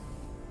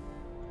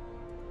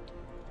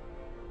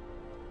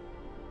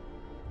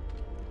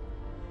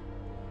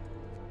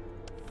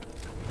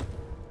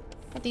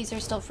 But these are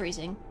still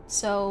freezing.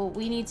 So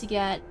we need to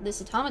get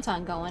this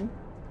automaton going.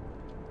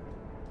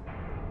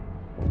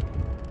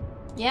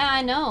 Yeah,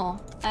 I know.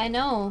 I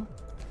know.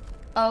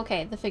 Oh,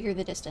 okay, the figure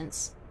the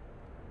distance.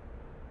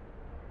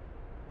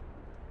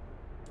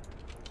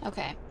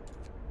 Okay.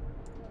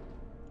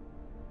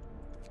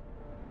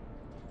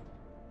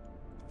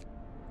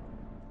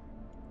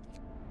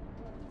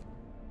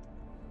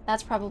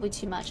 That's probably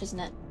too much, isn't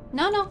it?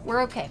 No, no,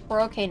 we're okay.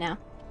 We're okay now.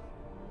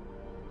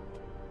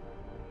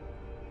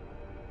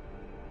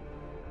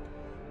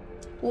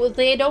 Well,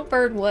 they don't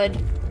burn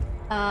wood,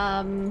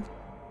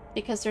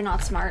 because they're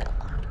not smart.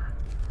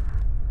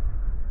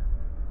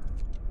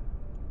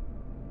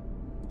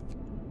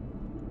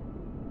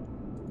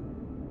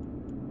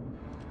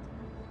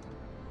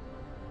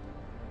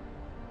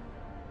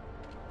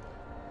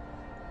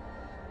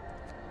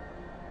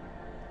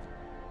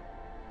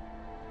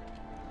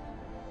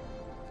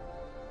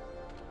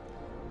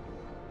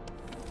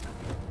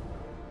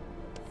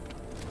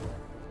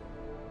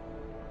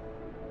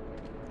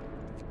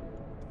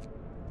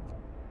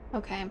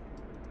 Okay.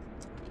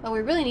 Well, we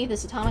really need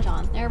this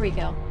automaton. There we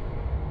go.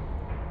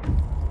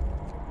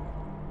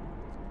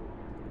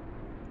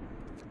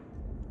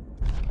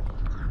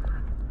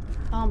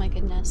 Oh my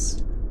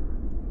goodness.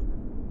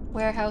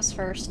 Warehouse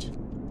first.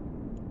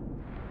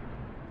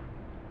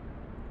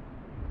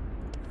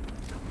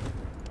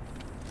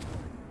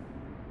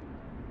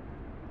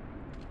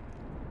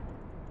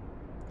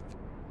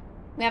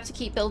 We have to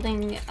keep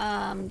building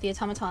the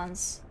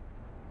automatons.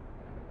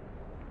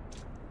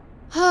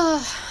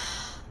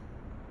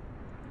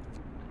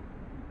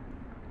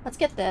 Let's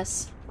get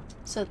this,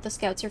 so that the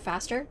scouts are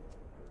faster.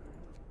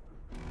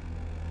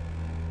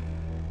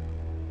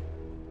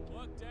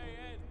 Work day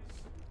ends.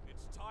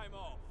 It's time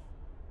off.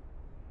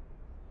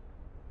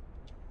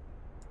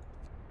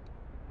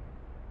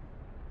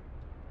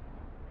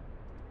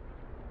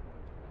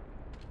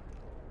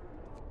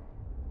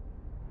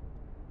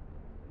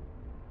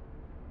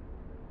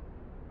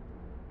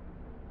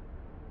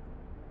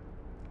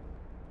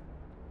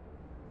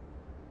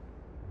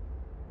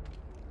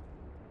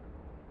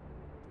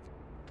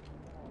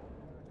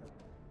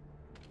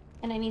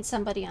 And I need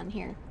somebody on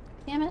here.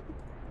 Damn it.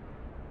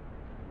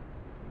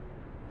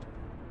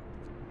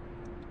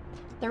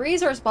 The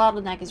resource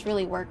bottleneck is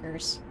really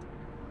workers.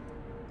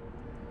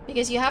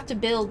 Because you have to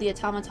build the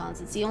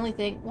automatons. It's the only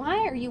thing. Why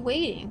are you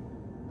waiting?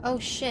 Oh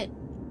shit.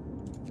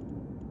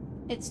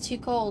 It's too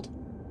cold.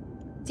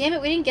 Damn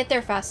it, we didn't get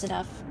there fast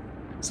enough.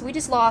 So we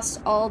just lost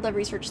all the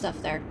research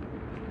stuff there.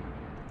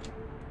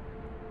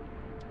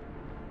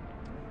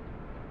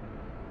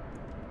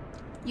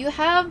 You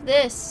have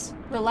this.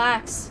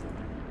 Relax.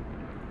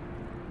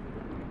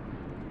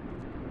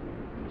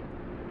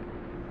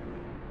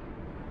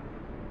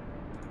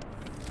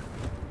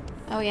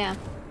 Oh yeah.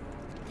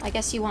 I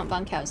guess you want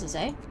bunkhouses,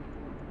 eh?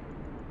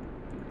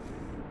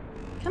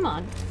 Come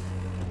on.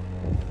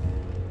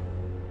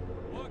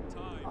 Work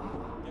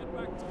time. Get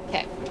back to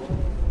Okay.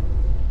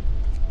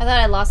 I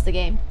thought I lost the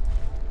game.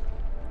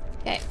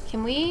 Okay,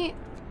 can we...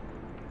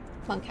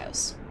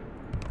 Bunkhouse.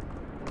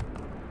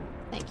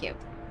 Thank you.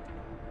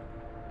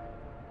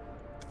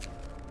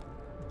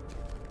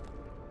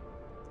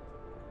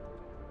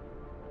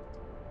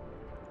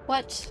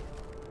 What?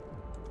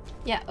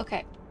 Yeah,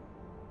 okay.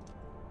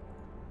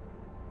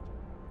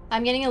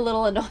 I'm getting a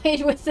little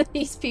annoyed with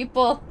these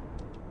people.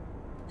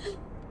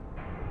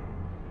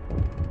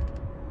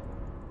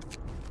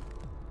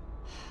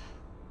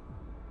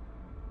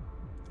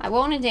 I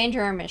won't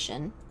endanger our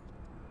mission.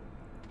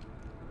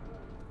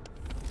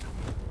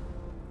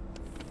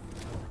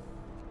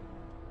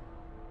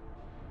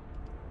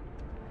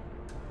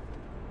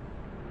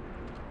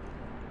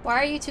 Why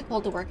are you too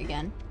cold to work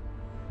again?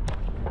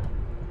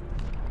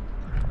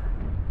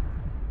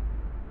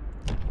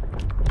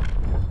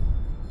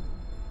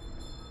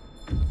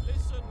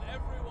 Listen,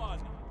 everyone.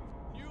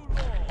 New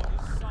law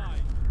is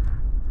signed.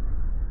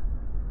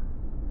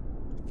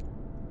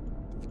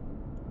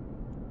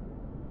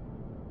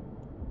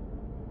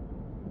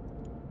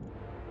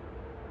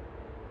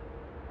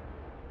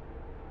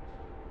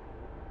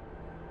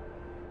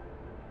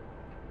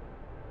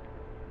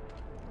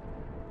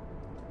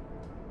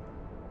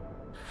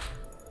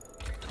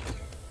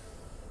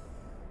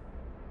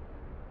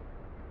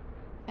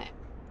 Okay.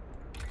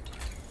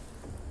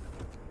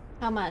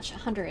 How much?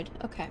 100.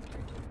 Okay.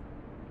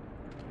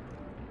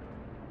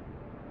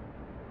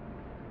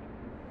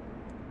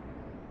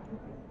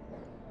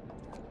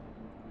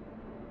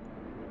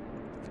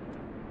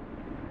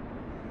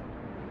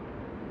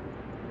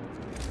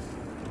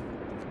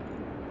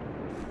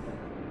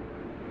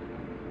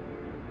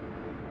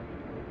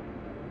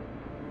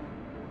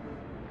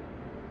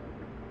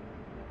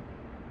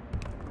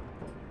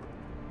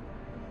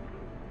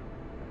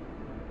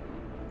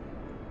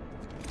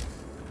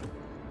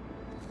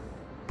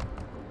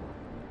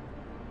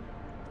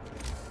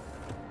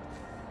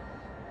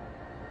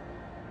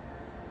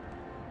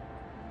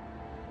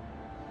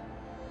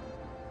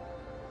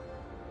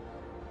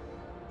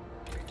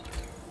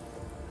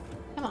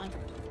 Come on.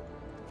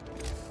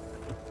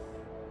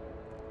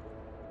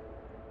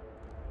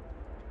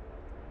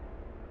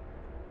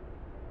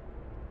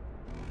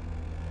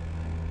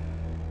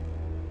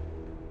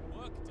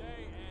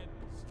 Workday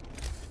ends.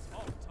 It's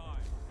off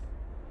time.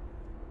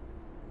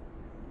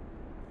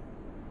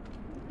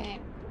 Okay.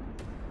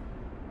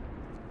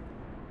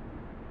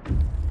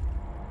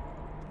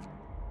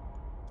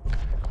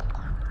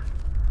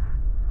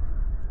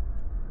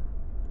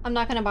 I'm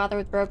not gonna bother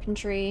with Broken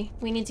Tree.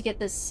 We need to get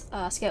this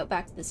scout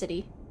back to the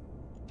city.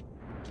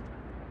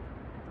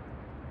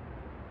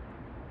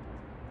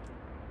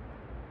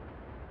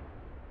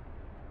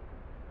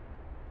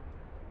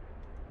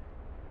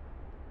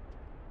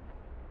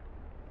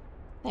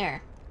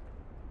 There.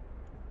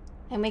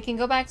 And we can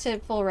go back to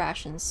full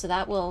rations, so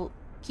that will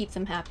keep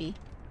them happy.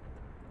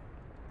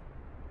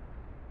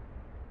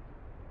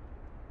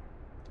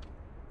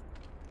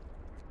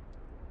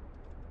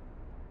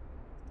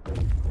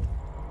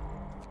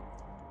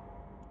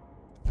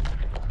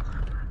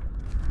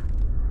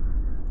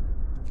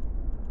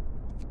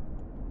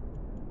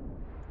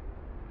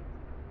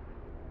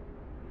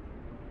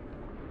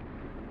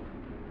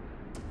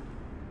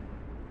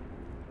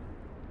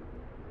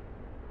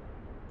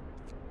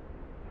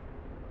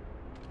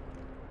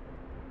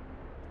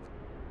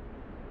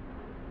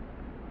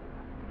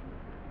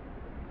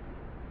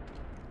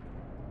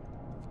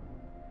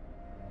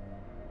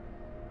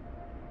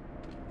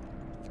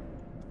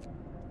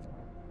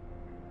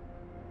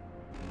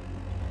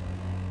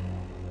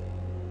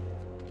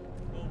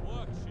 The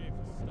work shift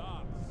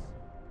starts.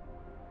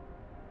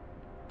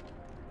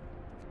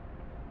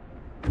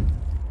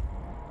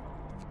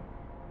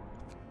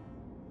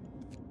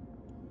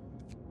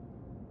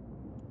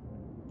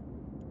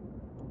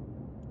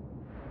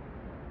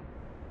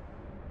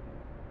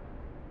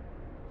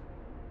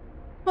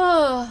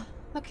 Oh,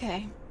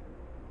 okay.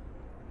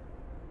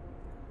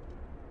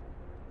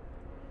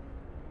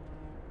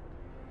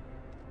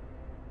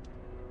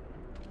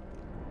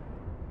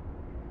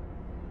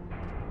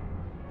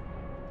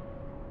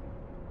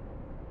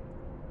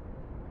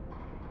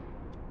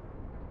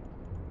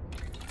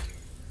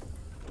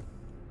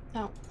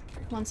 Oh,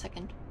 1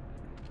 second.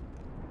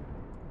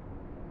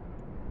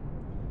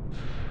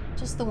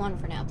 Just the one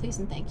for now, please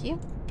and thank you.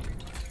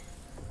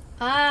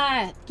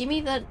 Ah, give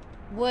me the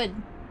wood.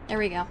 There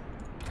we go.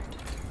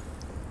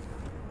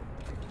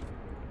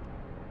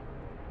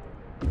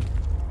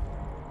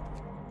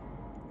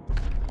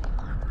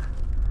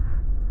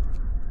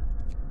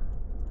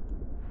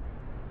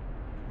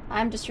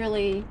 I'm just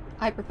really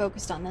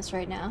hyper-focused on this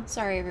right now.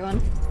 Sorry,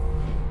 everyone.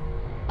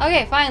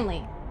 Okay,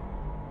 finally.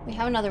 We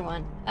have another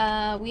one.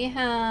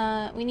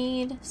 We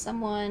need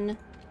someone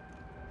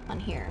on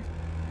here.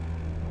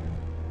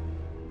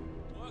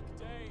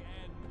 Workday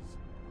ends.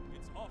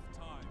 It's off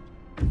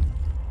time.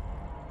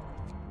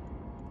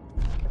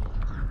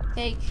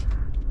 Take.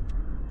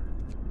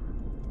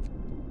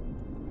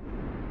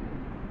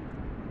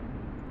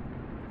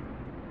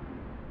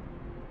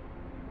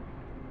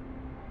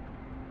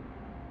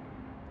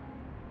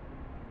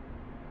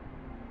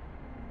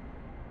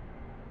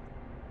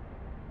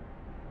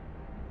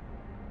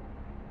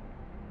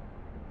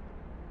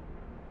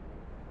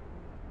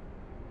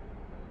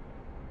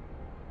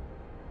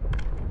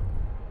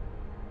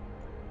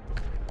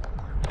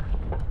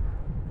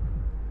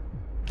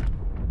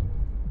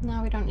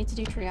 No, we don't need to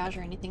do triage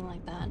or anything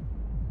like that.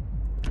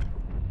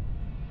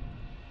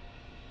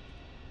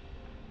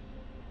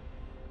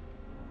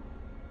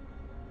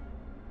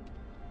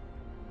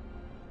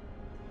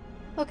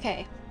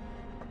 Okay.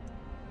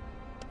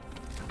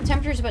 The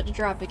temperature's about to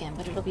drop again,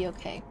 but it'll be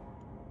okay.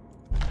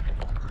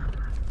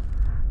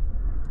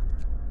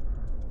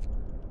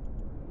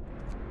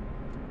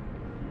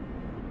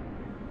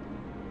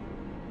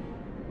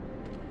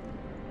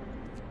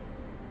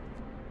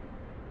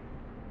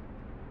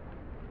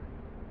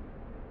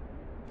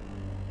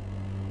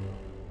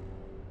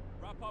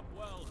 Keep up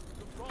well.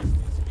 The frost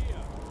is here.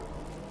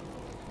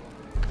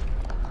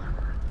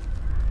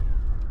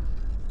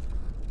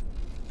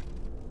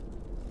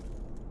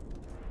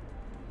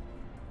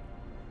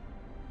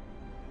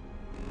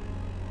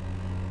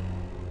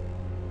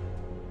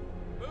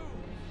 Move.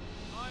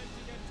 Time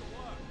to get to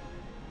work.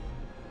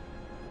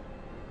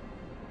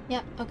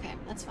 Yep, okay,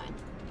 that's fine.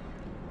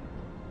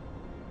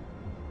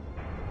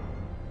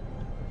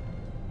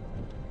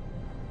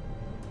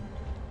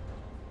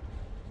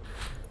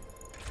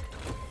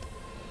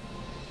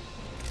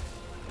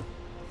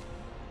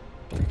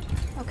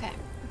 Okay.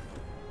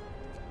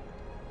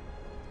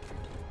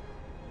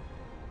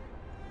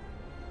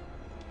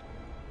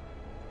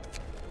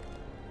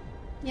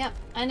 Yep,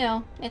 I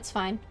know. It's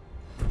fine.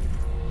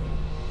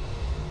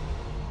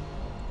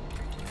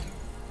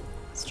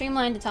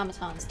 Streamlined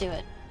automatons, do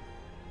it.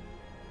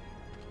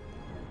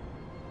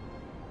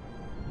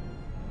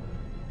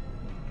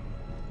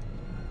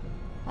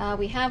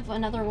 We have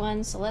another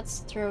one, so let's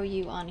throw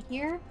you on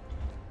here.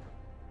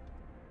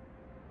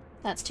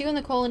 That's 2 in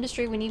the coal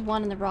industry, we need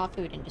 1 in the raw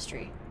food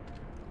industry.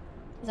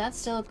 Is that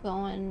still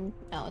going?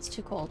 No, it's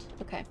too cold.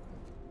 Okay.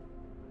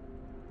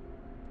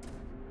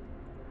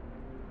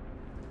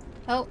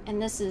 Oh,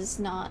 and this is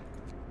not...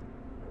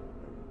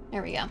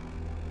 There we go.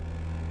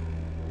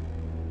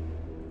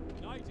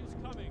 Night is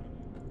coming.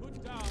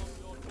 Put down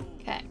your tools.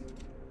 Okay.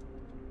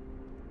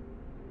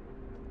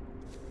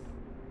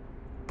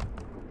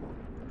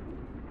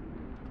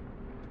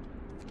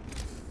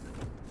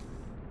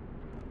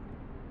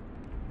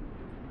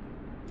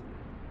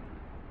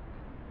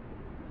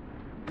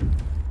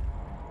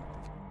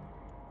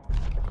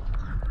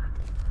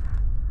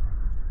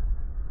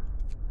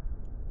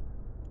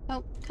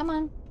 Oh, come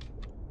on.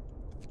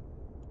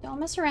 Don't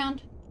mess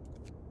around.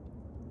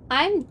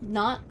 I'm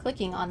not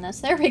clicking on this.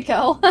 There we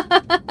go.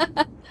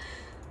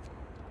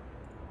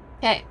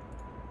 Okay.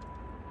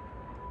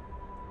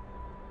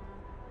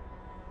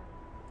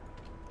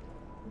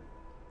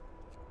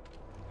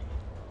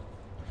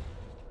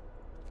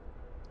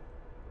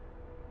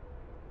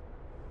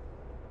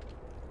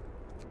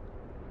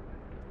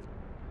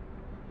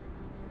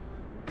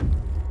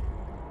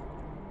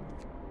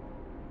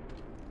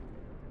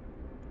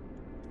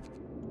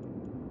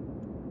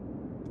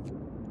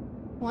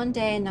 One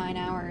day, 9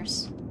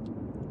 hours.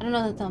 I don't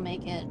know that they'll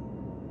make it.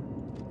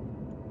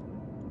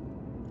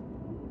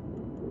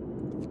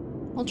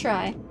 We'll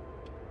try.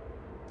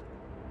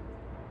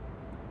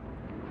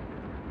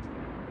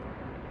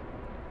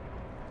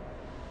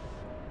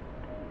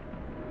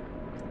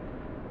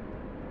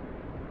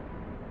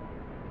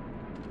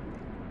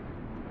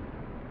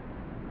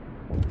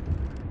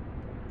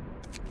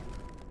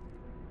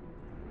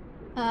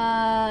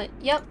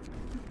 Yep.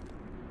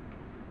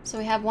 So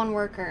we have 1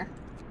 worker.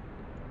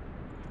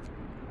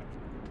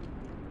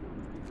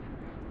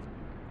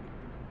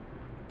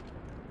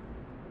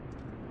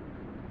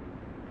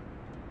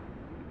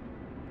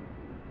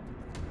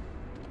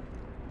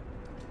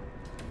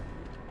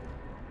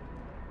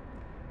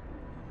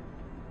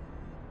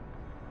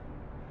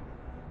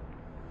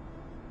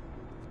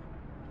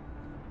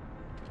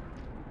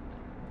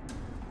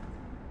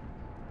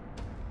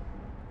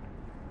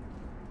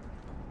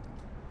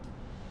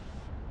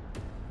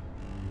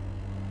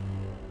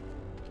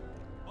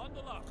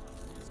 Bundle up.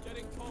 It's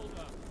getting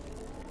colder.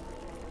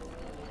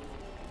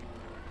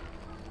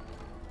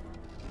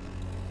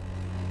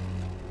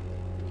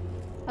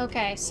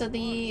 Okay, so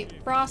the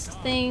frost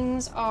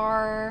things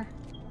are...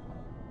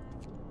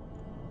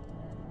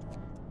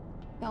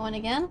 going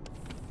again?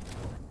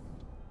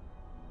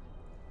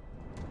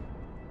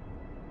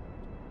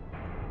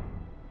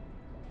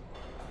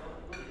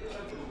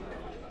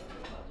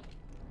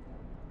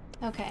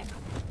 Okay,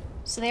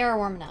 so they are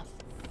warm enough.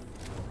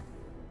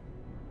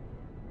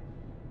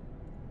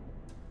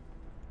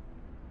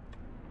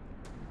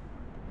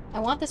 I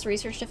want this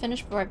research to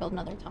finish before I build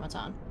another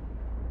automaton.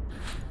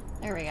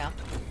 There we go.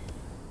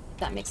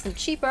 That makes them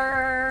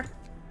cheaper.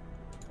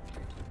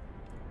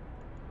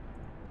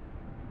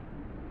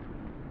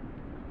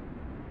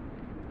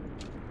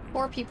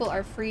 Four people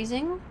are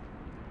freezing.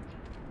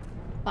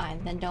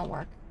 Fine, then don't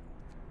work.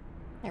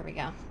 There we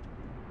go.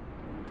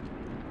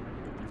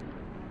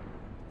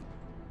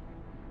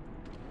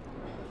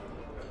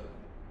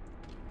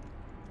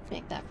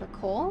 Make that for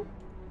coal.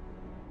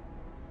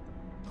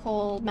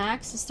 Coal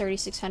max is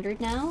 3,600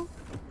 now.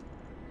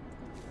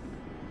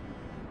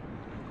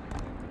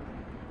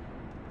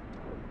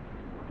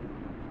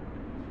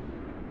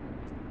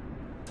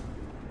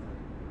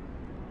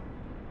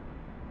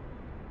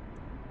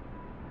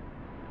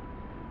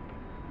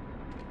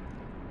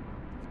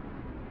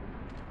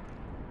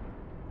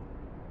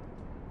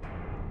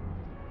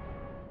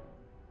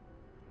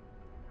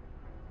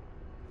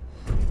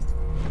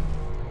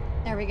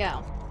 There we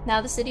go.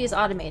 Now the city is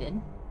automated.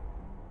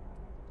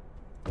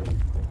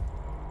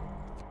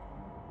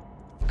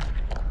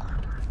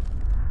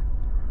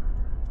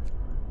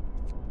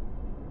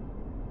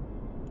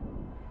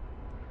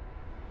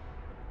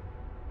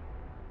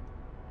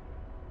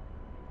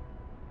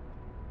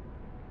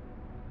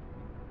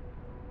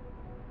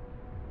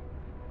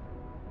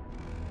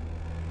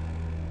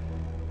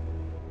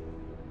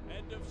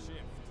 End of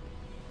shift.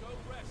 Go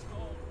rest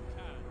all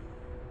who can.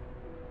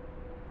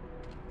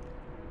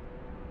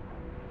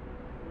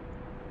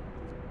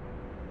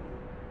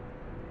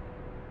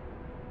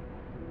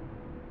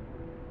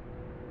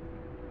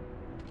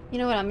 You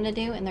know what I'm gonna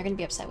do, and they're gonna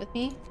be upset with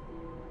me?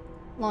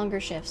 Longer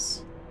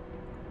shifts.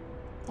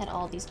 At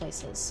all these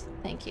places.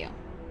 Thank you.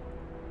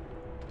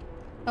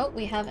 Oh,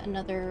 we have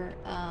another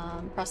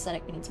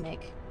prosthetic we need to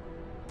make.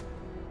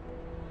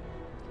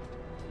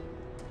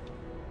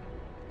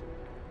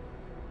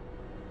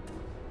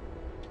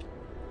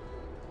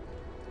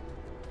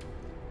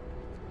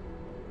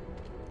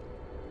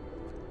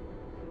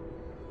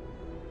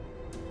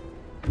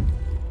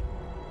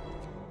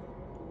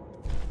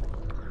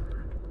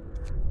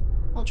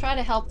 We'll try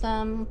to help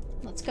them.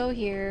 Let's go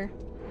here.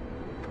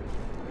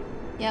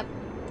 Yep.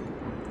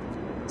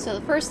 So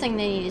the first thing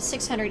they need is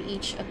 600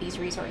 each of these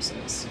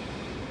resources.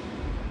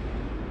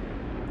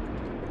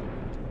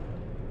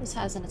 This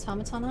has an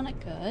automaton on it.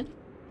 Good.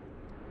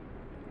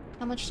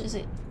 How much is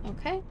it?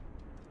 Okay.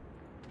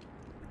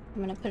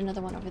 I'm gonna put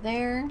another one over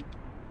there.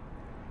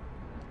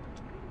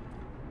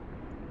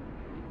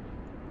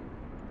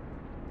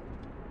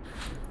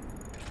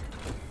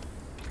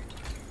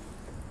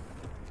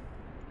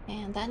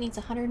 And that needs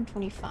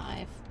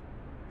 125.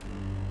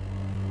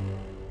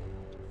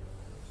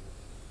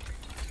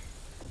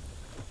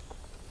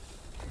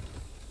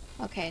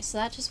 Okay, so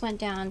that just went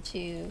down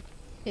to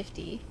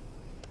 50.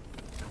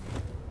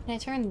 Can I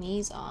turn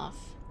these off?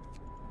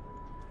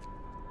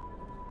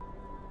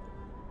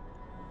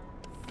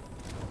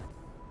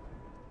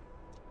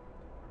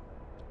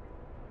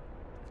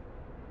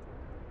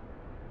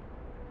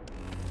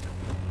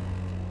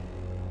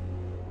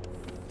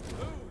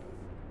 Move!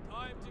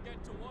 Time to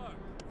get to work.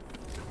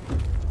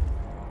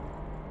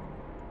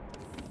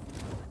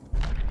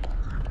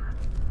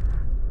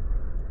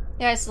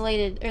 The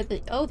isolated, or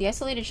the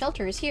isolated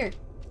shelter is here.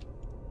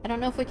 I don't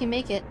know if we can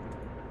make it.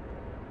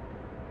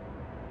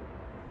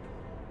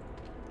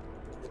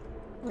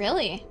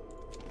 Really?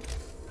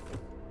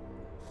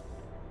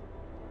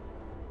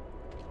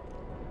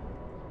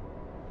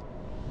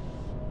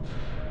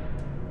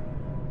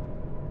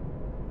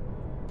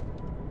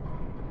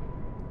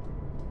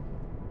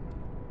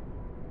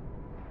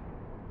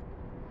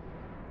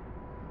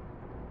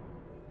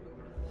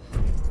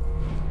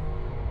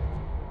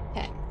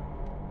 Okay.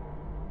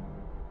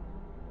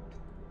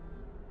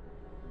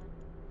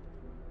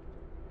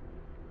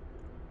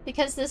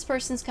 Because this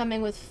person's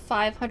coming with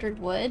 500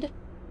 wood,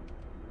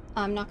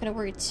 I'm not going to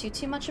worry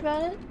too much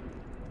about it.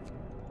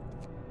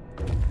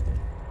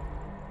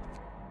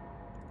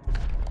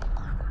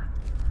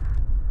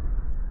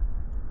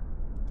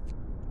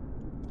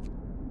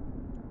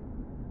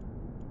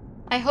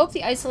 I hope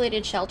the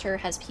isolated shelter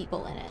has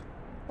people in it.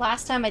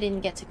 Last time I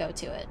didn't get to go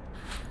to it.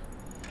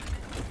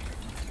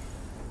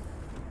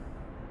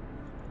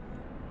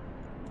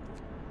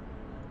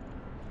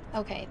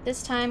 Okay,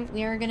 this time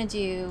we are going to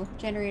do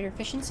generator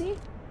efficiency.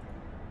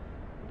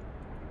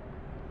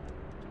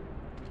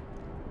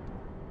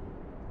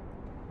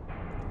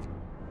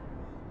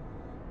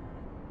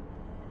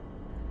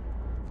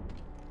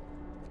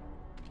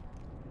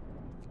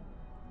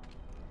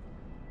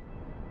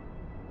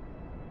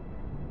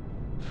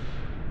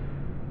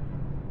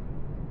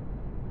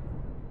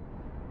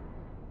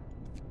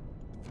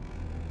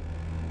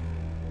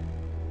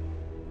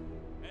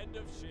 End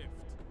of shift.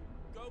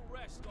 Go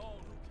rest all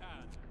who can.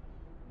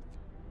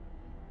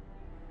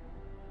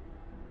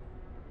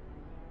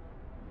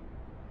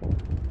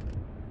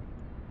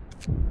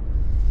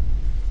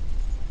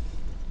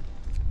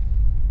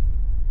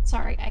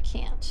 Sorry, I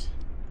can't.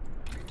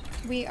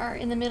 We are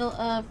in the middle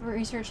of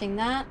researching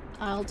that.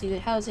 I'll do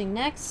housing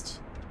next.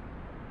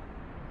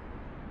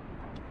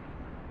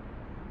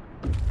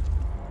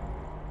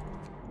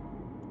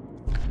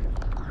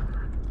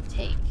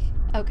 Take.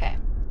 Okay.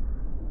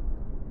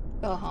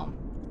 Go home.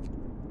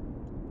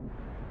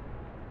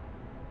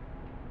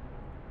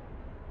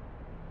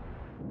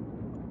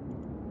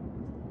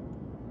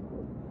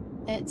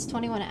 It's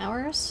 21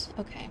 hours?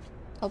 Okay.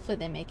 Hopefully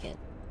they make it.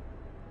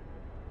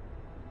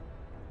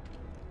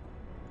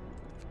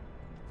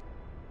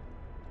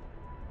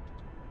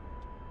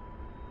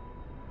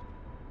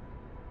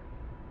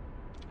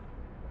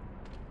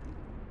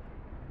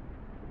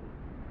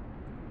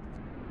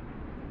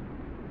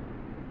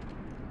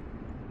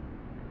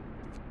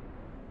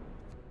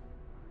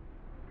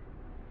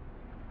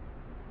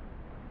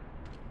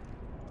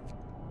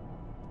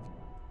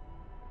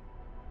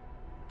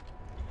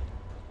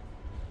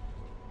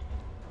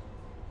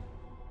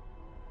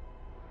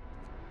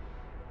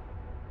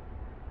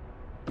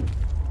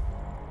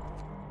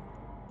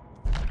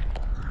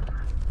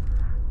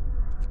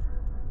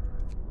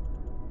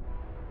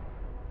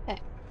 Okay.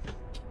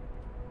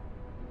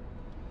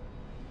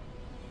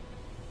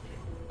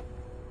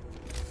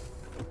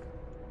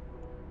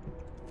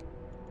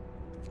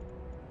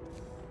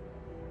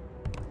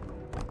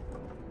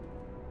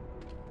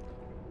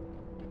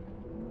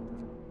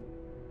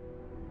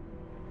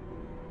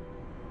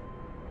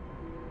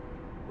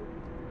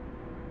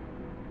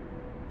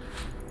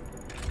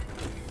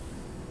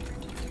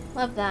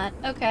 Love that.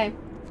 Okay.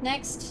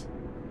 Next.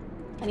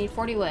 I need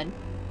 40 wood.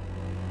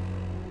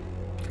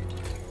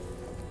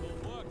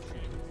 The work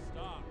shift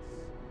starts.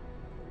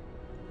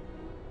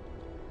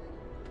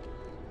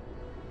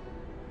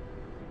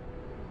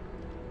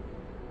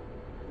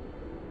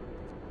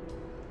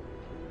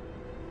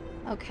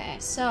 Okay,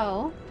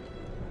 so...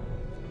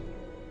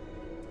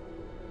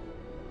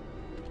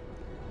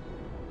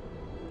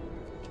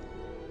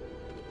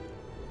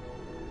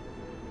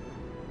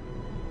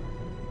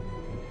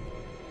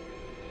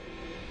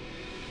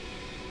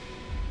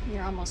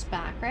 You're almost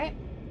back, right?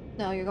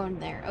 No, you're going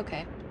there.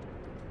 Okay.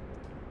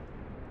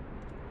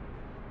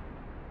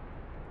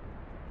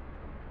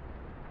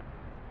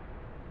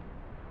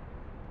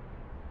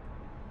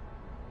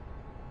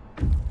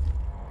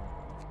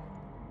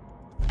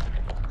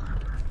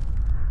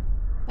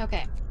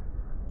 Okay.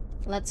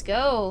 Let's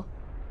go.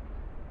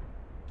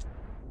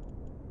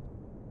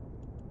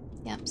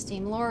 Yep,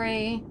 Steam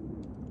Lorry.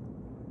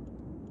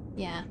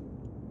 Yeah.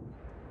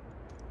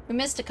 We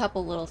missed a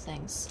couple little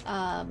things,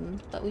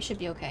 but we should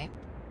be okay.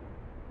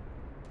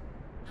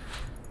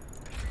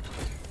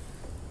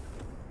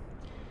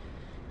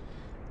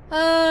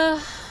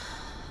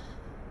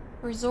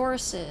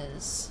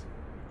 Resources.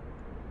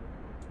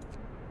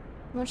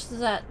 How much does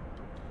that...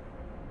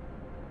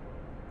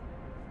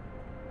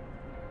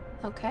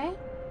 Okay.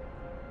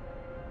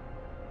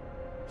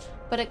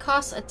 But it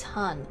costs a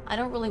ton. I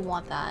don't really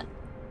want that.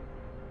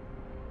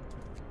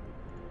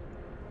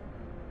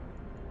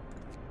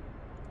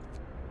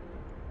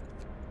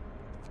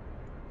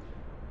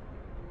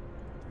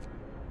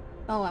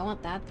 Oh, I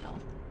want that though.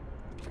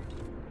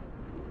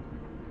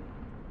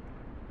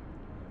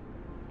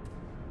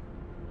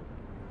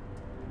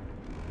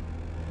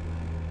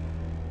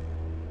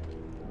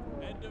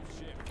 End of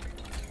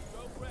shift.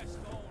 Go rest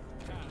all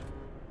who can.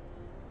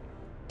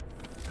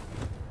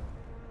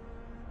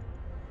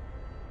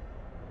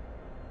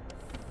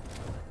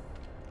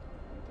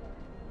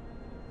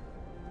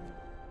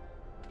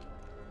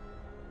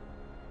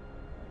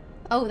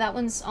 Oh, that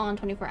one's on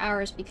 24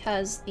 hours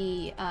because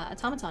the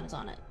automaton is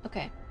on it.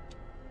 Okay.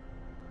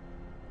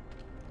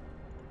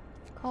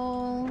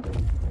 Coal.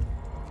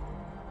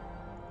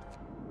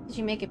 Did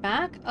you make it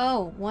back?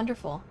 Oh,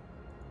 wonderful.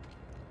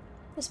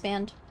 This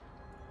band.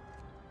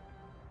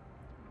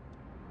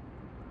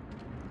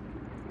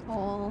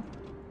 Coal.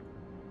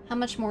 How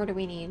much more do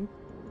we need?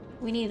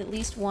 We need at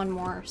least one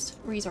more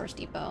resource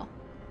depot.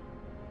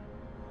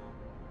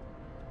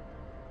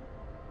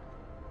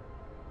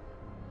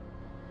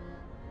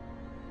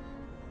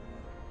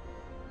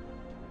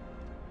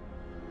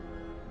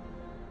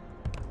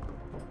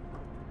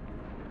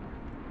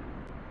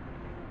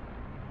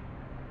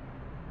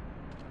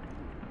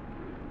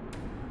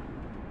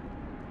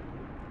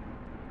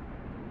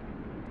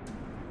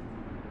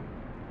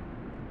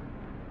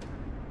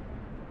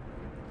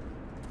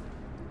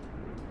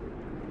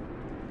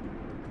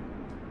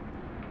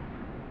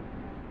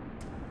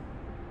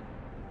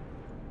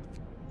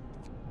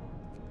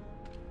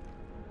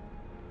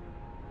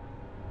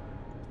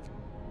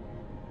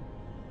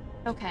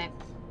 Okay.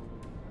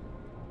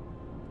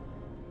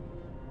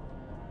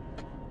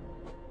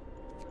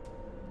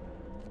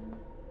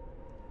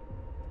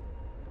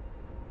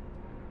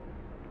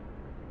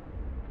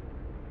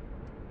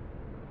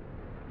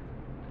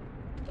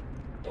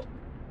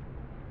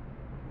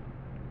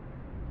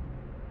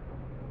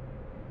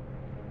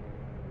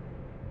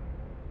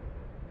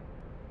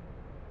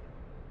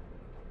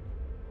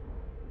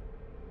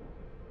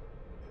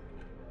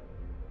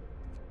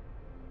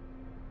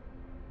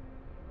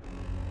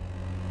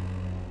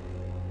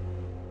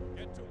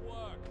 Get to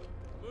work.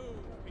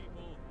 Move,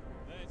 people.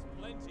 There's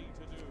plenty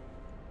to do.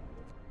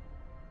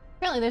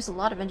 Apparently there's a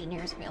lot of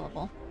engineers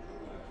available.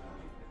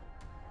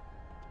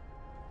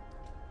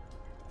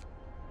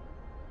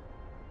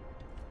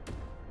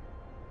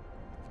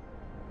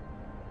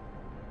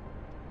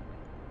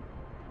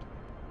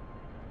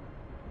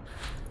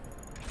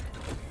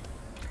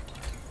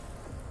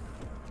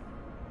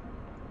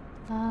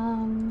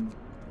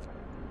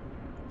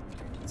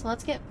 So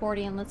let's get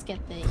 40 and let's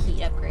get the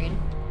heat upgrade.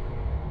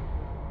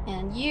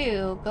 And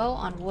you go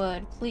on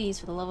wood, please,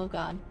 for the love of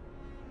God.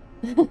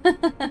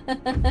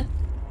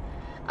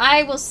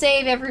 I will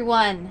save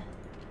everyone.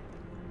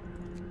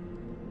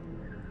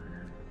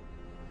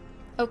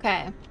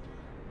 Okay.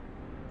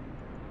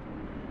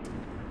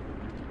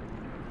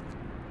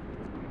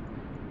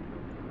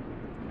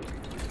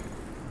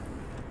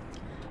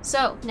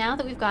 So, now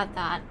that we've got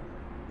that,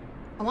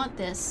 I want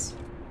this.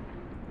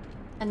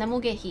 And then we'll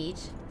get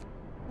heat.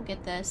 We'll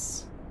get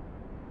this.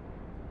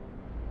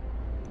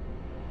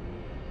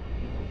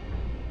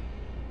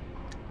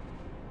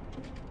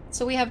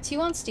 So we have 2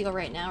 on steel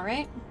right now,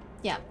 right?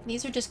 Yeah,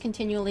 these are just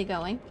continually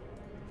going.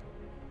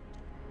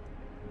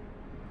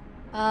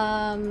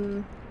 I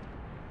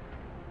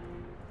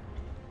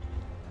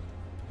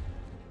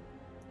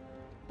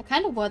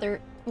kind of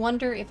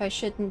wonder if I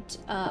shouldn't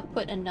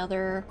put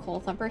another coal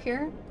thumper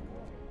here.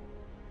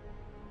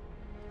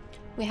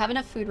 We have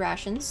enough food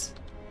rations.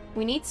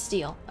 We need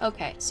steel.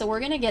 Okay, so we're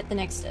gonna get the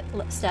next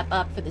step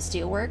up for the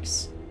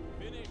steelworks.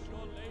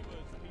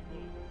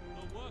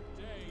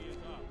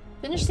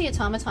 Finish the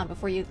automaton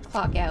before you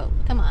clock out.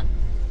 Come on.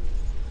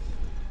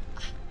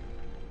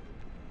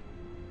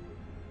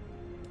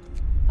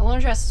 I won't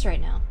address this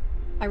right now.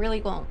 I really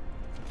won't.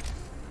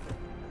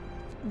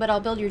 But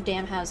I'll build your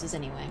damn houses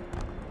anyway.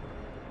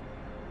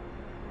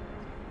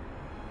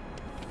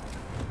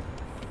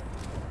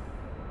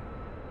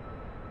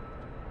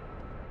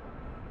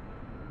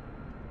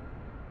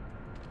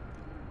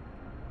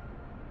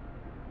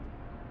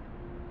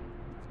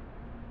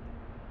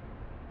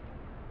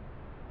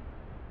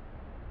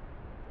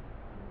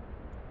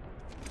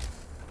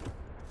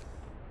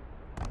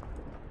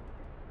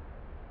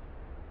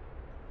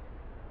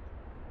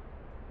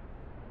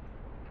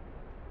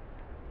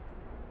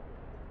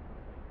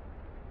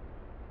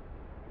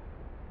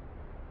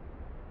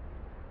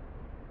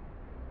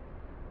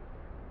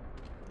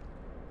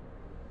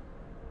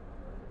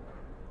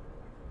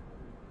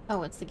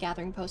 Oh, it's the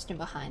gathering post in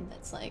behind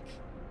that's, like,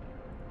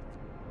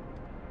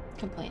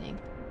 complaining.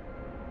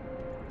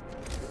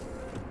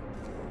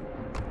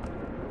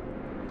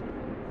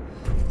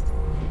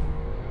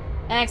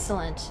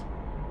 Excellent.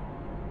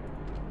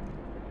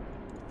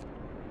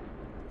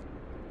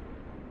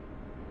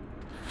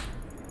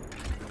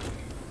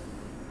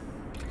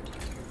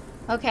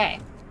 Okay.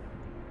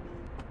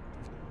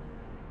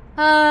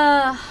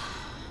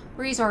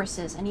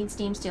 Resources. I need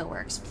Steam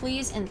Steelworks.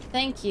 Please and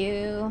thank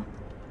you.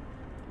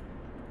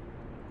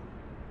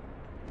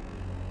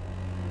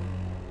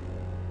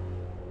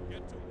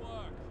 Get to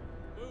work.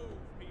 Move,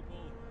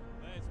 people.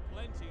 There's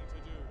plenty to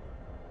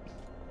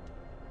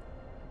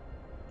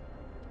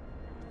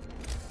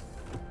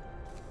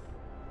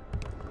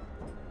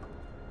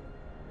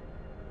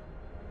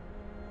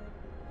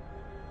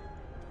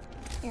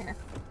do. Here.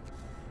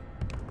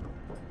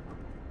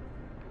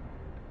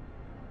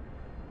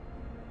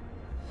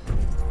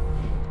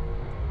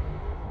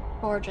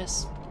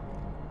 Gorgeous.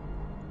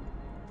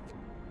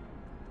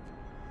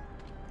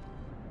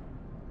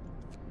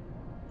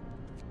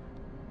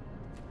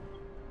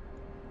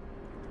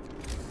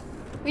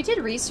 We did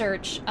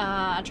research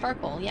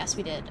charcoal. Yes,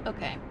 we did.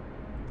 Okay.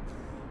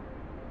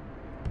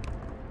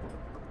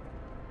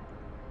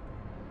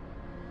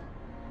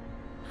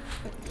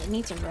 It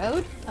needs a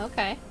road?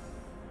 Okay.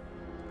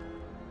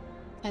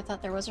 I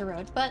thought there was a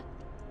road, but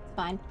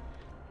fine.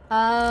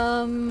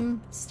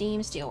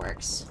 Steam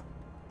Steelworks.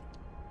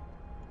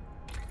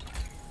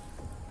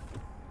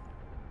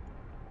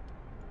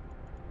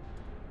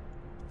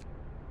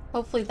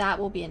 Hopefully that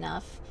will be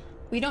enough.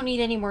 We don't need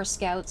any more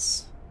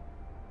scouts.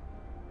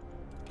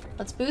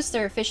 Let's boost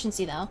their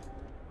efficiency, though.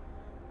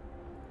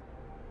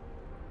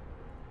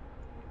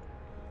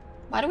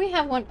 Why do we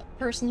have one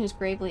person who's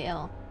gravely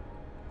ill?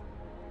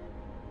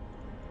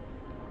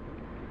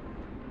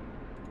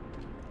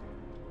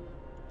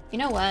 You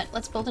know what?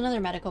 Let's build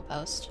another medical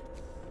post.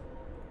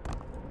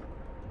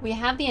 We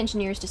have the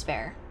engineers to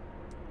spare.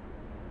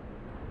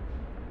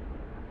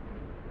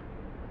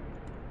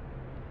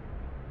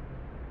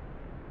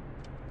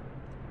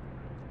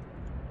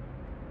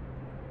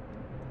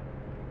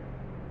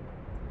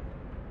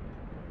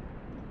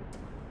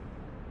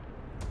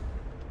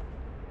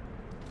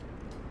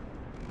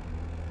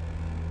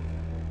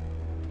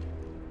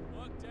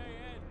 Workday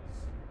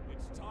ends.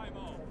 It's time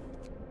off.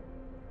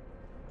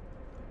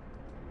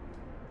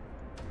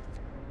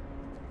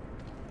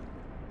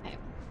 Okay.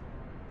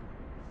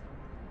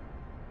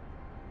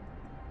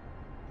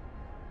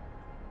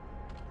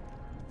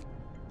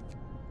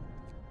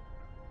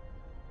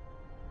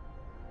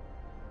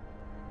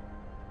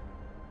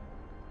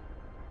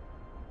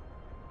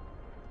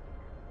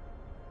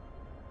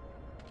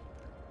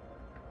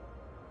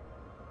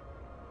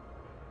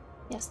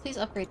 Yes, please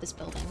upgrade this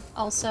building.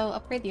 Also,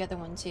 upgrade the other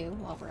one too,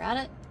 while we're at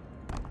it.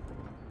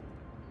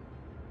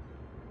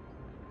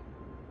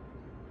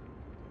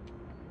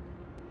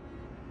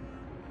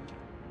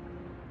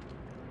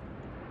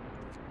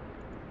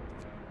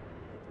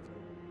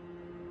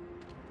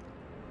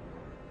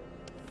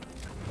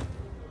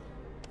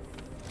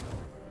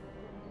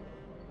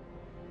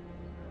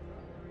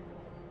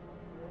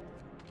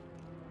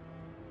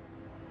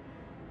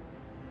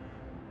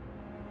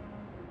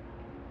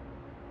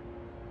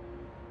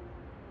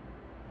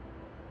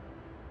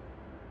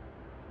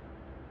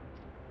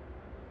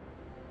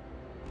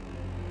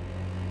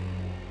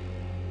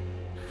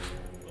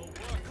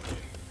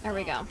 There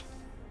we go.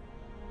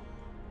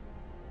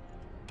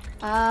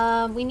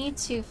 We need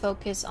to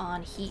focus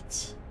on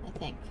heat, I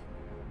think.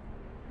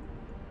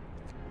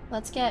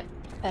 Let's get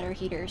better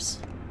heaters.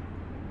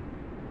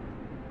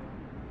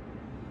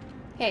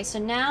 Okay, so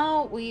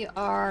now we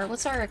are...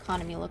 What's our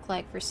economy look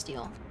like for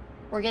steel?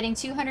 We're getting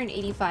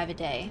 285 a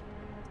day.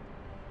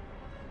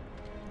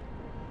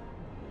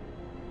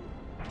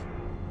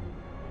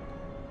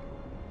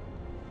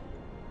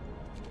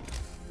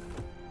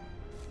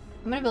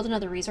 I'm gonna build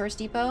another resource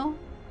depot.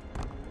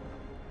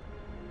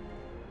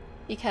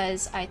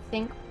 Because I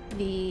think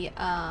the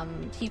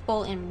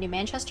people in New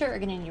Manchester are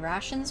gonna need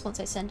rations once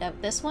I send out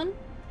this one.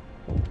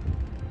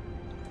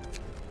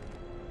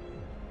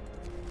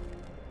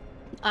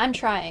 I'm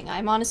trying.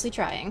 I'm honestly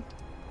trying.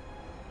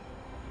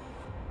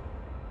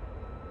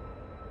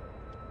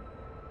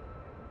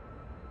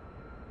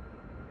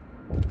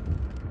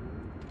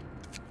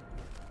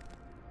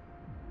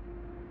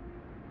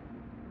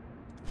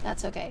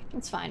 That's okay.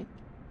 It's fine.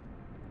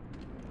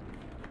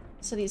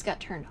 So these got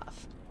turned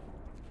off.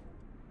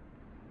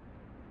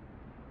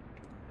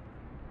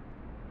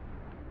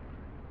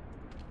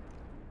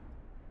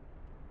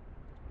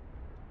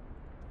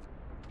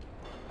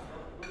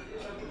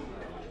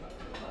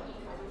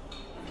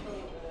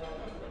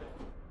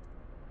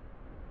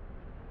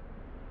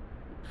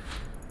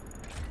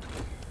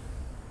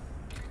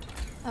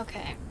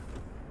 Okay.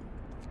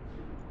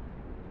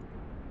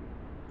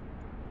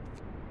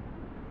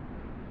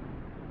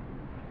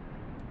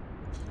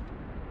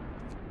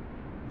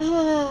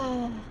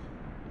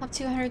 Up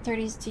to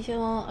 130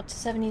 steel, up to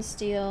 70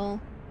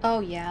 steel. Oh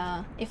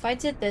yeah. If I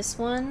did this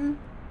one,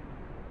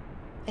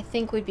 I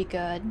think we'd be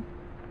good.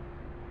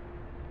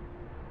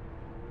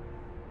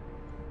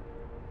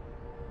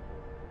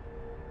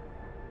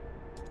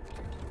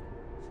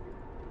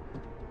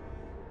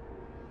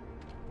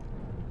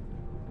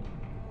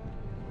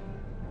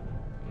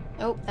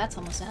 Oh, that's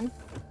almost in.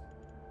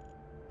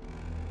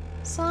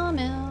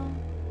 Sawmill.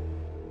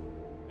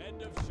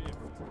 End of shift.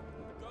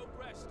 Go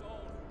rest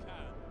all who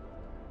can.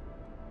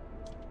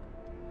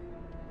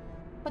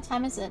 What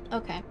time is it?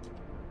 Okay.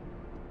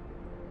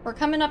 We're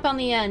coming up on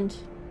the end.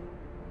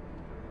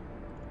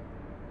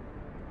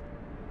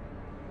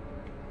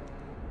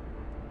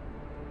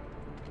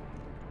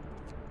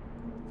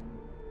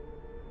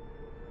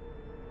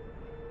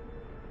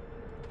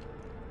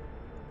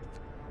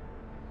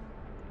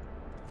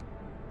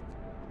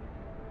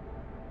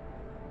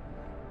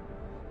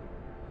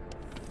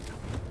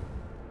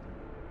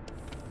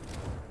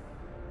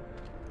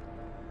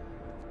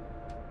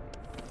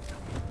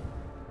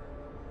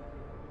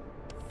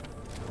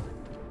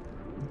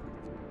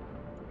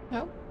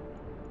 Oh.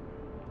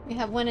 We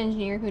have one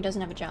engineer who doesn't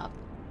have a job.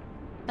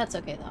 That's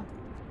okay, though.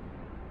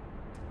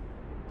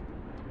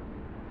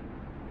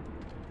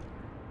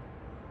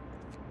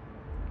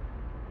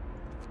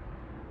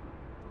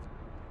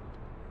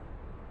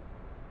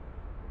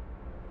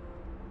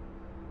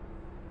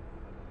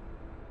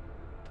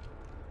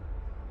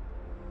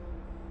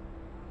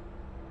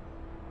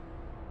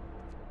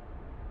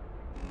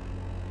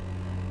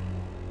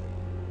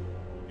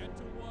 Get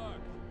to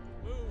work.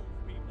 Move,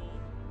 people.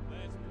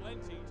 There's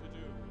plenty to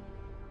do.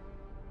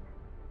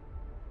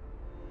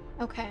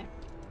 Okay.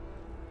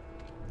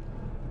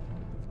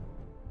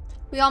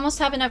 We almost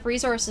have enough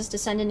resources to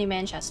send to New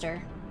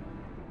Manchester.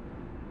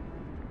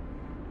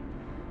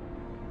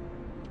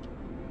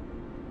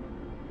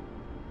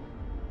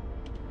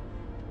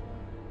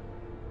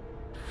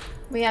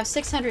 We have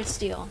 600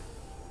 steel.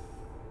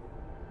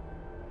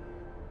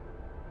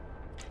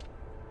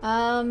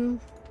 I'm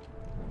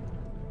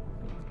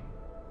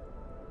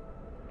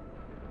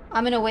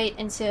gonna wait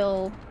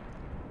until...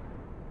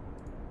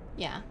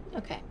 Yeah,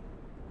 okay.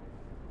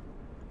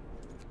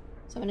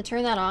 So I'm gonna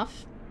turn that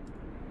off,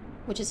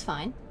 which is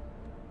fine.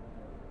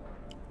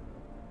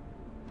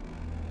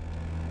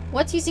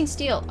 What's using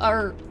steel?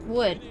 Or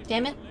wood?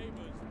 Damn it.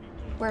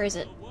 Where is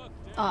it?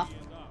 Off.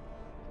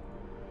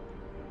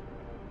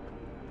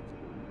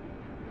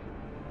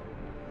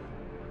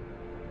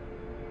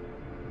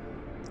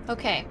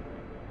 Okay.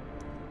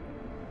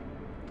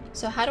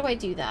 So how do I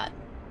do that?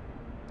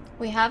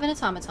 We have an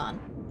automaton.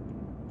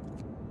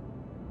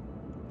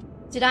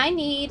 Did I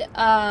need,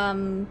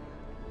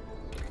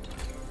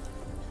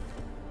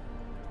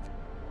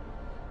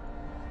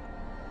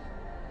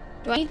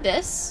 Do I need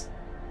this?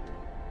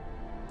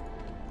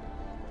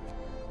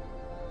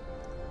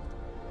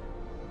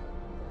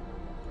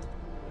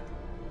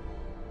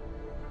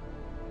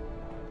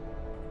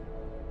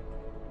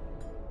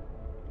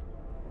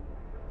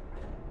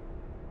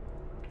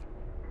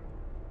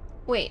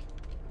 Wait.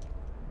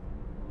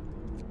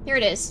 Here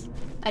it is.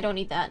 I don't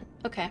need that.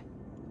 Okay.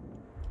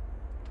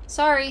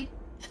 Sorry.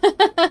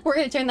 We're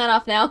gonna turn that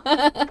off now.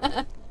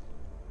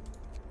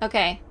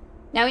 Okay.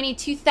 Now we need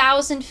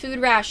 2,000 food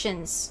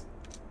rations.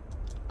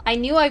 I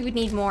knew I would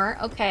need more.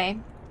 Okay.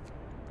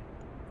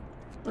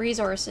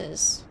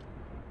 Resources.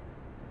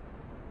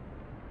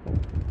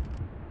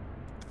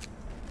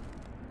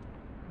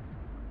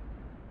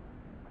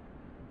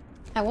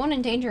 I won't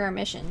endanger our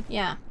mission.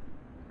 Yeah.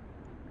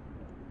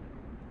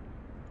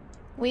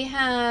 We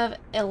have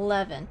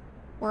 11.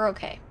 We're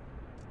okay.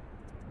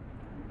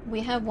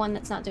 We have one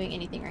that's not doing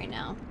anything right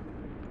now.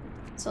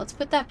 So let's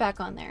put that back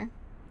on there.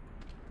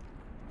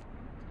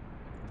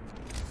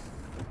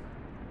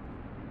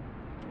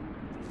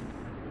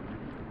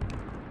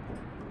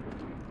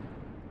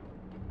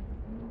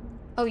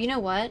 Oh, you know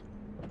what?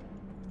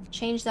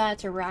 Change that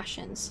to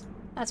rations.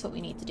 That's what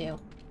we need to do.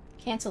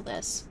 Cancel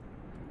this.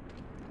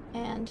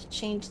 And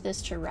change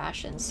this to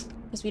rations.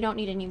 Because we don't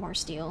need any more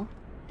steel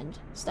and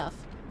stuff.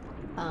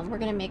 We're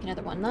gonna make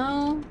another one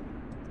though.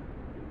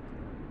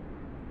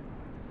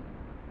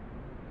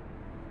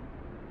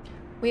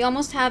 We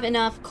almost have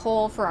enough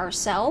coal for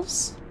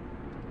ourselves.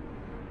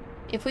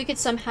 If we could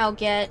somehow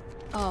get...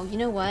 Oh, you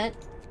know what?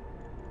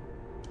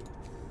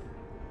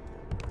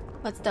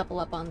 Let's double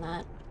up on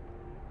that.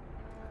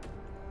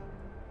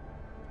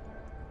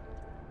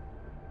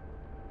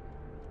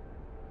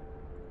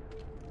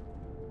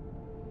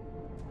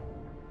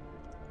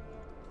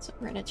 So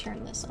we're gonna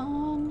turn this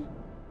on.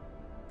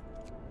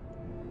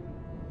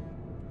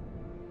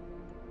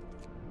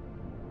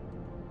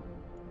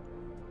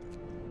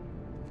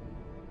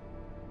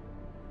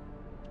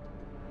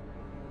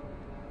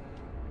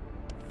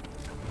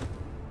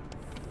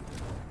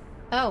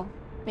 Oh,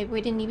 maybe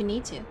we didn't even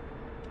need to.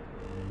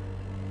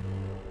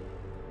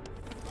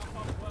 Wrap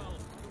up well.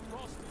 The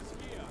frost is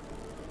here.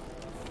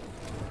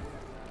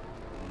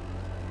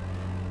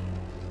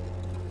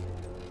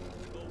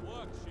 The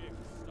work shift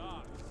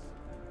starts.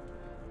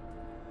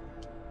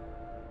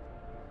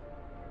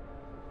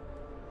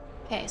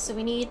 Okay, so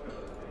we need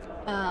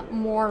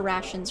more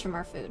rations from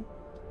our food.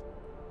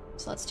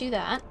 So let's do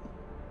that.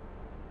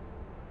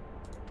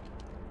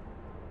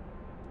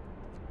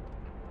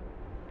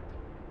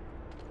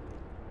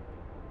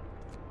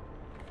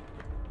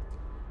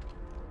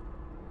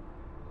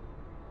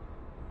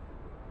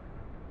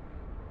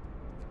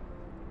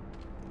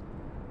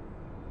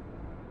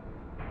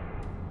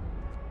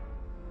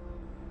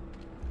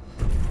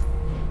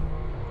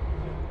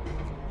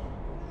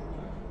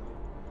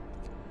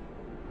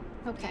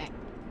 Okay.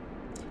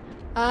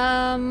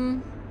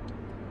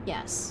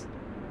 Yes.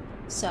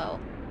 So,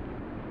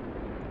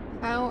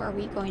 how are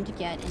we going to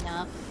get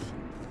enough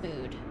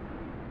food?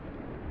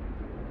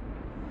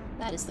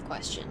 That is the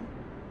question.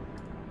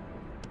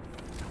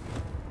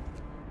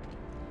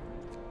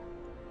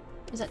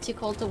 Is that too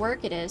cold to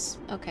work? It is.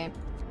 Okay.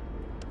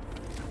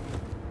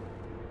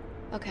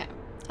 Okay.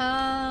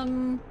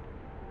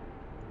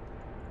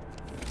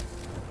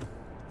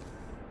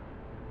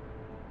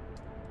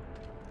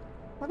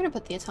 We're gonna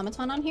put the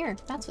automaton on here.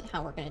 That's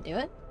how we're gonna do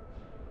it.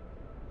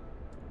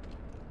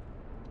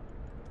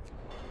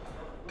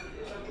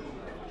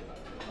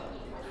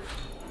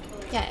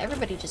 Yeah,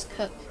 everybody just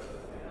cook.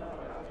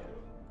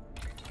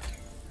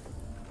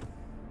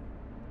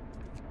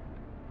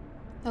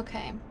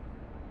 Okay.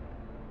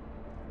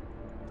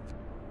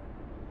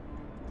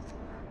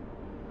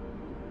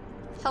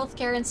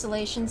 Healthcare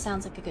installation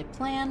sounds like a good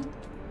plan.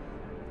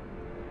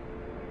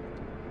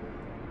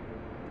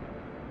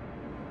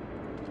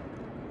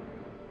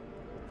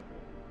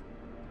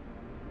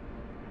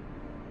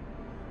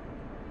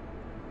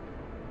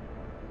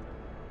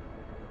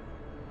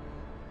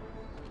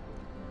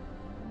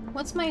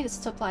 What's my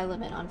supply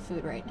limit on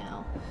food right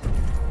now?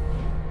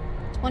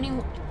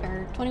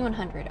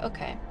 2100.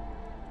 Okay.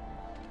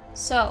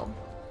 So,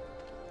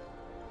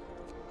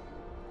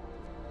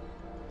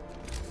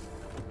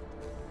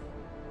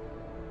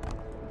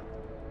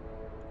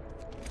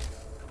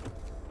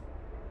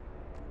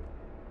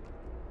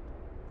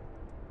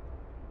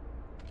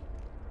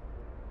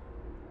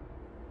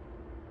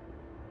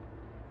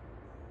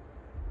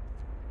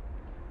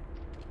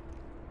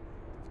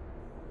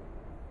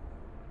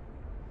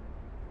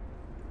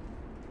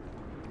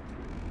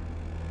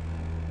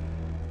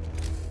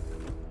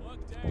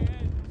 Workday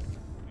ends.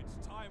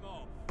 It's time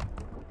off.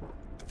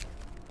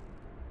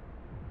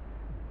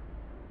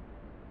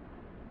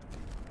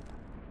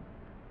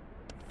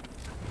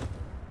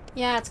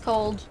 yeah, it's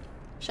cold.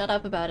 Shut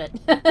up about it.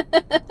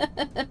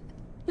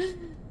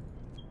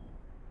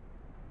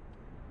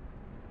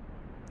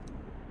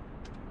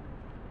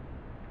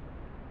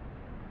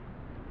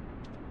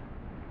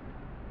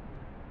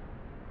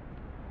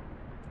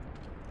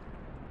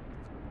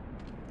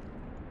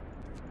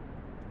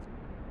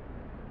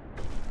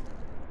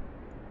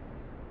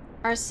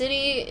 Our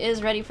city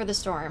is ready for the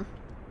storm.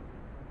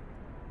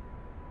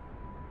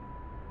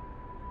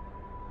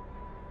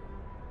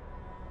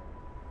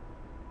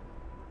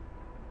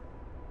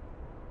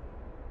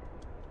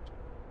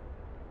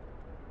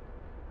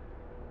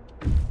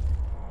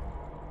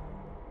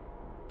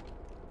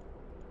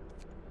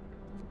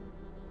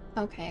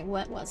 Okay,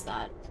 what was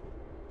that?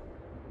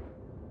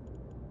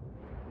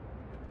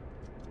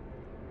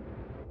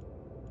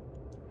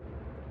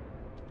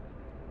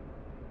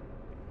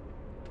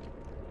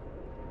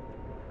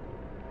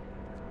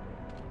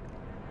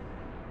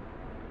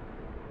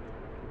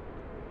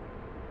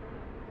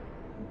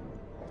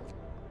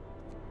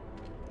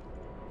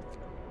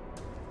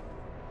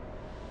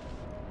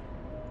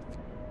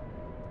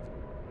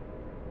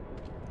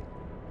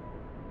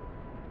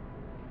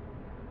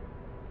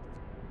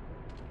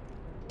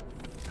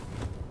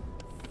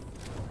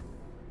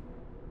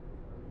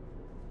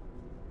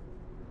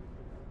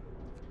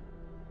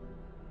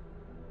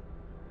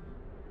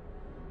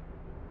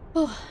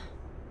 Oh.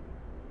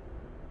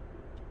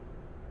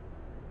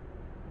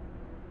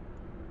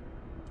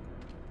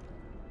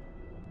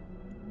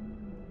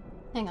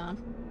 Hang on.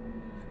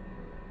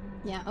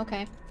 Yeah,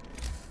 okay.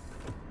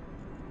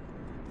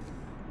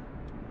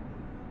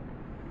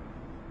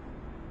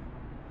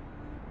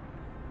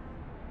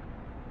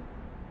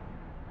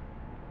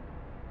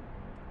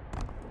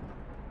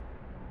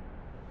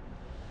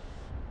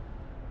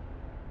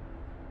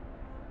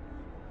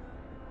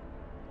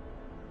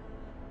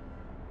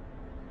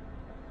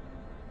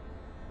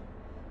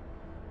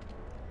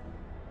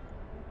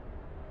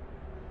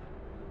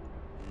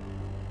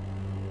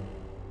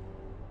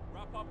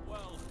 Wrap up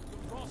well.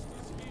 The frost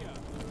is here.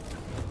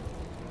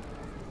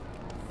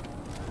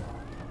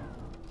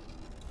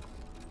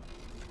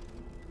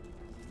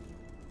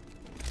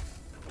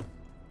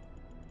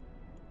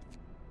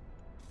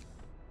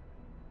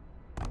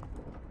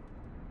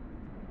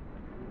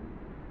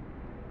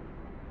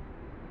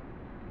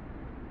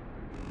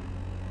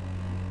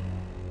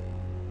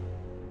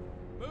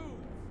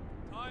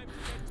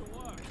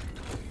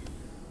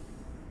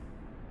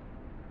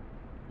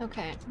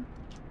 Okay.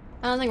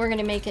 I don't think we're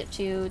gonna make it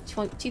to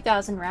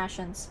 2,000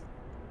 rations.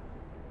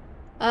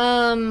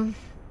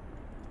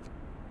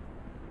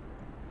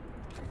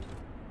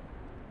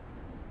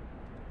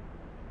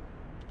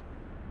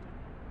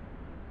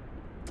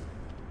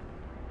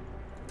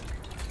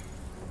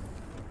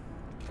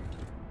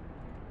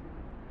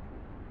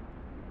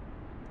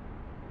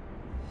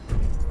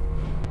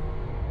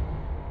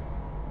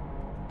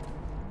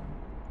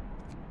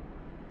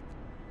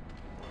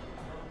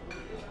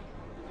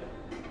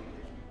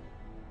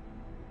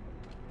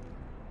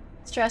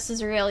 Stress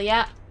is real,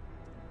 yeah.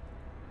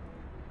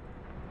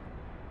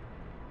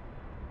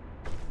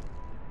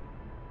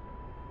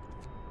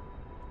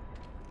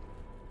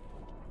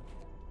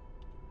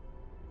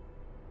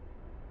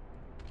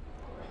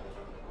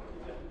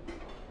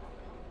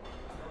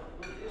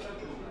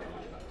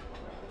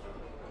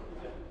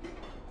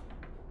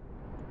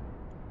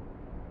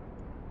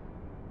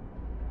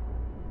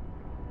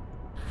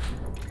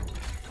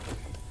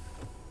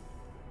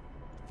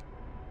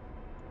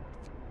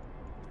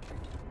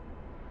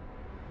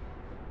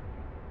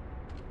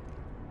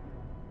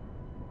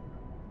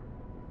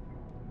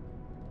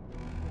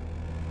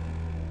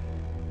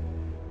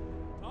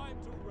 Time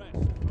to rest,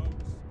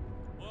 folks.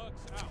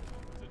 Work's out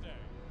today.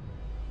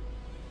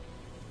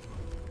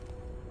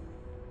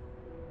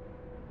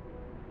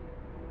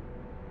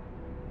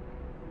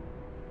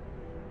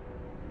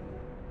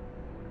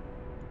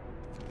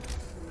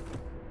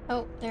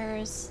 Oh,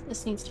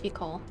 this needs to be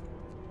coal.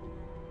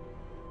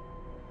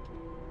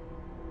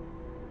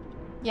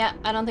 Yeah,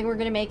 I don't think we're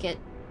gonna make it.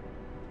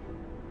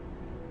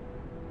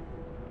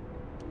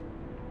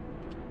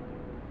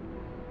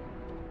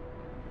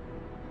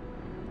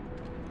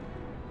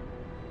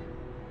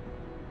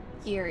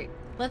 Here,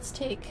 let's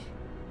take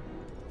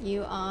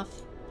you off.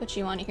 Put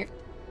you on here.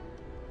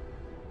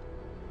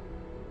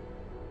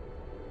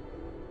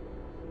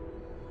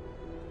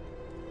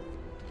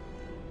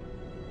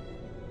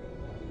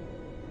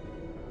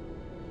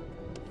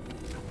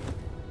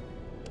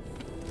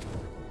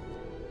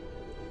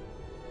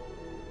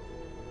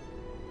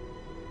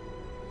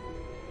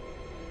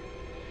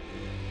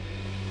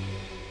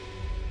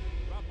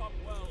 Wrap up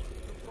well.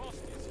 The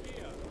frost is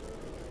here.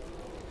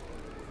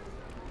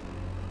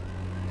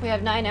 We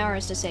have 9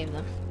 hours to save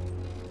them.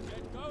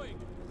 Get going.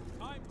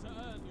 Time to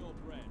earn your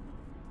bread.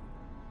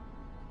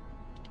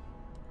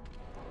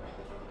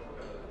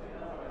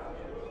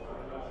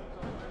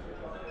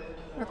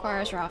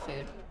 Requires raw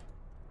food.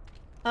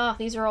 Oh,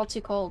 these are all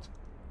too cold.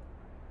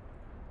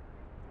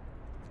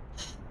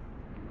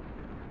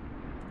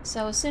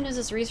 So as soon as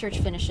this research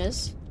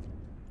finishes...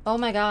 Oh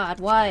my god,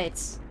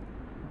 what?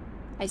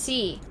 I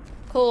see.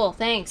 Cool,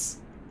 thanks.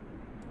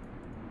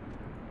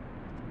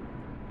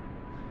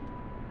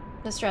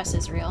 The stress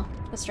is real.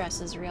 The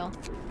stress is real.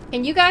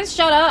 Can you guys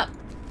shut up?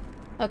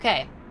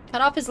 Okay. Cut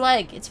off his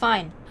leg. It's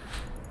fine.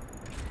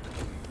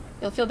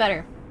 You'll feel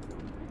better.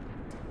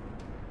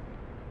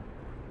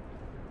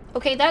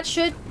 Okay, that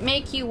should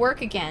make you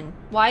work again.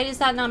 Why is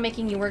that not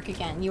making you work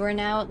again? You are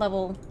now at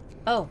level...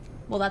 Oh,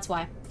 well that's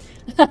why.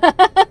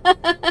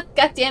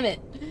 God damn it.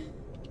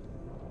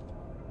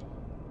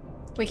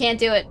 We can't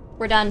do it.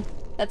 We're done.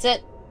 That's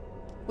it.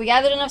 We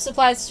gathered enough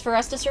supplies for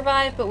us to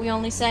survive, but we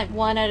only sent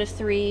 1 out of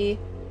 3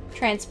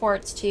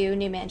 transports to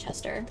New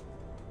Manchester.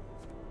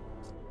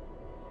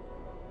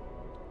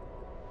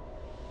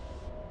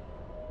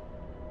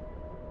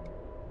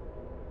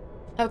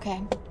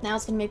 Okay, now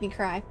it's gonna make me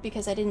cry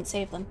because I didn't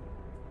save them.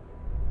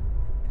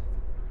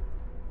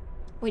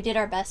 We did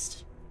our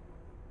best.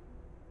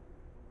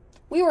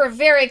 We were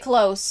very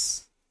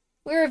close.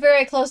 We were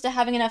very close to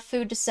having enough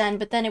food to send,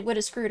 but then it would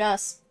have screwed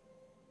us.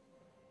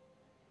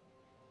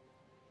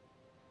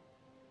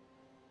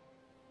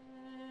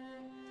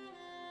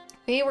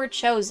 We were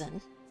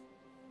chosen.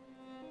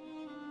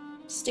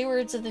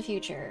 Stewards of the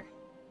future.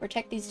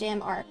 Protect these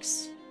damn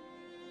arcs.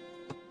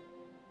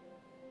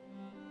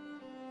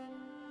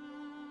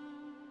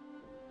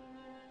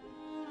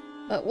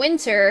 But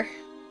winter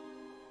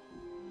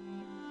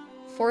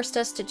forced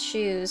us to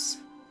choose.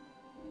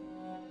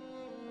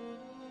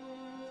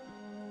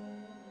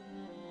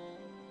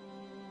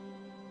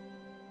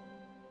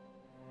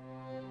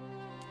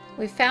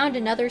 We found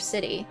another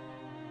city.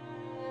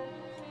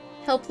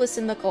 Helpless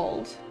in the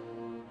cold.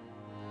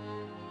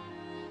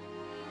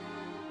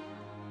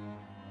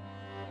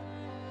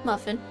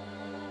 Muffin.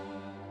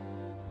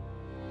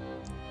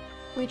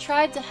 We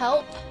tried to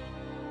help,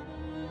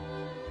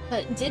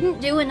 but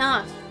didn't do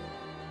enough.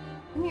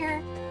 Come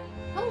here.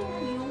 How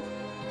are you?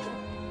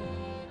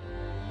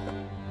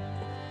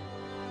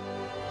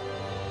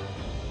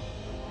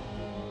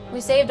 We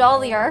saved all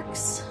the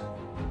arcs.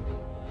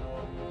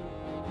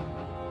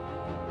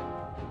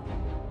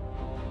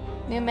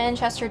 New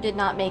Manchester did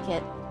not make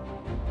it.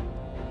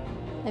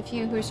 The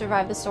few who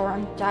survived the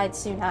storm died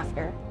soon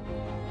after.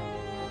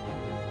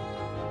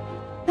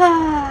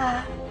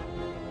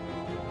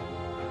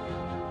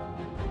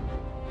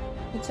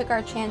 We took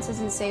our chances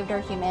and saved our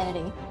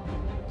humanity.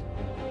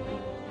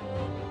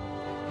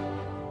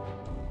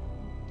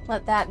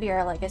 Let that be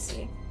our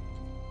legacy.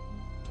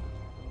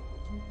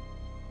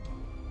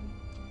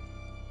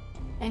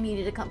 I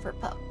needed a comfort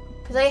pup.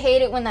 Because I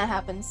hate it when that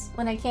happens.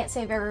 When I can't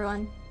save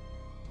everyone.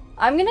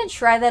 I'm gonna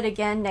try that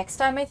again next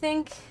time, I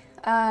think.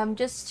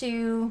 Just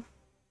to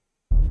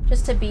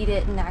beat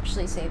it and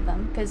actually save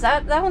them. Because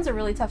that one's a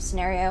really tough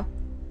scenario.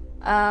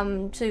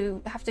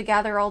 To have to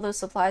gather all those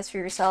supplies for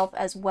yourself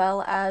as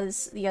well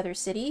as the other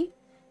city.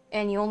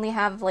 And you only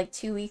have like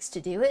 2 weeks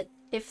to do it,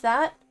 if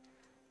that.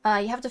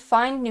 You have to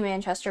find New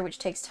Manchester, which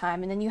takes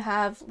time. And then you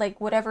have like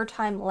whatever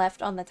time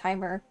left on the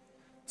timer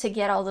to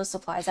get all those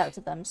supplies out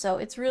to them. So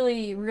it's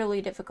really,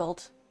 really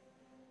difficult.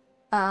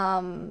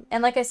 And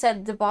like I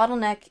said, the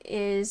bottleneck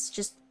is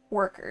just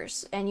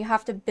workers. And you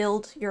have to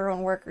build your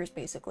own workers,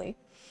 basically.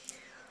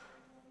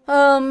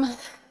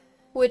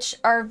 Which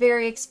are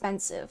very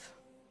expensive.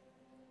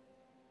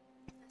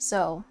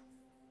 So,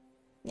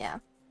 yeah.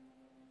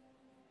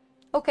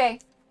 Okay,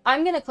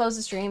 I'm gonna close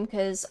the stream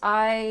because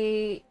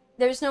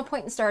there's no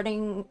point in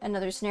starting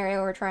another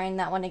scenario or trying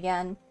that one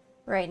again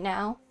right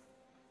now.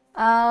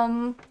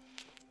 I'm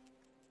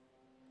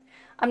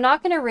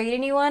not gonna raid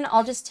anyone,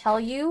 I'll just tell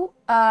you,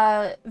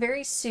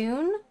 very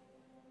soon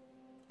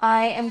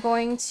I am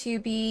going to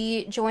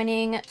be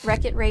joining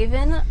Wreck-It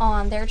Raven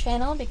on their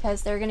channel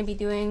because they're gonna be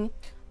doing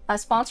a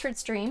sponsored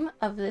stream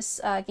of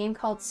this game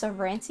called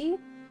Sovereignty.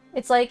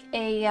 It's like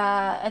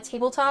a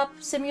tabletop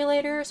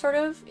simulator, sort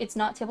of. It's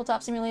not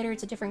Tabletop Simulator,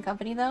 it's a different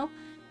company though.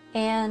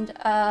 And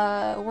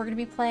we're gonna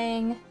be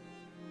playing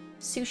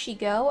Sushi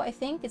Go, I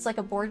think. It's like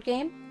a board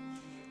game.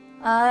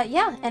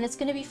 Yeah, and it's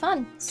gonna be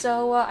fun.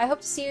 So I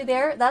hope to see you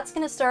there. That's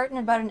gonna start in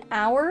about an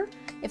hour,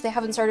 if they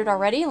haven't started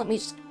already. Let me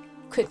just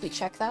quickly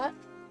check that.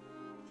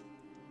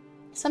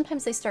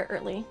 Sometimes they start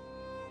early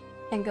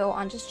and go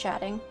on just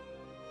chatting.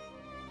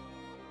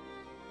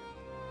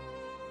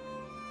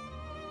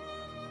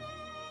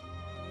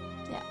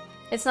 Yeah,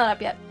 it's not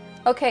up yet.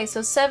 Okay,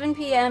 so 7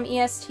 p.m.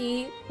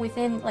 EST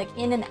within, like,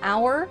 in an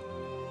hour,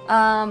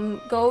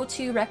 go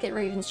to Wreck-It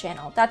Raven's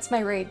channel. That's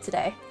my raid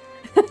today.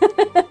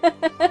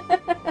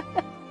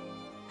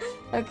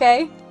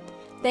 Okay?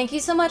 Thank you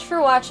so much for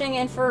watching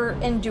and for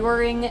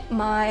enduring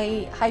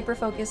my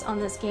hyper-focus on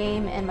this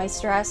game and my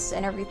stress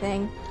and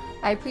everything.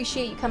 I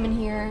appreciate you coming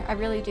here. I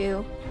really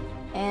do.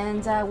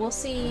 And we'll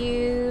see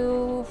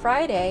you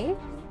Friday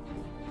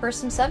for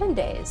some 7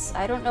 days.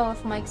 I don't know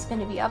if Mike's going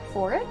to be up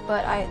for it,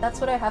 but that's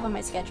what I have on my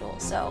schedule,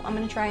 so I'm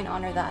going to try and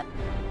honor that.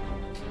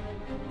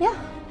 Yeah.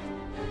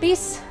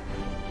 Peace.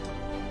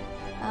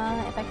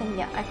 If I can,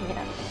 yeah, I can get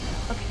out of here.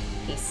 Okay,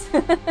 peace.